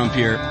from Trump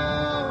here.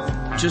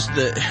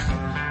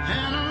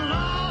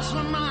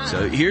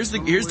 So here's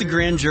the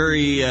grand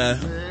jury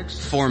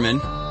foreman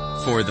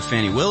for the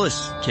Fani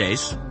Willis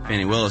case.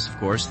 Fani Willis, of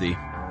course, the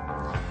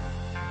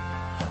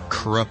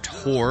corrupt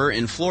whore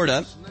in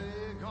Florida,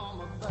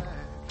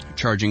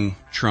 charging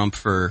Trump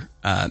for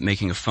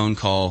making a phone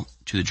call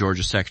to the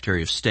Georgia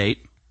Secretary of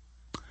State.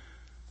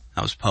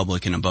 That was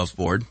public and above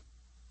board.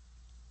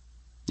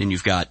 Then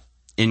you've got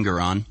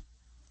Engoron.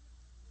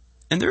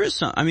 And there is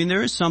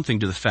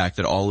something to the fact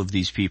that all of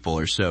these people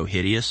are so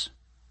hideous.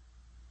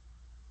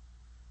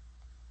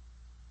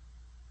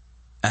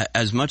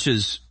 as much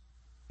as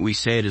we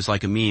say it is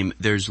like a meme,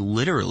 there's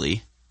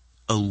literally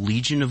a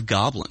legion of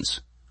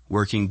goblins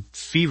working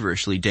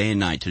feverishly day and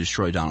night to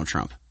destroy Donald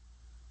Trump.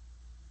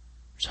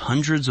 There's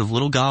hundreds of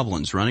little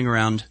goblins running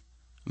around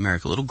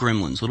America, little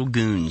gremlins, little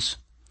goons.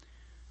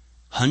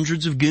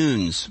 Hundreds of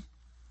goons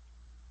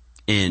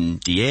in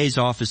DA's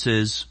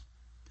offices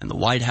and the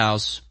White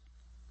House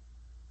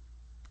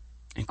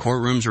and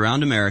courtrooms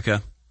around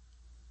America,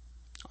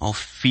 all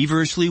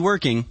feverishly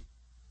working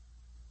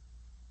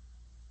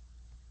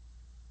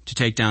to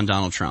take down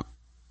Donald Trump.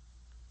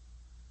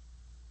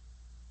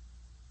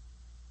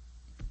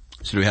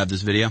 So do we have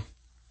this video?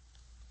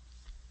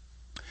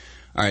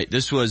 All right,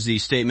 this was the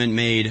statement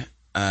made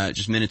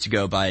just minutes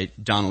ago by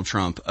Donald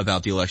Trump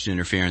about the election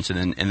interference,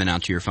 and then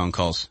out to your phone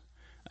calls.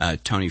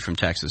 Tony from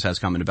Texas has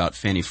comment about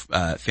Fannie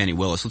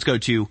Willis. Let's go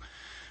to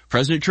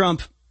President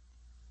Trump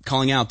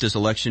calling out this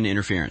election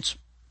interference.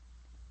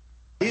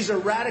 These are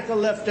radical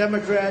left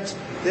Democrats.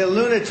 They're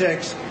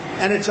lunatics,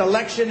 and it's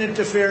election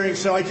interfering.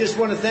 So I just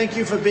want to thank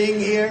you for being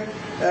here.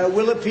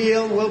 We'll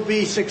appeal. We'll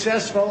be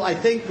successful, I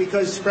think,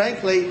 because,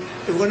 frankly,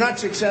 if we're not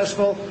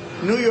successful,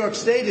 New York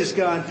State is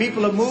gone.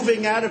 People are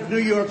moving out of New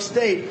York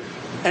State,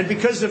 and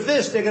because of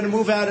this, they're going to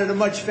move out at a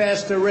much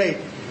faster rate.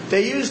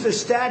 They used a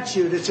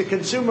statute. It's a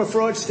consumer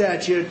fraud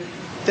statute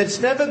that's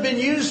never been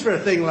used for a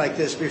thing like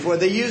this before.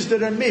 They used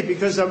it on me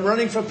because I'm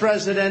running for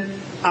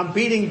president. I'm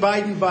beating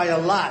Biden by a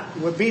lot.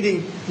 We're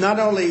beating not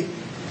only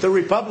the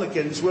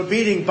Republicans, we're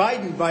beating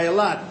Biden by a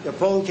lot. The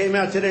poll came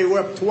out today, we're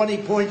up 20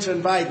 points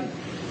on Biden.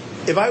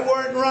 If I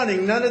weren't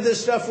running, none of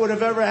this stuff would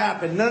have ever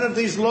happened. None of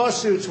these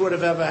lawsuits would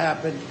have ever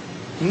happened.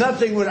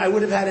 Nothing would. I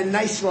would have had a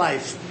nice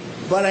life.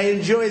 But I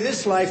enjoy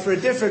this life for a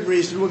different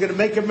reason. We're going to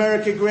make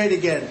America great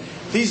again.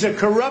 These are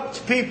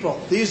corrupt people.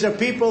 These are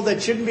people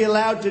that shouldn't be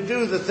allowed to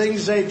do the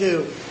things they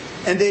do.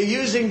 And they're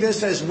using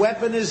this as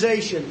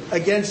weaponization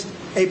against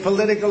a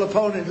political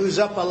opponent who's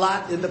up a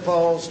lot in the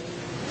polls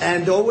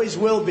and always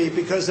will be,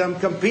 because I'm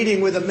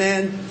competing with a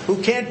man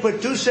who can't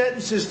put two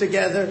sentences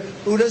together,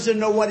 who doesn't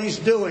know what he's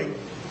doing.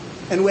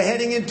 And we're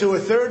heading into a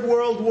third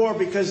world war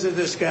because of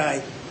this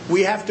guy.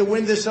 We have to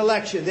win this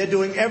election. They're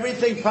doing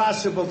everything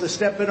possible to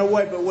step in our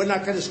way, but we're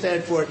not going to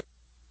stand for it.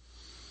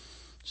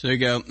 So there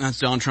you go. That's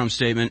Donald Trump's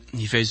statement.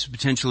 He faces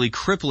potentially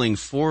crippling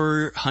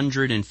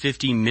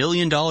 $450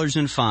 million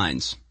in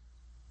fines.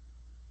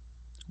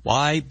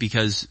 Why?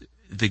 Because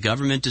the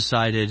government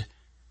decided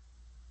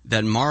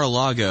that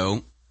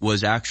Mar-a-Lago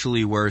was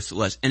actually worth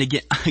less. And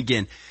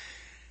again,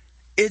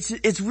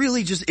 it's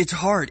really just, it's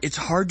hard. It's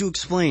hard to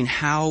explain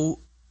how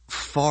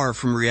far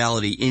from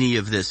reality any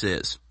of this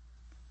is.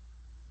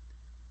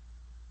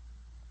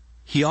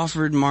 He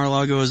offered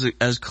Mar-a-Lago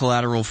as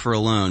collateral for a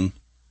loan,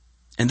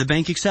 and the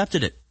bank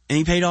accepted it, and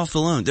he paid off the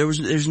loan.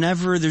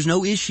 There's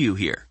no issue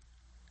here.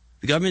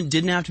 The government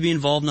didn't have to be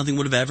involved. Nothing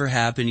would have ever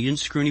happened. He didn't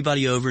screw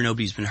anybody over.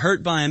 Nobody's been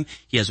hurt by him.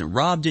 He hasn't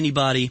robbed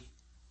anybody.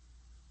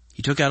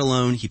 He took out a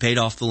loan. He paid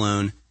off the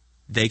loan.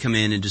 They come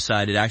in and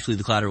decided actually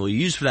the collateral you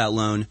used for that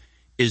loan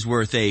is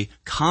worth a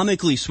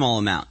comically small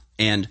amount.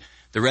 And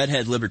the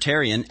redhead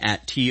libertarian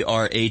at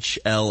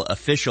TRHL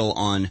official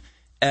on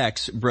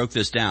X broke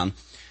this down,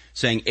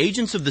 saying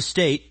agents of the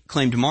state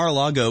claimed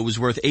Mar-a-Lago was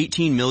worth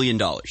 $18 million.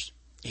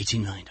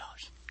 $18 million.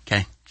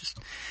 Okay. Just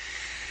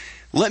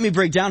let me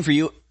break down for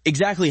you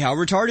exactly how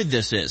retarded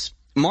this is.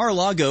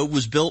 Mar-a-Lago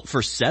was built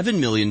for $7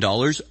 million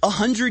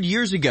 100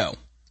 years ago,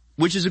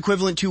 which is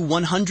equivalent to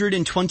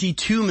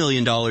 $122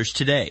 million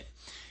today.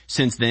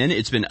 Since then,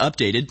 it's been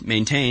updated,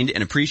 maintained,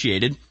 and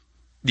appreciated.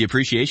 The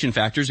appreciation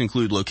factors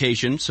include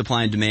location,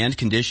 supply and demand,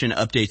 condition,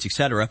 updates,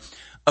 etc.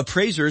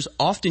 Appraisers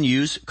often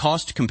use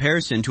cost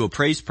comparison to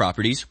appraise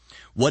properties.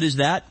 What is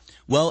that?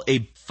 Well, a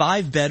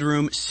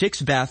 5-bedroom,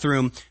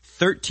 6-bathroom,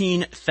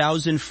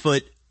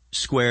 13,000-foot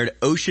squared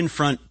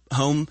oceanfront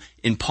home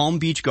in Palm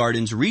Beach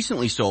Gardens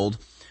recently sold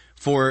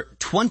for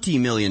 $20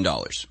 million.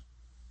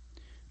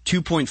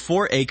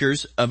 2.4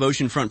 acres of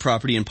oceanfront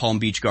property in Palm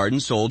Beach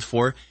Gardens sold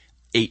for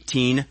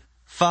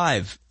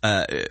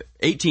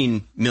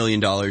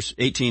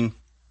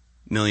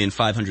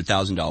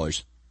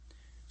 $18,500,000.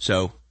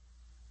 So,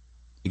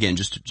 again,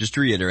 just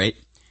to reiterate,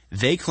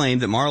 they claim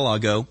that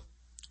Mar-a-Lago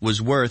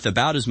was worth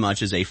about as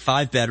much as a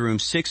 5-bedroom,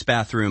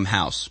 6-bathroom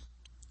house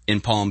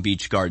in Palm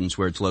Beach Gardens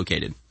where it's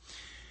located.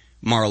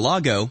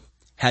 Mar-a-Lago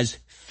has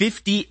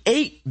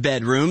 58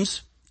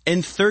 bedrooms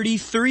and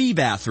 33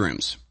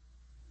 bathrooms.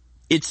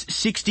 It's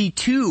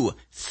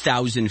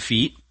 62,000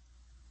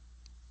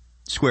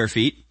 square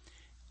feet,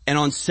 and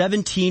on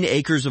 17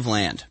 acres of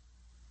land.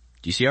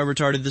 Do you see how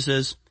retarded this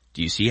is?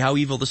 Do you see how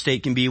evil the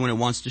state can be when it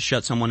wants to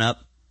shut someone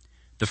up?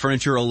 The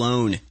furniture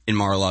alone in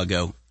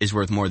Mar-a-Lago is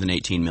worth more than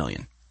 $18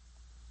 million.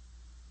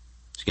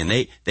 So again,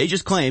 they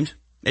just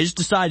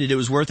decided it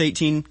was worth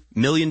 $18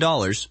 million.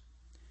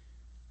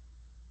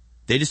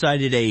 They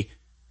decided a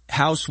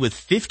house with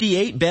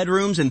 58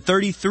 bedrooms and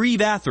 33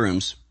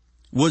 bathrooms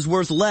was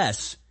worth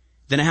less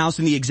than a house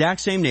in the exact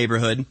same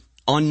neighborhood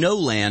on no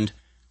land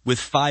with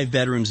 5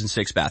 bedrooms and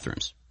 6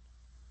 bathrooms.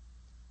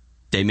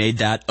 They made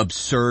that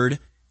absurd,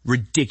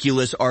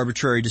 ridiculous,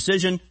 arbitrary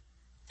decision,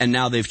 And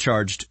now they've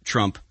charged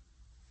Trump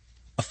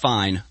a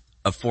fine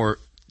of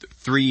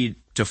 $300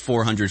 to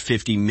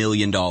 $450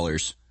 million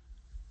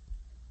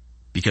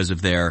because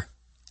of their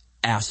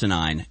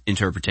asinine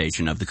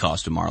interpretation of the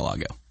cost of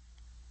Mar-a-Lago.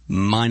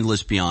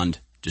 Mindless beyond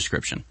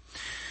description.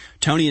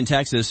 Tony in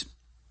Texas,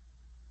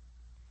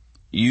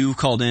 you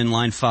called in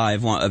line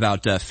 5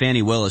 about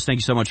Fani Willis. Thank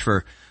you so much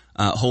for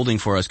holding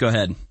for us. Go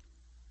ahead.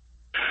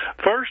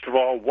 First of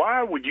all,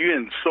 why would you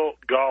insult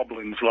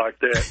goblins like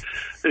that?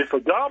 If a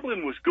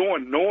goblin was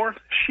going north,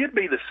 she'd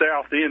be the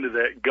south end of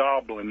that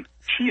goblin.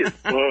 She is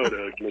butt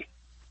ugly.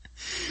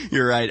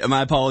 You're right.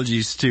 My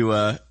apologies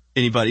to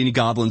any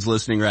goblins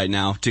listening right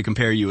now to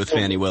compare you with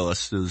Fani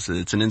Willis.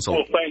 It's an insult.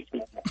 Well, thank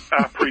you.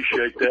 I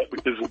appreciate that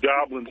because the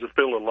goblins will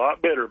feel a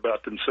lot better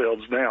about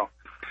themselves now.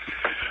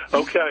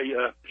 Okay,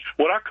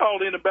 what I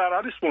called in about,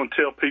 I just want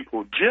to tell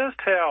people just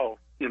how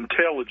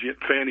intelligent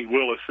Fani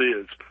Willis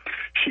is.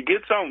 She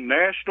gets on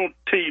national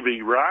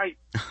TV, right,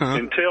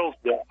 and tells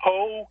the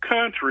whole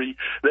country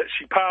that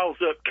she piles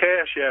up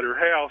cash at her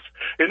house,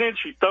 and then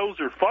she throws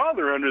her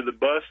father under the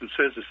bus and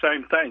says the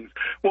same things.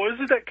 Well,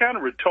 isn't that kind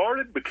of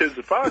retarded? Because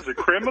if I was a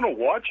criminal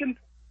watching,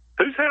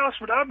 whose house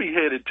would I be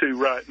headed to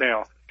right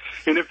now?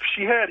 And if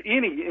she had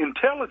any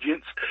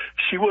intelligence,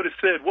 she would have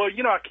said, well,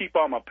 you know, I keep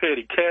all my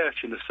petty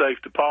cash in the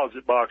safe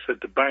deposit box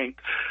at the bank,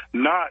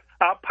 not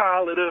I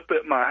pile it up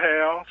at my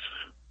house.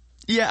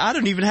 Yeah, I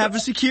don't even have a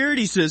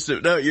security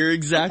system. No, you're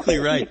exactly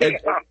right.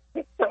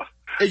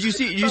 And you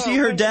see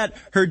her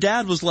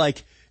dad was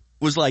like,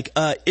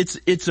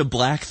 it's a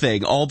black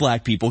thing. All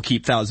black people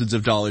keep thousands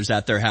of dollars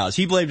at their house.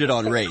 He blamed it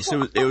on race.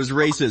 It was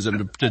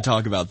racism to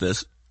talk about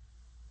this.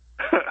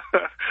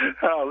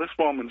 Oh, this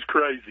woman's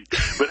crazy.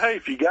 But hey,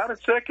 if you got a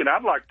second,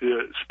 I'd like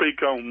to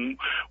speak on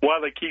why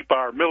they keep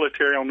our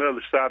military on the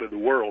other side of the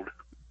world.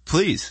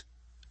 Please.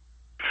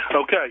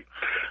 Okay.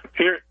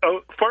 Here,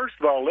 first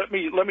of all, let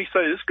me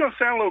say this is going to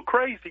sound a little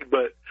crazy,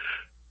 but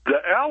the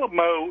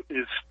Alamo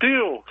is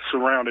still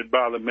surrounded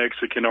by the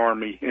Mexican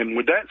army. And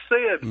with that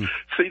said,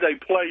 see, they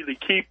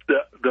keep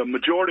the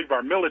majority of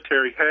our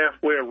military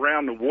halfway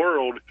around the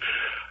world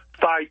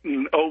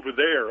fighting over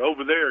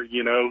there,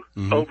 you know,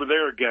 over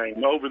there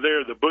game, over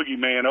there, the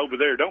boogeyman over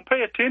there. Don't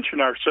pay attention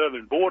to our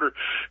southern border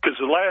because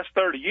the last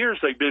 30 years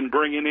they've been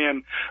bringing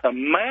in a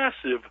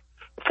massive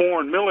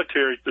foreign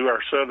military through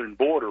our southern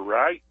border,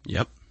 right?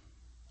 Yep.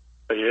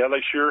 Yeah,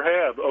 they sure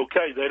have.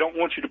 Okay, they don't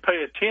want you to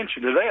pay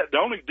attention to that. The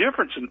only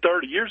difference in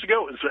 30 years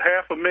ago is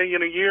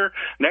 $500,000 a year.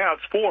 Now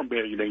it's $4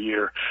 million a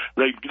year.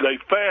 They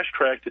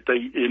fast-tracked it,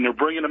 and they're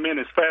bringing them in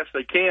as fast as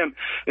they can.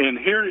 And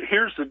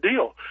here's the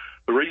deal.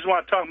 The reason why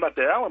I'm talking about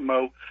the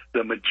Alamo,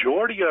 the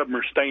majority of them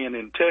are staying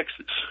in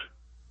Texas.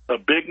 A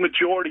big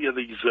majority of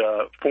these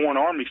foreign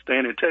armies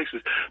staying in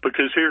Texas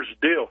because here's the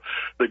deal.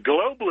 The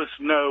globalists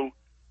know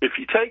if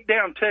you take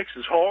down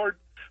Texas hard,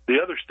 the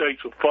other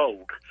states will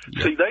fold.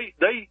 Yep. See,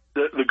 the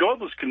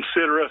globalists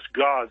consider us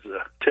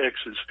Gaza,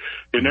 Texas,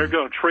 and they're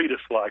going to treat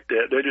us like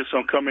that. They're just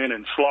going to come in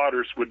and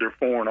slaughter us with their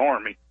foreign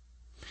army.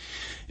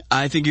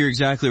 I think you're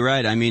exactly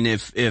right. I mean,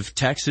 if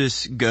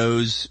Texas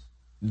goes,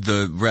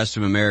 the rest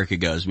of America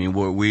goes. I mean,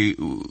 we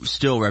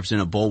still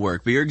represent a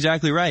bulwark, but you're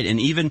exactly right. And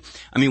even,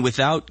 I mean,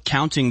 without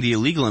counting the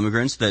illegal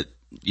immigrants that,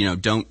 you know,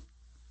 don't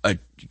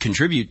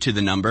contribute to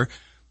the number,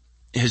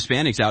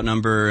 Hispanics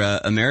outnumber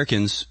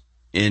Americans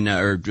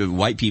or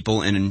white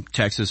people in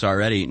Texas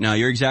already. No,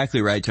 you're exactly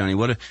right, Tony.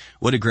 What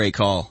a great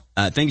call.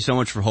 Thank you so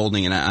much for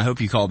holding, and I hope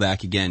you call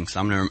back again because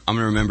I'm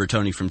gonna remember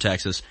Tony from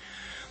Texas.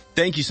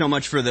 Thank you so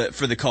much for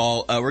the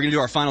call. We're gonna do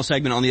our final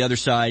segment on the other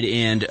side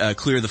and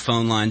clear the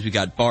phone lines. We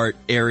got Bart,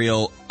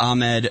 Ariel,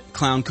 Ahmed,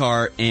 Clown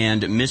Car,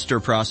 and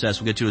Mr. Process.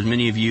 We'll get to as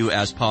many of you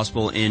as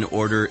possible in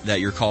order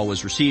that your call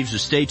was received. So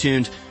stay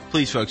tuned.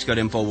 Please, folks, go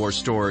to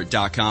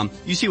InfoWarsStore.com.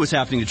 You see what's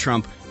happening to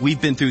Trump.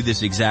 We've been through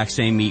this exact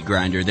same meat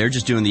grinder. They're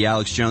just doing the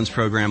Alex Jones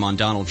program on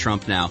Donald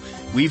Trump now.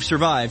 We've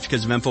survived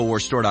because of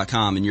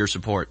InfoWarsStore.com and your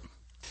support.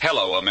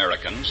 Hello,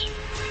 Americans.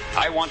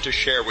 I want to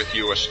share with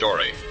you a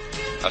story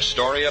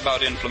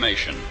about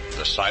inflammation,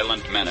 the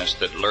silent menace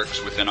that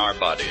lurks within our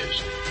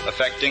bodies,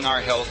 affecting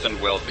our health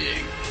and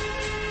well-being.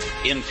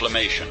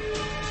 Inflammation,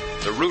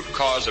 the root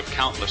cause of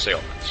countless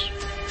ailments,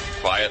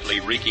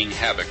 quietly wreaking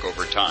havoc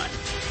over time.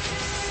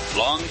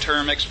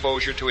 Long-term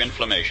exposure to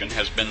inflammation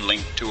has been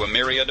linked to a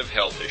myriad of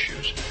health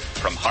issues,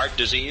 from heart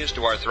disease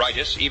to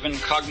arthritis, even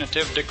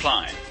cognitive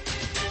decline.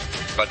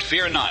 But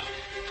fear not,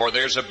 for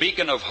there's a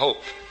beacon of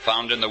hope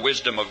found in the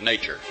wisdom of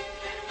nature,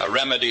 a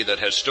remedy that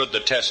has stood the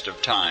test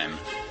of time,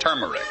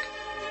 turmeric.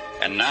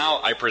 And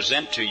now I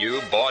present to you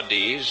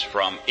bodies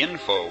from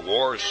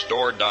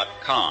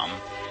InfoWarsStore.com,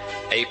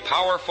 a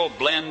powerful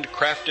blend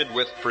crafted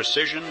with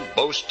precision,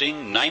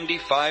 boasting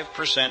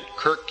 95%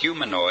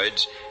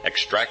 curcuminoids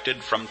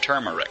extracted from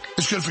turmeric.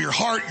 It's good for your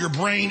heart, your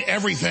brain,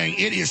 everything.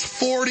 It is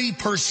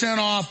 40%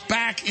 off,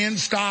 back in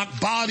stock,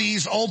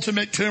 Body's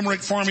Ultimate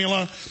Turmeric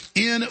Formula,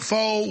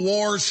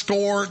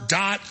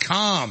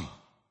 InfoWarsStore.com.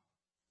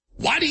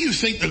 Why do you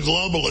think the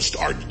globalists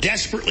are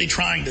desperately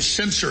trying to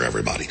censor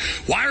everybody?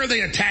 Why are they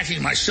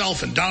attacking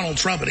myself and Donald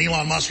Trump and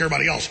Elon Musk and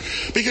everybody else?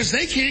 Because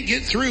they can't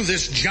get through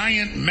this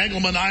giant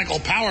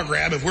megalomaniacal power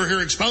grab if we're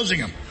here exposing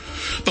them.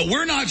 But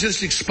we're not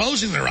just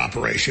exposing their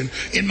operation.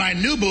 In my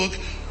new book,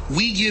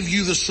 we give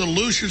you the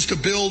solutions to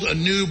build a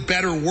new,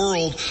 better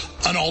world,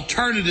 an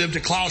alternative to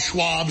Klaus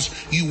Schwab's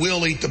 "you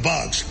will eat the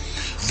bugs."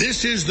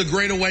 This is the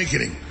Great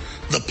Awakening,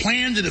 the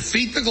plan to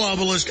defeat the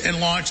globalists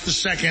and launch the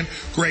second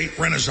great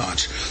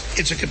renaissance.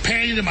 It's a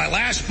companion to my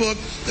last book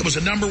that was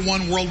a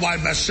 #1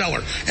 worldwide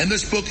bestseller. And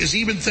this book is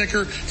even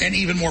thicker and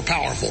even more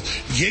powerful.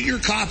 Get your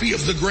copy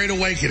of The Great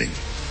Awakening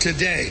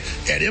today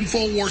at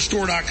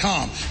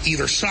InfoWarsStore.com.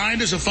 Either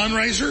signed as a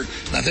fundraiser,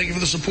 and I thank you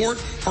for the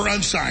support, or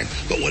unsigned.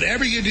 But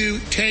whatever you do,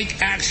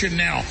 take action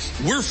now.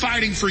 We're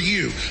fighting for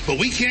you, but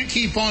we can't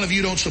keep on if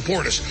you don't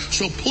support us.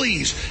 So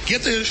please,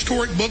 get the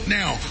historic book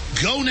now.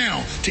 Go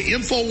now to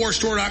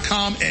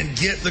InfoWarsStore.com and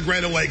get The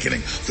Great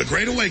Awakening. The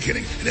Great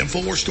Awakening at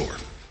InfoWars Store.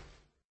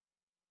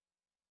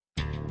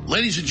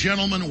 Ladies and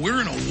gentlemen,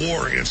 we're in a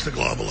war against the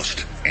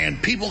globalist,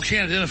 and people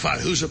can't identify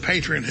who's a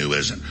patriot and who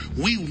isn't.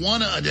 We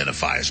want to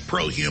identify as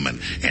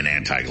pro-human and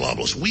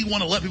anti-globalist. We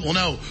want to let people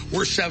know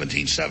we're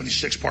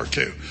 1776 Part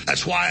 2.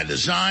 That's why I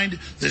designed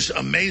this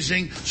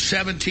amazing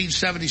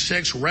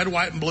 1776 red,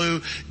 white, and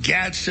blue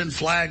Gadsden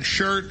flag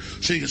shirt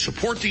so you can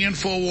support the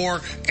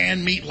InfoWar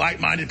and meet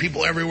like-minded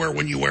people everywhere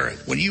when you wear it.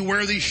 When you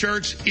wear these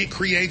shirts, it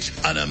creates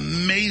an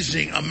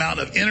amazing amount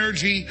of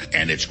energy,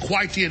 and it's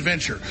quite the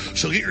adventure.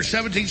 So get your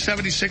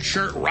 1776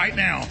 shirt right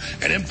now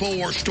at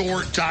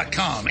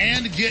InfoWarsStore.com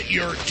and get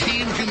your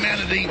Team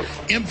Humanity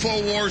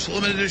InfoWars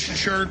limited edition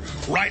shirt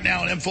right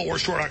now at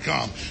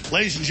InfoWarsStore.com.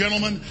 Ladies and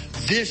gentlemen,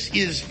 this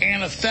is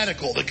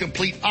antithetical, the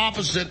complete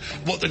opposite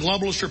of what the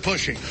globalists are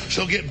pushing.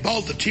 So get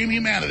both the Team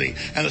Humanity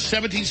and the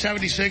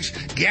 1776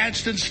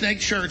 Gadsden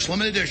Snake shirts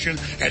limited edition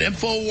at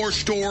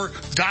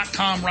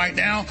InfoWarsStore.com right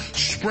now.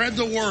 Spread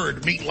the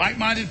word, meet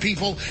like-minded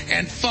people,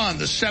 and fund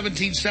the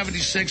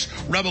 1776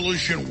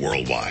 revolution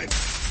worldwide.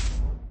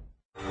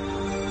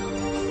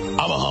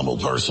 I'm a humble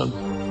person,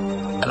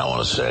 and I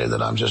want to say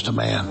that I'm just a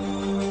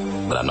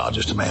man, but I'm not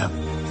just a man.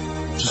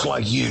 Just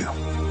like you,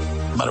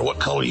 no matter what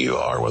color you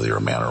are, whether you're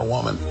a man or a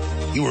woman,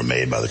 you were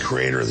made by the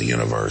creator of the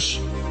universe,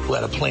 who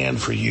had a plan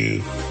for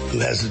you, who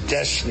has a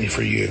destiny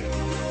for you.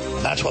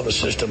 And that's why the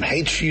system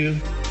hates you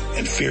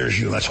and fears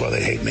you, and that's why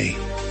they hate me.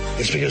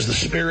 It's because the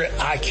spirit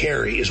I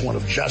carry is one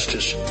of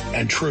justice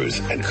and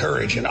truth and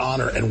courage and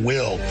honor and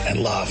will and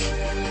love.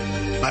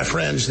 My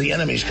friends, the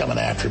enemy's coming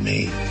after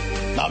me.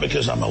 Not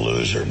because I'm a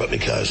loser, but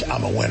because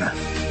I'm a winner.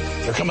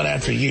 They're coming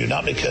after you,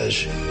 not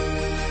because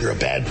you're a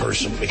bad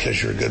person, but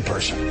because you're a good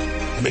person.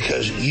 And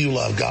because you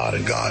love God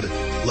and God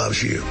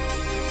loves you.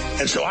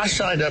 And so I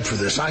signed up for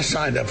this. I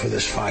signed up for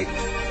this fight.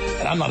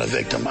 And I'm not a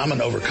victim. I'm an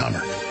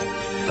overcomer.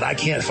 But I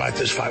can't fight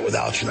this fight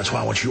without you. That's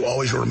why I want you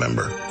always to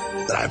remember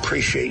that I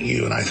appreciate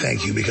you and I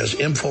thank you, because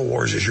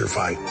InfoWars is your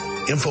fight.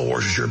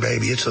 InfoWars is your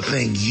baby. It's the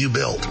thing you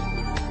built.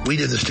 We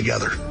did this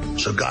together.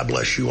 So God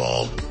bless you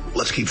all.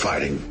 Let's keep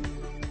fighting.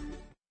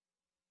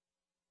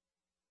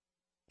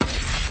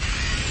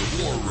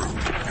 War Room.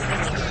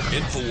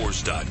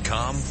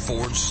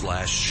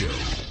 Infowars.com/show.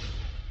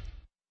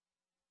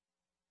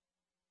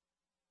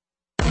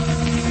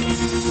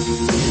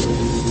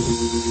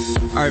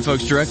 All right,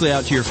 folks, directly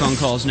out to your phone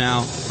calls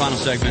now. Final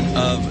segment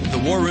of the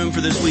War Room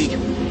for this week.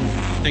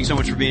 Thanks so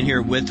much for being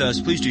here with us.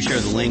 Please do share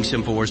the links,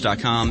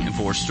 Infowars.com,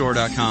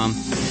 InfoWarsStore.com,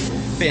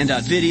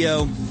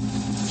 Band.video.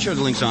 Share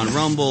the links on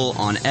Rumble,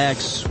 on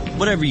X,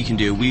 whatever you can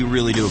do. We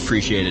really do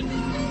appreciate it.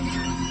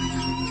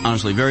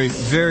 Honestly, very,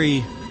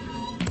 very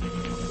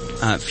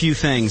few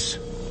things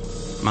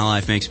in my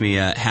life makes me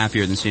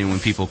happier than seeing when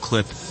people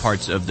clip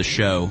parts of the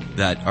show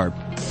that are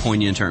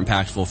poignant or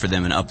impactful for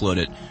them and upload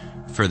it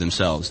for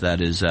themselves.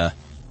 That is the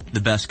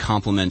best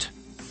compliment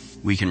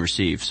we can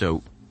receive.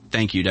 So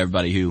thank you to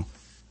everybody who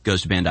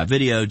goes to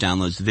Band.video,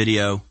 downloads the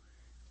video,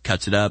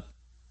 cuts it up,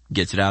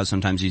 gets it out.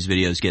 Sometimes these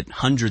videos get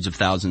hundreds of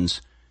thousands,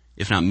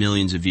 if not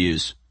millions of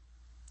views.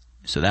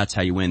 So that's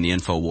how you win the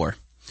info war.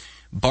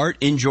 Bart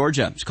in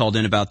Georgia has called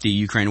in about the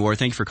Ukraine war.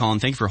 Thank you for calling.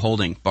 Thank you for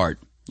holding. Bart,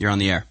 you're on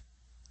the air.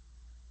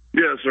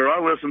 Yeah, sir. I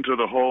listened to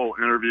the whole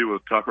interview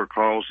with Tucker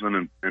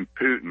Carlson and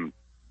Putin.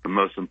 The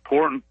most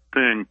important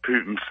thing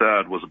Putin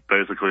said was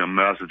basically a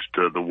message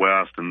to the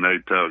West and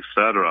NATO,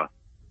 etc.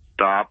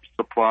 Stop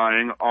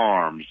supplying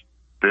arms.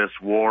 This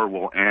war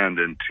will end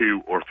in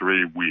 2 or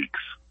 3 weeks.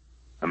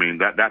 I mean,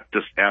 that's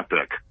just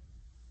epic.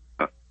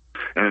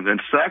 And then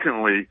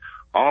secondly,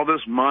 all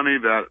this money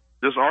that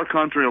just our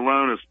country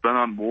alone has spent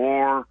on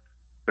war,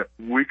 that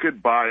we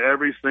could buy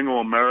every single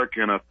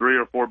American a 3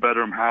 or 4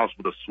 bedroom house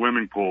with a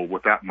swimming pool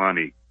with that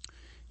money.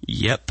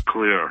 Yep.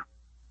 Clear.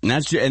 And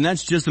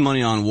that's just the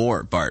money on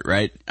war, Bart,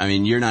 right? I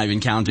mean, you're not even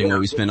counting what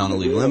we spend on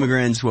illegal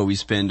immigrants, what we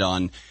spend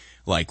on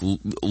like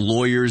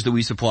lawyers that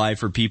we supply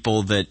for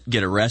people that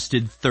get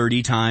arrested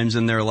 30 times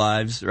in their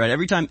lives, right?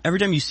 Every time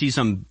you see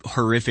some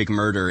horrific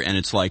murder and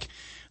it's like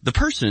the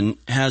person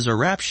has a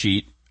rap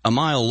sheet a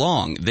mile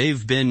long.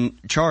 They've been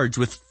charged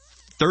with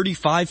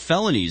 35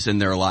 felonies in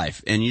their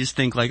life. And you just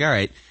think like, all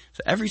right,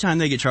 so every time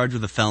they get charged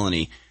with a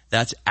felony,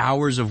 that's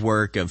hours of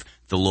work of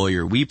the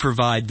lawyer we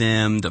provide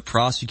them, the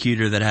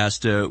prosecutor that has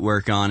to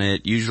work on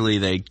it. Usually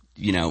they,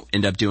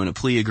 end up doing a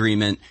plea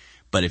agreement.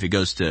 But if it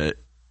goes to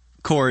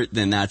court,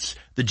 then that's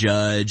the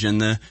judge and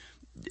the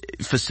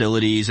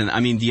facilities. And I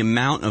mean, the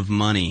amount of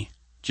money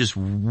just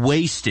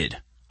wasted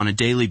on a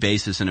daily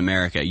basis in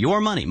America.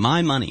 Your money,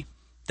 my money,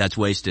 that's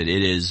wasted.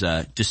 It is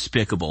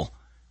despicable.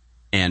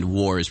 And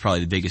war is probably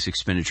the biggest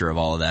expenditure of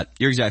all of that.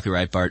 You're exactly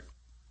right, Bart.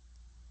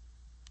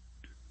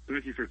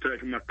 Thank you for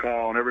taking my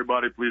call. And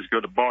everybody, please go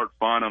to Bart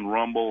Fine on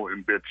Rumble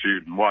and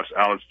BitChute and watch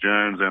Alex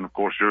Jones and, of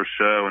course, your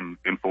show and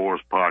InfoWars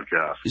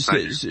podcast.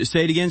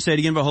 Say it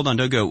again, but hold on,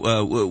 don't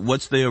go.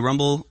 What's the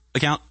Rumble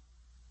account?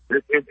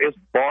 It's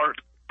Bart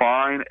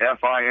Fine,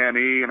 Fine,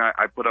 and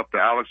I put up the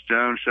Alex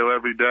Jones show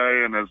every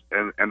day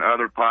and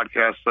other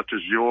podcasts such as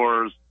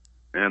yours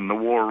and The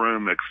War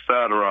Room,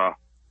 etc.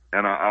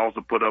 And I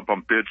also put up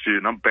on BitChute,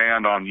 and I'm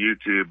banned on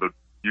YouTube, but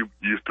you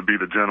used to be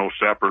the General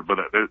Shepherd, but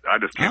I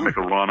just can't make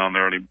a run on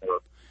there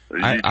anymore.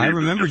 I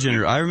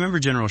remember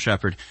General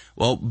Shepherd.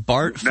 Well,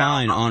 Bart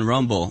Fine on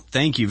Rumble.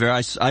 Thank you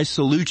I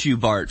salute you,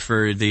 Bart,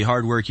 for the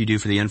hard work you do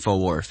for the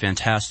InfoWar.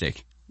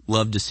 Fantastic.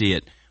 Love to see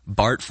it.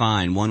 Bart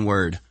Fine, one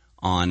word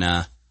on,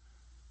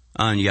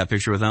 and you got a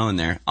picture with Owen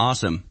there.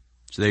 Awesome.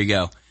 So there you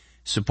go.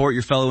 Support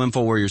your fellow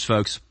Info Warriors,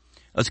 folks.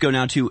 Let's go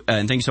now to,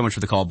 and thank you so much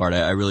for the call, Bart.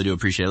 I really do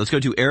appreciate it. Let's go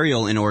to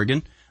Ariel in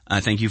Oregon.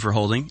 Thank you for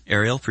holding,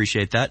 Ariel.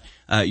 Appreciate that.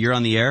 You're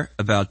on the air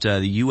about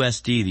the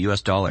USD, the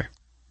US dollar.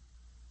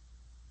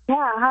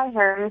 Yeah, hi,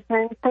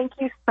 Harrison. Thank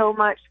you so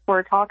much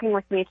for talking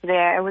with me today.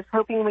 I was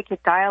hoping we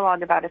could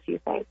dialogue about a few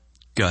things.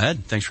 Go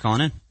ahead. Thanks for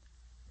calling in.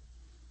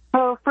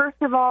 So,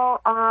 first of all,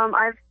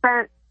 I've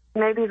spent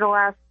maybe the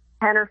last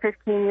 10 or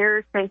 15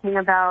 years thinking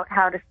about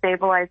how to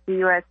stabilize the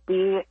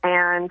USD,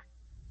 and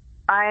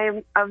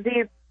I'm of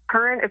the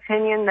current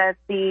opinion that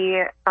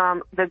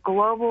the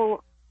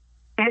global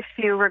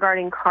issue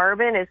regarding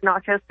carbon is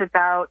not just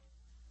about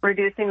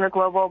reducing the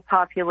global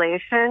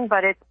population,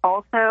 but it's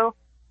also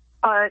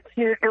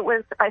it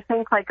was, I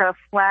think, like a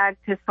flag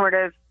to sort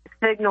of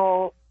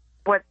signal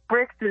what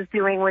BRICS is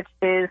doing, which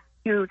is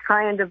to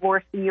try and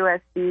divorce the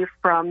USD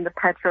from the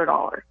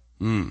petrodollar.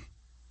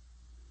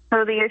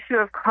 So the issue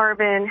of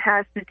carbon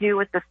has to do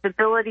with the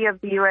stability of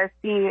the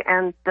USD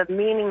and the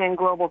meaning in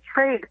global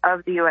trade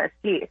of the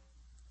USD.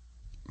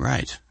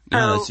 Right.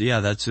 No,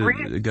 that's a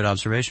good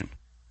observation.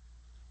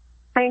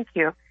 Thank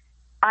you.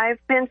 I've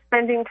been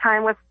spending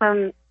time with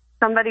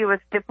somebody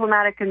with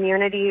diplomatic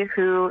immunity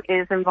who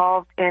is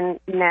involved in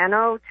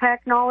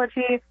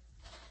nanotechnology,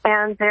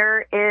 and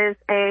there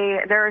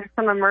are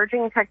some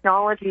emerging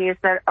technologies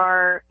that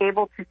are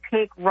able to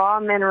take raw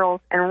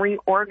minerals and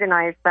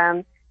reorganize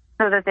them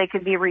so that they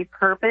can be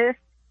repurposed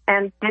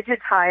and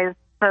digitized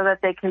so that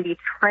they can be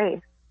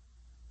traced.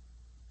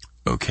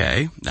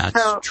 Okay, that's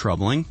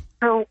troubling.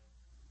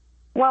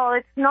 Well,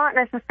 it's not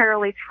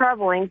necessarily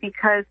troubling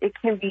because it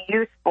can be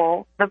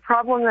useful. The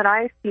problem that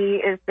I see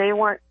is they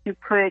want to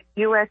put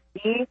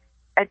USD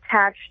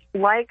attached,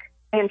 like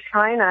in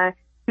China,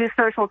 to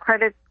social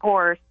credit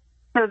scores.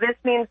 So this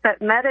means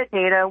that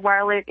metadata,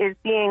 while it is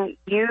being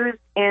used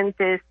in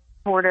this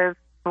sort of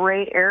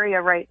gray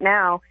area right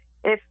now,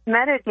 if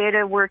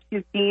metadata were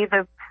to be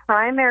the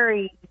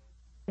primary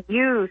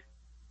use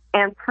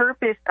and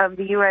purpose of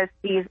the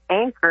USD's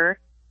anchor,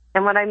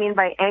 and what I mean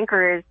by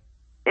anchor is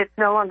it's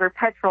no longer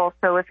petrol,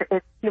 so if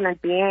it's human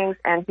beings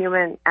and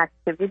human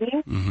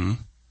activity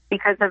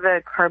because of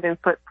the carbon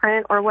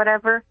footprint or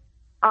whatever,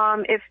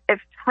 if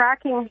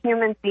tracking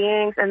human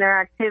beings and their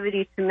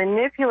activity to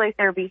manipulate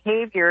their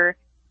behavior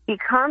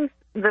becomes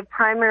the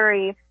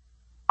primary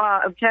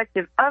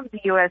objective of the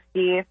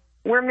USD,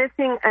 we're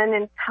missing an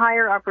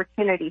entire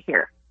opportunity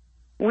here.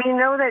 We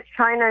know that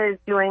China is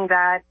doing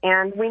that,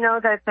 and we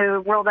know that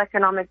the World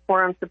Economic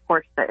Forum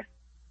supports this.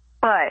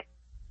 But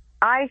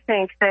I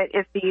think that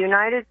if the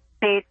United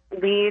States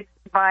leads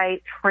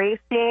by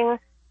tracing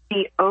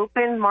the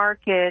open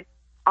market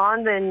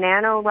on the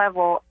nano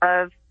level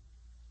of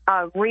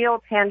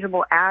real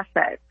tangible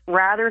assets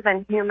rather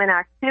than human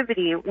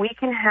activity, we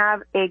can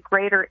have a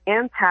greater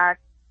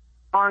impact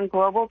on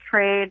global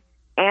trade,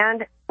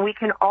 and we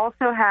can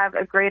also have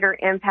a greater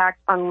impact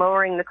on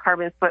lowering the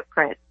carbon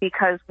footprint,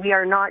 because we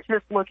are not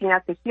just looking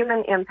at the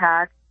human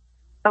impact,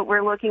 but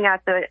we're looking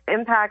at the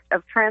impact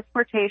of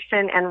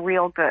transportation and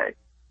real goods.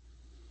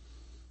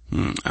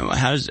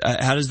 How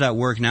does that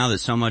work now that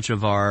so much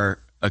of our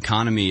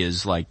economy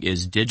is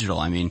digital?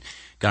 I mean,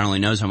 God only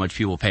knows how much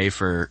people pay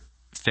for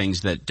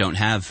things that don't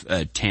have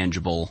a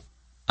tangible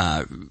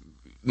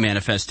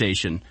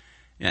manifestation.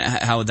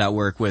 How would that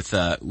work with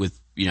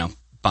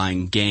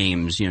buying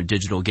games,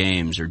 digital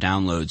games or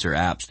downloads or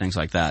apps, things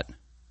like that?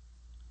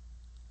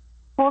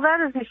 Well,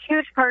 that is a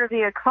huge part of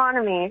the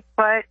economy.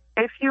 But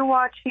if you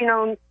watch,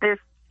 this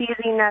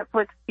cheesy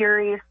Netflix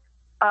series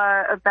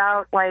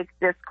about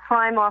this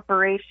crime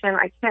operation,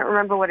 I can't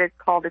remember what it's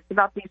called. It's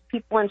about these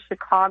people in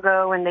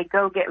Chicago, and they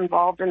go get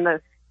involved in the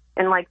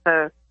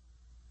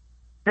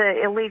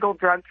illegal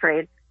drug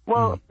trade.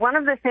 Well, one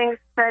of the things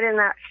said in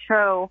that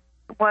show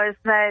was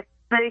that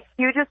the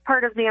hugest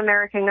part of the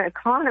American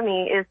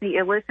economy is the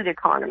illicit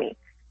economy.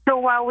 So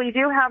while we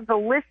do have the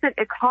licit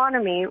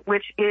economy,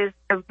 which is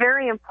a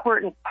very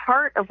important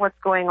part of what's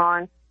going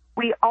on,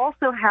 we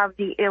also have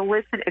the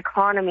illicit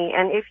economy.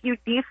 And if you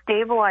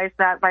destabilize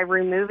that by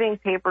removing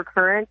paper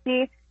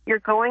currency, you're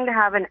going to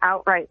have an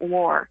outright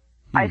war.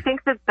 I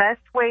think the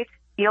best way to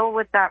deal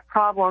with that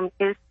problem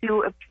is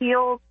to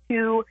appeal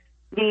to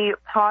the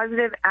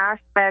positive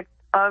aspects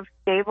of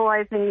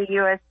stabilizing the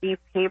USD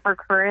paper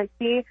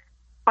currency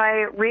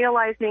by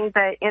realizing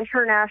that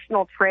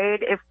international trade,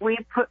 if we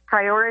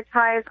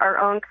prioritize our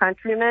own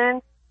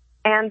countrymen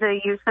and the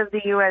use of the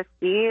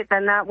USD,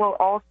 then that will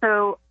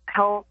also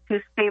help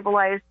to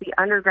stabilize the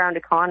underground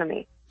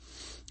economy.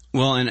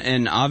 Well,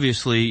 and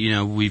obviously, you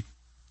know,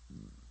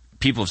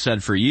 people have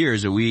said for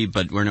years that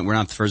but we're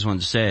not the first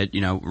ones to say it. You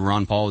know,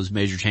 Ron Paul is a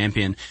major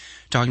champion,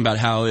 talking about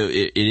how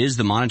it is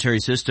the monetary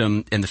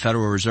system and the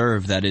Federal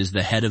Reserve that is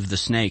the head of the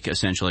snake,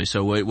 essentially.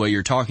 So what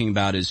you're talking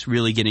about is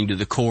really getting to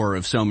the core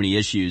of so many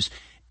issues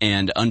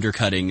and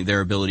undercutting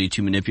their ability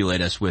to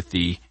manipulate us with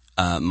the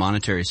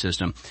monetary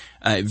system.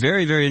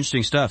 Very, very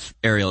interesting stuff,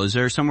 Ariel. Is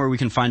there somewhere we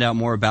can find out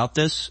more about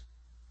this?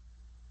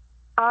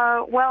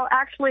 Well,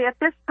 actually, at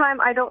this time,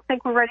 I don't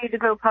think we're ready to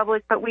go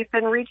public, but we've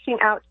been reaching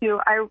out to,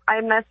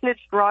 I messaged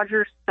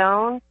Roger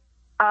Stone.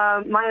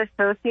 My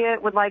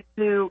associate would like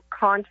to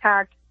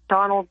contact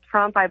Donald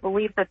Trump. I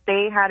believe that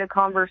they had a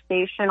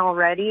conversation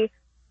already,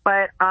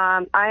 but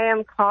I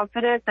am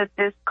confident that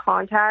this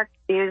contact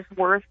is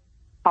worth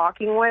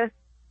talking with.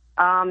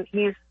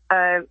 He's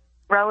a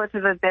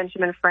relative of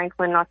Benjamin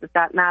Franklin, not that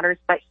that matters,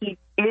 but he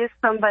is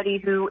somebody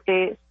who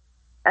is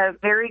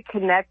very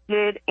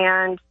connected,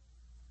 and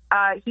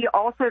he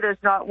also does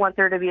not want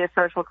there to be a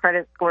social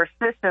credit score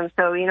system.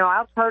 So, you know,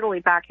 I'll totally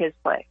back his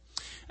play.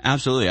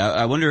 Absolutely.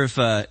 I wonder if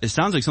it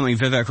sounds like something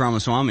Vivek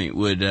Ramaswamy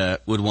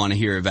would want to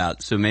hear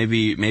about. So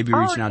maybe reaching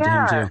out to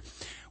him too.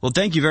 Well,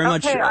 thank you very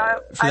much for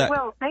that. I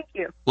will. Thank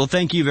you. Well,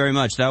 thank you very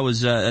much. That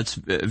was that's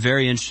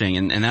very interesting,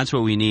 and that's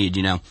what we need.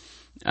 You know,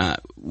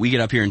 we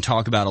get up here and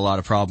talk about a lot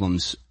of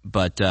problems,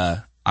 but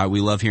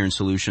we love hearing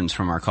solutions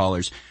from our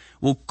callers.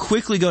 We'll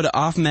quickly go to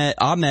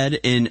Ahmed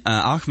in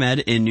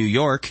New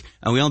York.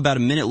 We only have about a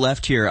minute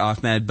left here,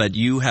 Ahmed, but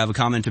you have a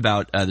comment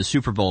about the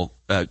Super Bowl.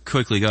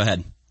 Quickly, go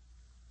ahead.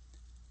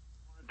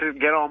 To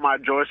get on my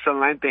George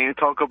Celente and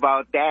talk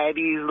about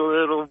Daddy's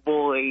little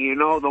boy, you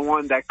know, the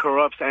one that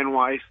corrupts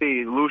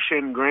NYC.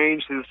 Lucian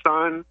Grange, his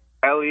son,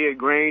 Elliot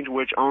Grange,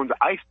 which owns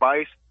Ice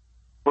Spice,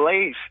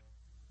 Blaze.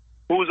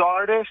 Who's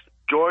artist?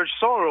 George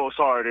Soros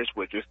artist,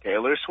 which is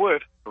Taylor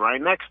Swift, right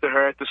next to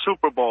her at the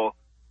Super Bowl.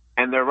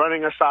 And they're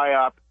running a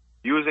PSYOP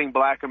using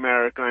Black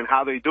America, and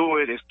how they do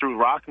it is through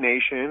Roc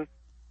Nation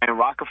and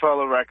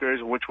Rockefeller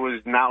Records, which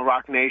was now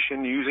Roc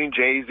Nation, using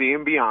Jay-Z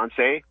and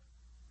Beyonce.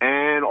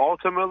 And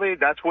ultimately,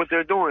 that's what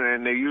they're doing.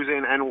 And they're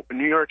using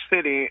New York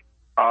City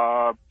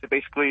to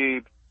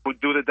basically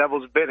do the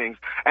devil's biddings.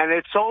 And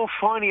it's so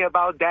funny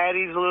about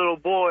Daddy's little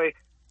boy,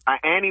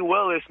 Annie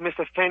Willis,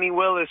 Mr. Fenny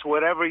Willis,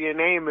 whatever your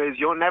name is.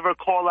 You'll never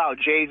call out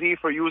Jay-Z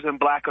for using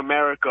Black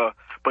America.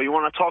 But you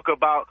want to talk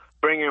about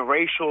bringing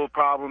racial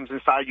problems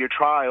inside your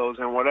trials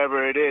and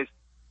whatever it is.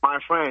 My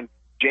friend,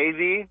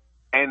 Jay-Z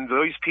and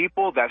those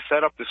people that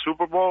set up the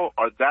Super Bowl,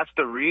 that's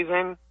the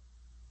reason,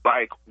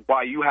 like,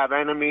 why you have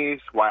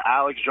enemies, why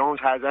Alex Jones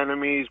has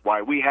enemies,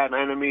 why we have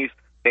enemies.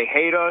 They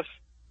hate us.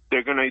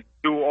 They're going to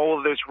do all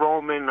of this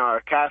Roman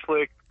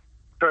Catholic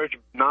Church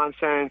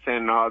nonsense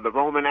and the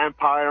Roman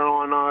Empire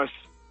on us.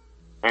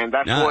 And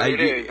that's what it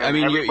is. I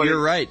mean, you're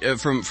right.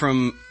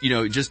 From, you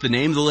know, just the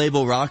name of the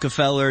label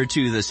Rockefeller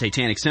to the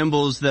satanic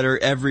symbols that are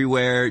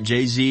everywhere.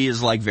 Jay-Z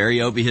is like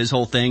very open. His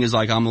whole thing is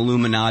like, I'm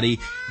Illuminati.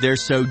 They're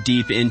so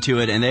deep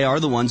into it. And they are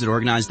the ones that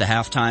organize the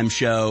halftime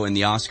show and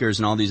the Oscars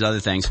and all these other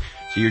things.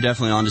 So you're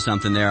definitely onto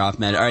something there,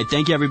 Ahmed. All right.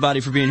 Thank you, everybody,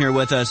 for being here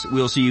with us.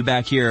 We'll see you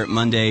back here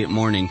Monday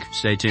morning.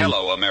 Stay tuned.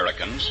 Hello,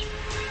 Americans.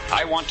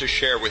 I want to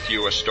share with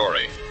you a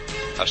story.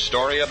 A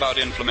story about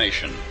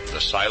inflammation,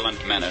 the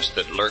silent menace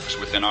that lurks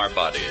within our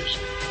bodies,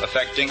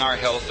 affecting our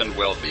health and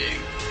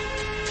well-being.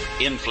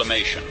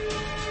 Inflammation,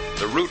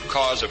 the root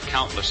cause of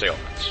countless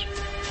ailments,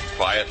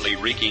 quietly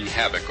wreaking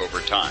havoc over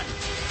time.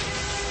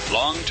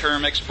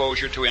 Long-term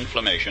exposure to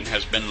inflammation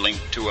has been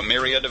linked to a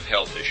myriad of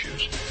health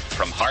issues,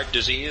 from heart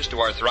disease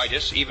to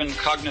arthritis, even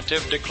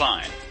cognitive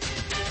decline.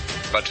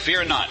 But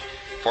fear not,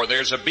 for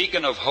there's a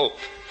beacon of hope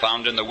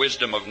found in the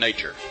wisdom of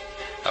nature.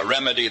 A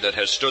remedy that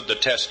has stood the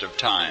test of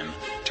time,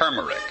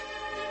 turmeric.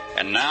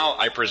 And now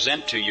I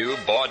present to you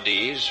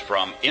Bodies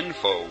from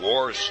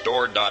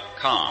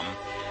InfoWarsStore.com,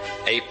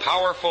 a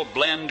powerful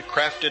blend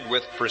crafted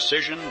with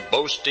precision,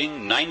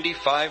 boasting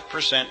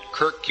 95%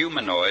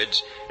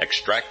 curcuminoids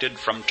extracted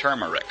from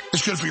turmeric.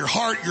 It's good for your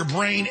heart, your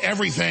brain,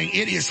 everything.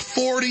 It is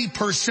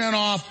 40%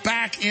 off,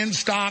 back in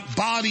stock,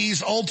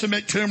 Bodies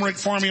Ultimate Turmeric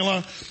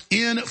Formula,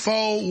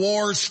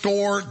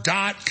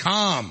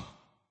 InfoWarsStore.com.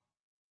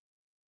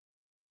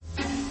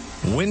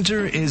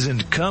 Winter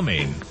isn't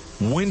coming,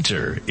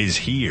 Winter is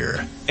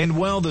here. And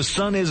while the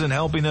sun isn't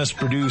helping us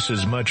produce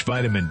as much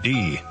vitamin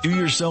D, do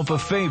yourself a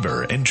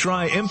favor and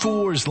try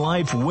InfoWars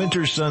Life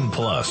Winter Sun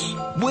Plus.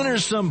 Winter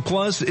Sun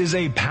Plus is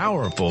a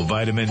powerful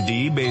vitamin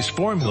D-based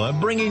formula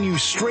bringing you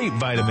straight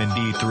vitamin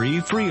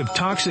D3 free of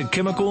toxic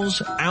chemicals,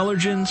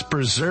 allergens,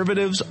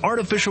 preservatives,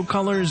 artificial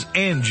colors,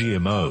 and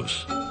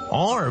GMOs.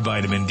 Our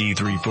vitamin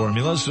D3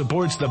 formula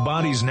supports the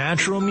body's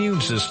natural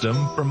immune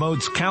system,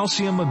 promotes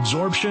calcium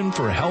absorption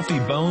for healthy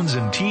bones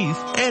and teeth,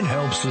 and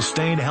helps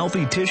sustain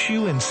healthy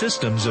tissue and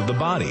systems of the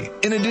body.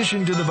 In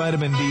addition to the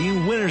vitamin D,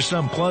 Winter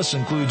Sun Plus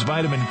includes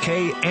vitamin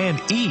K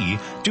and E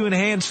to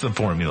enhance the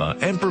formula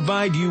and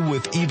provide you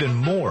with even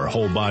more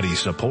whole body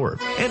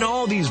support. And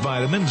all these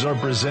vitamins are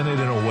presented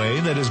in a way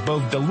that is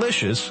both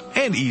delicious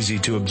and easy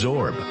to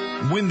absorb.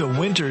 When the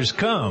winters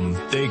come,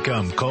 they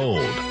come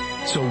cold.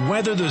 So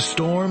weather the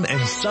storm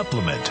and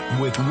supplement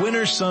with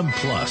Winter Sun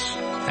Plus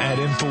at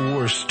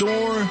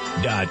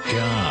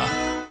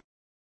InfoWarsStore.com.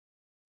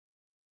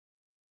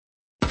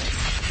 The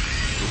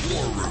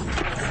War Room.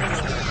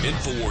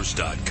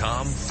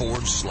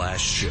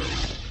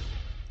 InfoWars.com/show.